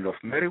wrong kind of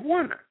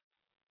marijuana.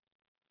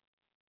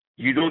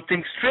 You don't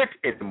think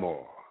straight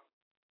anymore.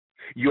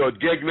 Your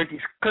judgment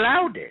is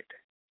clouded.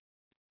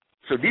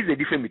 So this is the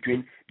difference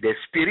between the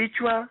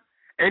spiritual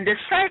and the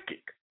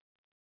psychic.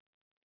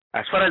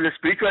 As far as the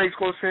spiritual is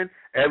concerned,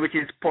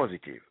 everything is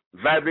positive.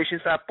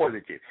 Vibrations are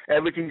positive.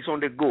 Everything is on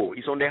the go.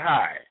 It's on the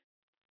high.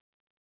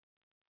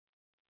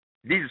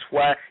 This is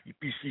why you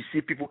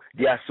see people,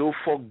 they are so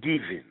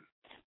forgiving.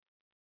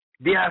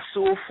 They are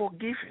so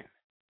forgiving.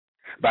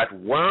 But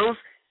once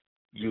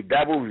you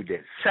dabble with the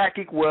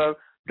psychic world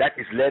that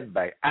is led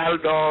by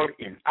aldol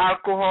in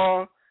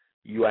alcohol,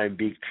 you are in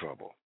big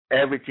trouble.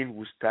 Everything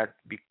will start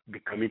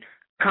becoming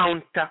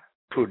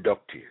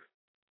counterproductive.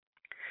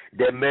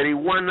 The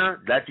marijuana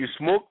that you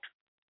smoked,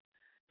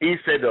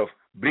 instead of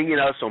bringing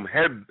out some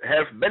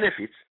health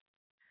benefits,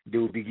 they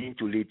will begin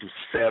to lead to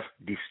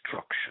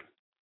self-destruction.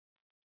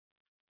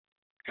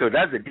 So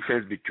that's the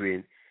difference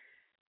between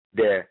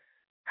the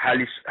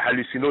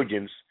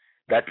hallucinogens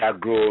that are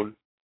grown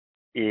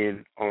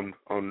on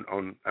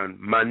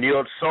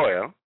manured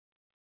soil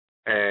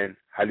and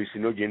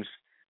hallucinogens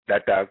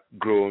that are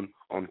grown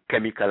on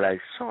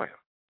chemicalized soil.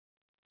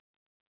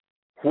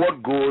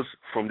 What goes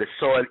from the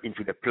soil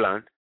into the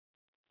plant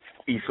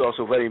is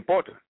also very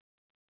important.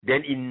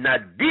 Then in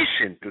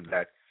addition to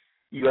that,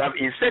 you have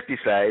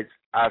insecticides,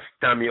 as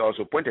Tammy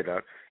also pointed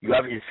out, you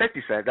have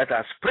insecticides that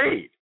are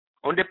sprayed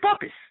on the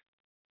poppies.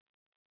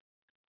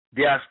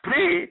 They are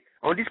sprayed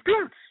on these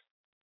plants.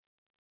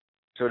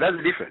 So that's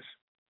the difference.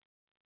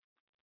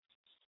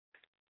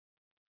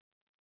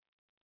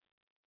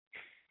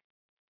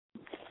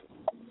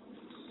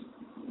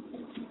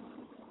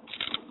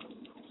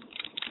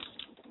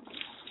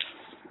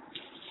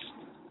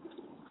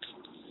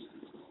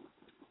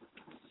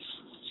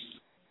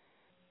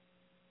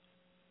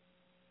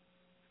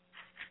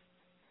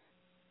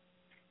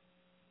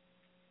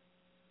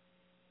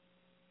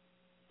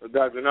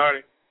 Dr.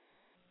 Nardi?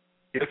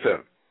 Yes,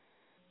 sir.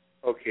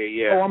 Okay,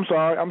 yeah. Oh, I'm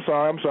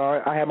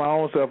sorry. I had my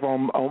own self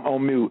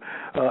on mute.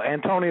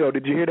 Antonio,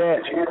 did you hear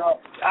that?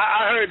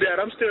 I heard that.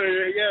 I'm still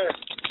here, yeah.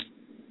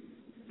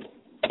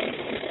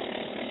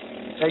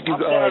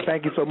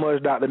 Thank you so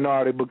much, Dr.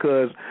 Nardi,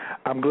 because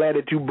I'm glad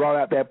that you brought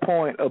out that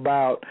point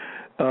about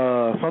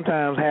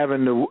sometimes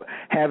having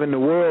the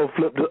world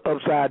flipped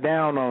upside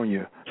down on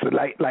you. So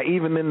like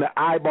even in the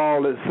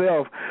eyeball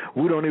itself,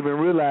 we don't even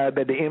realize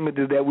that the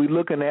images that we're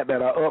looking at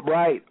that are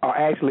upright are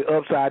actually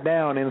upside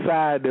down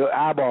inside the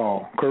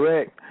eyeball,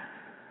 correct?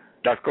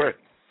 That's correct.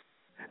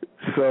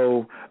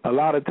 So a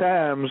lot of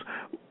times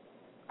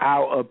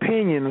our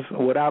opinions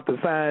without the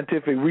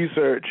scientific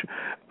research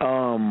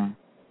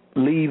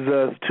leads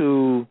us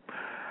to,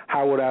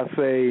 how would I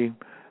say,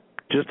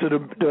 just to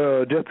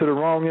the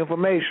wrong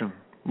information.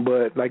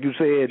 But like you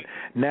said,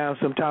 now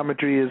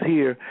symptometry is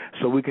here,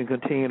 so we can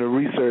continue to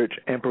research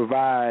and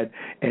provide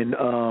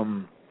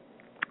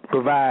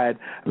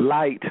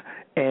light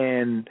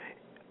and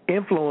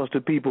influence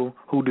to people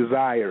who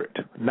desire it.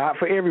 Not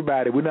for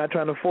everybody. We're not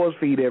trying to force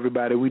feed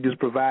everybody. We're just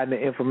providing the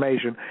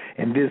information,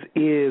 and this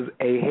is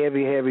a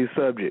heavy, heavy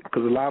subject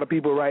because a lot of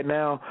people right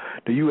now,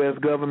 the U.S.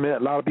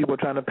 government, a lot of people are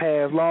trying to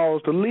pass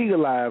laws to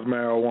legalize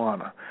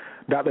marijuana.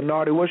 Dr.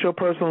 Nardi, what's your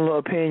personal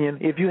opinion,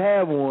 if you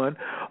have one,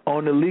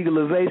 on the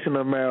legalization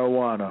of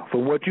marijuana?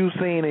 From what you've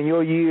seen in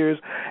your years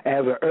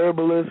as a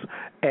herbalist,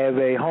 as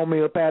a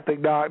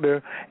homeopathic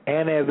doctor,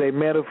 and as a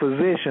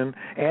metaphysician,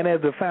 and as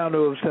the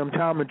founder of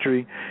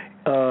Symptometry,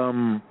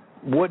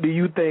 what do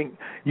you think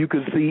you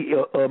could see,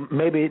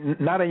 maybe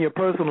not in your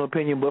personal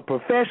opinion, but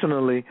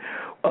professionally,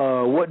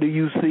 what do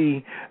you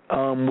see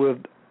with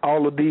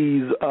all of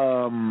these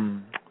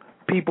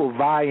people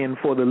vying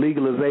for the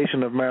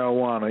legalization of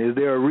marijuana? Is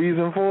there a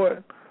reason for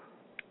it?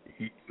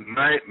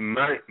 My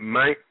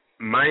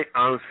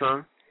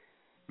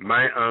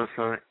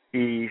answer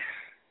is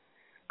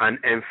an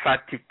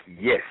emphatic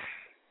yes.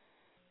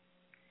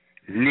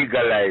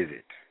 Legalize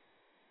it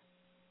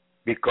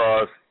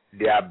because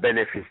there are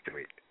benefits to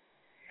it.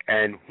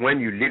 And when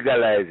you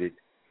legalize it,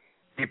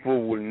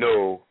 people will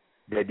know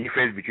the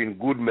difference between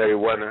good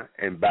marijuana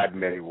and bad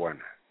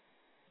marijuana.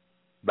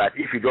 But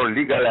if you don't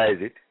legalize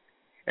it,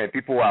 and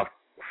people are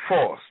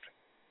forced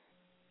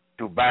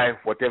to buy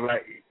whatever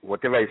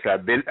is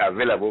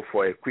available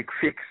for a quick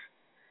fix,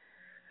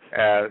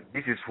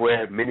 this is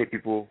where many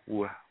people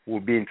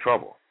will be in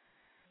trouble.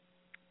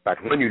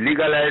 But when you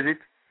legalize it,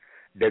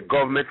 the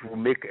government will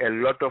make a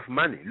lot of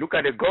money. Look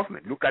at the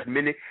government. Look at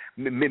many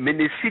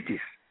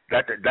cities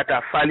that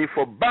are filing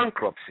for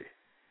bankruptcy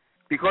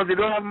because they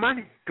don't have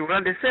money to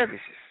run the services.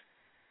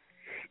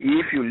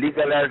 If you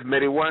legalize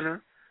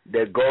marijuana,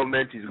 the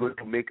government is going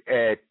to make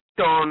a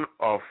ton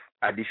of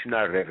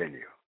additional revenue.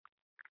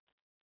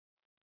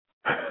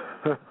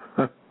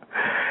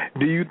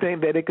 Do you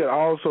think that it could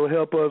also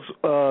help us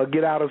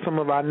get out of some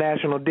of our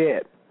national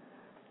debt?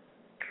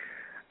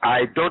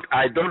 I don't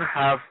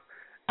have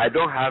a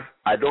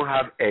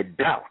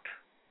doubt.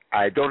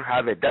 I don't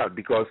have a doubt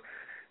because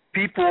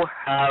people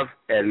have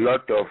a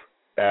lot of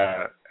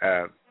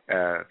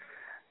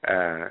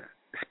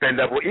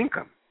spendable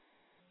income.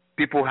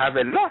 People have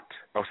a lot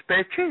of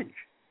spare change.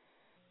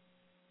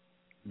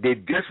 They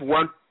just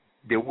want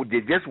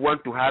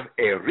to have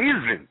a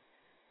reason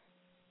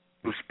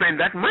to spend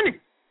that money.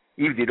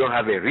 If they don't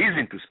have a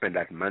reason to spend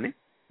that money,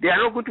 they are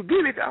not going to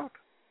give it out.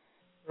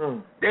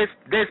 There's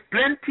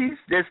plenty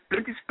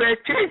spare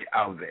change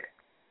out there,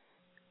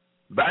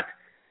 but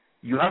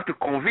you have to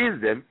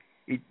convince them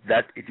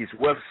that it is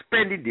worth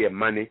spending their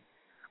money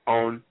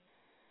on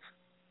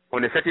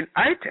a certain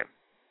item.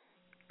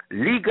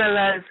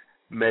 Legalize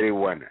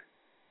marijuana.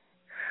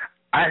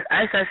 As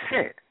I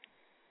said,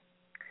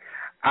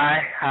 I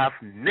have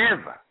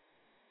never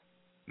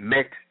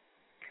met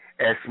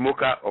a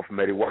smoker of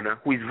marijuana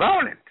who is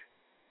violent.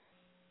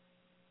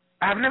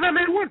 I have never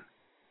met one.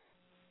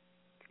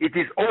 It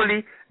is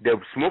only the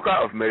smoker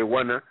of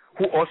marijuana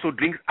who also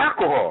drinks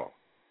alcohol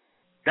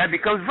that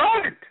becomes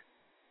violent.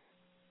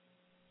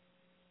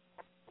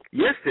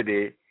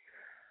 Yesterday,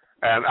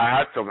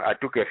 I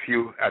took a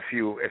few.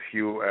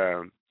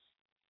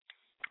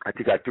 I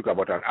think I took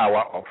about an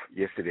hour off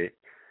yesterday,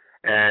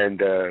 and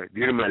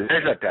during my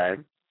leisure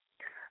time,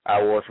 I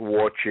was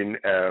watching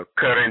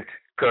current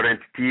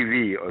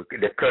TV, or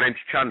the current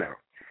channel,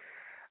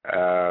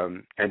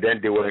 and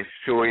then they were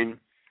showing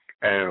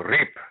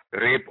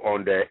rape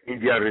on the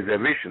Indian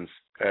reservations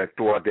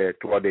toward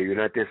the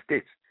United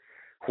States,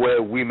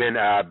 where women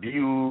are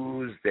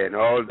abused and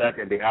all that,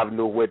 and they have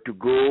nowhere to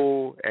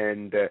go,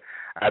 and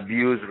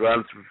abuse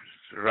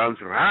runs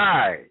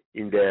high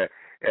in the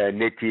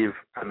Native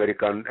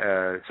American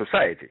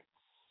society.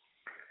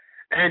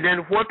 And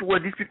then what were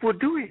these people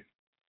doing?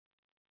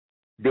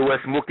 They were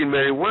smoking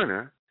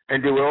marijuana,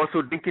 and they were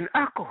also drinking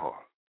alcohol.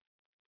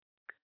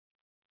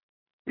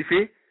 You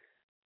see,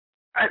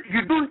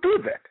 you don't do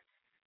that.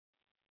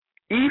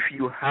 If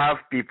you have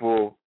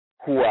people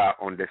who are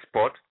on the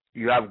spot,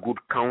 you have good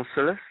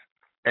counselors,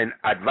 and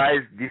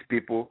advise these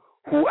people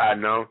who are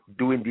now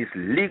doing this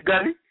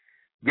legally,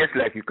 just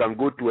like you can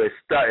go to a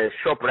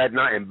shop right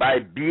now and buy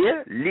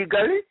beer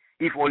legally,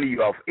 if only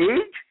you are of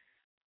age.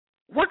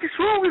 What is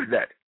wrong with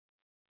that?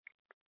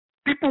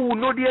 People will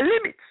know their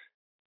limits.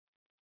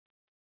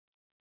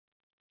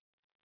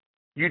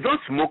 You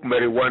don't smoke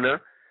marijuana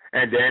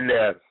and then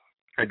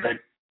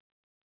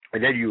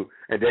you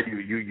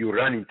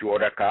run into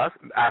other cars.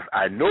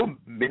 I know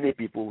many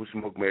people who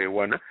smoke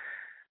marijuana,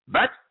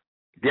 but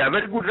they are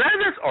very good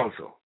drivers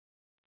also.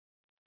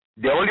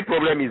 The only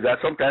problem is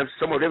that sometimes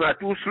some of them are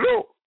too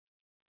slow.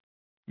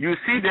 You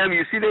see them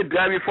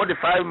driving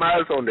 45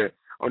 miles on the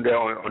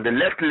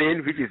left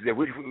lane, which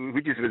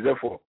is reserved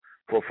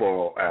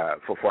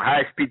for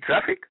high speed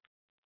traffic.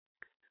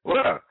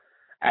 Well,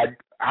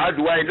 how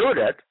do I know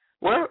that?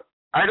 Well,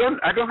 I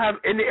don't have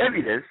any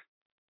evidence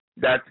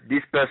that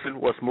this person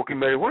was smoking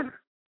marijuana.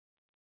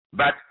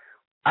 But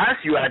as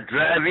you are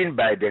driving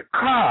by the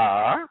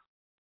car,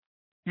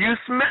 you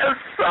smell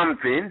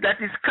something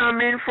that is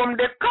coming from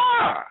the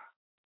car.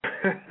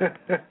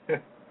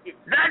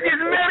 That is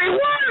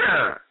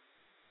marijuana.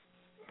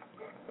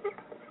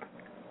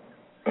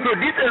 So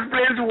this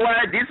explains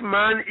why this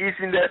man is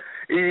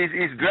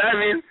is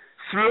driving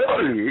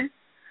slowly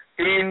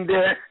in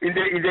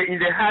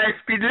the high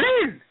speed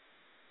lane.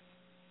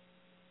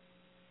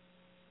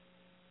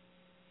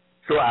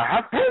 So I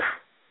have proof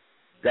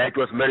that it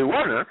was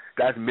marijuana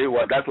that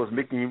was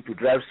making him to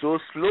drive so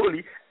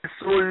slowly,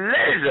 so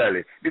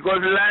leisurely, because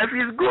life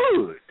is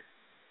good.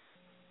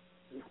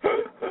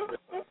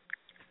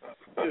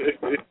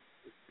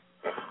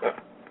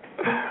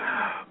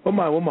 Where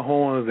my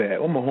horns at?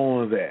 Where my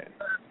horns at?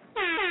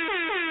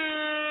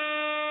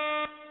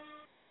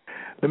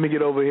 Let me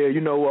get over here.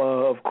 You know,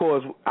 of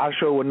course, our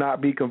show would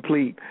not be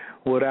complete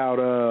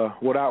without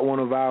one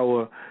of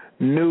our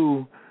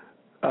new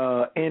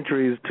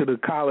entries to the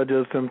College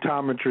of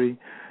Symptometry.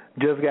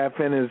 Just got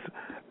finished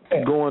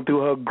going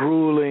through her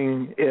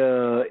grueling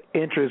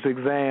entrance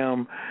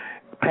exam,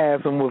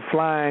 passing with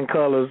flying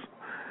colors.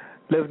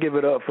 Let's give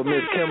it up for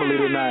Miss Kimberly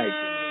tonight.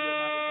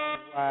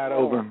 Wide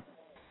open.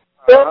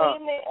 Good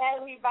evening,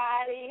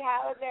 everybody.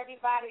 How is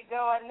everybody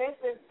doing? This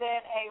has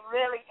been a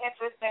really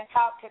interesting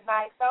talk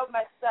tonight, so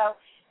much so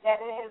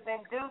that it has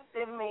induced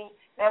in me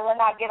that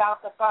when I get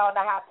off the phone,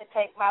 I have to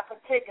take my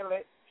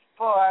particulars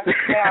for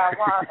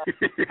marijuana.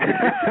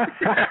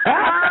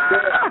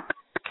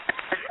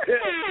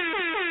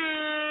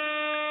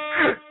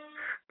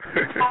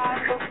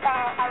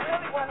 I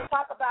really want to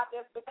talk about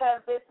this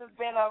because this has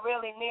been a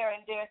really near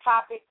and dear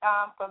topic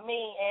for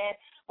me, and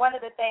one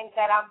of the things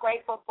that I'm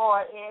grateful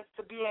for is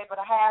to be able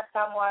to have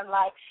someone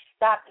like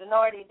Dr.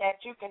 Norty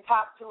that you can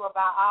talk to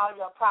about all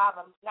your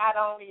problems. Not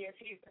only is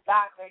he the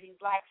doctor,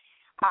 he's like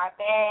our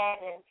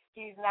dad, and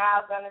he's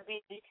now going to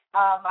be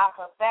my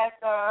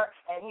professor,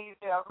 and he's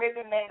the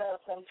originator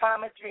of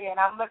symptometry, and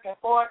I'm looking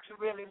forward to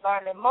really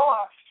learning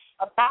more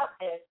about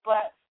this.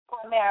 But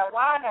for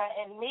marijuana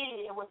and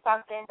me, it was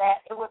something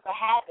that it was a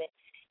habit.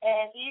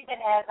 And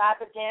even as I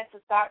began to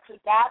start to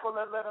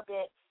dabble a little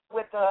bit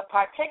with the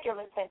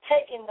particulates and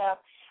taking them,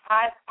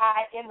 I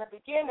in the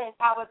beginning,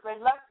 I was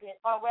reluctant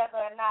on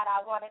whether or not I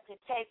wanted to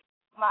take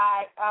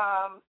my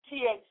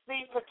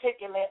THC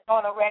particulate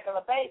on a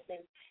regular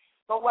basis.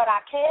 But what I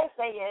can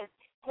say is,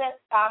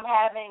 since I'm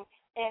having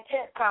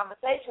intense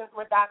conversations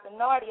with Dr.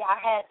 Norty, I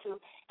had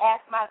to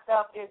ask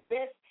myself, is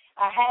this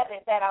a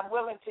habit that I'm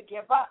willing to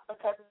give up?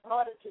 Because in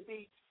order to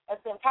be a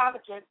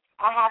symptometrist,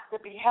 I have to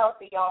be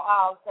healthy on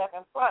all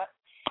 7 fronts.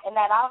 And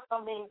that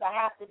also means I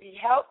have to be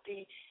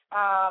healthy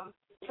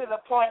to the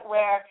point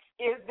where,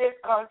 is this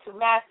going to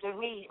master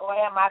me or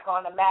am I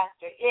going to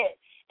master it?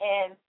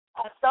 And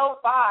so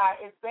far,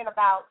 it's been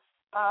about,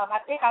 I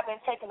think I've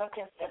been taking them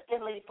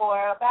consistently for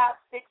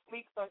about 6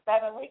 weeks or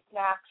 7 weeks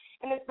now.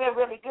 And it's been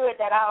really good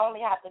that I only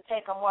have to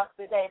take them once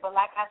a day. But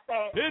like I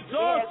said, it's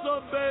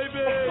awesome,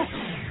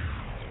 baby!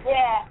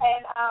 Yeah,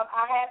 and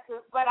I had to,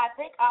 but I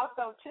think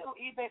also, too,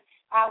 even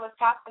I was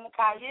talking to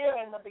Khayr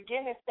in the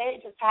beginning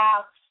stages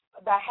how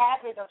the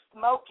habit of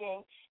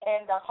smoking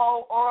and the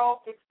whole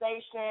oral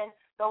fixation,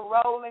 the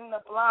rolling,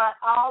 the blunt,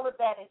 all of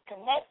that is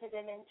connected.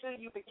 And until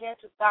you begin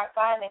to start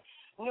finding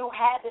new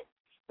habits,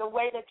 the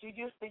way that you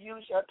used to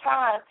use your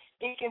time,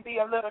 it can be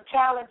a little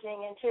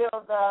challenging until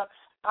the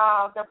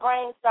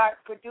brain starts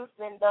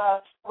producing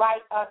the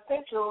right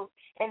essentials,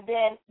 and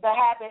then the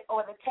habit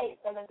or the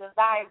taste and the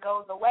desire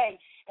goes away,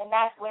 and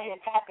that's what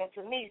has happened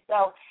to me.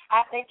 So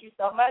I thank you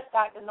so much,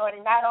 Dr. Norty,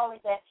 not only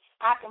that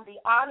I can be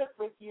honest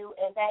with you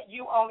and that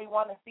you only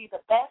want to see the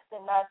best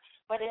in us,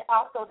 but it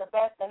also the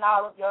best in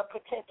all of your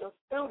potential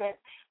students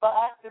for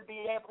us to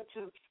be able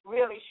to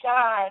really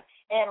shine.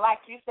 And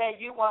like you said,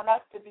 you want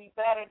us to be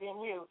better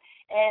than you.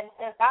 And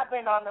since I've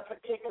been on the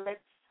particulars,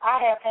 I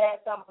have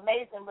had some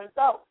amazing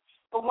results.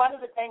 But one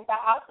of the things I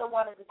also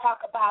wanted to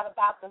talk about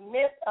the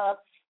myth of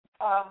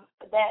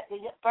that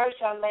the first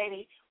young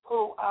lady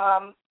who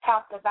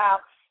talked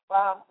about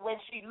when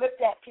she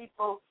looked at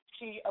people,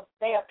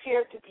 they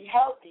appeared to be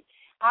healthy.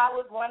 I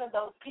was one of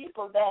those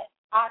people that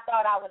I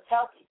thought I was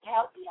healthy.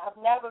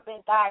 I've never been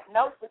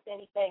diagnosed with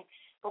anything.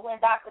 But when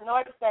Dr.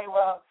 Norty said,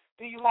 well,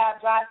 do you have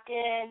dry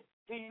skin?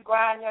 Do you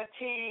grind your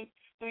teeth?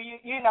 Do you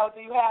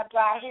have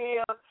dry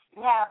heels?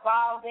 You have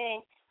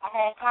balding? I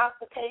had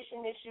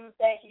constipation issues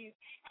that he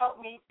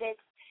helped me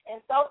fix, and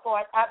so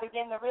forth. I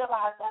began to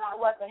realize that I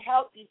wasn't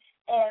healthy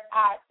as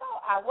I thought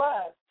I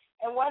was.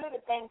 And one of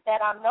the things that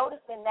I'm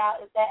noticing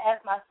now is that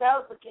as my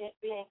cells were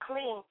being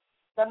clean,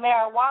 the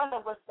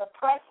marijuana was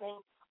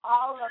suppressing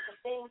all of the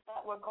things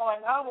that were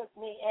going on with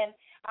me, and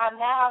I'm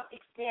now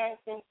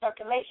experiencing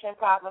circulation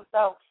problems.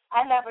 So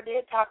I never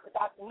did talk to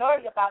Dr.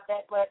 Norty about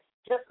that, but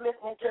just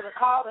listening to the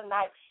call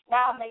tonight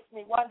now makes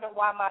me wonder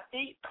why my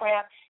feet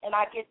cramp and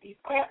I get these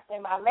cramps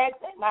in my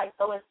legs at night.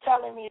 So it's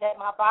telling me that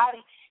my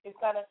body is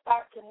going to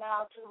start to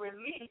now to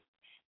release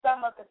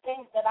some of the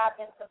things that I've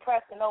been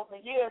suppressing over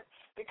the years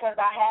because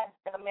I have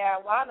been a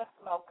marijuana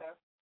smoker.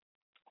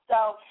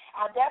 So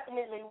I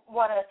definitely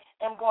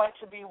am going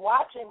to be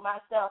watching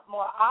myself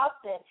more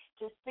often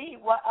to see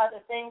what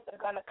other things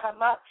are going to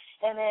come up,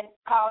 and then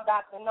call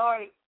Dr.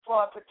 Norty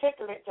for a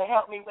particular to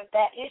help me with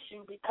that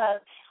issue, because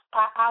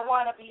I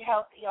want to be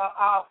healthy on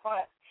all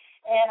fronts.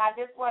 And I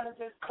just want to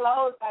just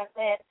close by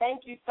saying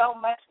thank you so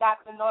much,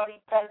 Dr.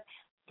 Norty, because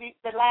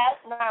the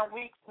last 9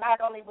 weeks, not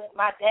only with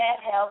my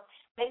dad's health,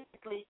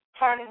 basically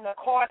turning the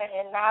corner,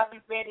 and now he's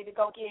ready to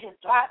go get his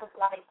driver's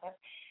license.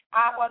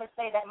 I want to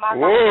say that my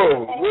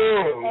whoa.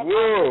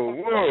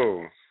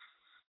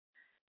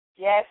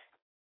 Yes.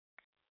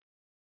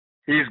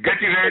 He's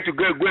getting ready to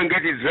go and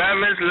get his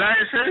driver's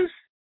license?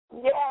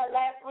 Yeah,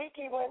 last week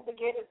he went to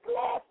get his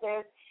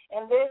glasses,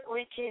 and this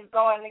week he's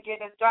going to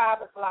get his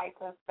driver's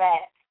license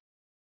back.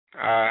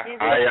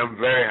 I am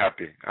very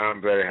happy. I'm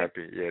very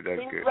happy. Yeah,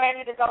 that's good. He's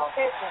ready to go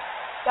fishing.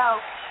 So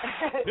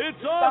it's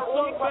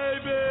awesome,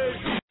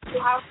 baby.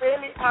 I'm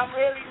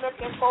really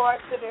looking forward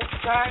to this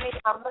journey.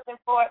 I'm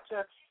looking forward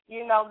to,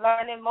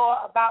 learning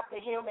more about the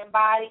human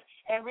body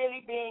and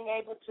really being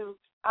able to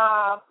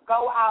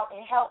go out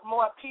and help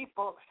more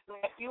people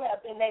like you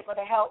have been able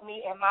to help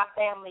me and my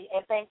family.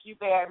 And thank you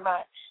very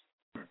much.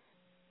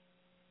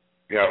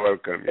 You're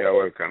welcome.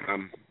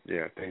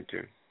 Thank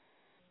you.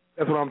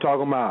 That's what I'm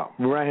talking about.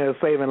 We're around here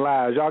saving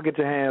lives. Y'all get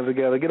your hands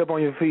together. Get up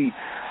on your feet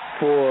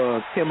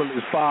for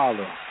Kimberly's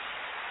father.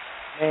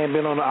 Man,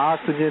 been on the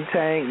oxygen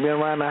tank, been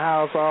around the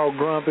house all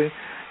grumpy.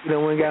 Went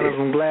and got him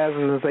some glasses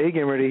and say he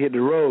getting ready to hit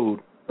the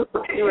road.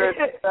 He ready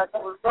to get back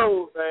on the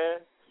road, man.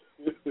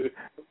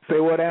 Say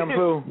what,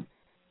 Amsu?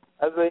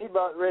 I said he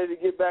about ready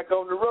to get back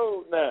on the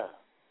road now.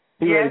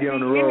 He ready to get on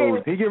the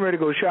road. He getting ready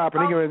to go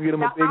shopping. He getting ready to get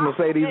him a big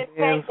Mercedes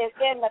Benz. It's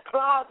in the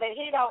closet.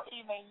 He don't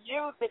even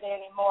use it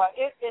anymore.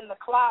 It's in the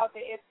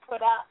closet. It's put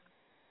up.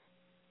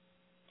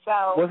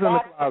 So what's in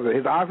the closet?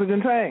 His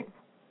oxygen tank?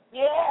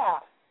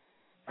 Yeah.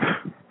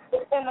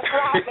 It's in the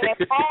closet.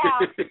 And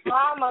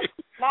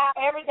now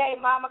every day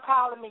Mama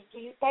calling me,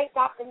 do you think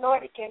Dr.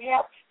 Norty can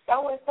help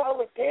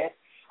so-and-so with this?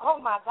 Oh,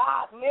 my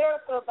God,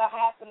 miracles are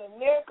happening.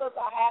 Miracles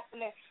are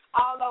happening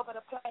all over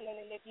the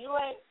planet. And if you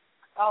ain't,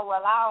 I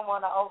don't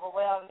want to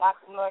overwhelm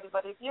Dr. Norty,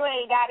 but if you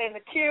ain't got in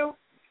the queue,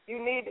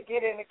 you need to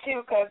get in the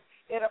queue because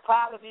it'll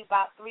probably be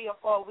about 3 or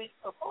 4 weeks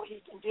before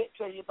he can get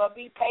to you. But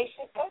be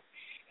patient because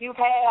you've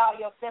had all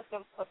your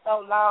symptoms for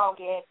so long,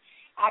 and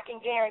I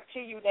can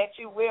guarantee you that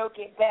you will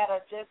get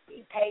better. Just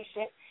be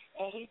patient,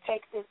 and he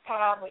takes his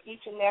time with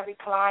each and every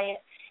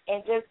client,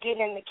 and just get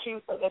in the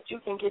queue so that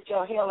you can get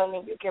your healing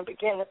and you can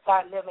begin to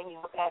start living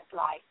your best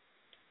life.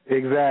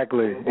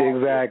 Exactly.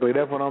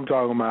 That's what I'm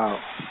talking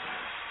about.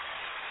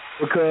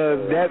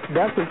 Because that's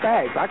the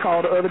fact. I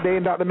called the other day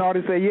and Dr.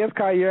 Nardi said, yes,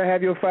 Kaya, I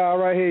have your file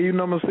right here. You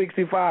number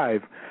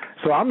 65.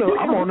 So I'm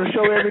on the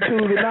show every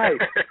Tuesday night.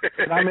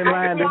 And I'm in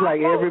line just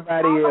like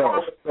everybody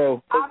else.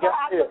 So I'm going to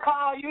have to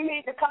call. You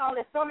need to call.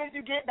 As soon as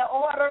you get the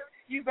order,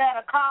 you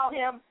better call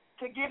him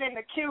to get in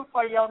the queue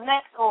for your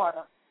next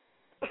order.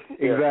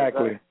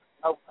 Exactly.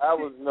 I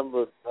was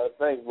number,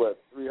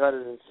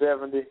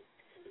 370.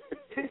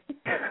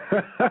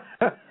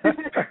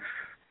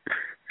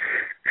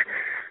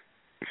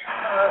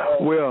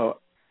 Well,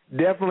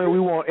 definitely we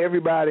want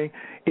everybody,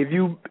 if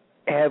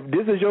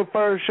this is your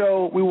first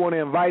show, we want to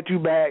invite you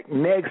back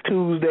next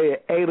Tuesday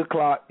at 8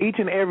 o'clock, each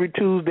and every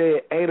Tuesday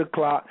at 8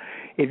 o'clock.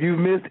 If you've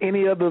missed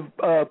any of the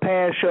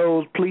past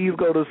shows, please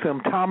go to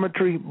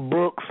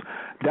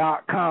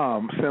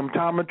symptometrybooks.com,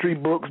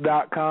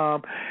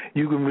 symptometrybooks.com.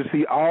 You can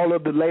see all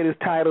of the latest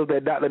titles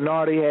that Dr.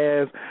 Nardi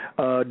has,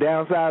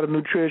 Downside of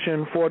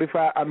Nutrition, What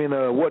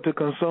to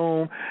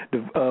Consume,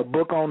 the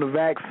book on the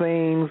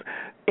vaccines,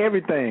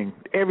 everything.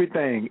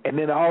 And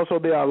then also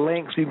there are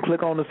links. You can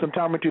click on the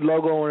Symptometry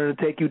logo and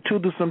it'll take you to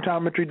the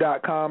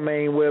symptometry.com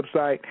main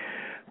website.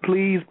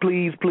 Please,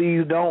 please,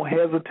 please don't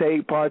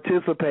hesitate.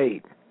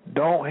 Participate.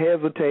 Don't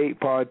hesitate.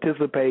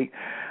 Participate.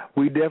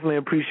 We definitely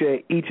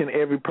appreciate each and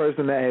every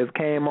person that has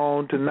came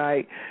on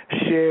tonight,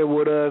 shared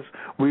with us.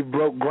 We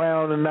broke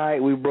ground tonight.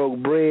 We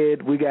broke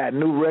bread. We got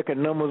new record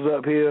numbers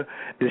up here.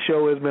 The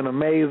show has been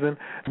amazing.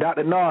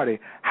 Dr. Nardi,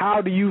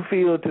 how do you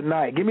feel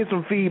tonight? Give me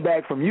some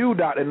feedback from you,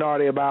 Dr.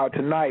 Nardi, about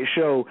tonight's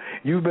show.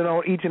 You've been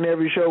on each and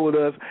every show with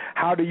us.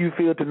 How do you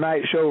feel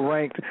tonight's show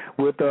ranked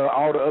with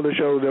all the other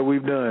shows that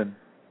we've done?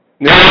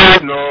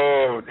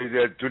 No.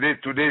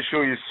 Today's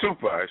show is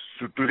super.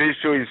 Today's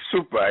show is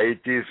super.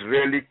 It is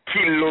really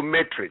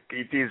kilometric.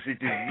 It is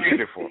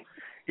beautiful.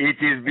 It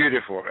is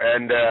beautiful.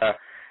 And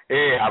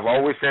I've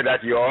always said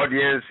that your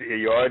audience.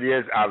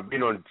 I've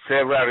been on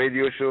several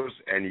radio shows,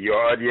 and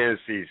your audience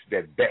is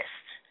the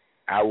best.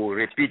 I will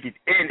repeat it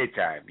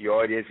anytime.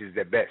 Your audience is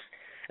the best.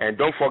 And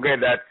don't forget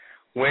that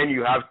when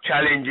you have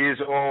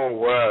challenges,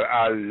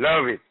 I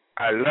love it.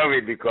 I love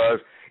it because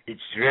it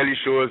really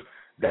shows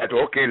that,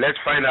 okay, let's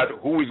find out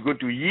who is going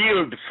to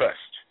yield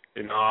first,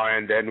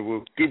 and then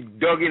we'll keep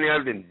digging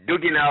out, and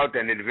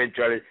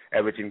eventually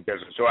everything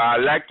does. So I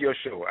like your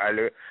show.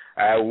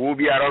 I will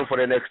be around for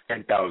the next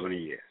 10,000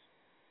 years.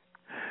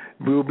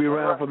 We'll be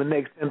around for the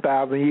next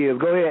 10,000 years.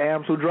 Go ahead,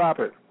 Amsel, drop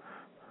it.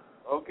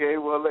 Okay,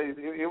 well, ladies,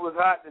 it was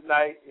hot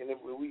tonight, and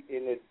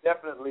it's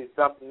definitely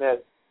something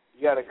that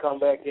you got to come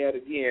back at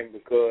again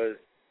because,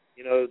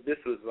 this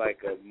was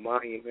like a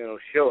monumental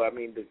show. I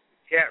mean, the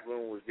chat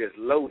room was just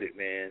loaded,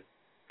 man.